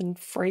Jonathan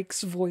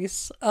Frakes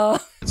voice.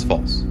 It's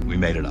false. We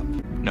made it up.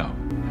 No,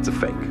 it's a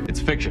fake. It's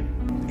fiction.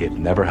 It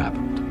never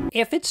happened.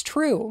 If it's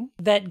true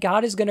that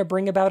God is going to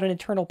bring about an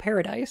eternal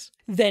paradise,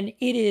 then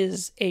it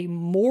is a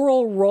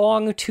moral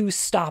wrong to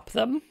stop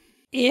them.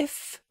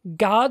 if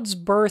God's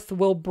birth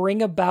will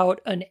bring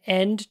about an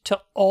end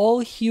to all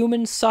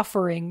human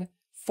suffering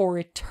for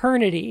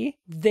eternity,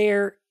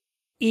 there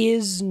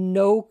is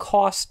no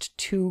cost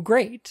too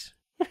great.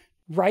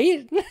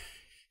 Right?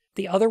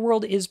 The other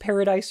world is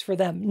paradise for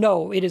them.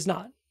 No, it is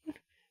not.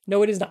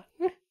 No, it is not.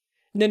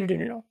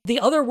 No. The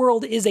other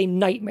world is a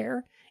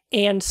nightmare,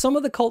 and some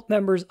of the cult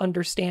members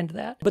understand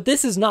that. But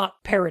this is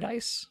not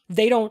paradise.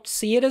 They don't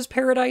see it as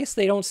paradise.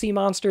 They don't see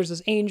monsters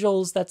as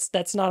angels.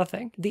 That's not a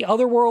thing. The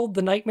other world,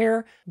 the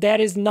nightmare, that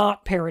is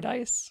not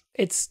paradise.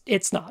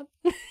 It's not.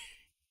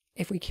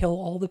 If we kill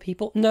all the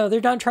people... No,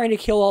 they're not trying to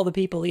kill all the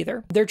people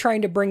either. They're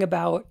trying to bring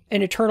about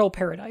an eternal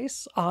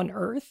paradise on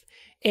Earth,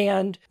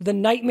 and the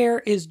nightmare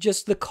is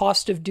just the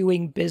cost of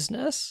doing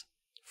business.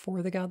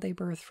 For the god they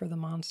birth, for the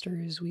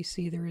monsters, we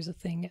see there is a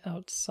thing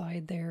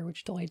outside there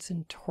which delights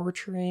in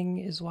torturing,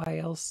 is why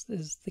else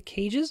is the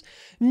cages?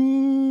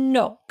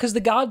 No, because the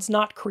god's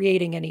not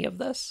creating any of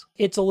this.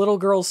 It's a little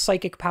girl's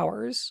psychic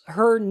powers.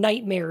 Her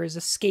nightmare is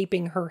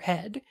escaping her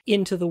head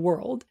into the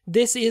world.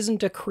 This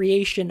isn't a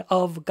creation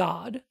of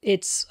God.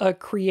 It's a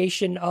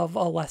creation of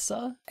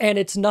Alessa, and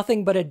it's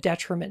nothing but a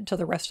detriment to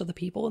the rest of the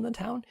people in the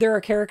town. There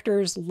are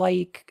characters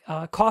like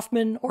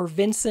Kaufman or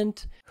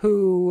Vincent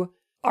who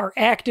are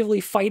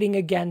actively fighting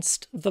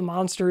against the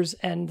monsters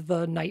and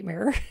the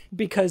nightmare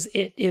because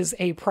it is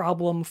a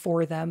problem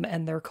for them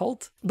and their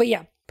cult. But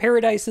yeah,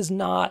 paradise is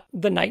not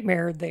the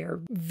nightmare. They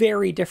are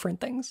very different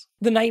things.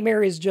 The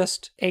nightmare is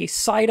just a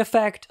side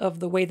effect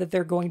of the way that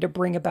they're going to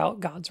bring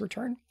about God's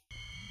return.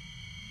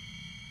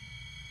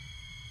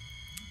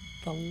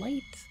 The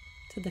light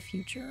to the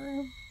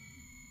future.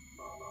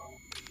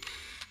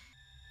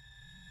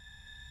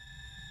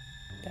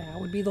 That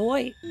would be the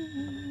light.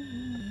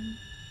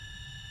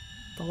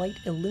 The light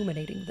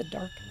illuminating the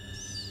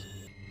darkness.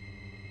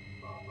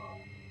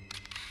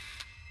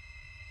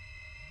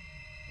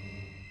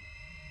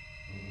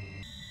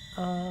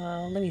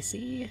 Let me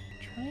see.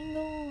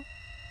 Triangle,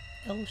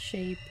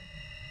 L-shape,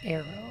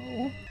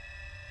 arrow.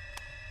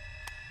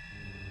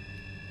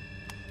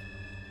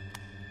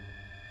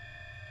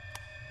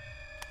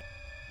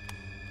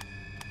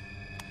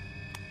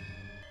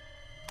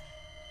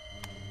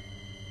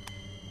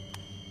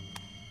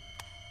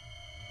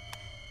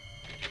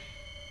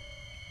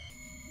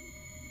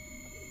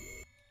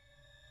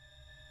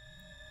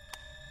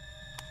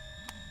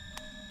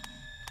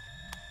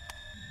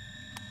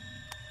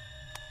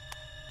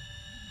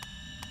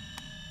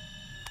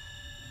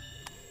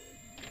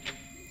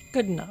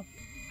 Good enough.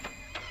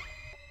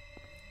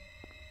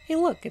 Hey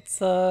look, it's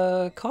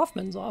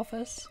Kaufman's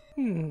office.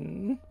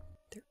 There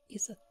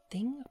is a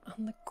thing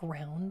on the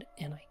ground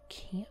and I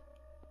can't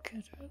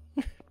get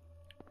it.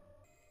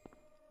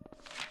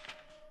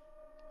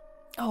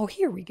 Oh,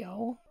 here we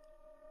go.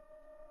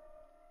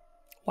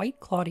 White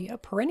Claudia,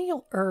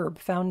 perennial herb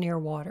found near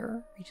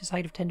water, reaches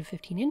height of 10 to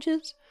 15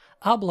 inches,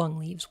 oblong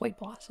leaves, white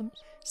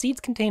blossoms. Seeds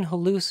contain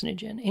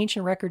hallucinogen.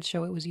 Ancient records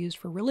show it was used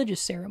for religious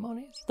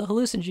ceremonies. The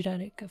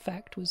hallucinogenic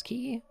effect was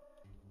key.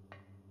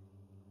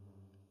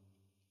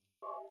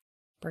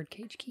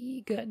 Birdcage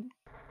key, good.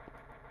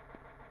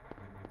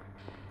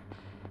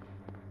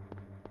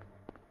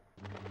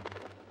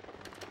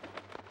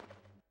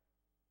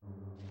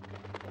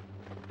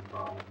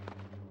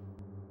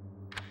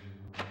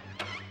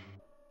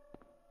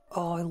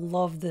 Oh, I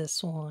love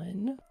this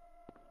one.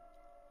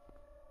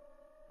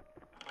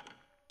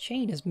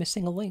 Chain is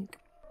missing a link.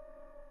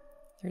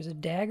 There's a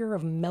dagger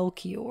of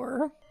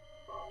Melchior.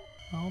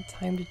 Well,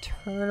 time to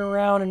turn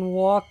around and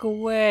walk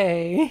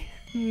away.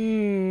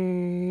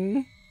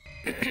 Yeah!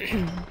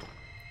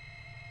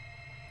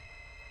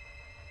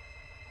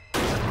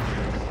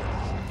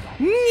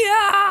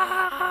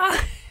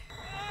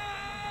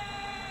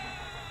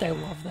 I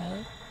love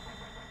that.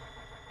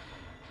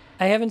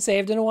 I haven't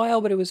saved in a while,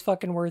 but it was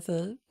fucking worth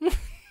it.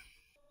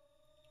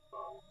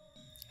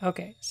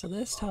 Okay, so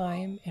this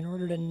time, in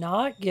order to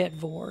not get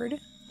vored,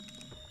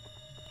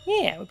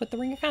 yeah, we put the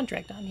ring of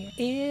contract on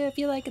here. If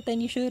you like it,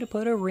 then you should have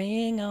put a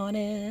ring on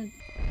it.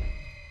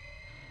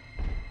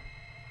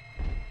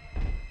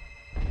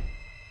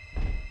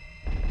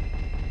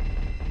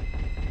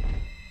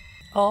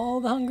 All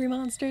the hungry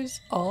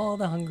monsters, all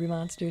the hungry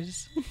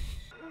monsters.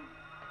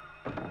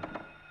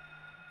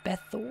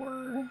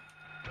 Bethor.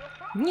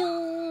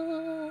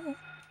 No.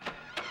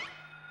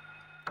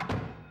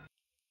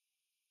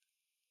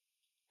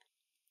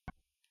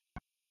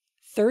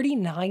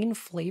 39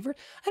 flavors?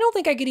 I don't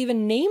think I could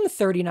even name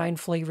 39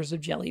 flavors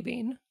of jelly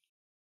bean.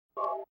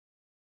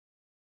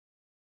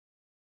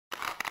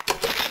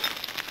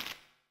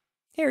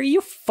 Harry,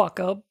 you fuck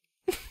up.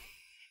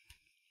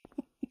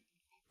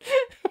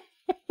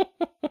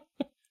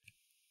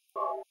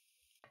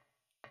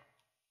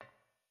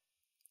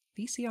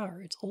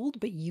 VCR, it's old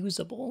but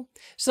usable.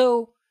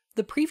 So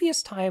the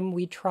previous time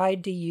we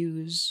tried to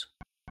use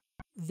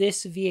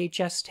this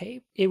VHS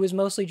tape, it was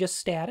mostly just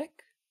static.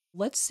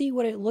 Let's see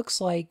what it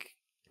looks like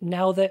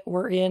now that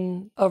we're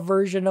in a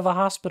version of a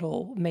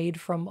hospital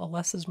made from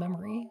Alessa's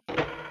memory. What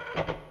is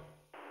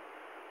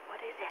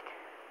it?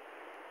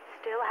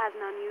 Still has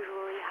an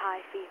unusually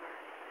high fever.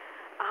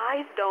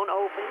 eyes don't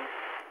open.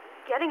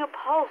 Getting a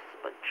pulse,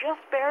 but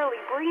just barely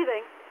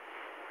breathing.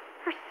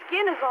 Her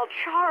skin is all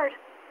charred.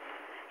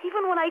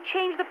 Even when I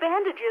change the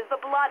bandages, the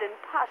blood and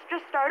pus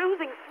just start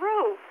oozing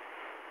through.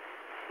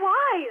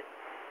 Why?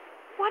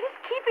 What is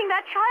keeping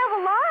that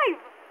child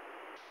alive?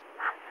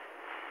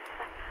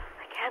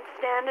 I can't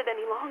stand it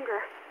any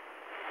longer.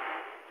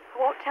 I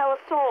won't tell a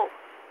soul.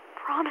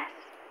 Promise.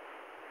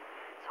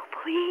 So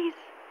please.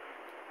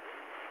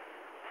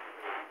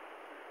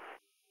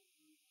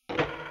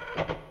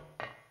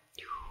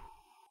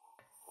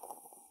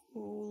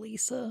 Oh,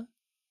 Lisa.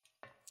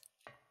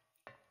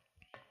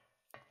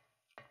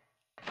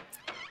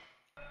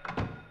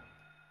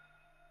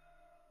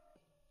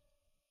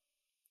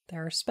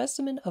 There are a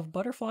specimen of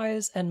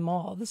butterflies and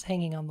moths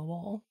hanging on the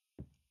wall.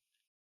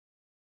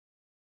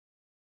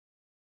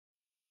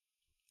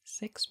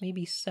 6,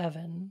 maybe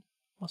 7.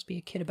 Must be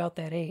a kid about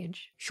that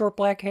age. Short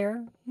black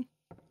hair.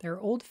 There are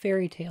old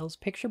fairy tales,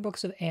 picture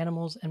books of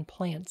animals, and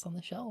plants on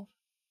the shelf.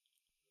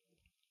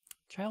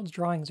 Child's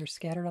drawings are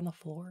scattered on the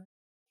floor.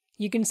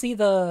 You can see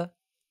that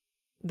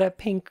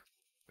pink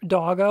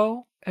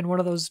doggo and one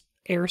of those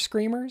air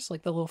screamers,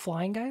 like the little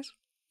flying guys.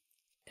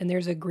 And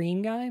there's a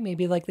green guy,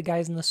 maybe like the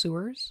guys in the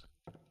sewers.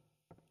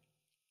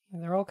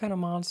 They're all kind of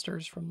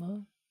monsters from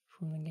the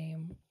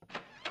game.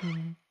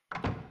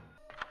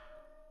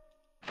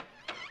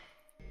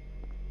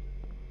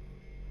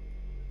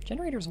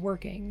 Generator's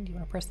working. Do you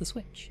want to press the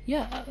switch?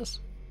 Yes.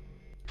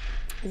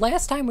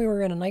 Last time we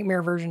were in a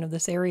nightmare version of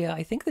this area,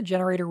 I think the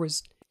generator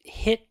was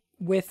hit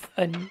with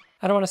an,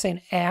 I don't want to say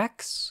an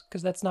axe,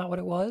 because that's not what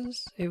it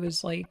was. It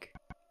was like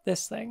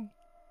this thing.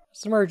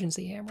 It's an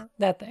emergency hammer.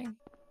 That thing.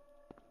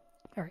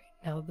 Alright,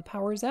 now that the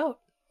power is out,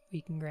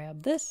 we can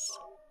grab this.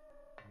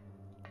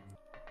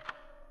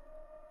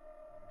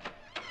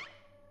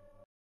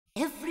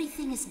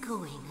 Everything is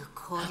going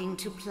according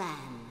to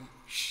plan,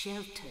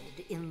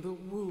 sheltered in the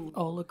womb.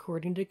 All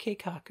according to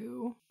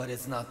Keikaku. But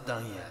it's not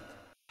done yet.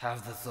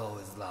 Half the soul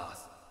is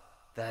lost.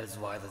 That is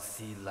why the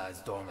seed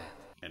lies dormant.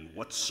 And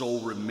what soul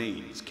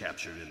remains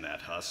captured in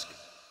that husk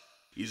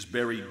is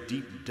buried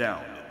deep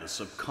down in the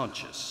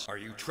subconscious. Are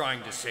you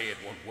trying to say it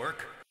won't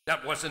work?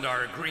 That wasn't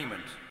our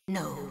agreement.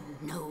 No,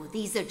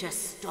 these are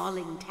just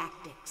stalling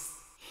tactics.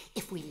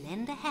 If we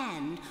lend a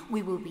hand,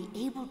 we will be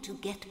able to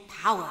get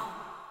power.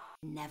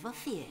 Never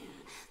fear,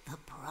 the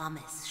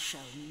promise shall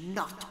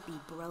not be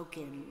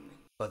broken.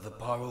 But the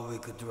power we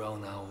could draw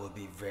now will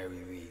be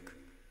very weak.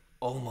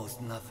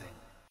 Almost nothing,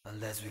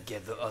 unless we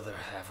get the other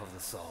half of the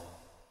soul.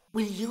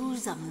 We'll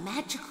use a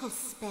magical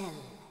spell.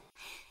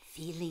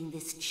 Feeling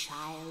this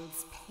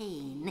child's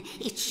pain,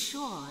 it's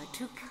sure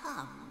to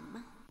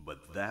come.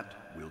 But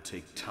that will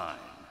take time.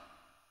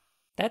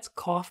 That's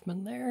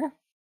Kaufman there.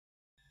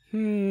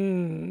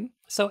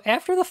 So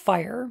after the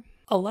fire,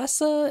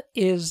 Alessa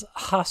is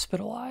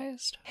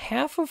hospitalized.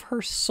 Half of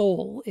her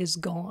soul is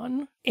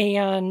gone,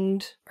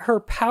 and her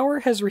power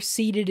has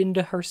receded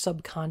into her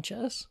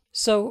subconscious.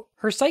 So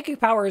her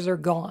psychic powers are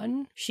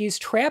gone. She's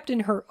trapped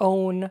in her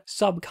own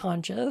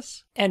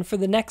subconscious, and for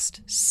the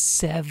next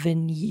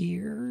 7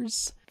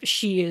 years,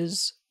 she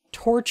is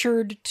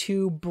tortured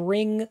to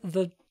bring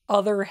the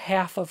other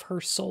half of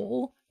her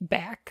soul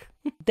back.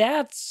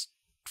 That's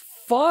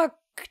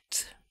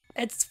fucked.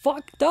 It's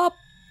fucked up.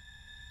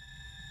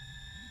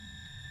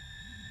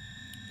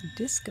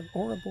 Disc of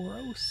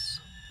Ouroboros.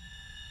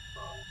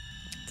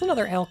 It's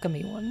another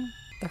alchemy one.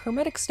 The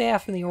Hermetic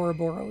Staff and the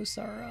Ouroboros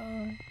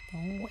are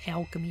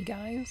alchemy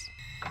guys.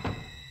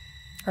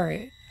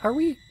 Alright, are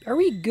we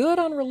good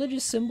on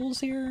religious symbols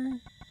here?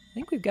 I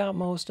think we've got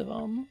most of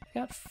them. We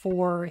got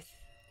 4.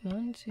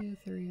 1, 2,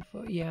 3,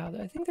 4. Yeah,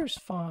 I think there's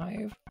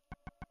 5.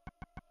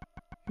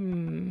 Which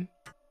one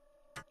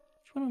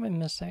am I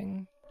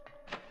missing?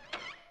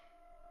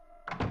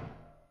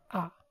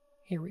 Ah,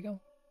 here we go.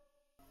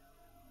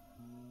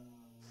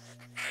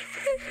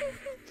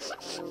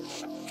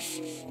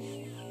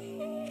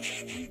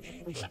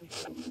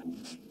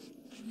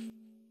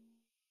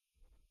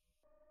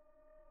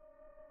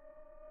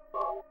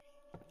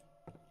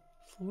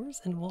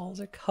 Floors and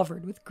walls are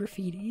covered with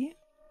graffiti.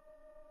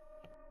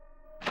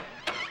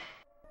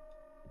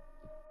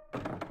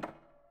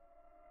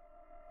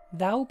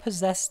 Thou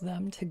possess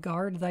them to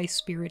guard thy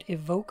spirit,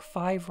 evoke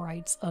 5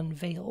 rites,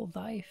 unveil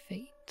thy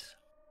fate.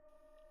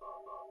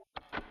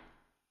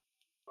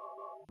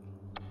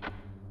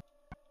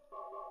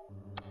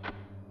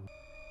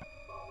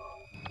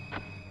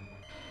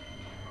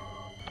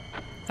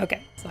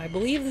 Okay, so I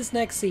believe this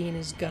next scene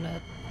is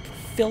gonna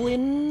fill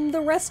in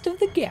the rest of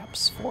the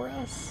gaps for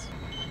us.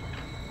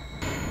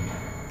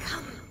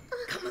 Come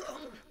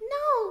along.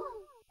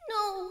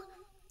 No,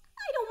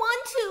 I don't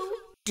want to.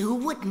 Do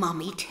what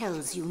Mommy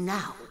tells you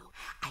now.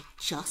 I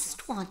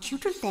just want you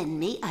to lend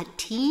me a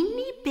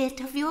teeny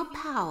bit of your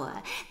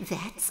power.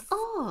 That's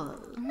all.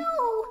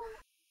 No,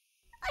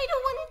 I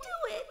don't want to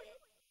do it.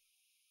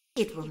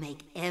 It will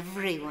make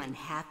everyone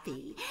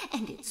happy,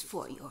 and it's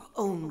for your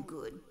own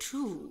good,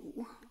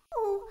 too.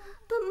 Oh,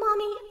 but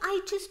Mommy,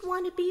 I just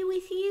want to be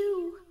with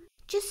you.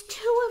 Just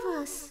 2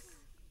 of us.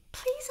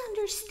 Please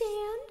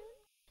understand.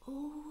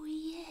 Oh,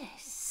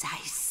 yes, I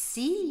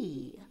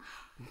see.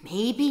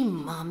 Maybe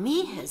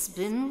Mommy has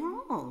been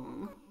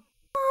wrong.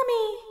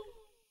 Mommy!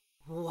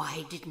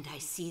 Why didn't I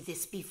see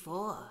this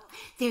before?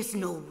 There's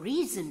no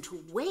reason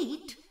to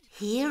wait.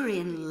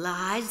 Herein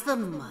lies the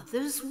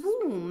mother's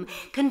womb,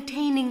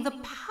 containing the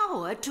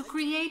power to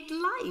create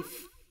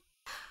life.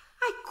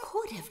 I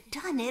could have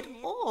done it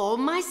all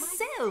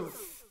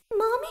myself.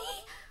 Mommy?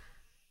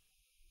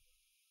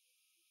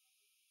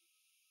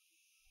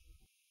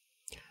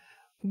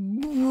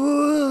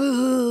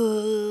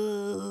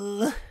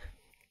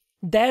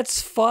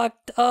 That's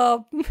fucked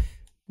up.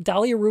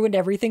 Dahlia ruined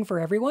everything for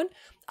everyone.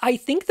 I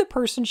think the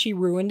person she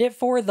ruined it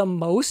for the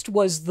most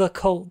was the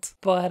cult,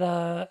 but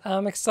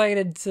I'm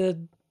excited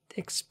to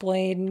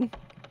explain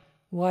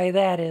why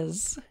that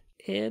is.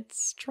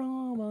 It's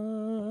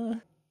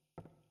trauma.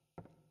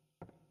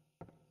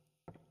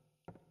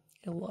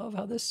 I love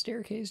how this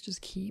staircase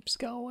just keeps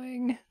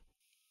going.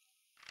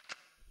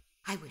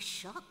 I was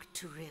shocked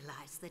to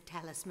realize the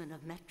talisman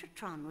of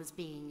Metatron was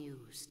being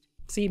used.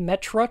 See,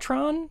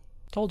 Metatron?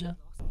 Told ya.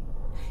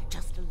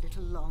 Just a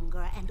little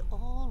longer and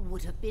all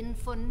would have been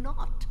for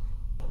naught.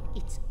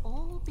 It's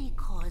all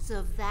because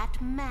of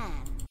that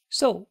man.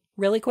 So,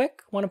 really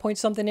quick, want to point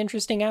something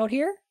interesting out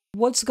here?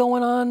 What's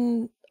going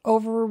on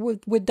over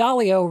with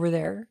Dahlia over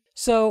there?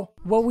 So,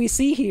 what we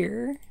see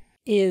here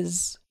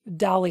is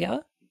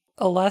Dahlia,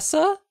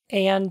 Alessa,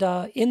 and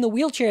in the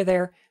wheelchair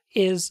there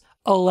is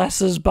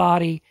Alessa's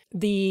body.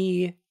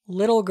 The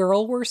little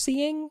girl we're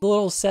seeing, the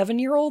little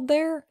 7-year-old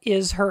there,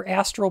 is her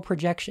astral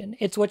projection.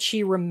 It's what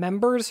she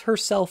remembers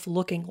herself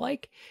looking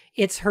like.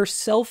 It's her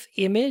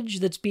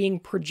self-image that's being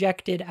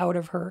projected out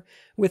of her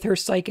with her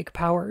psychic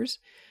powers.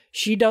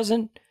 She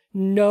doesn't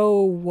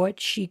know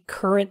what she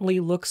currently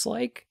looks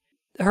like.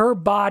 Her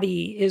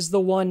body is the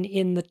one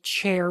in the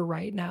chair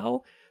right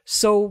now,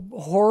 so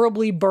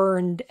horribly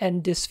burned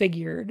and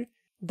disfigured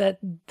that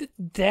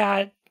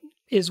that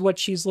is what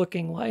she's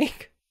looking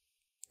like.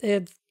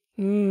 It's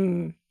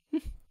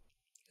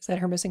Is that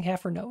her missing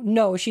half or no?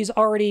 No, she's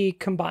already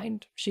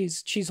combined.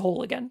 She's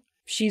whole again.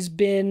 She's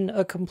been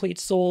a complete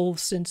soul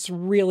since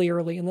really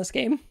early in this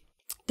game.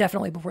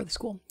 Definitely before the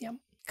school, yeah.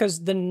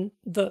 Because the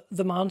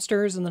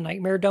monsters and the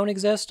nightmare don't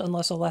exist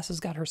unless Alessa's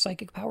got her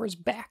psychic powers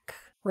back,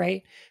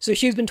 right? So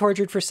she's been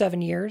tortured for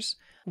 7 years.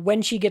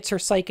 When she gets her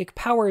psychic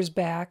powers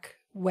back,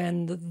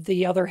 when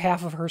the other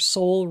half of her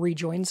soul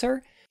rejoins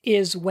her,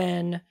 is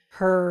when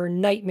her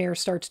nightmare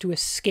starts to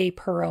escape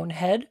her own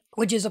head,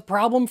 which is a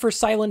problem for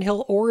Silent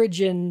Hill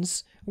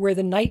Origins, where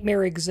the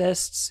nightmare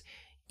exists,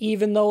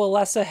 even though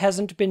Alessa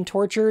hasn't been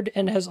tortured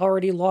and has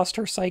already lost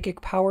her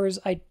psychic powers.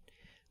 I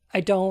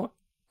don't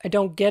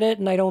get it,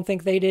 and I don't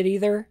think they did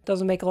either.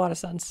 Doesn't make a lot of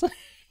sense.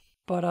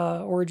 But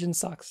Origins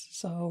sucks,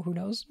 so who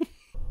knows?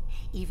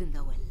 Even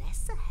though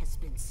Alessa has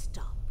been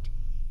stopped,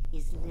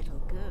 his little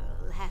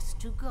girl has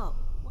to go.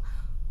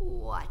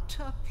 What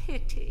a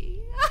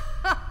pity.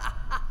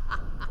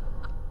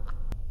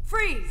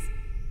 Freeze!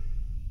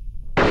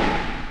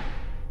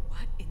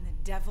 What in the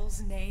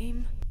devil's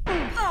name?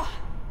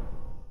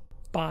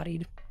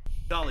 Bodied.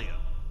 Dahlia.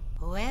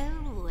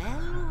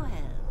 Well.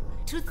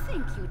 To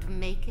think you'd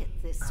make it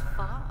this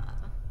far.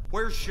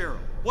 Where's Cheryl?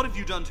 What have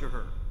you done to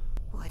her?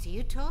 What are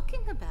you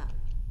talking about?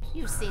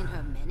 You've seen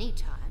her many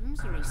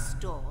times,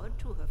 restored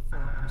to her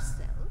former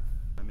self.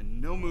 I'm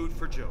in no mood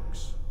for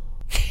jokes.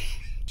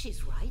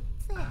 She's right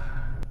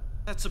there.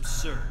 That's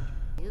absurd.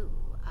 You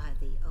are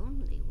the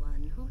only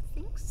one who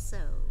thinks so.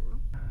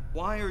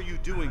 Why are you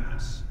doing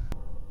this?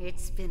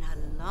 It's been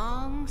a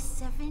long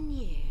 7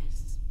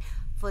 years.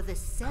 For the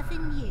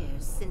 7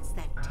 years since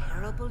that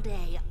terrible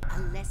day,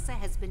 Alessa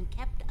has been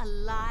kept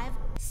alive,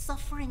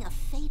 suffering a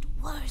fate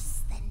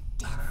worse than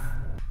death.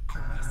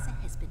 Alessa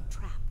has been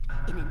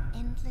trapped in an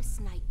endless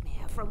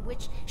nightmare from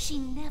which she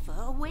never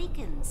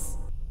awakens.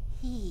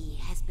 He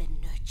has been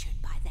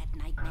nurtured by that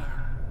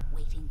nightmare,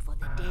 waiting for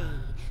the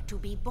day to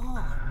be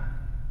born.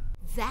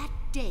 That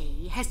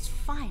day has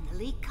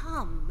finally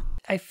come.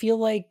 I feel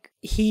like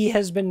he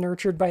has been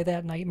nurtured by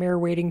that nightmare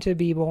waiting to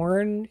be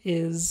born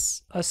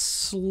is a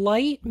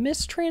slight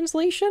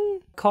mistranslation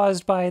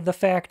caused by the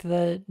fact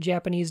that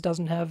Japanese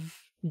doesn't have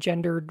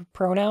gendered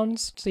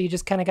pronouns, so you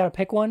just kind of gotta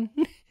pick one.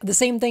 The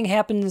same thing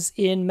happens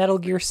in Metal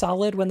Gear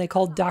Solid when they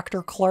call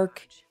Dr.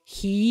 Clark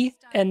he,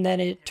 and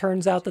then it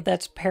turns out that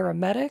that's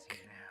paramedic.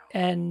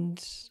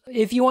 And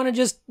if you want to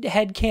just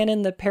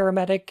headcanon the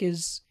paramedic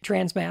is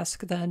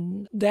Transmask,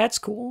 then that's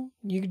cool.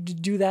 You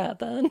could do that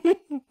then.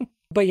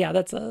 But yeah,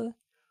 that's a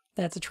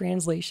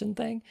translation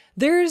thing.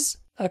 There's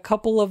a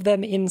couple of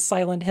them in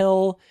Silent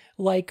Hill.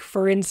 Like,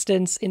 for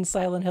instance, in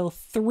Silent Hill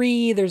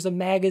 3, there's a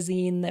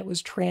magazine that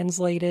was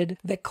translated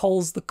that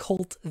calls the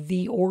cult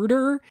The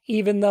Order,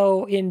 even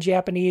though in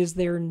Japanese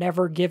they're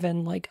never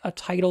given like a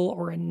title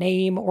or a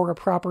name or a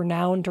proper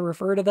noun to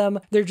refer to them.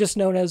 They're just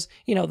known as,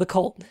 the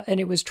cult. And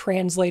it was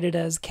translated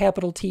as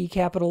capital T,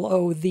 capital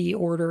O, The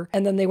Order.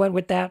 And then they went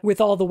with that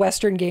with all the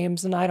Western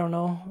games, and I don't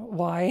know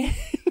why.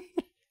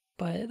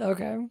 But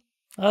okay.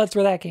 Well, that's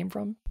where that came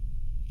from.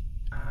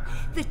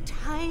 The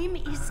time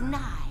is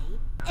nigh.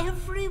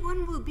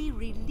 Everyone will be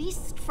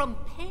released from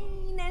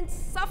pain and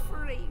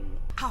suffering.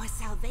 Our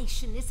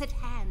salvation is at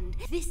hand.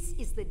 This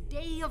is the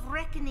day of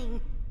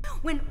reckoning,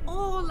 when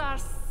all our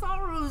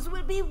sorrows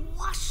will be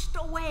washed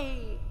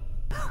away.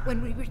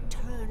 When we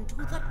return to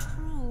the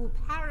true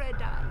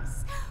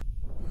paradise,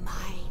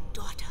 my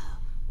daughter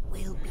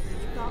will be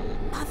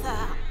the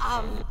mother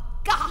of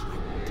God.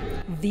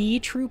 The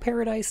true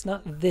paradise,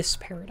 not this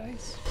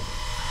paradise.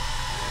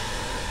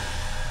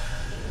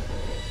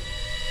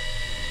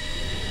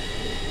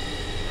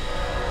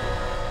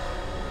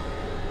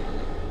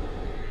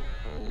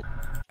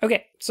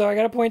 Okay, so I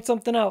gotta point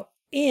something out.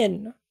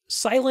 In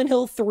Silent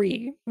Hill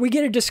 3, we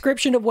get a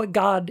description of what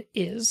God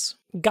is.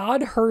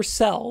 God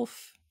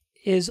herself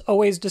is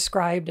always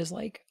described as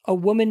like a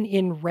woman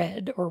in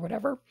red or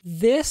whatever.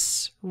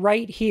 This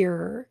right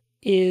here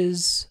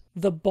is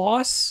the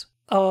boss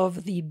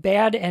of the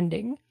bad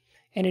ending,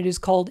 and it is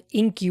called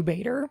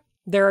Incubator.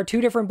 There are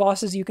two different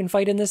bosses you can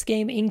fight in this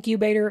game,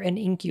 Incubator and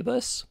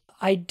Incubus.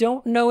 I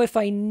don't know if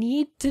I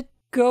need to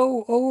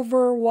go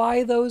over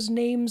why those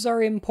names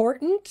are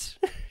important.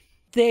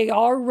 They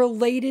are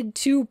related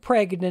to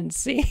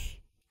pregnancy.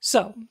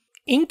 So,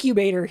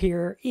 Incubator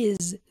here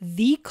is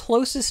the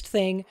closest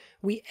thing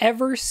we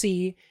ever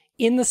see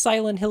in the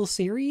Silent Hill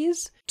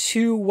series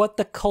to what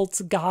the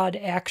cult's god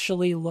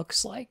actually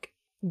looks like.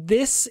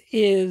 This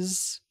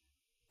is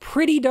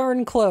pretty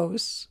darn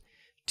close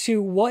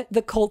to what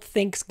the cult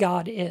thinks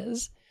God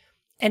is.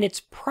 And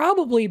it's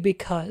probably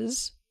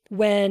because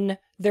when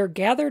they're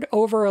gathered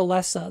over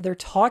Alessa, they're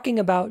talking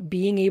about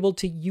being able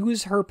to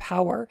use her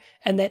power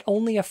and that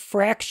only a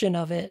fraction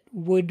of it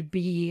would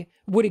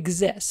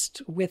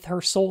exist with her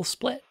soul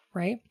split,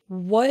 right?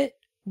 What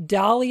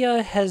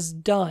Dahlia has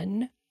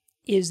done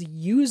is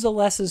use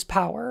Alessa's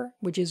power,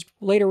 which is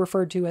later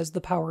referred to as the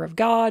power of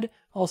God,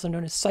 also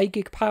known as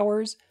psychic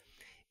powers,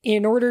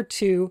 in order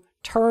to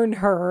turn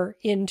her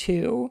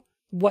into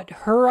what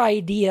her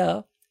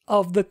idea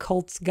of the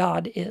cult's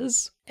god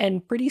is.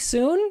 And pretty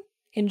soon,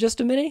 in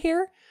just a minute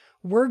here,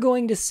 we're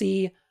going to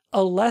see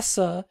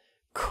Alessa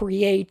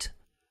create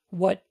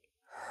what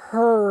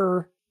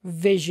her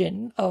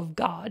vision of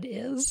God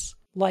is.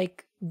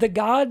 Like, the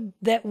God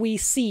that we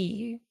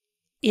see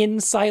in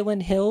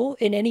Silent Hill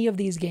in any of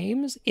these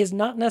games is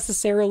not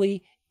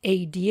necessarily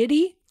a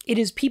deity. It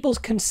is people's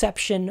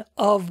conception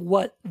of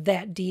what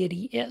that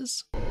deity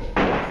is.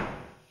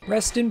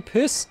 Rest in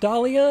peace,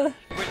 Dahlia.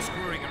 Quit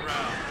screwing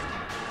around.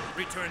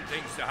 Return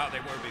things to how they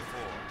were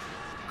before.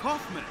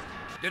 Kaufman!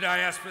 Did I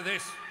ask for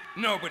this?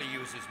 Nobody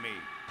uses me.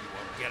 You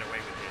won't get away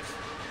with this.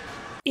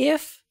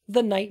 If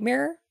the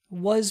nightmare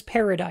was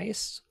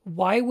paradise,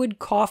 why would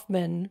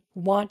Kaufman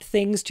want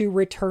things to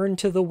return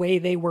to the way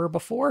they were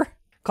before?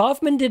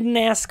 Kaufman didn't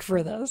ask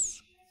for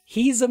this.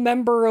 He's a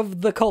member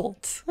of the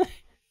cult.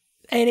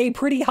 And a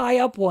pretty high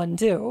up one,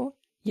 too.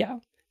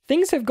 Yeah.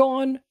 Things have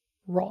gone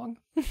wrong.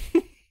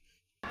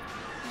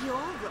 Your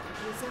run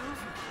is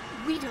over.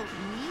 We don't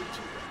need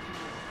you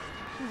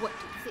anymore. What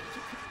do you think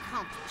you could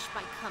accomplish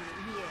by coming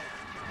here?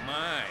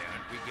 My,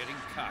 aren't we getting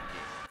cocky?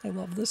 I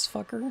love this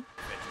fucker.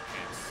 Bet you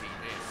can't see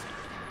this.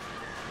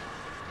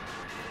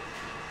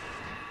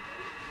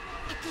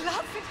 A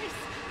Glowfish!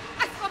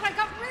 I thought I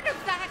got rid of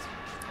that!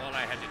 All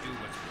I had to do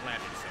was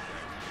plant it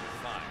somewhere for you to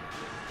find.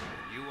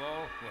 You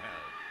all,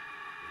 well,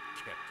 it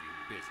kept you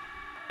busy.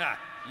 Ha!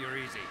 You're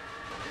easy.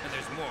 And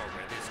there's more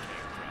where this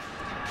came from.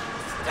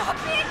 Stop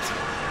it!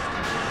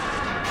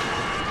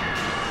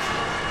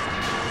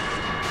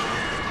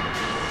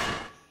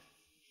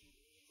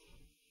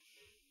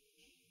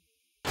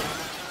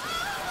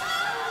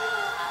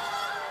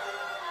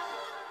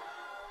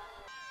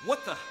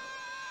 What the?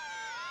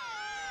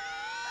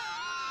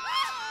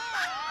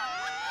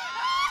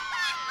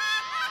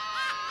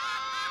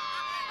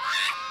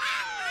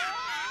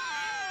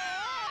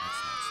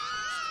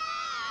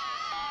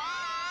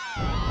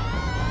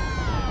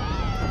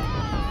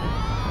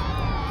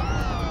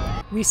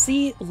 We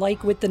see,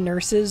 like with the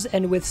nurses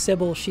and with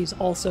Sybil, she's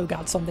also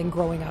got something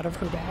growing out of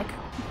her back.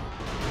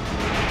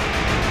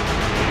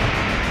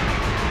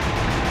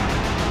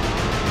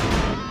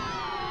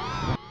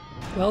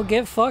 Well,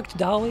 get fucked,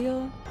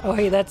 Dahlia. Oh,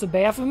 hey, that's a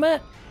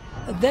Baphomet?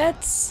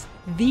 That's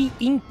the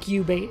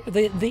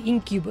the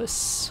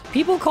incubus.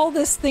 People call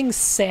this thing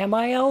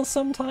Samael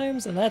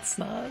sometimes, and that's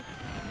not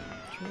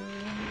true.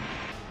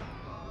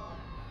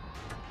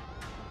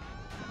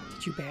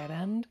 Did you bad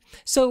end?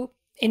 So,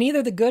 in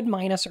either the good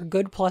minus or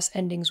good plus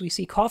endings, we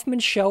see Kaufman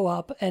show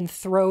up and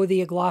throw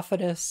the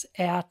Aglophatus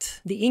at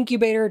the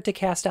incubator to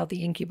cast out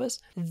the incubus.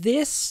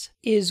 This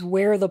is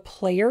where the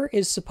player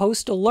is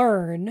supposed to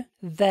learn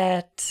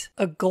that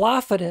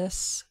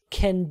Aglophatus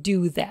can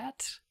do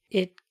that.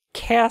 It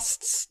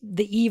casts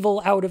the evil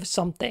out of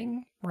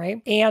something,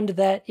 right? And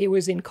that it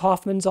was in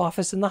Kaufman's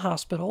office in the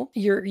hospital.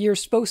 You're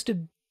supposed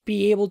to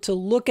be able to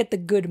look at the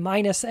good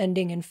minus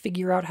ending and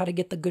figure out how to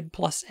get the good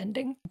plus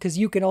ending, because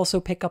you can also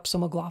pick up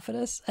some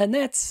Aglophatus, and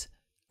that's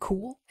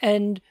cool.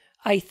 And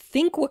I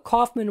think what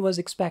Kaufman was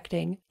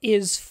expecting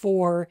is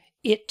for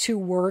it to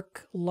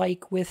work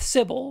like with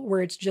Sybil,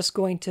 where it's just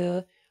going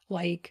to,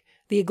 like,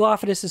 The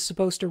Aglophidus is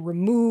supposed to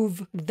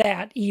remove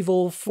that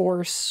evil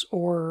force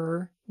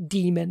or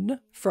demon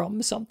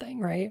from something,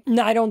 right?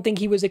 No, I don't think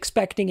he was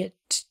expecting it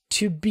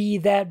to be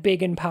that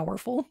big and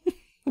powerful,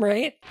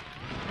 right?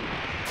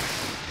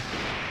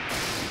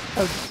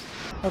 Oh,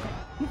 okay.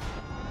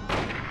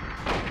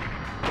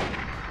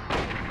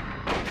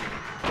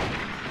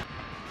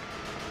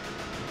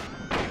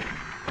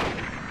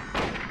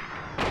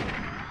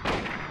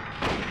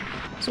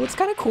 So what's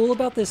kind of cool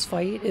about this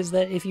fight is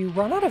that if you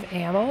run out of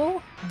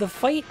ammo, the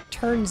fight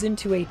turns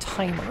into a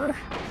timer.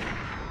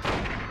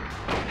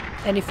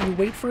 And if you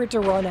wait for it to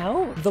run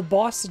out, the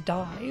boss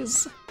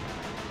dies.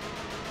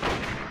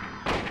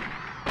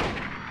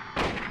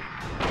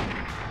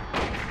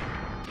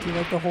 Do you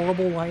like the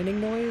horrible whining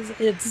noise?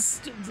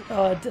 It's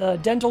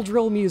dental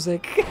drill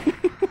music.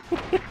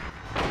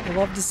 I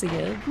love to see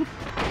it.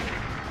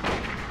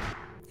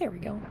 There we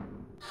go.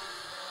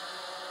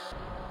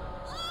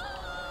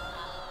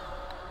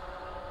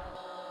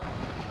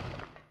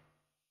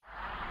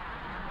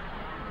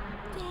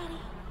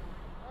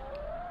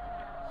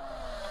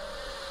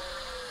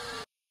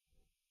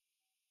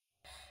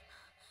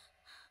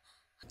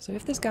 So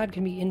if this god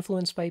can be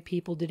influenced by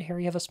people, did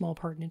Harry have a small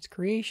part in its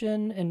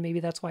creation, and maybe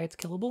that's why it's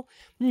killable?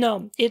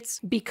 No, it's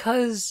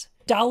because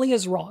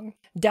Dahlia's wrong.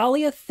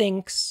 Dahlia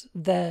thinks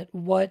that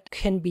what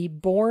can be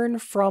born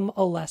from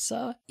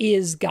Alessa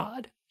is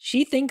God.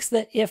 She thinks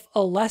that if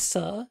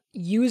Alessa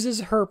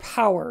uses her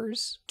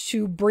powers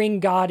to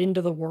bring God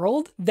into the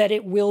world, that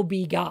it will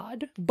be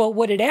God. But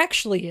what it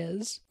actually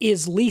is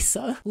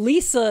Lisa.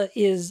 Lisa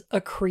is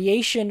a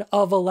creation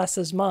of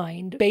Alessa's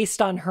mind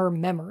based on her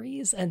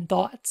memories and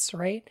thoughts,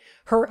 right?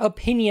 Her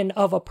opinion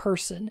of a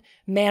person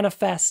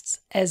manifests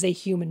as a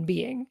human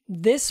being.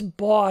 This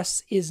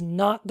boss is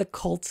not the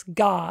cult's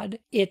god.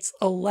 It's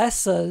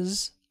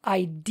Alessa's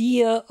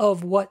idea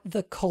of what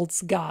the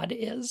cult's god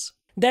is.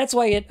 That's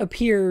why it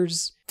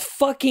appears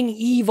fucking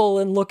evil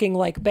and looking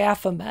like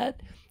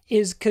Baphomet,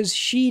 is because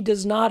she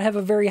does not have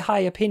a very high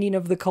opinion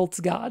of the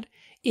cult's god.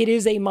 It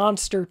is a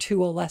monster to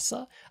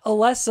Alessa.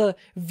 Alessa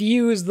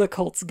views the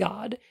cult's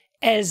god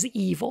as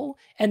evil,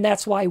 and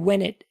that's why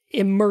when it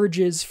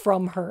emerges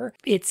from her,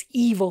 it's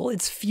evil.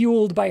 It's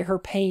fueled by her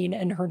pain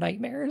and her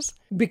nightmares.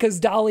 Because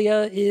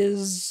Dahlia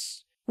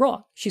is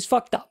wrong. She's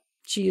fucked up.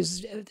 She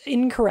is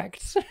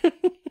incorrect.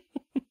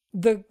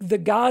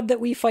 The god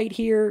that we fight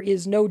here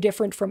is no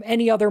different from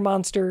any other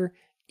monster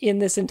in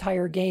this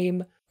entire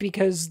game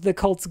because the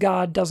cult's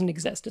god doesn't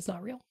exist. It's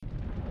not real.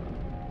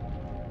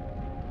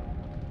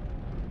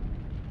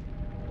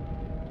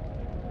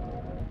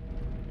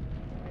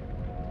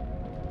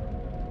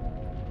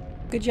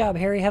 Good job,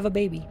 Harry. Have a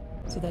baby.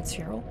 So that's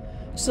Cheryl.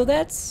 So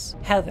that's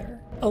Heather.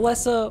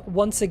 Alessa,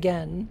 once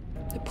again,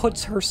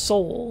 puts her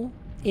soul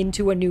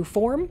into a new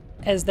form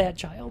as that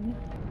child.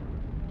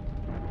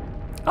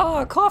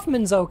 Oh,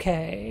 Kaufman's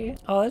okay.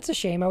 Oh, that's a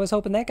shame. I was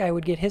hoping that guy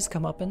would get his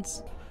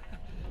comeuppance.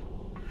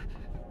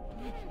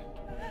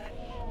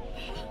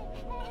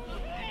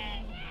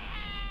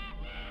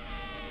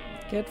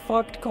 Get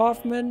fucked,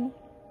 Kaufman.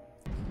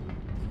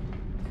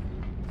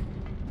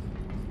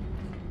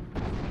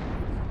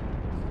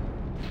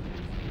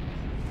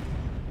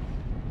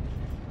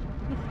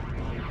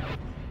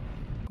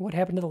 What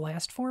happened to the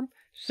last form?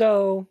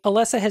 So,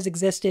 Alessa has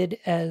existed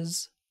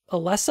as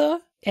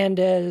Alessa and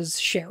as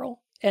Cheryl.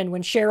 And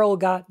when Cheryl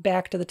got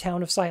back to the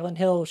town of Silent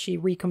Hill, she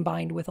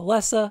recombined with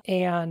Alessa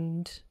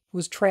and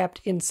was trapped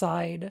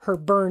inside her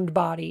burned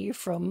body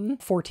from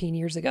 14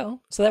 years ago.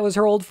 So that was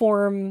her old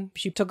form.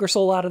 She took her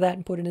soul out of that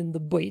and put it in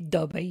the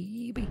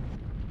baby.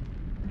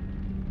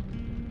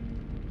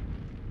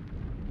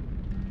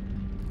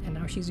 And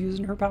now she's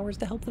using her powers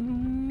to help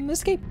them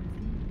escape.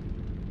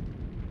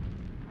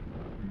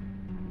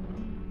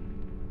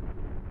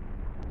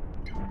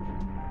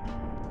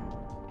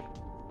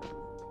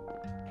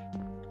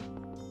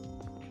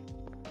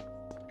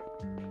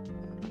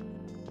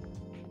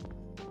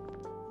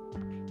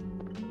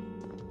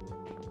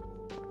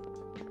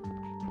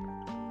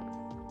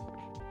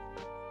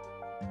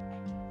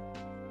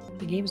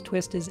 The game's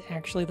twist is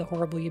actually the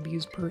horribly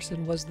abused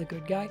person was the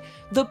good guy.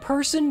 The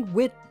person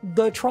with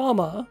the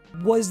trauma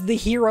was the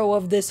hero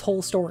of this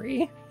whole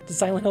story. Did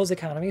Silent Hill's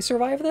economy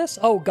survive this?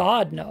 Oh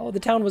god, no. The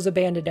town was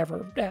abandoned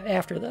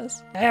after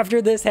this.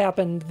 After this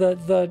happened,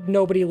 the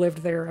nobody lived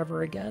there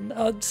ever again.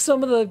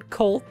 Some of the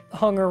cult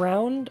hung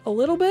around a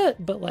little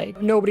bit, but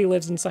like nobody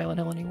lives in Silent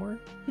Hill anymore.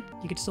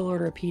 You could still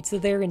order a pizza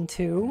there in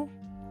 2?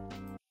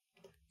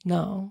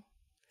 No.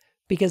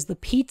 Because the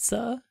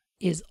pizza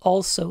is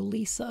also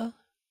Lisa.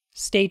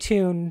 Stay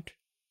tuned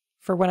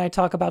for when I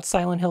talk about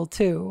Silent Hill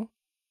 2,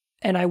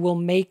 and I will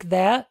make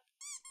that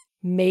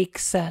make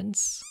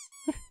sense.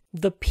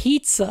 The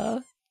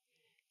pizza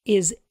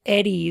is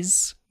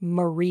Eddie's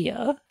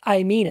Maria.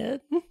 I mean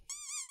it.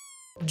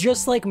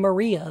 Just like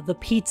Maria, the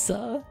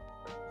pizza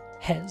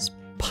has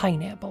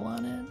pineapple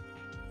on it.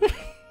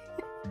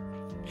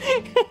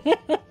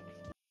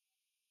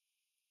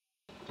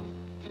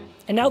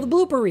 And now the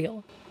blooper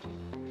reel.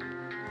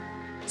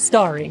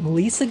 Starring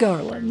Lisa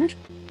Garland,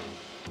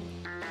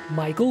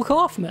 Michael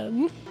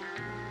Kaufman,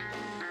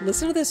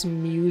 Listen to this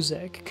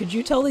music. Could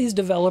you tell these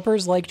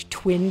developers liked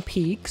Twin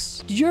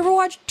Peaks? Did you ever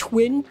watch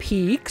Twin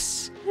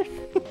Peaks?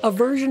 A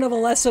version of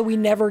Alessa we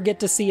never get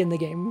to see in the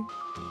game.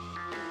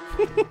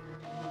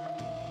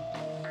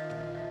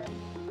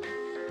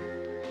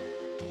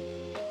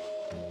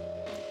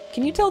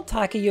 Can you tell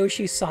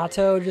Takayoshi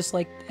Sato just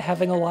like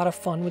having a lot of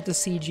fun with the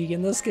CG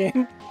in this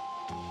game?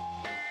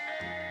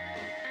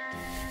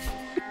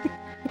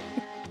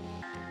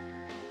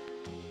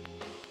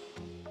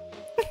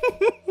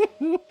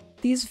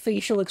 These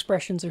facial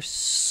expressions are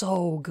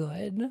so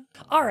good.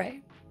 All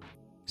right,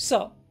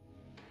 so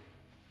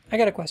I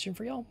got a question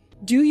for y'all.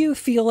 Do you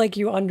feel like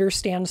you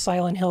understand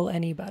Silent Hill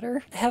any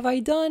better? Have I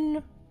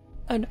done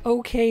an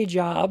okay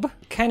job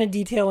kind of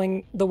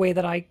detailing the way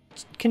that I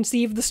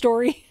conceived the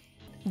story?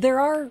 There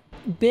are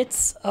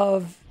bits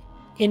of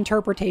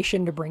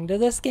interpretation to bring to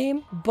this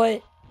game,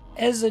 but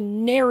as a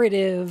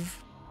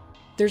narrative,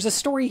 there's a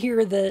story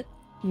here that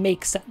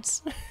makes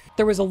sense.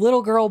 There was a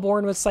little girl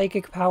born with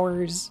psychic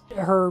powers.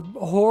 Her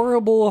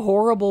horrible,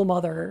 horrible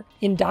mother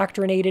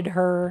indoctrinated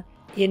her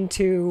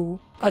into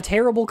a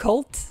terrible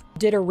cult,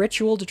 did a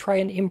ritual to try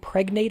and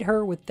impregnate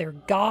her with their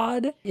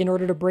god in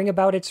order to bring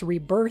about its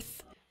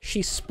rebirth.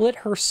 She split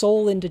her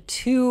soul into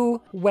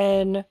two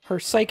when her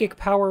psychic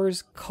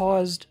powers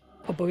caused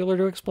a boiler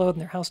to explode and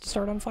their house to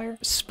start on fire.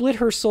 Split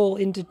her soul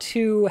into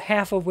two,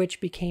 half of which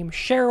became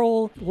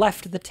Cheryl,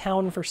 left the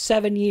town for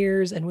 7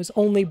 years, and was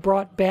only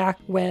brought back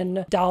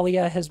when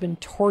Dahlia has been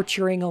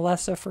torturing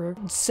Alessa for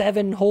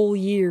 7 whole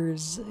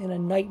years in a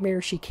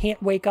nightmare she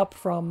can't wake up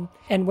from.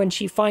 And when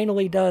she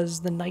finally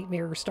does, the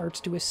nightmare starts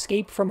to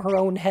escape from her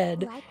own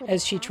head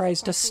as she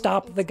tries to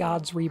stop the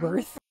god's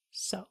rebirth.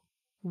 So,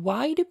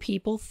 why do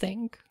people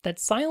think that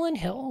Silent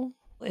Hill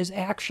is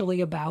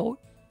actually about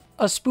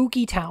a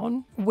spooky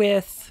town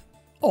with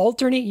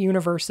alternate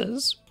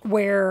universes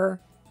where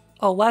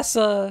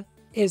Alessa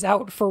is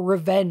out for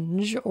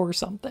revenge or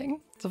something?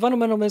 It's a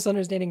fundamental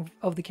misunderstanding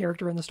of the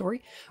character in the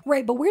story.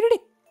 Right, but where did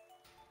it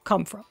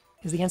come from?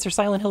 Is the answer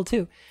Silent Hill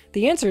 2?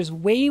 The answer is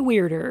way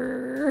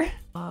weirder.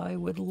 I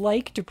would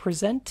like to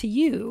present to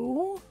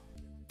you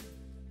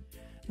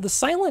the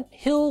Silent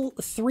Hill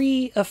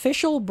 3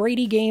 official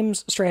Brady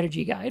Games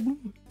strategy guide.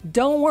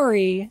 Don't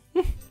worry.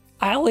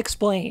 I'll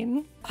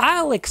explain.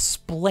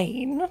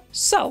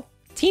 So,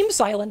 Team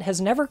Silent has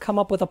never come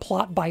up with a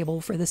plot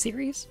bible for the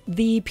series.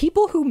 The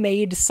people who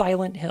made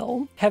Silent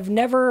Hill have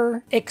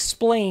never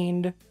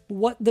explained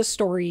what the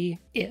story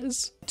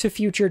is to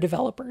future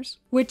developers,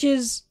 which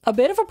is a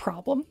bit of a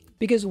problem,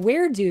 because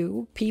where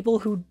do people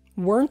who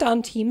weren't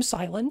on Team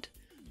Silent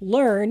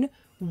learn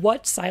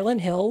what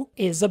Silent Hill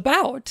is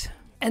about?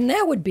 And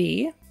that would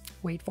be,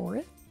 wait for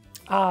it,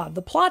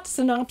 the plot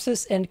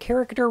synopsis and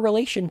character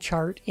relation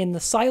chart in the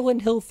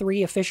Silent Hill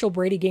 3 official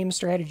Brady Games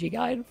strategy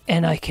guide.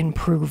 And I can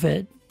prove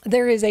it.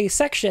 There is a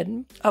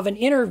section of an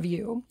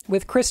interview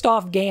with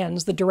Christoph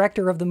Gans, the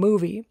director of the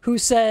movie, who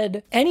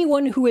said,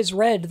 anyone who has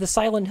read the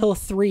Silent Hill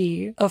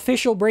 3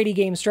 official Brady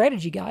Games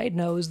strategy guide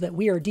knows that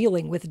we are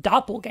dealing with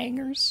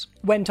doppelgangers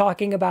when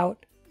talking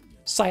about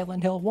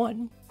Silent Hill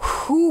 1.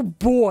 Whew,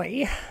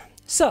 boy.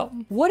 So,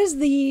 what does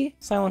the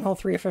Silent Hill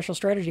 3 official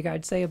strategy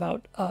guide say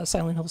about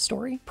Silent Hill's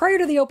story? Prior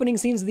to the opening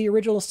scenes of the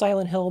original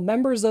Silent Hill,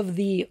 members of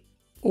the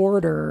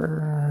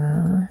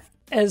Order,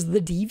 as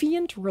the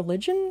deviant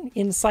religion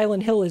in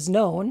Silent Hill is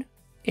known,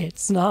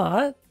 it's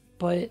not,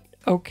 but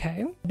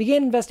okay,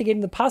 began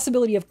investigating the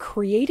possibility of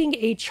creating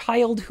a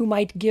child who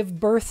might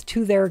give birth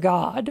to their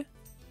god.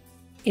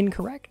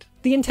 Incorrect.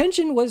 The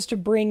intention was to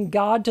bring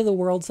God to the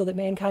world so that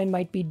mankind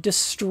might be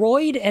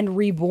destroyed and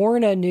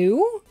reborn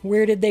anew?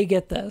 Where did they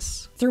get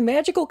this? Through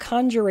magical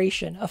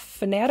conjuration, a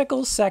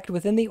fanatical sect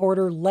within the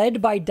Order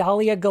led by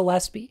Dahlia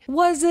Gillespie.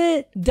 Was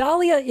it?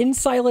 Dahlia in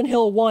Silent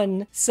Hill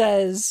 1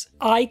 says,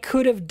 I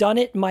could have done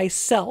it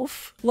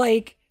myself.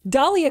 Like,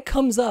 Dahlia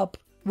comes up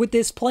with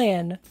this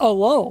plan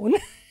alone.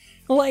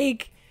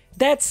 Like,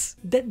 that's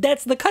the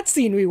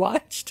cutscene we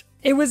watched.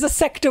 It was a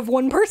sect of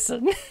one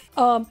person.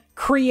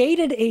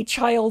 Created a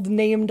child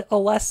named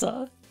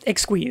Alessa.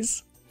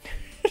 Exqueeze.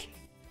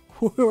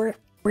 Where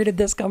did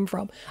this come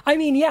from? I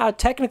mean, yeah,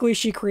 technically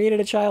she created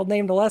a child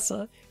named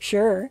Alessa.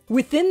 Sure.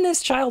 Within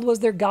this child was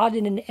their god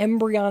in an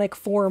embryonic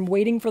form,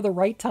 waiting for the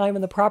right time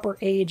and the proper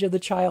age of the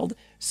child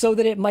so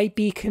that it might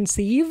be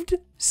conceived.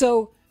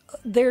 So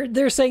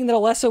they're saying that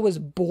Alessa was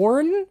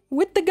born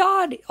with the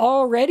god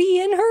already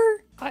in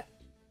her?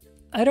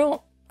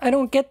 I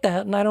don't get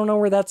that, and I don't know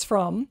where that's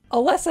from.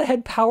 Alessa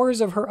had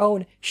powers of her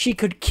own. She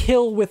could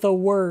kill with a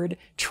word,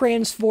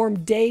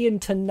 transform day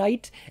into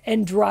night,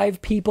 and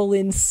drive people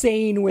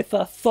insane with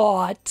a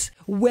thought.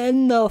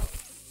 When the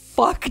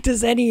fuck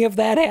does any of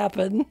that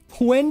happen?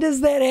 When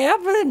does that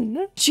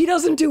happen? She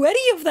doesn't do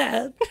any of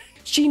that.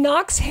 She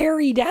knocks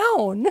Harry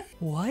down.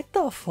 What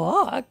the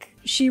fuck?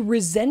 She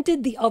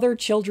resented the other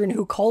children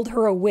who called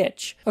her a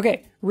witch.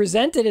 Okay,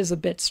 resented is a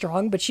bit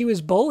strong, but she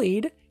was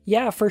bullied.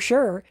 Yeah, for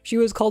sure. She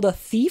was called a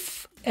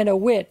thief and a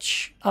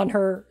witch on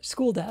her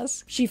school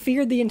desk. She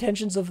feared the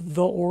intentions of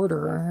the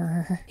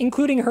Order,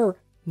 including her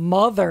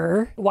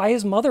mother. Why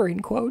is mother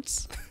in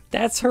quotes?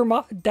 That's her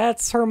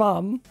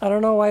mom. I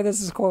don't know why this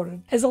is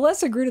quoted. As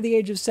Alessa grew to the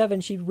age of 7,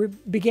 she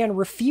began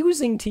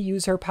refusing to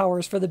use her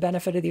powers for the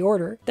benefit of the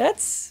Order.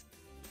 That's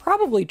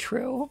probably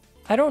true.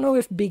 I don't know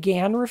if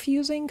began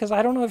refusing, because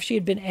I don't know if she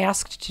had been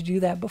asked to do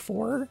that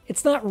before.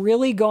 It's not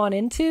really gone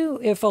into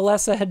if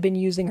Alessa had been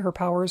using her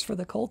powers for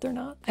the cult or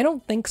not. I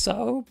don't think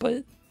so,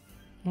 but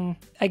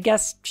I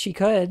guess she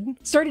could.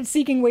 Started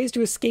seeking ways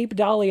to escape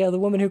Dahlia. The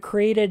woman who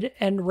created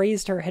and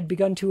raised her had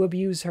begun to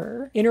abuse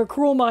her. In her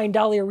cruel mind,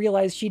 Dahlia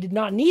realized she did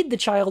not need the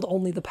child,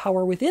 only the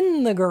power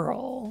within the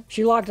girl.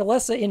 She locked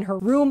Alessa in her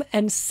room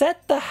and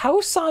set the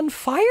house on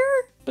fire?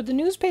 But the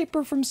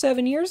newspaper from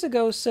 7 years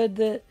ago said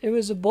that it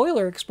was a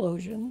boiler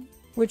explosion,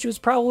 which was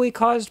probably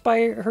caused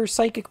by her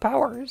psychic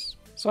powers.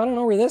 So I don't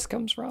know where this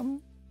comes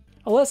from.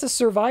 Alessa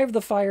survived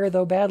the fire,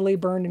 though badly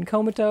burned and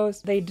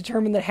comatose. They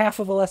determined that half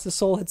of Alessa's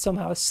soul had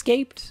somehow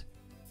escaped.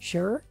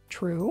 Sure,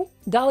 true.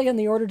 Dahlia and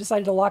the Order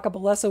decided to lock up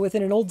Alessa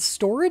within an old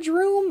storage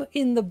room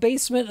in the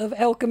basement of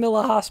El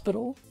Camilla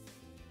Hospital.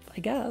 I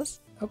guess.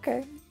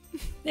 Okay.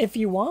 If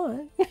you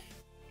want.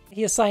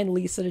 He assigned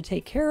Lisa to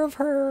take care of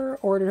her,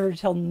 ordered her to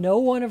tell no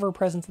one of her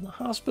presence in the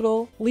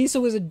hospital.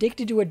 Lisa was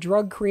addicted to a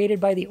drug created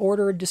by the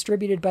Order,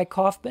 distributed by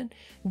Kaufman.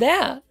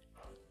 That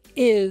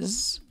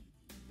is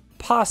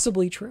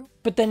possibly true.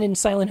 But then in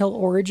Silent Hill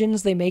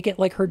Origins, they make it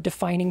like her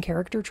defining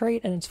character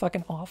trait, and it's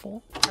fucking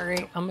awful. All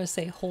right, I'm gonna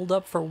say hold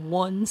up for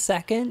 1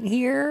 second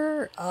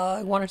here.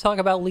 I want to talk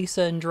about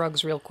Lisa and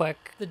drugs real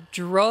quick. The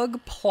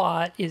drug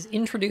plot is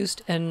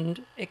introduced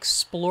and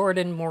explored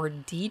in more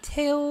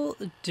detail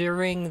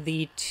during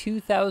the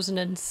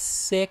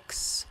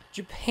 2006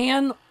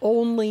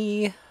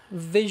 Japan-only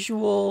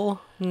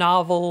visual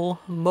novel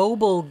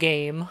mobile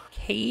game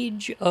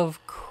Cage of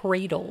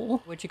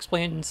Cradle, which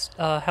explains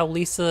how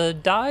Lisa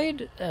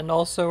died and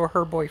also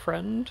her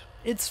boyfriend.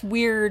 It's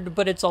weird,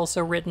 but it's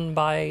also written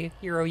by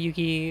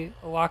Hiroyuki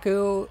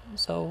Owaku,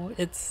 so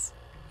it's,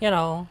 you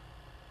know,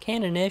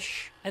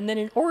 canon-ish. And then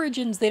in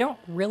Origins, they don't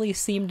really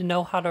seem to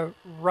know how to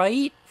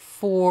write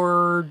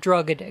for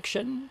drug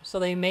addiction, so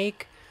they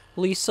make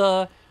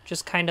Lisa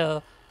just kind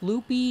of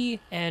loopy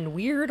and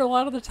weird a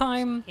lot of the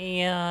time,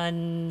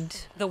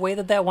 and the way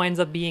that that winds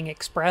up being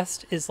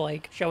expressed is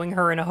like showing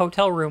her in a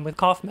hotel room with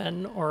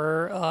Kaufman,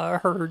 or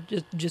her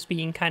just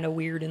being kind of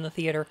weird in the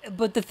theater.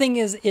 But the thing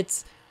is,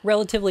 it's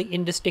relatively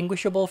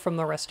indistinguishable from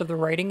the rest of the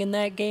writing in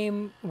that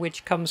game,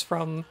 which comes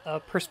from a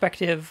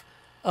perspective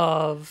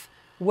of,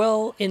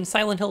 well, in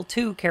Silent Hill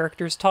 2,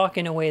 characters talk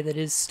in a way that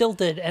is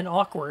stilted and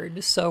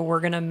awkward, so we're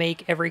gonna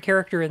make every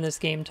character in this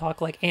game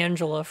talk like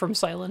Angela from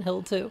Silent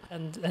Hill 2.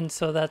 And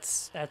so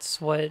that's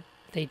what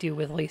they do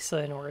with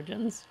Lisa in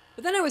Origins.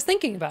 But then I was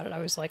thinking about it. I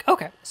was like,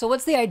 okay, so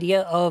what's the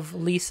idea of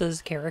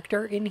Lisa's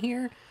character in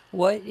here?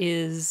 What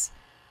is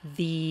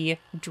the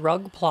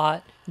drug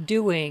plot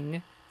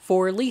doing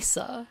for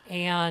Lisa?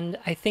 And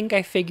I think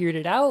I figured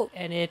it out,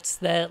 and it's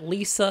that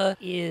Lisa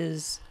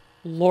is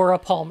Laura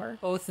Palmer.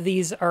 Both of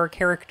these are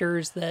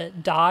characters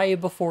that die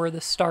before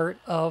the start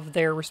of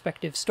their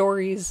respective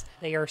stories.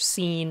 They are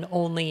seen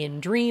only in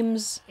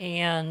dreams,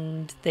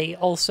 and they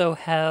also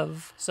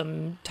have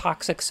some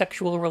toxic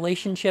sexual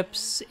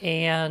relationships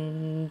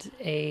and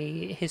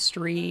a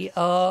history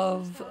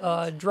of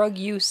drug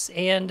use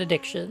and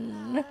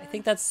addiction. I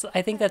think that's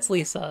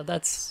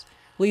Lisa.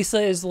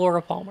 Lisa is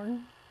Laura Palmer.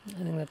 I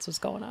think that's what's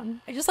going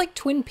on. I just like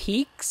Twin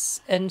Peaks,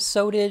 and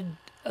so did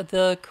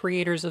the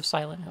creators of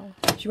Silent Hill.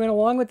 She went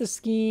along with the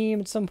scheme.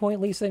 At some point,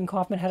 Lisa and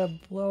Kaufman had a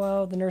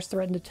blowout. The nurse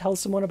threatened to tell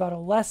someone about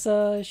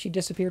Alessa. She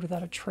disappeared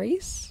without a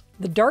trace.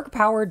 The dark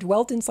power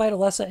dwelt inside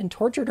Alessa and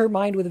tortured her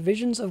mind with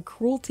visions of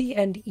cruelty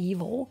and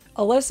evil.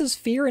 Alessa's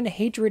fear and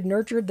hatred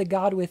nurtured the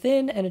god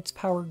within, and its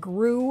power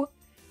grew.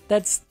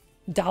 That's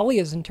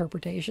Dahlia's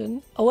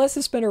interpretation.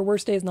 Alessa spent her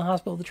worst days in the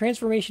hospital. The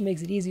transformation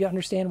makes it easy to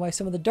understand why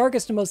some of the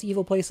darkest and most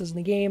evil places in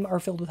the game are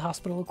filled with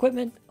hospital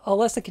equipment.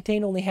 Alessa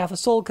contained only half a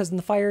soul because in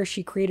the fire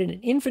she created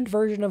an infant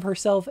version of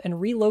herself and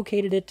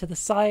relocated it to the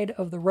side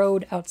of the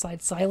road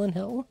outside Silent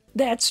Hill.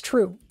 That's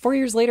true. 4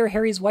 years later,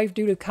 Harry's wife,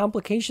 due to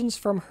complications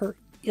from her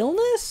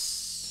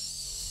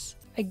illness,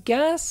 I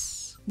guess?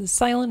 The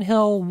Silent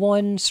Hill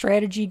 1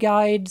 strategy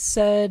guide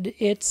said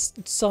it's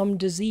some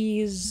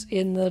disease.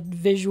 In the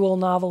visual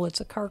novel,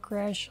 it's a car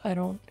crash. I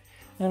don't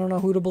know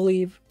who to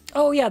believe.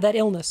 Oh yeah, that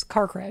illness,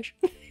 car crash.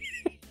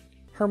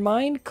 Her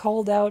mind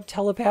called out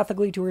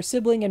telepathically to her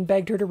sibling and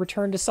begged her to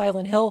return to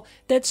Silent Hill.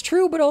 That's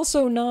true, but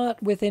also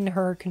not within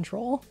her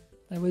control.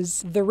 That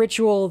was the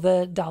ritual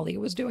that Dahlia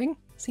was doing.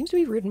 Seems to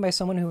be written by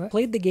someone who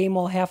played the game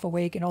while half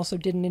awake and also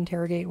didn't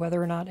interrogate whether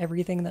or not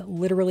everything that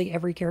literally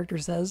every character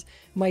says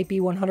might be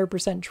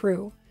 100%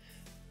 true.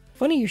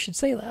 Funny you should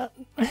say that.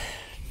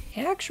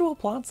 Actual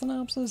plot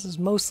synopsis is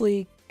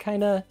mostly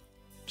kinda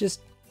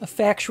just a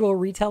factual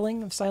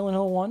retelling of Silent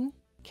Hill 1.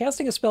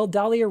 Casting a spell,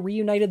 Dahlia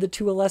reunited the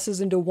two Alessas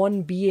into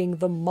one being,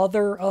 the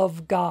Mother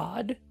of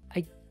God.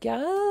 I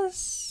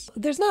guess?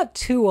 There's not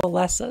two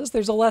Alessas.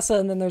 There's Alessa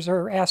and then there's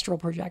her astral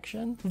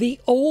projection. The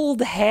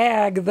old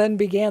hag then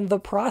began the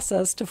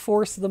process to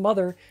force the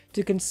mother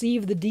to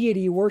conceive the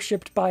deity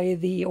worshipped by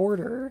the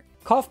Order.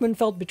 Kaufman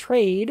felt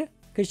betrayed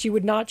because she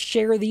would not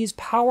share these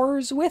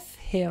powers with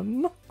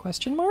him?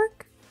 Question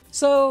mark?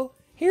 So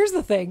here's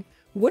the thing.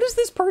 What does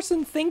this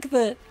person think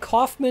that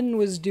Kaufman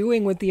was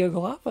doing with the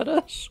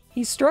Aglaophatus?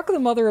 He struck the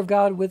Mother of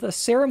God with a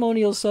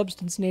ceremonial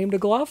substance named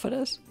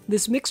Aglaophatus.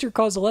 This mixture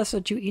caused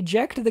Alessa to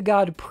eject the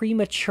god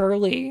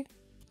prematurely.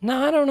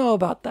 Now, I don't know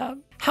about that.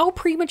 How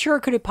premature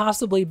could it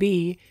possibly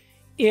be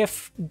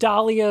if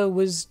Dahlia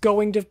was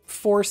going to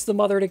force the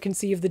mother to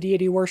conceive the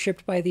deity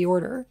worshipped by the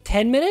Order?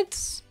 10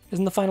 minutes?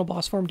 Isn't the final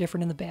boss form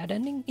different in the bad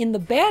ending? In the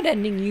bad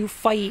ending, you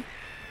fight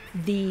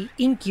the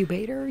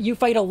incubator. You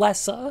fight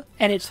Alessa,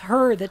 and it's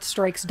her that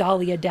strikes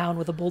Dahlia down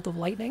with a bolt of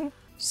lightning.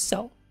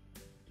 So,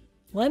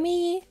 let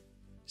me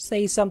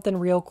say something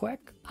real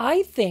quick.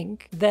 I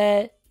think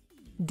that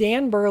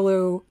Dan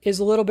Burlew is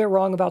a little bit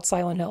wrong about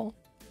Silent Hill,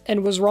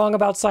 and was wrong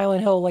about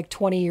Silent Hill like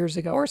 20 years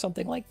ago or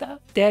something like that.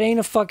 That ain't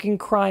a fucking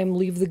crime.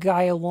 Leave the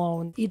guy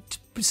alone. It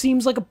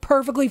seems like a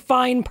perfectly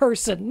fine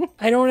person.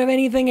 I don't have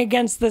anything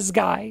against this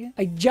guy.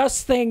 I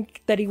just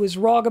think that he was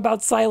wrong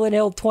about Silent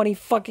Hill 20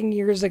 fucking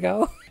years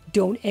ago.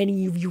 Don't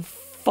any of you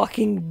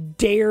fucking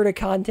dare to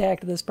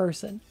contact this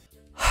person.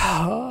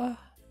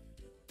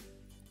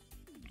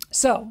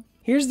 So,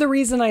 here's the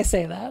reason I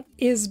say that,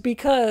 is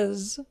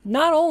because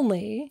not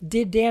only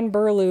did Dan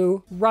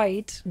Burlew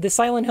write the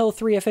Silent Hill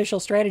 3 official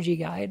strategy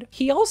guide,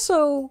 he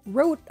also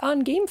wrote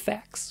on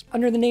GameFAQs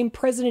under the name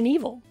President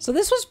Evil. So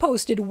this was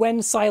posted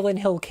when Silent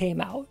Hill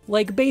came out,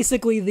 like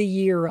basically the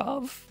year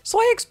of. So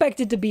I expect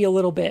it to be a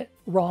little bit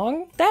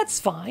wrong. That's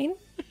fine.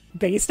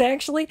 Based,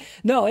 actually.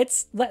 No,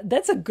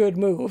 that's a good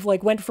move.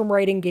 Like, went from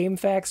writing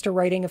GameFAQs to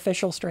writing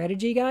official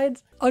strategy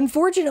guides.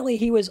 Unfortunately,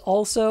 he was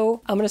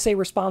also, I'm gonna say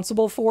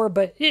responsible for,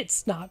 but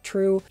it's not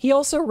true. He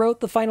also wrote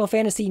the Final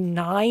Fantasy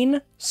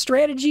IX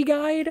strategy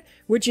guide,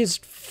 which is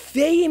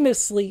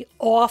famously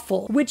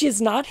awful, which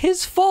is not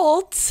his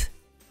fault.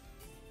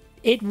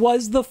 It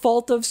was the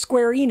fault of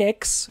Square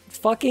Enix,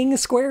 fucking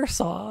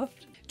Squaresoft.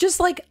 Just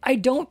like I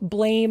don't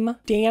blame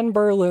Dan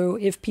Burlew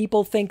if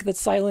people think that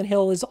Silent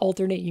Hill is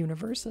alternate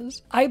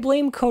universes. I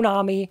blame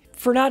Konami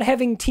for not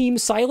having Team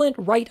Silent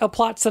write a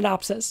plot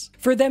synopsis.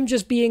 For them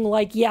just being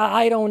like, yeah,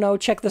 I don't know,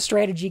 check the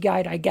strategy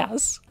guide, I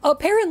guess.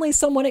 Apparently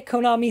someone at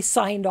Konami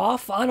signed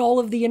off on all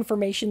of the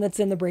information that's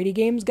in the Brady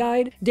Games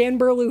guide. Dan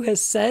Burlew has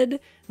said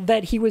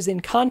that he was in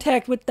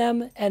contact with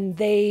them and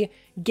they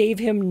gave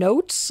him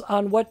notes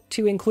on what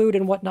to include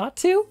and what not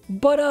to.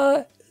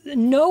 But,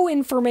 no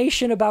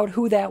information about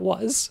who that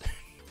was.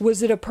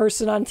 Was it a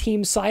person on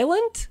Team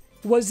Silent?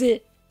 Was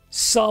it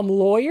some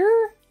lawyer?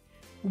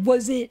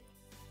 Was it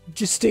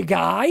just a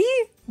guy?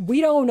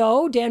 We don't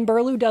know. Dan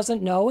Burlew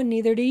doesn't know, and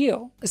neither do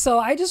you. So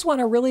I just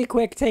want to really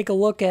quick take a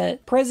look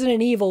at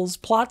President Evil's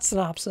plot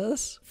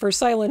synopsis for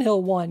Silent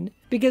Hill 1,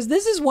 because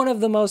this is one of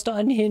the most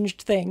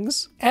unhinged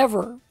things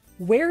ever.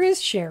 Where is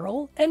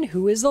Cheryl, and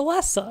who is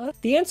Alessa?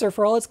 The answer,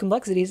 for all its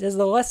complexities, is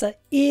that Alessa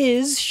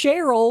is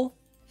Cheryl.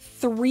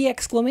 3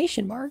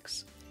 exclamation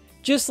marks.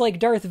 Just like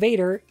Darth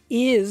Vader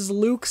is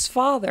Luke's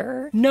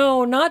father.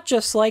 No, not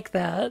just like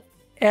that,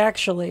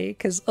 actually,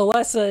 because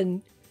Alessa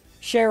and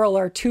Cheryl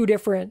are 2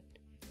 different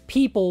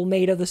people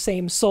made of the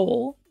same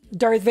soul.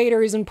 Darth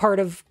Vader isn't part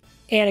of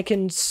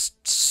Anakin's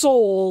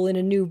soul in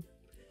a new...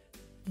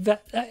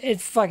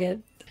 fuck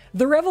it.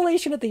 The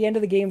revelation at the end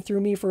of the game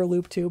threw me for a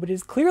loop too, but it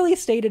is clearly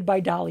stated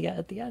by Dahlia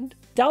at the end.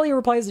 Dahlia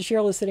replies that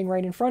Cheryl is sitting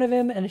right in front of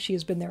him, and she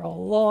has been there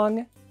all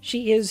along.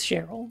 She is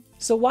Cheryl.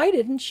 So why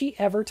didn't she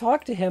ever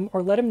talk to him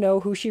or let him know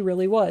who she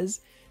really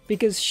was?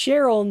 Because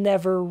Cheryl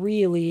never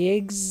really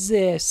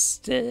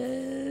existed.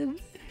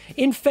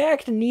 In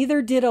fact,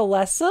 neither did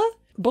Alessa.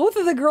 Both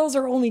of the girls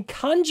are only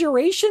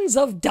conjurations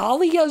of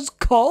Dahlia's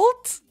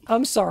cult?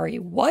 I'm sorry,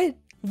 what?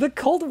 The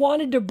cult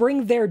wanted to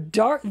bring their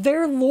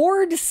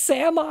Lord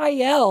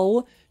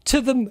Samael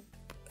to the...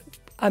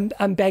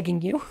 I'm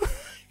begging you.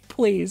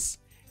 Please.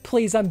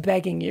 Please, I'm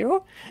begging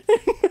you.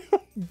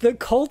 The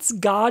cult's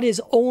god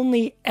is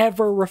only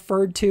ever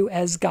referred to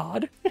as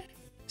God.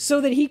 So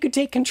that he could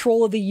take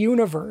control of the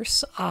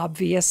universe,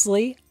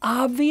 obviously.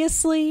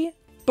 Obviously.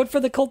 But for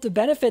the cult to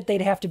benefit,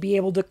 they'd have to be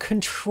able to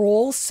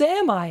control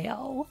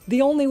Samael.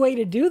 The only way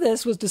to do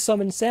this was to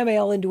summon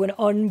Samael into an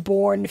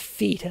unborn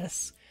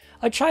fetus.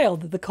 A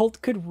child that the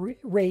cult could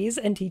raise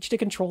and teach to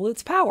control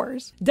its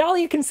powers.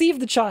 Dahlia conceived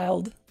the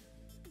child.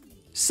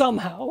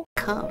 Somehow.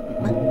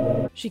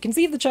 She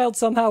conceived the child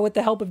somehow with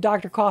the help of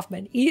Dr.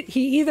 Kaufman. He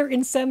either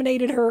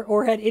inseminated her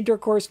or had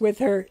intercourse with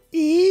her.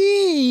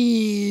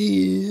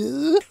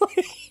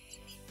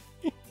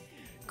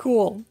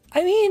 Cool.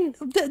 I mean,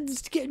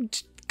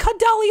 cut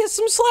Dahlia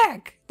some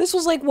slack. This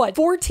was like, what,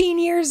 14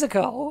 years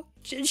ago?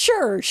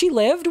 Sure, she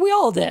lived. We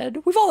all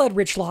did. We've all had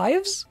rich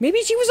lives.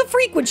 Maybe she was a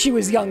freak when she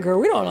was younger.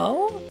 We don't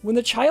know. When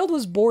the child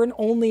was born,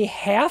 only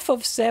half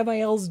of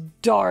Samael's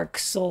dark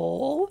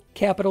soul,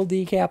 capital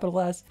D,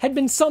 capital S, had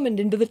been summoned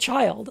into the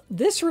child.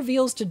 This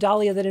reveals to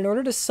Dahlia that in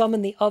order to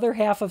summon the other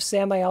half of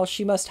Samael,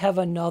 she must have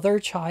another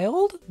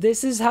child.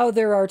 This is how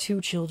there are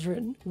 2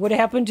 children. What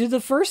happened to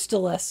the first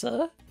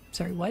Alessa?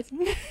 Sorry, what?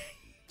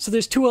 So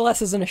there's 2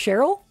 Alessas and a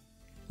Cheryl?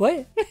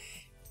 What?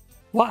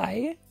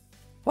 Why?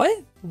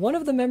 What? One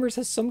of the members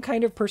has some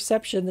kind of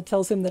perception that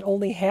tells him that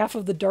only half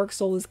of the dark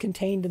soul is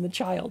contained in the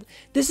child.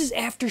 This is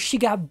after she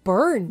got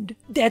burned.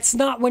 That's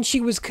not when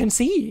she was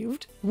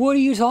conceived. What are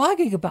you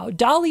talking about?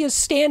 Dahlia's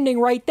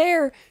standing right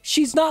there.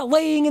 She's not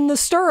laying in the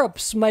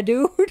stirrups, my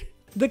dude.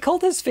 The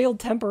cult has failed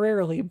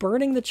temporarily.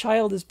 Burning the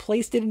child has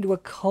placed it into a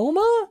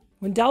coma?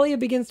 When Dahlia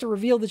begins to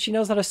reveal that she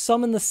knows how to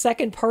summon the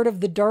second part of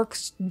the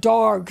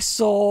dark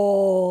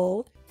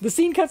soul. The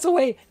scene cuts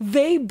away.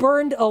 They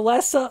burned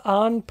Alessa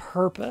on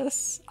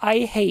purpose. I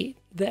hate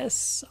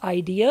this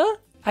idea.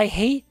 I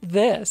hate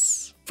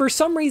this. For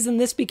some reason,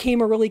 this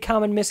became a really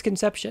common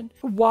misconception.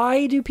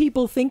 Why do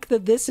people think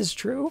that this is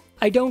true?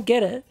 I don't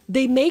get it.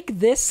 They make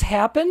this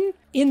happen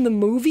in the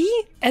movie,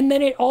 and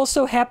then it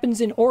also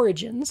happens in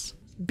Origins.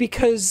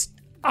 Because,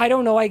 I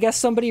don't know, I guess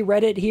somebody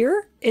read it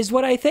here, is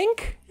what I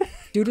think.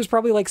 Dude was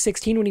probably like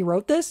 16 when he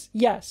wrote this?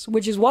 Yes,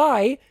 which is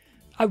why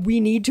we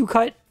need to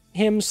cut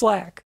him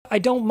slack. I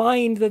don't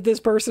mind that this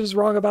person is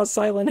wrong about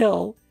Silent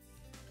Hill.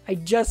 I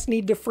just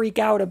need to freak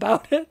out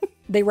about it.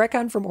 They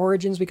retconned from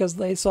Origins because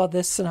they saw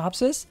this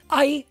synopsis.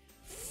 I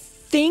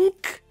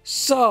think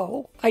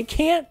so. I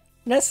can't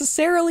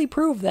necessarily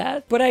prove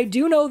that, but I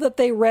do know that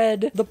they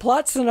read the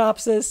plot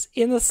synopsis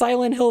in the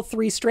Silent Hill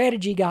 3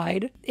 strategy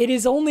guide. It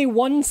is only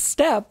one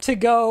step to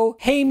go,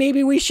 hey,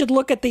 maybe we should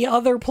look at the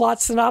other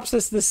plot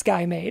synopsis this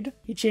guy made.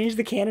 He changed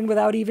the canon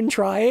without even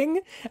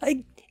trying.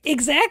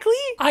 Exactly?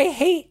 I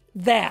hate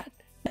that.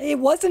 It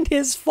wasn't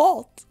his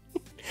fault.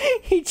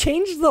 He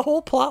changed the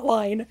whole plot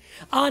line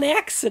on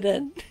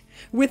accident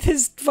with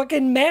his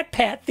fucking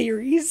MatPat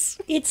theories.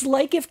 It's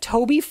like if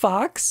Toby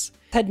Fox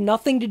had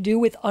nothing to do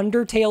with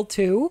Undertale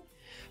 2,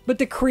 but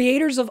the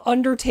creators of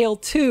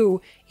Undertale 2,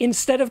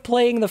 instead of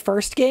playing the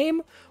first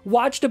game,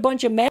 watched a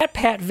bunch of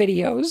MatPat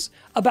videos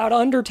about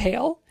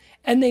Undertale,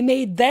 and they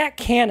made that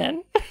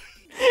canon.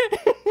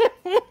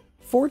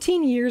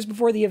 14 years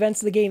before the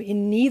events of the game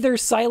in neither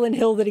Silent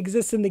Hill that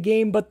exists in the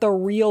game, but the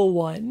real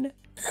one.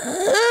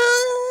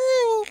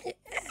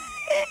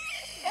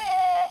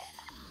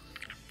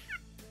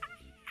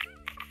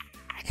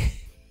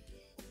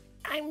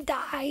 I'm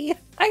die.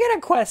 I got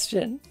a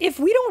question. If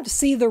we don't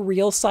see the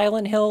real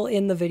Silent Hill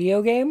in the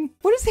video game,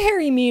 what does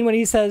Harry mean when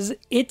he says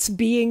it's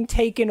being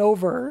taken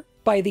over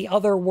by the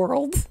other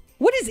world?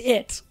 What is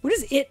it? What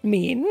does it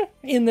mean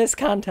in this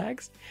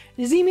context?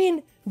 Does he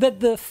mean that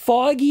the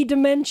foggy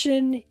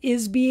dimension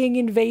is being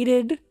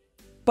invaded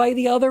by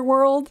the other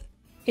world?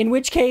 In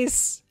which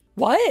case,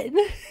 what?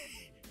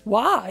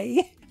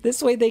 Why?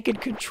 This way they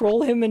could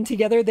control him and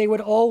together they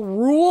would all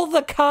rule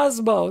the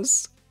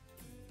cosmos.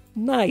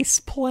 Nice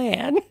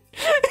plan.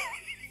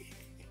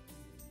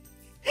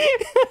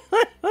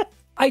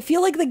 I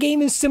feel like the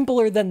game is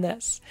simpler than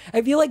this.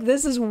 I feel like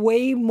this is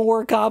way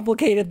more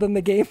complicated than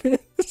the game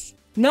is.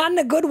 Not in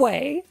a good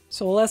way.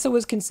 So Alessa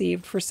was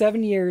conceived. For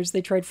 7 years,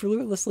 they tried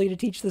fruitlessly to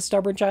teach the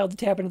stubborn child to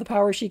tap into the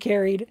power she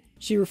carried.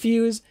 She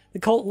refused. The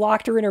cult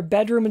locked her in her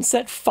bedroom and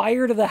set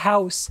fire to the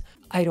house.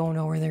 I don't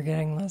know where they're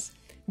getting this.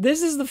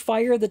 This is the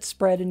fire that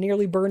spread and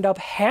nearly burned up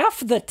half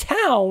the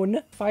town.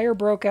 Fire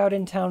broke out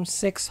in town,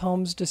 6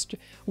 homes destroyed.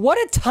 What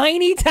a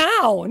tiny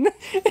town!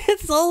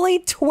 It's only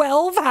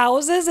 12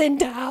 houses in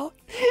town.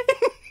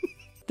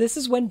 This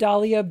is when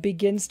Dahlia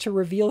begins to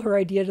reveal her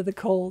idea to the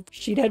cult.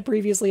 She'd had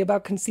previously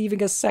about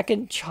conceiving a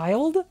second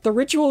child. The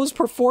ritual is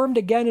performed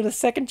again and a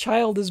second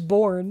child is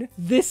born.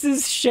 This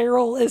is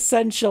Cheryl,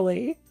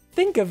 essentially.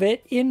 Think of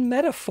it in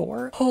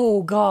metaphor.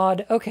 Oh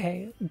god,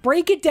 okay.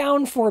 Break it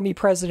down for me,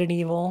 President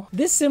Evil.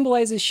 This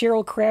symbolizes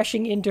Cheryl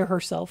crashing into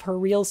herself, her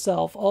real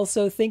self.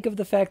 Also, think of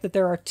the fact that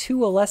there are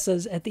 2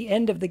 Alessas at the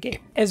end of the game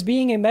as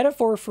being a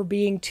metaphor for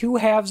being 2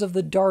 halves of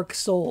the dark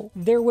soul.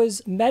 There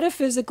was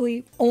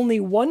metaphysically only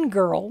one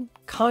girl,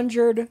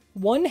 conjured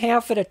 1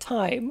 half at a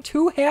time,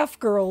 2 half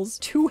girls,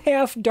 2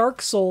 half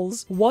dark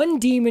souls, 1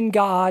 demon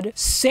god,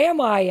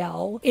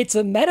 Samael. It's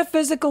a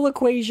metaphysical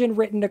equation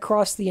written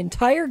across the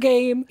entire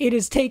game. It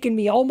has taken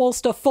me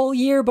almost a full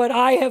year, but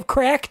I have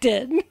cracked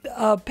it.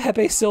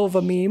 Pepe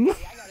Silva meme.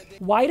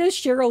 Why does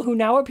Cheryl, who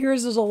now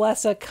appears as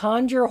Alessa,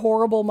 conjure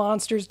horrible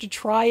monsters to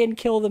try and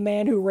kill the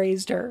man who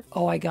raised her?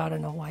 Oh, I gotta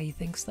know why he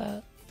thinks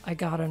that. I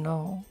gotta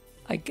know.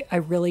 I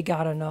really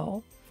gotta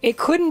know. It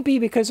couldn't be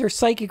because her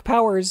psychic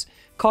powers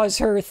cause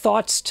her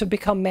thoughts to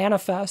become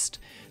manifest,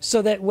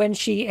 so that when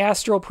she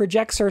astral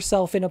projects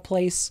herself in a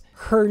place,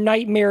 her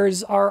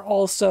nightmares are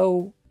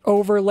also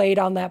overlaid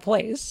on that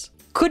place.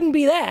 Couldn't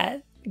be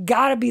that.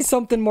 Gotta be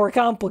something more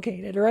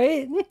complicated,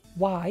 right?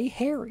 Why,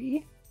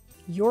 Harry?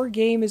 Your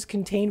game is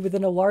contained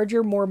within a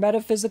larger, more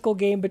metaphysical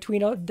game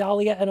between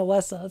Dahlia and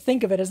Alessa.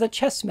 Think of it as a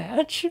chess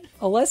match.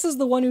 Alessa's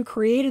the one who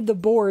created the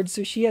board,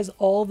 so she has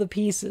all the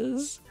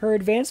pieces. Her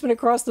advancement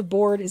across the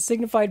board is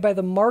signified by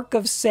the Mark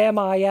of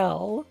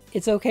Samael.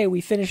 It's okay, we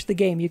finished the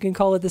game. You can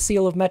call it the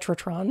Seal of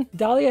Metrotron.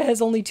 Dahlia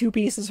has only 2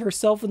 pieces,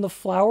 herself and the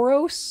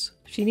Flowros.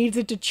 She needs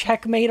it to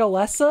checkmate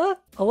Alessa?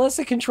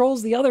 Alessa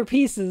controls the other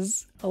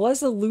pieces.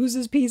 Alessa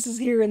loses pieces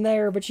here and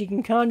there, but she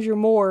can conjure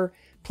more.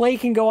 Play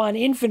can go on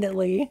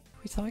infinitely.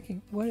 What are we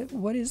talking?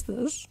 What is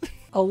this?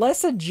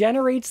 Alessa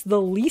generates the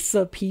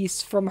Lisa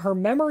piece from her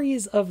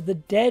memories of the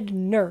dead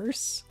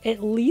nurse.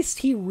 At least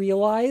he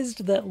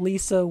realized that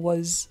Lisa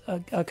was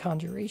a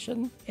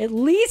conjuration. At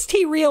least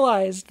he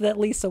realized that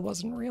Lisa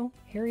wasn't real.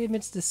 Harry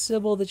admits to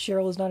Sybil that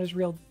Cheryl is not his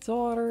real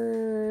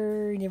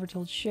daughter. He never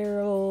told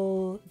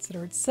Cheryl,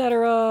 etc.,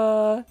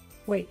 etc.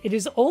 Wait, it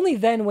is only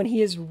then when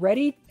he is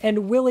ready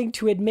and willing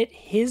to admit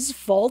his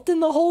fault in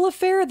the whole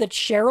affair that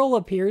Cheryl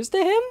appears to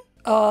him?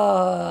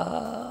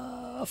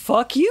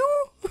 Fuck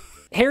you?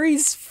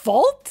 Harry's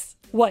fault?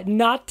 What,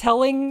 not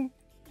telling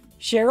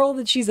Cheryl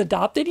that she's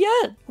adopted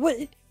yet?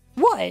 What?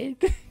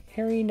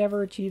 Harry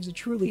never achieves a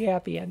truly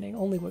happy ending,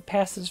 only what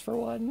passes for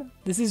one.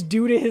 This is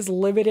due to his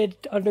limited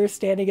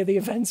understanding of the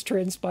events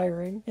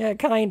transpiring. Yeah,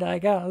 kinda, I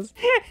guess.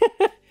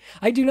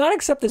 I do not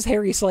accept this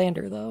Harry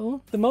slander,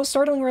 though. The most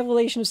startling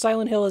revelation of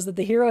Silent Hill is that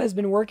the hero has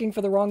been working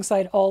for the wrong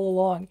side all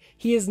along.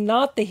 He is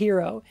not the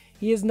hero.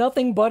 He is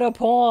nothing but a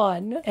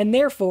pawn. And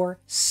therefore,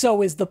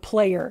 so is the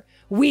player.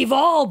 We've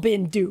all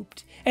been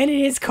duped. And it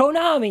is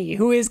Konami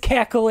who is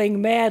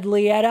cackling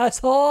madly at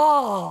us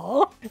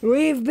all.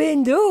 We've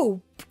been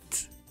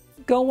duped.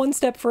 Go one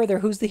step further.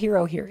 Who's the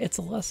hero here? It's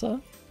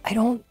Alessa. I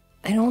don't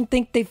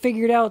think they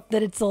figured out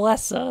that it's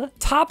Alessa.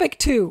 Topic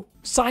 2.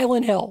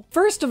 Silent Hill.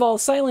 First of all,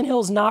 Silent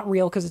Hill's not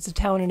real because it's a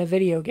town in a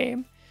video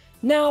game.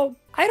 Now,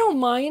 I don't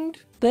mind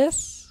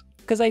this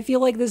because I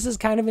feel like this is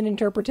kind of an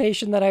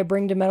interpretation that I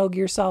bring to Metal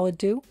Gear Solid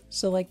 2.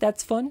 So like,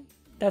 that's fun.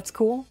 That's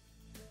cool.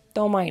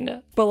 Don't mind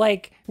it. But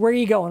like, where are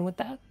you going with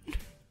that?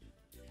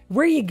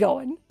 Where are you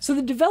going? So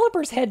the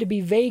developers had to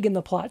be vague in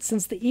the plot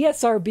since the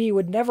ESRB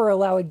would never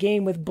allow a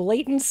game with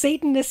blatant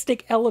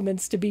satanistic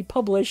elements to be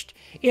published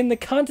in the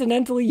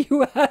continental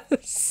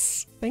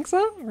US. Think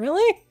so?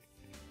 Really?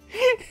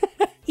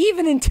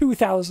 Even in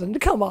 2000,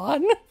 come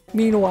on.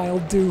 Meanwhile,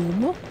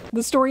 Doom.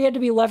 The story had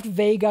to be left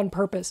vague on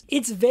purpose.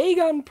 It's vague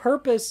on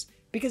purpose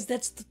because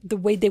that's the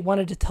way they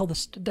wanted to tell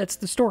that's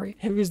the story.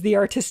 It was the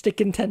artistic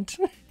intent.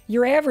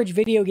 Your average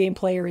video game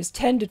player is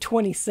 10 to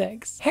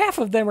 26. Half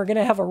of them are going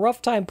to have a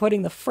rough time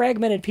putting the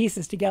fragmented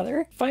pieces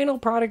together. Final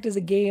product is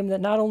a game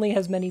that not only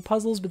has many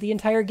puzzles, but the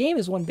entire game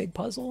is one big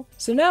puzzle.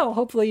 So now,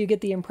 hopefully you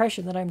get the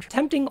impression that I'm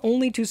attempting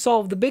only to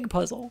solve the big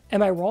puzzle.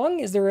 Am I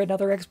wrong? Is there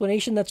another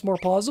explanation that's more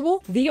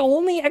plausible? The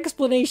only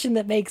explanation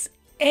that makes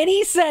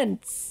any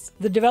sense.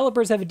 The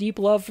developers have a deep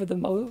love for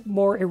the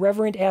more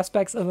irreverent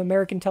aspects of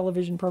American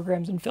television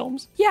programs and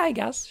films. Yeah, I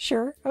guess.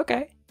 Sure.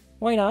 Okay.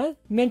 Why not?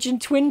 Mention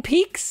Twin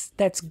Peaks?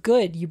 That's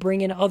good. You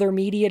bring in other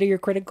media to your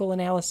critical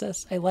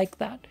analysis. I like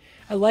that.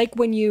 I like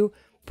when you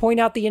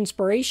point out the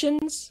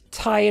inspirations,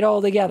 tie it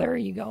all together.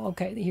 You go,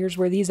 okay, here's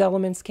where these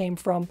elements came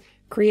from.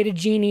 Create a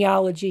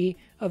genealogy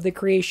of the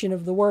creation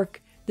of the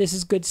work. This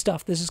is good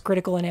stuff. This is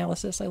critical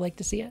analysis. I like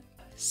to see it.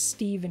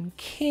 Stephen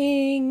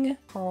King,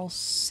 Carl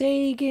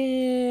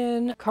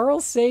Sagan.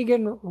 Carl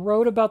Sagan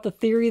wrote about the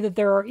theory that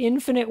there are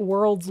infinite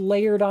worlds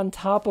layered on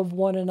top of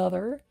one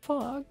another.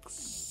 Fuck's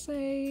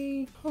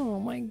sake. Oh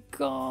my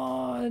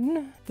god.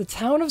 The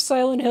town of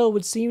Silent Hill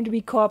would seem to be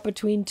caught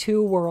between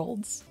two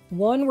worlds.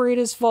 One where it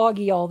is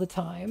foggy all the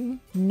time.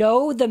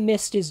 No, the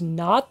mist is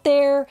not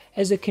there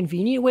as a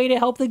convenient way to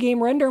help the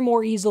game render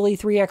more easily,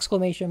 3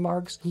 exclamation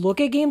marks. Look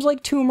at games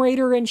like Tomb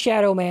Raider and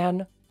Shadow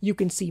Man. You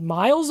can see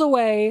miles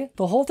away.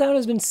 The whole town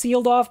has been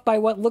sealed off by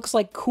what looks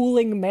like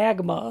cooling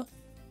magma.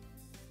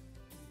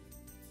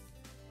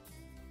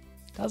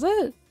 Does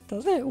it?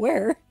 Does it?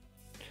 Where?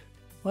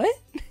 What?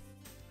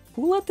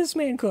 Who let this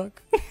man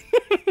cook?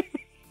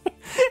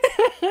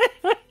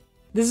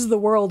 This is the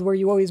world where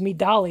you always meet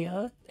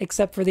Dahlia,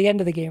 except for the end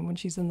of the game when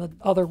she's in the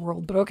other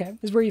world, but okay.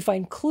 This is where you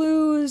find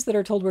clues that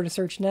are told where to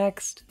search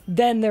next.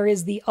 Then there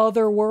is the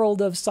other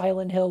world of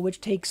Silent Hill,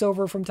 which takes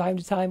over from time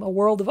to time, a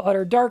world of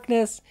utter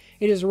darkness.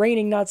 It is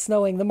raining, not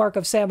snowing. The mark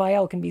of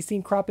Samael can be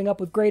seen cropping up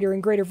with greater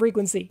and greater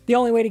frequency. The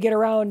only way to get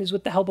around is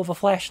with the help of a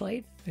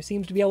flashlight. There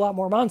seems to be a lot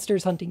more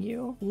monsters hunting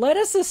you. Let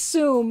us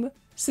assume,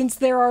 since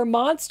there are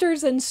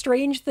monsters and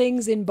strange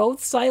things in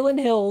both Silent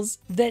Hills,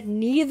 that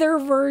neither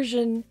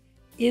version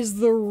is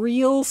the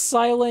real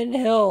Silent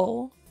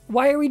Hill.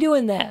 Why are we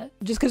doing that?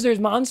 Just because there's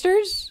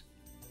monsters?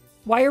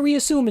 Why are we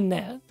assuming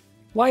that?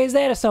 Why is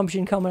that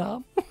assumption coming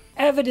up?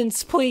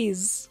 Evidence,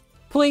 please.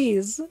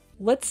 Please.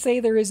 Let's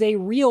say there is a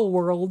real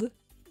world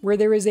where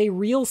there is a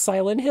real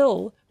Silent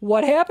Hill.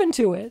 What happened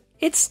to it?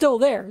 It's still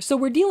there. So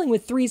we're dealing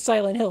with 3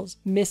 Silent Hills.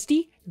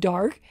 Misty,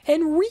 dark,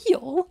 and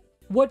real.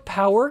 What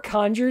power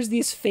conjures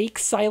these fake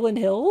Silent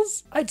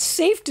Hills? It's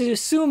safe to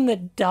assume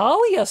that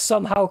Dahlia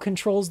somehow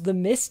controls the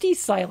misty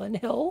Silent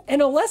Hill,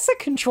 and Alessa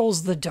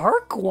controls the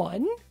dark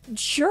one.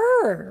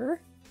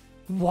 Sure.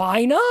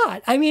 Why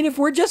not? I mean, if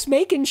we're just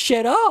making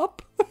shit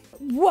up,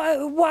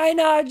 why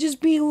not just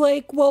be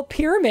like, well,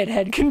 Pyramid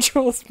Head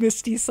controls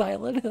misty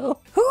Silent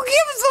Hill? Who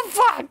gives a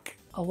fuck?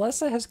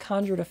 Alessa has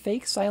conjured a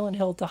fake Silent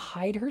Hill to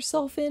hide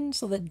herself in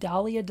so that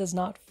Dahlia does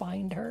not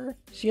find her.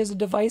 She has a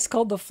device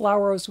called the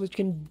Flowros which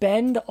can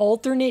bend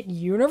alternate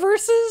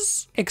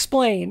universes?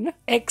 Explain.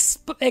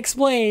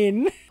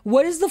 Explain.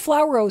 What does the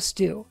Flowros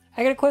do?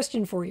 I got a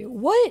question for you.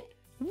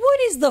 What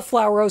is the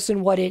Flowros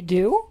and what it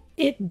do?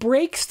 it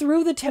breaks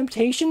through the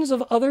temptations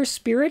of other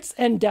spirits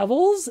and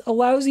devils,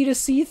 allows you to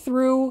see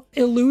through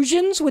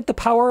illusions with the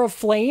power of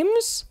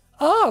flames.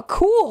 Oh,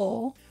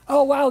 cool.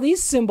 Oh, wow,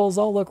 these symbols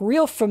all look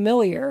real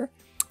familiar.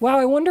 Wow,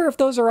 I wonder if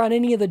those are on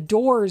any of the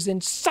doors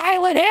in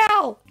Silent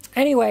Hill.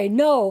 Anyway,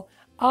 no.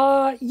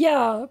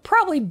 Yeah,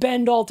 probably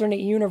bend alternate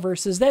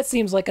universes. That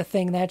seems like a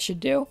thing that should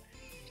do.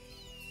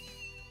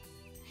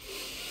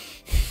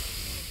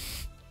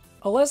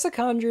 Alessa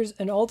conjures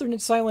an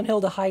alternate Silent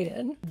Hill to hide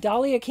in.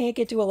 Dahlia can't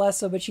get to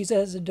Alessa, but she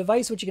has a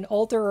device which can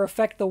alter or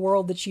affect the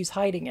world that she's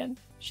hiding in.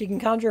 She can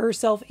conjure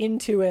herself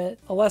into it.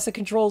 Alessa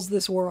controls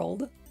this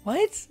world.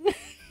 What?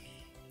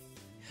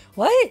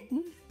 What?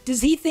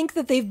 Does he think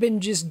that they've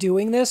been just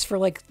doing this for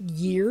like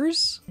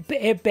years?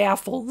 It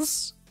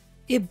baffles.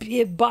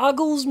 It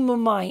boggles my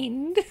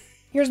mind.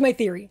 Here's my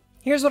theory.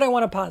 Here's what I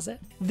want to posit.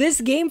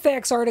 This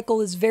GameFAQs article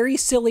is very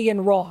silly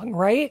and wrong,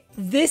 right?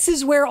 This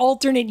is where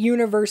alternate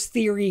universe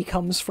theory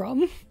comes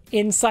from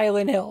in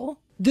Silent Hill.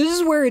 This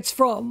is where it's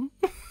from.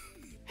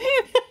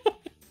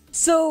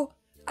 So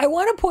I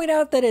want to point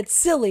out that it's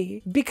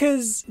silly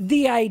because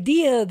the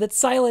idea that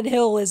Silent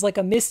Hill is like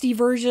a misty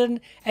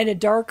version and a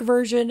dark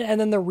version and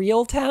then the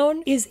real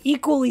town is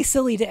equally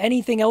silly to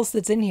anything else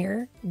that's in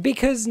here.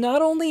 Because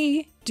not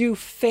only do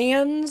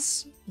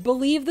fans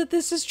believe that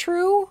this is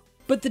true,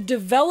 but the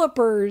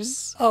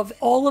developers of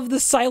all of the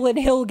Silent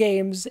Hill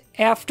games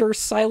after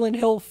Silent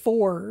Hill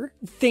 4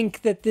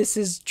 think that this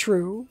is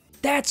true.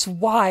 That's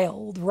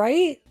wild,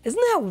 right?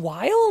 Isn't that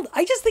wild?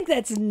 I just think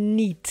that's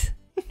neat.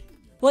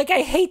 Like,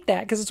 I hate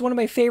that because it's one of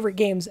my favorite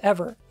games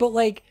ever. But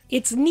like,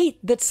 it's neat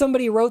that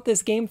somebody wrote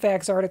this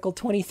GameFAQs article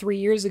 23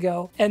 years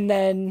ago and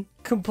then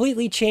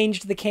completely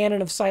changed the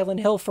canon of Silent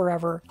Hill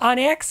forever on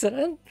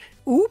accident.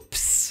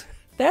 Oops.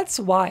 That's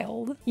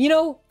wild. You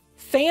know,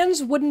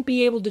 fans wouldn't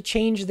be able to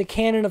change the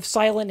canon of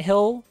Silent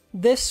Hill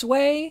this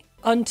way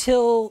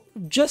until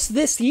just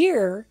this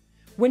year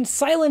when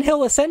Silent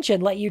Hill Ascension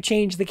let you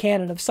change the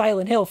canon of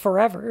Silent Hill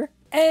forever.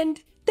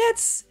 And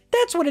that's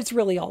what it's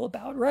really all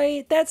about,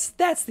 right? That's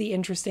the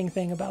interesting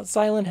thing about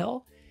Silent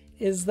Hill,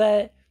 is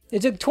that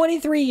it took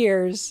 23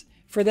 years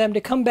for them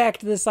to come back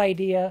to this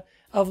idea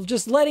of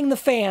just letting the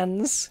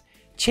fans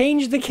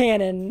change the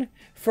canon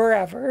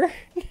forever.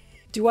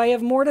 Do I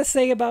have more to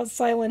say about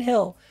Silent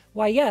Hill?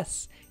 Why,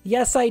 yes.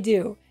 Yes, I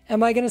do.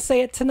 Am I going to say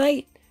it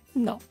tonight?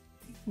 No.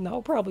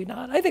 No, probably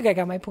not. I think I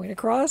got my point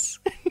across.